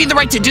 Who gave you the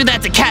right to do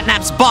that to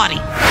Catnap's body?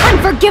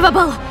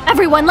 Unforgivable!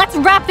 Everyone, let's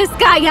wrap this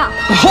guy up!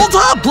 Hold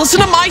up! Listen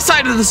to my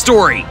side of the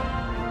story!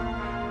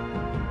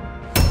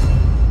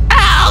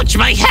 Ouch!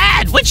 My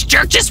head! Which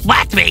jerk just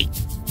whacked me?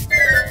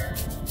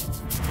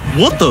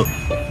 What the?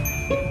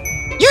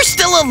 You're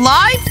still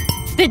alive?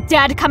 The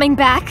dead coming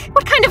back?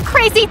 What kind of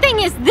crazy thing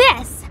is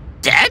this?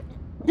 Dead?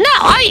 No,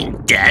 I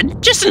ain't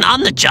dead. Just an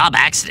on-the-job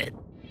accident.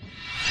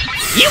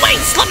 You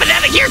ain't slipping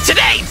out of here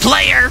today,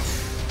 player!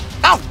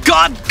 Oh,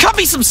 God! Cut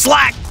me some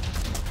slack!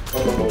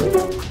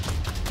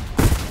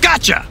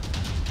 Gotcha!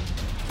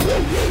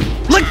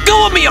 Let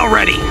go of me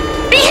already!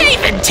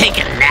 Behave and take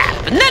a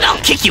nap, and then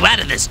I'll kick you out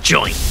of this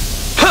joint.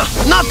 Huh,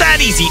 not that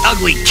easy,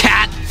 ugly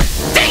cat!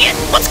 Dang it!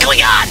 What's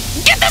going on?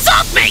 Get this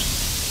off me!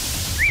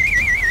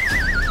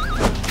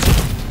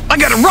 I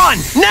gotta run,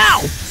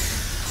 now!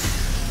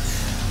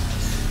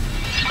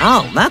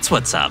 Oh, that's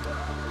what's up.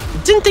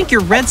 Didn't think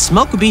your red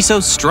smoke would be so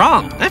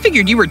strong. I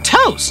figured you were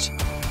toast.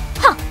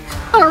 Huh,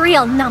 a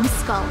real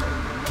numbskull.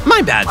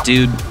 My bad,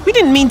 dude. We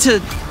didn't mean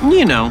to,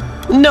 you know,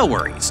 no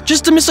worries.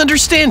 Just a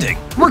misunderstanding.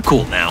 We're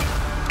cool now.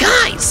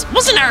 Guys,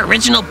 wasn't our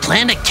original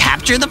plan to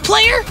capture the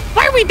player?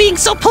 Why are we being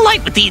so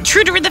polite with the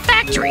intruder in the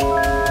factory?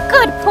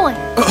 Good point.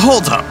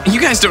 Hold up. You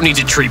guys don't need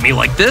to treat me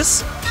like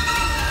this.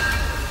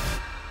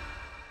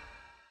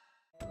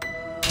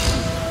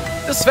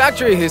 This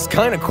factory is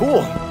kind of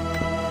cool.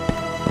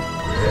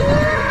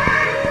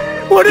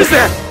 What is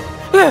that?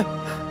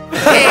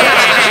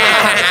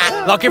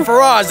 Looking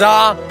for us,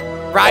 huh?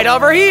 Right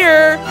over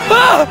here.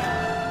 Ah!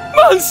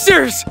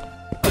 Monsters!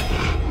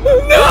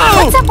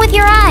 No! What's up with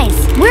your eyes?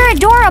 We're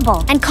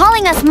adorable, and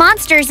calling us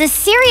monsters is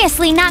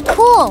seriously not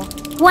cool.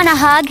 Want a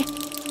hug?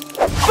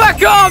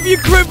 Back off, you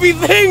creepy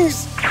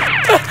things!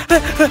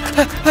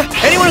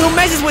 Anyone who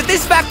messes with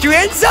this factory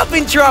ends up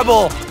in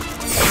trouble!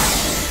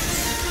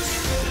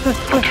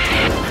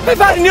 I've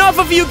had enough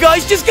of you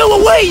guys! Just go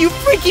away, you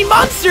freaky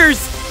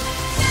monsters!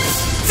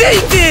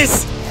 Take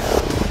this!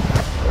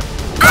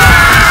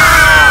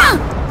 Ah!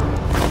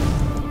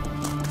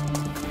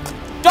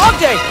 Dog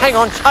day! Hang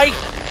on tight!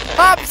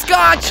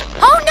 Hopscotch!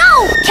 Oh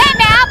no!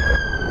 Catnap!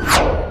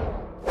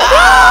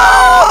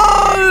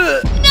 Ah!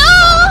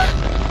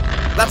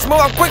 No! Let's move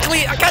up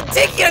quickly! I can't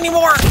take it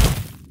anymore!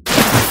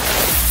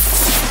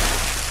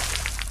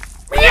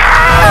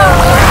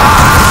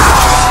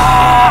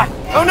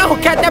 Oh no!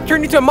 Catnap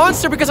turned into a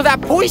monster because of that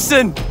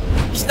poison!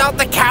 He's not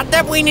the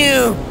Catnap we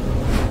knew!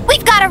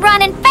 We've gotta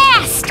run and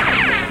fast!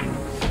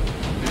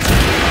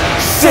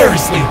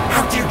 Seriously,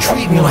 how do you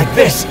treat me like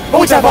this?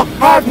 Whatever,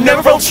 I've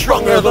never felt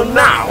stronger than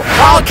now.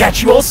 I'll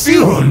catch you all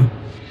soon.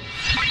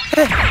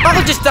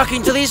 I'll just duck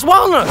into these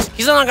walnuts.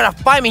 He's not gonna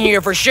find me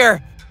here for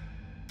sure.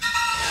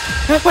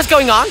 What's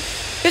going on?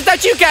 Is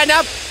that you,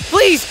 Catnap?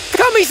 Please,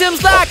 cut me some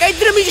slack. I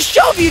didn't mean to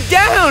shove you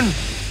down.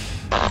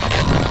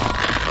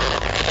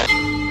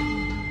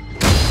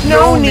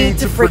 No need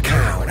to freak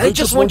out. I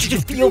just want you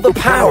to feel the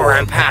power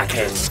I'm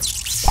packing.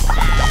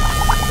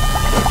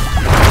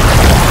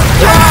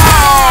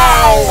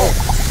 No!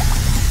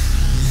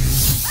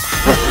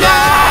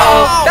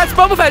 That's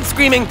Boba Fett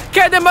screaming!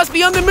 Catnap must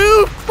be on the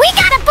move! We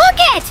gotta book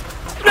it!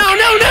 No!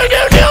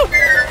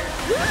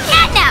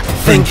 Catnap!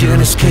 Think you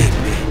can escape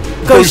me?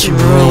 Guys, you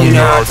really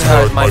know how to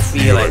hurt my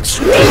feelings.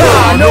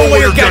 Ah, no way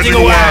you're getting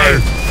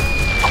away!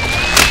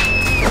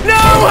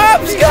 No!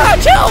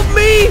 Hopscotch, help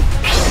me!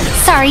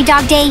 Sorry,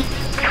 Dog Day.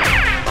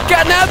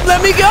 Catnap,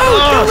 let me go!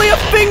 Don't lay a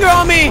finger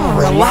on me!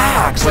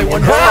 Relax, I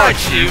won't hurt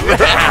you.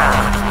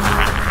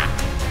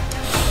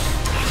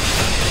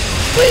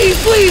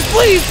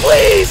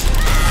 Please!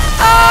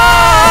 Ah!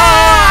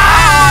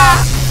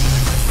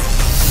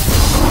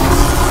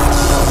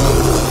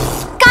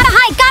 Gotta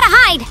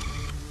hide!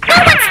 No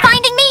one's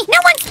finding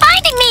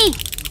me!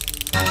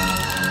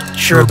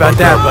 Sure about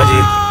that,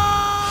 buddy?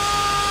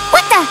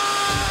 What the?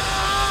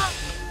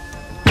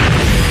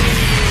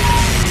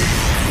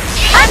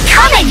 I'm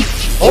coming!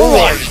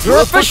 Alright,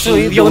 you're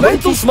officially the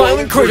Elemental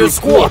Smiling Critter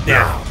Squad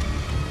now.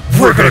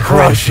 We're gonna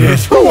crush it.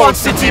 Who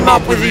wants to team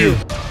up with you?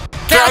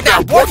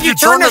 Catnap, what have you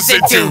turned us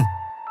into?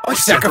 I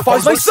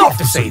sacrificed myself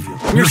to save you.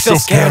 You're still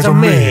scared of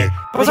me,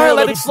 but I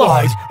let it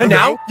slide, and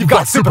now you've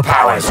got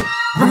superpowers.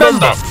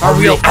 Remember, our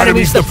real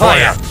enemy's the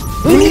player.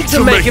 We need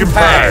to make him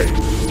pay.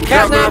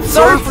 Catnap,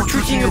 sorry for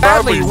treating you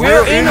badly.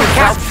 We're in on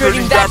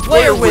capturing that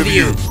player with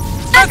you.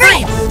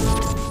 Agreed!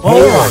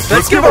 Alright,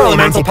 let's give our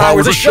elemental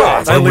powers a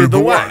shot. I lead the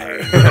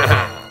way.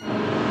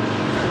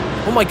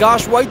 Oh my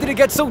gosh, why did it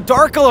get so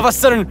dark all of a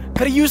sudden?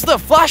 Gotta use the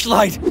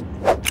flashlight.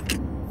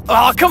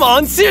 Oh, come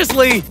on,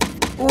 seriously!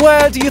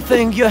 Where do you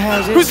think you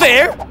have it? Who's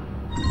there?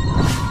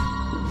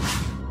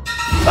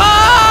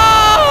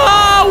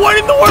 Ah! What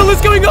in the world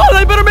is going on?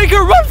 I better make a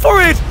run for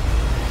it!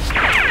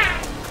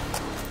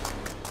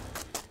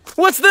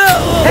 What's the...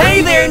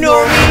 Hey there,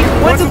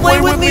 Normie! Want to play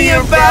with me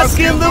and bask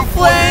in the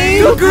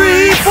flame? Good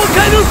grief! What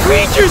kind of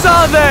creatures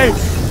are they?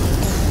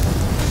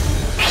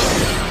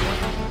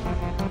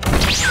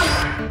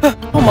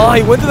 Oh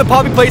my, when did the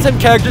Poppy Playtime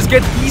characters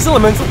get these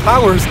elemental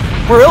powers?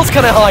 Where else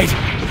can I hide?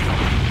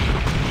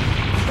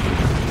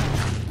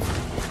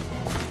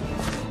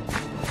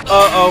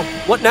 Uh-oh.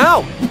 What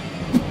now?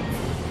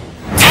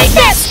 Take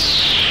this!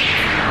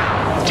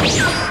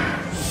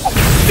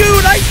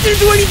 Dude, I didn't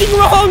do anything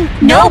wrong!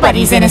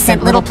 Nobody's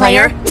innocent, little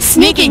player.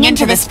 Sneaking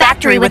into this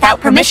factory without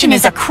permission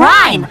is a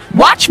crime.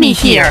 Watch me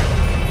here.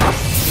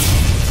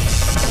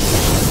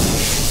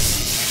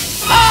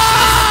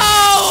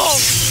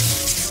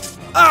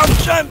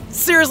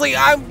 Seriously,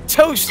 I'm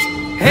toast.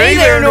 Hey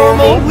there,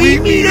 Normal. We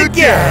meet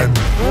again.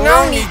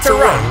 No need to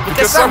run,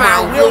 because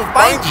somehow we'll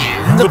find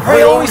you. The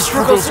prey always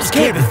struggles to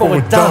escape before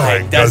it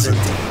dies, doesn't it?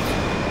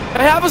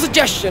 I have a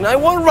suggestion. I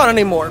won't run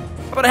anymore.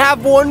 But I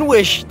have one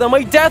wish, that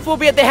my death will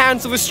be at the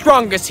hands of the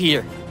strongest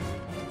here.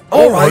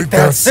 Alright,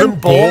 that's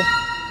simple.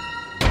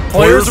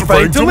 Players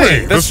referring to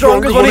me. The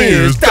strongest one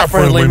here is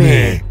definitely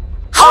me.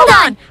 Hold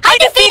on! I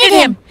defeated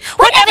him!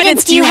 What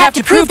evidence do you have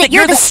to prove that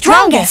you're the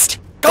strongest?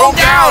 Go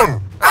down!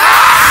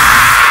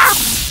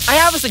 I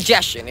have a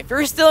suggestion. If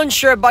you're still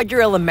unsure about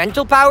your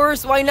elemental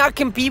powers, why not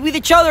compete with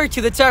each other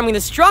to determine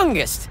the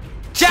strongest?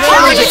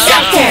 Challenge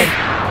accepted!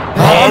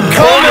 I'm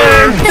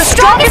coming! The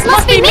strongest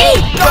must be me!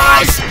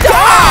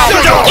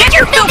 Stop! Get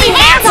your filthy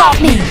hands off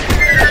me!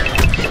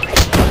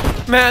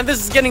 Man, this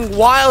is getting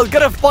wild.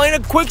 Gotta find a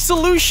quick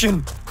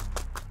solution.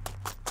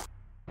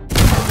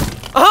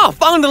 Ah,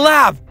 found the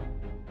lab.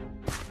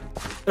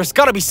 There's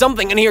gotta be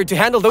something in here to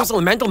handle those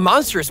elemental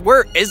monsters.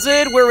 Where is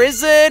it? Where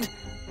is it?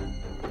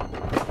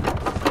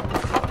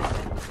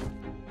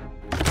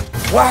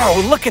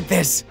 Wow, look at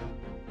this.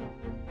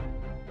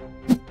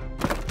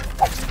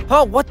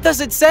 Oh, what does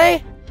it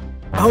say?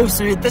 Oh,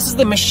 so this is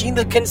the machine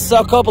that can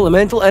suck up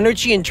elemental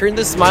energy and turn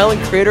the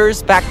smiling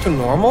critters back to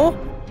normal?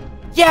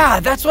 Yeah,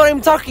 that's what I'm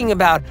talking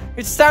about.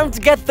 It's time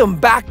to get them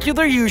back to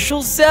their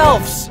usual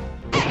selves.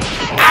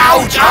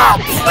 Ouch!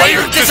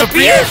 Player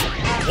disappeared!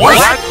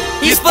 What?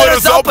 He split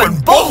us up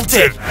and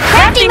bolted!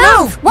 Crafty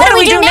move! What do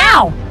we do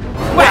now?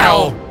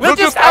 Well, we'll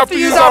just have to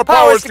use our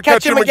powers to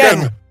catch him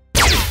again.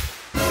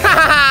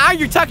 Haha,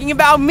 you're talking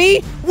about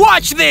me?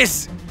 Watch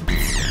this!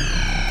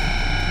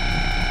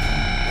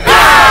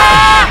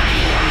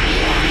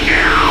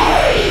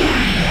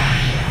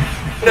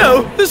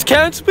 No, this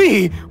can't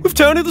be. We've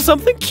turned into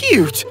something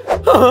cute.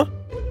 Huh?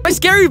 My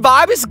scary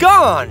vibe is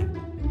gone.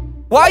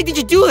 Why did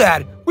you do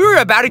that? We were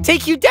about to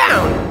take you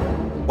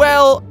down.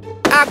 Well,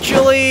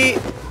 actually,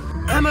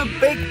 I'm a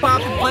big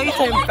Poppy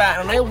Playtime fan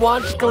and I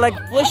want to collect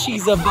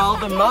plushies of all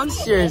the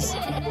monsters.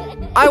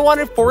 I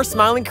wanted 4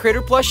 smiling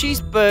critter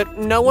plushies, but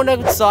no one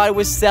outside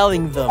was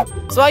selling them.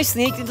 So I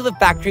sneaked into the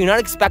factory not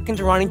expecting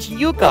to run into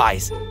you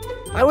guys.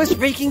 I was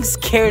freaking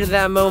scared at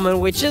that moment,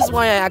 which is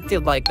why I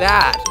acted like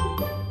that.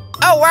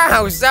 Oh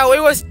wow, so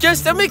it was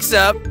just a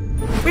mix-up.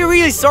 We're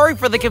really sorry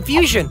for the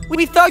confusion.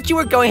 We thought you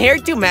were going here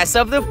to mess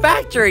up the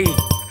factory.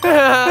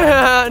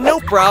 No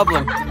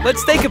problem.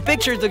 Let's take a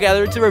picture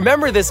together to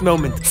remember this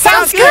moment.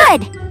 Sounds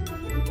good!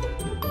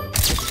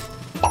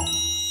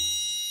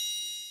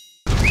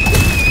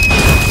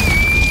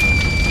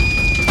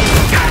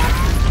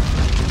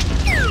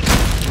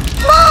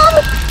 Mom!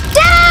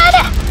 Dad!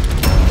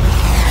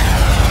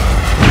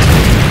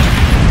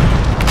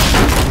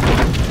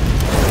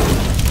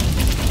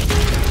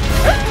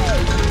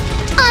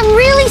 I'm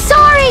really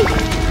sorry!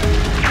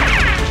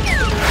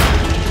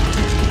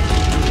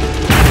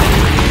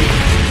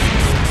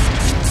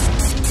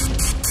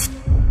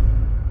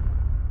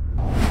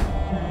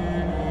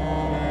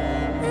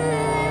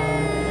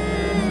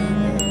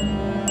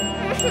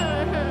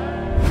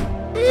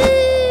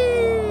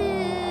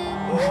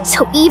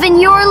 So even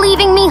you're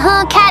leaving me,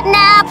 huh,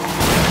 Catnap?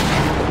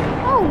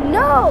 Oh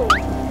no!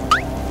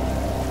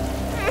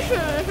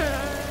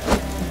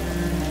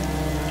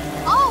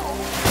 Oh!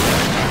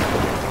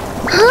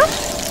 Huh?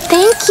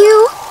 Thank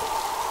you.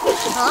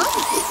 Huh?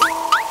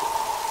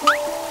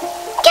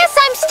 Guess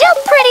I'm still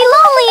pretty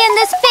lonely in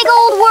this big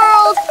old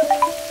world.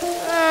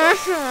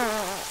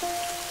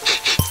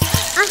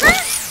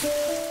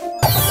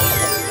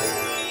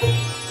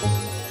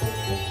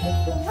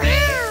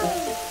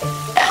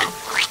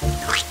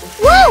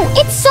 Whoa,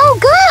 it's so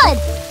good!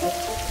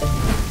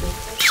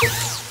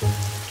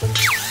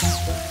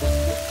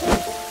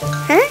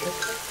 Huh?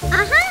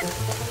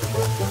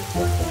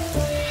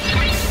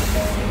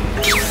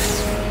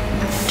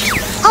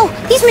 Oh,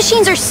 these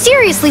machines are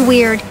seriously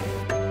weird.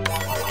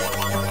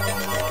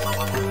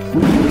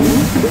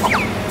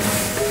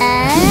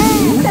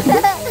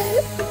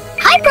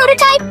 Hi,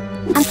 Prototype!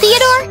 I'm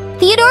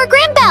Theodore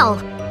Grambell.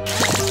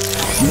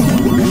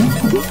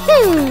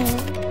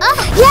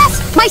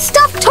 Yes, my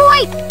stuffed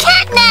toy,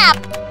 Catnap!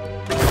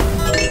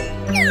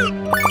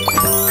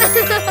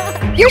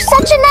 You're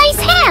such a nice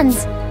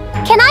hands.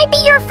 Can I be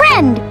your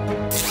friend?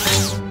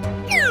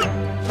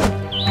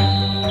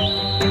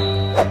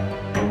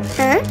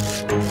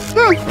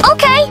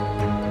 Okay.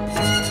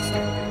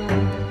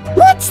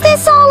 What's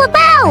this all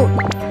about?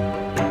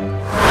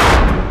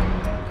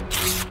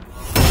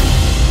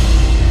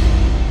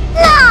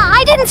 Nah,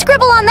 I didn't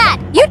scribble on that.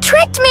 You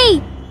tricked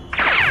me.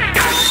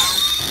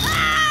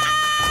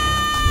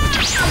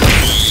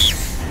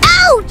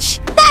 Ouch!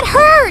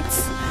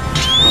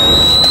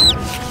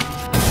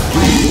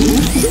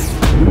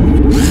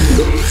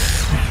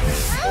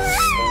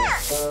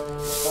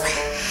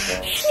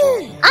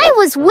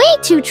 was way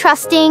too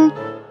trusting.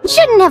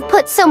 Shouldn't have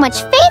put so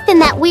much faith in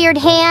that weird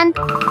hand.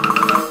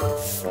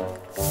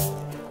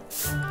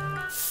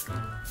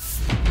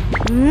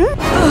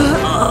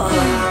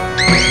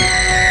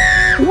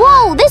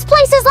 Whoa, this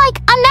place is like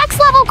a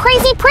next-level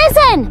crazy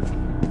prison!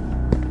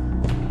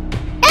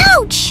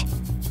 Ouch!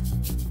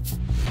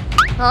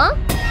 Huh?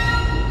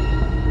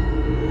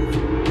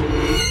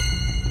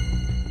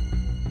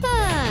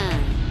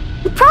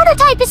 The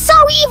prototype is so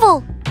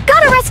evil!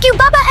 Gotta rescue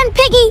Bubba and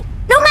Piggy,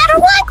 no matter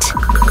what!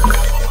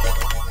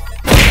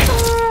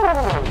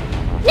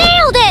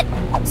 Nailed it!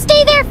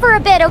 Stay there for a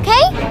bit,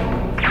 okay?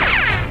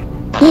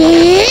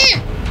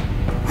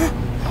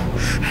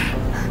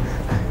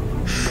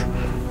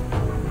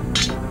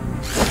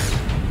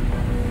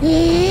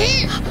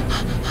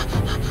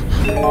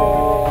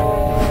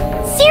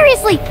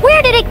 Seriously,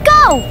 where did it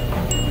go?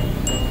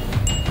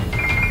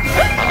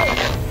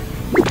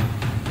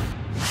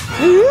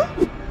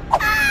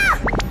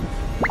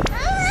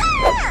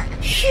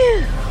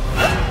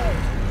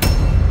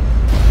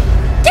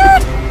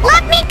 Dude,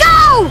 let me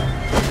go!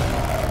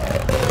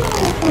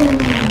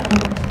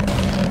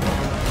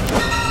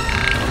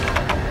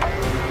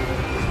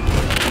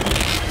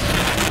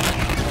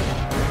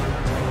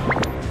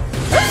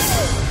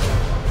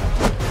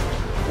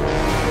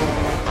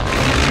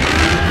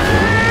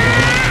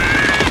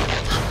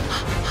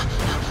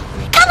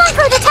 Come on,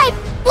 prototype!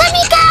 Let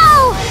me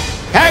go!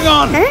 Hang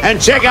on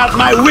and check out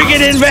my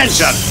wicked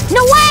invention.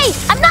 No way!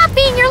 I'm not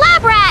being your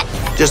lab rat!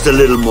 Just a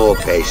little more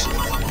patience.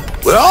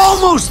 We're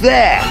almost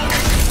there.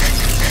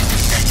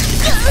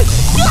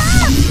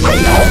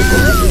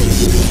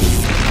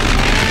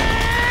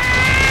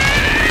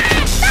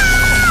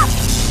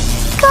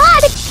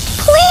 God,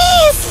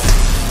 please!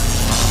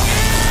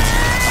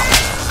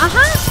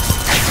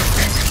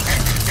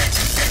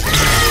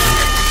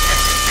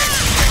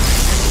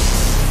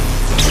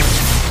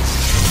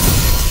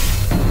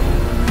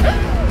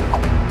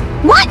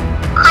 What?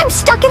 I'm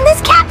stuck in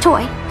this cat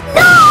toy.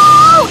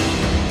 No!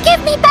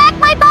 Give me back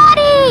my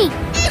body!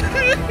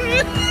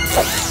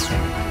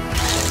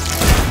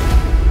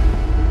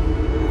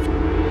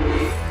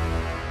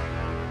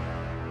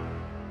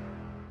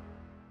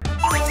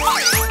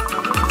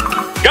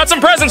 Got some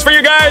presents for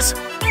you guys!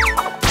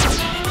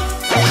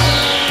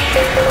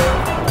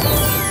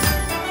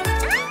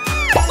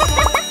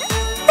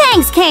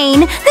 Thanks,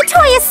 Kane. The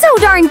toy is so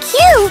darn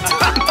cute.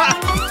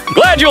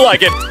 Glad you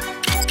like it!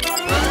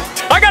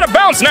 I gotta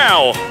bounce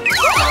now!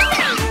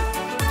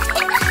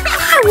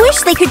 I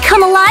wish they could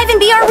come alive and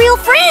be our real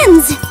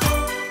friends.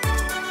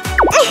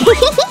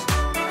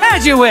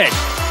 As you wish.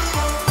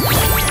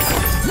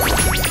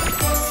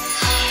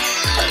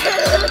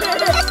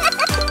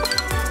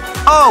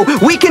 Oh,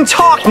 we can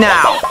talk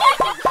now!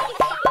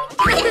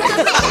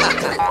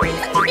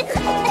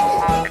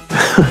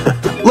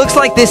 Looks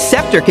like this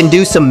scepter can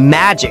do some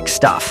magic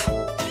stuff.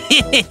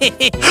 Who did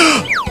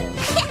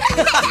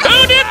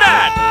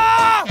that?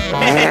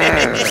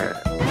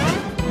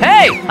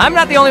 Hey, I'm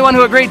not the only one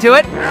who agreed to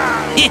it.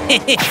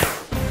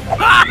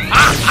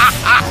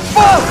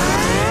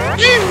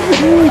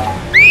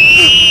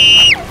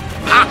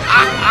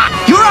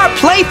 You're our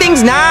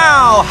playthings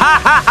now! Ha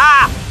ha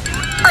ha!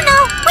 Oh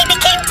no, we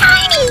became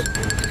tiny!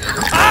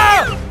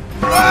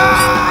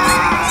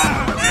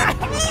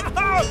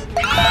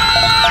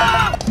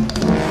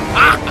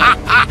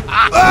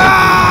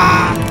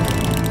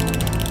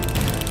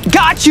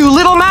 Got you,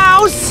 little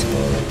mouse!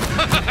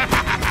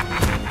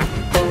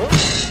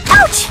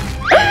 Ouch!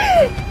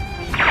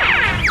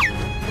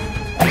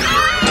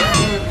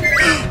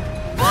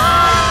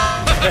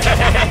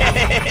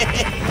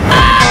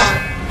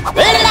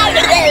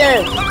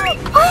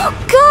 Oh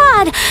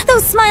God!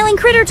 Those smiling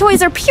critter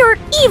toys are pure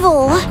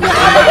evil!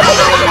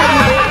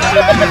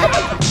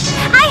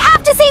 I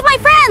have to save my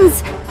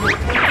friends!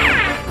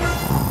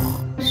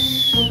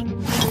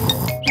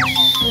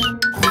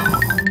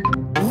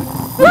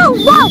 Whoa,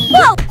 whoa,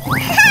 whoa!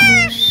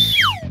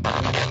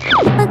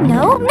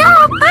 No, no,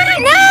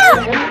 no!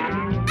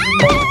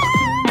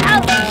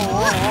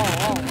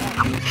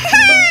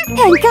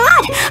 Thank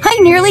God! I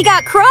nearly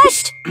got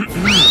crushed!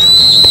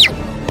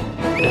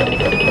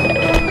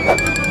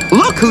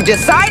 Look who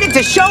decided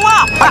to show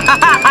up! Ha ha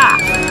ha ha!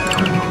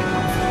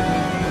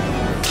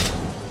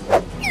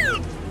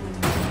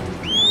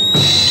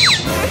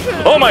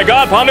 Oh my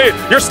god, Pommy,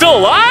 you're still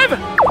alive?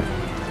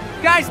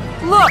 Guys,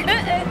 look!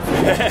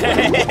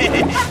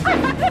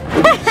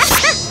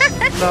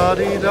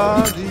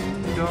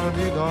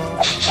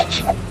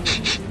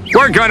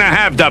 We're gonna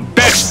have the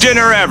best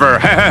dinner ever.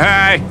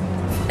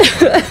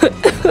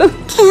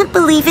 Can't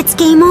believe it's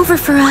game over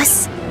for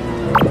us.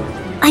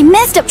 I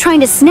messed up trying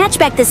to snatch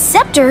back the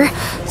scepter.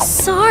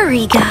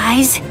 Sorry,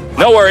 guys.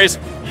 No worries.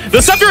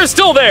 The scepter is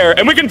still there,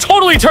 and we can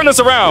totally turn this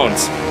around.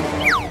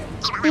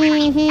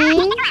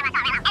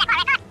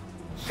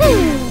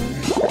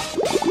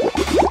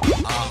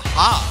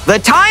 The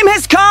time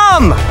has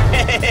come!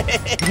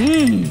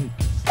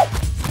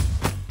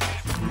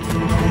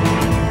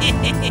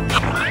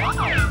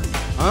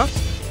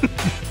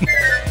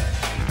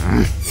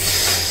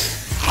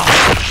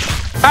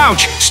 How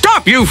Ouch!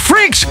 Stop, you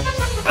freaks!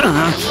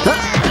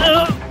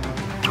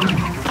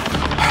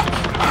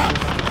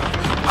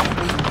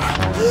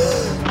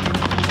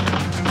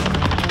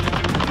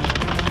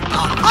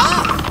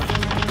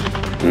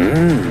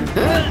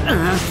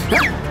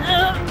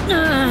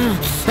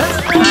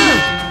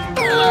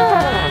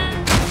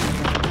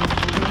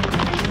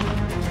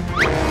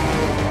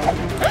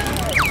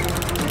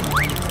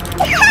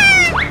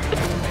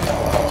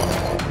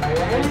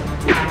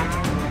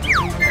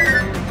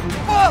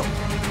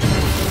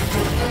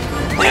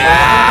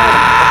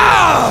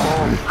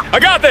 I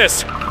got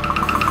this!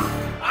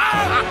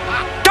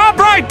 Stop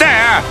right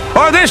there,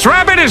 or this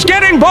rabbit is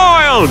getting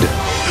boiled!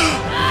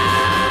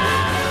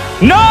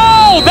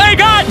 No! They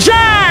got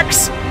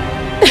Jax!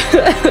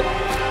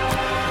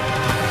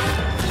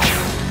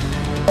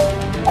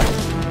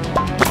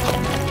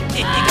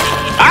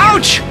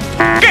 Ouch!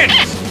 Get!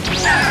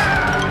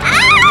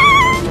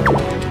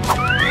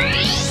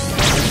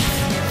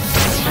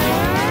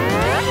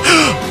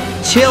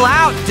 Chill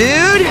out,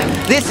 dude.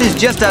 This is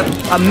just a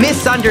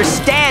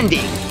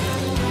misunderstanding.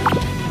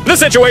 The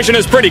situation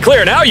is pretty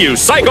clear now, you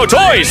psycho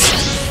toys!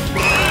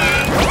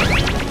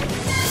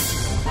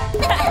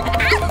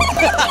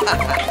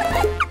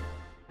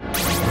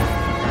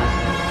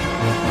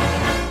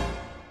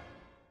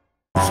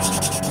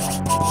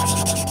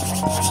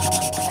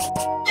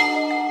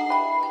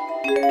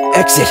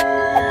 Exit.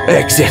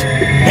 Exit.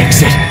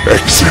 Exit.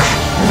 Exit.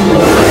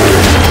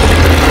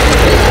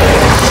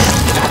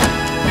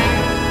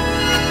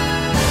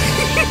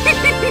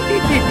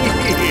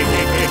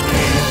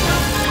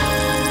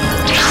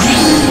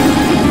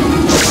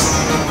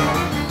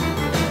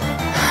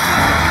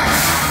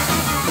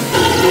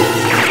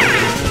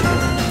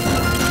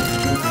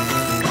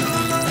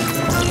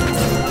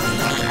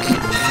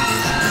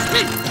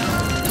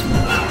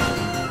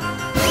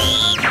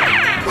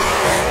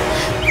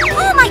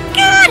 Oh my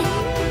god!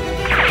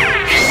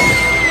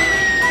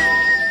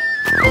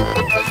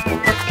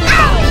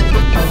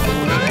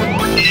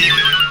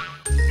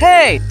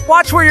 Hey,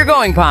 watch where you're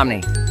going,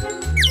 Pomni.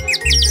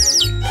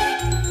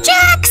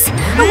 Jax! A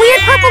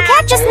weird purple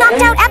cat just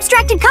knocked out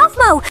Abstract and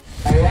Kaufmo!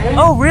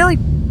 Oh, really?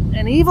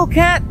 An evil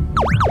cat?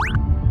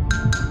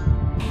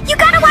 You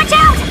gotta watch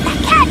out!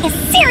 That cat is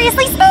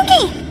seriously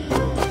spooky!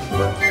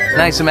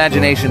 Nice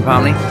imagination,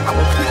 Pomni.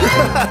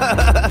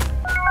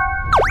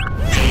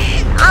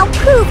 I'll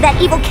prove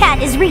that evil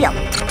cat is real.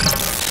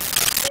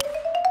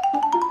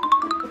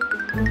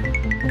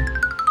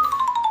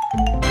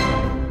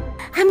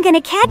 I'm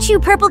gonna catch you,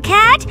 purple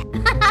cat!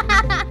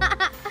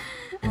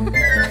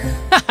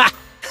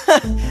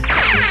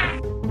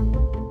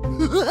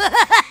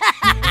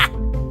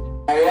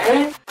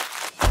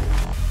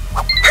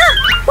 Huh,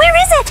 where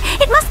is it?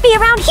 It must be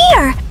around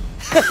here!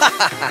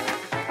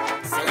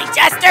 Silly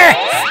jester,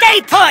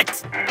 stay put!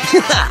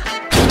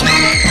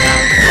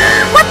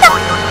 What the?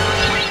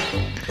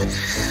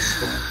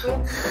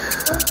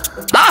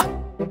 Huh?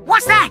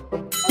 What's that?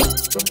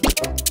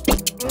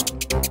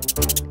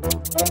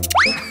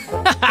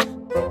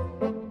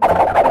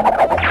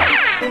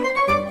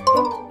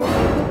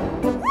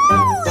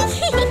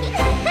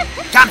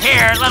 Come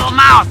here, little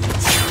mouth!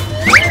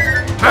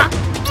 Huh?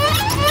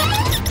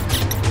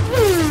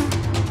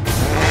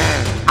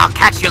 I'll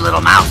catch you,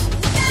 little mouse.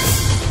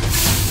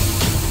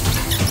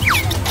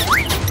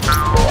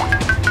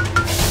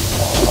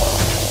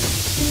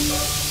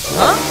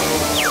 Huh?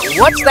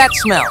 What's that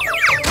smell?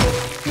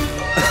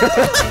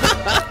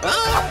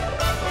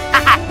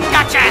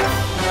 Gotcha!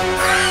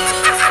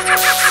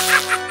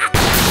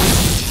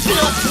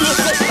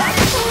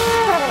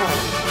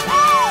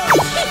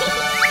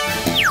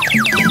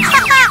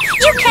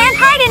 You can't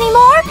hide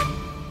anymore!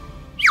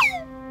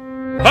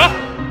 Huh?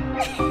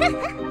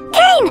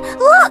 Kane,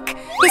 look!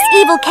 This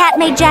evil cat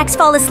made Jax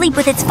fall asleep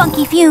with its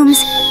funky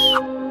fumes.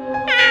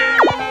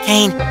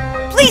 Kane,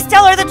 please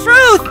tell her the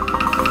truth!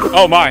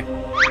 Oh my.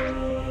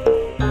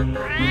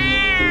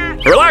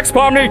 Relax,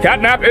 Pomni.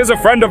 Catnap is a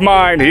friend of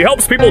mine. He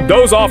helps people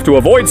doze off to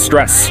avoid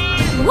stress.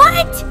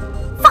 What?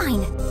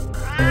 Fine.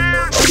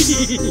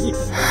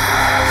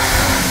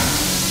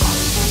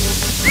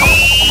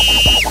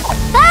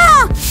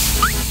 Ah!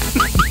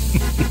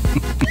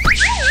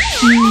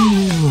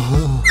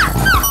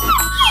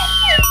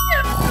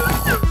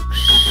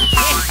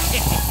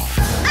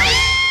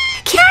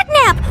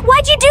 Catnap!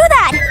 Why'd you do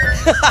that?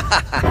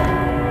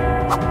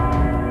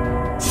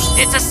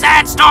 It's a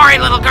sad story,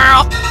 little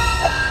girl.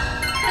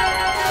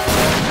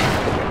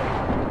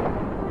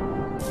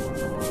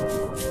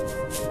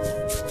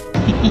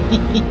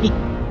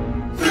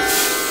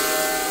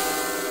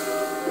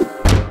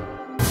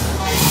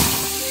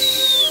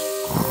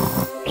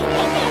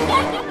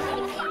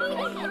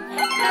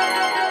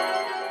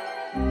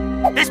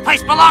 This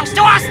place belongs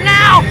to us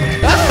now!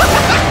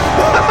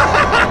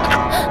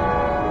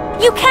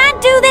 You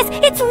can't do this!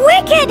 It's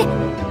wicked!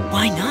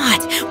 Why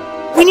not?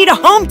 We need a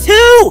home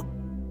too!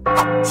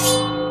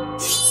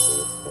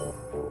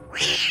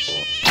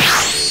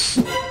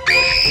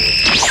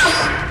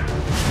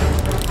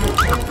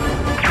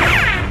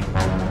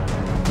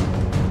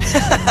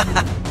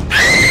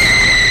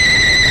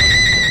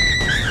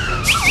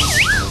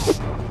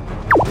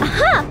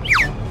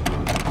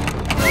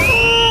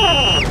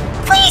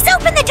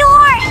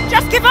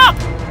 Give up!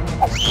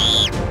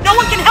 No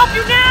one can help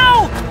you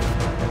now!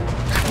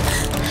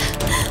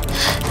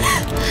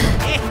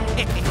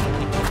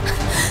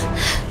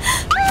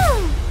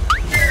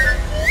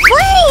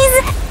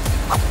 Please!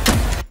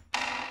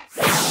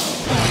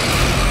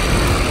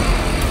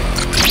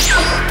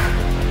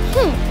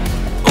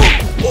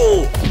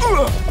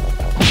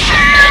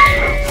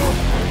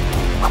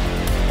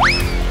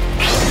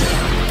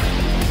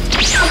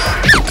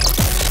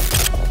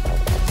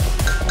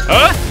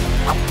 Huh?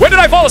 When did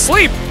I fall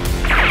asleep?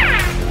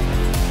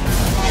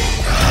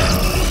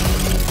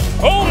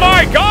 Oh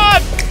my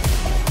god!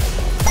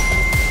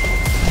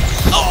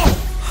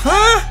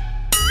 Huh?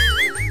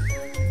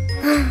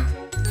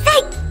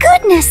 Thank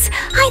goodness!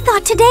 I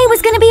thought today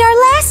was gonna be our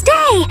last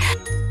day!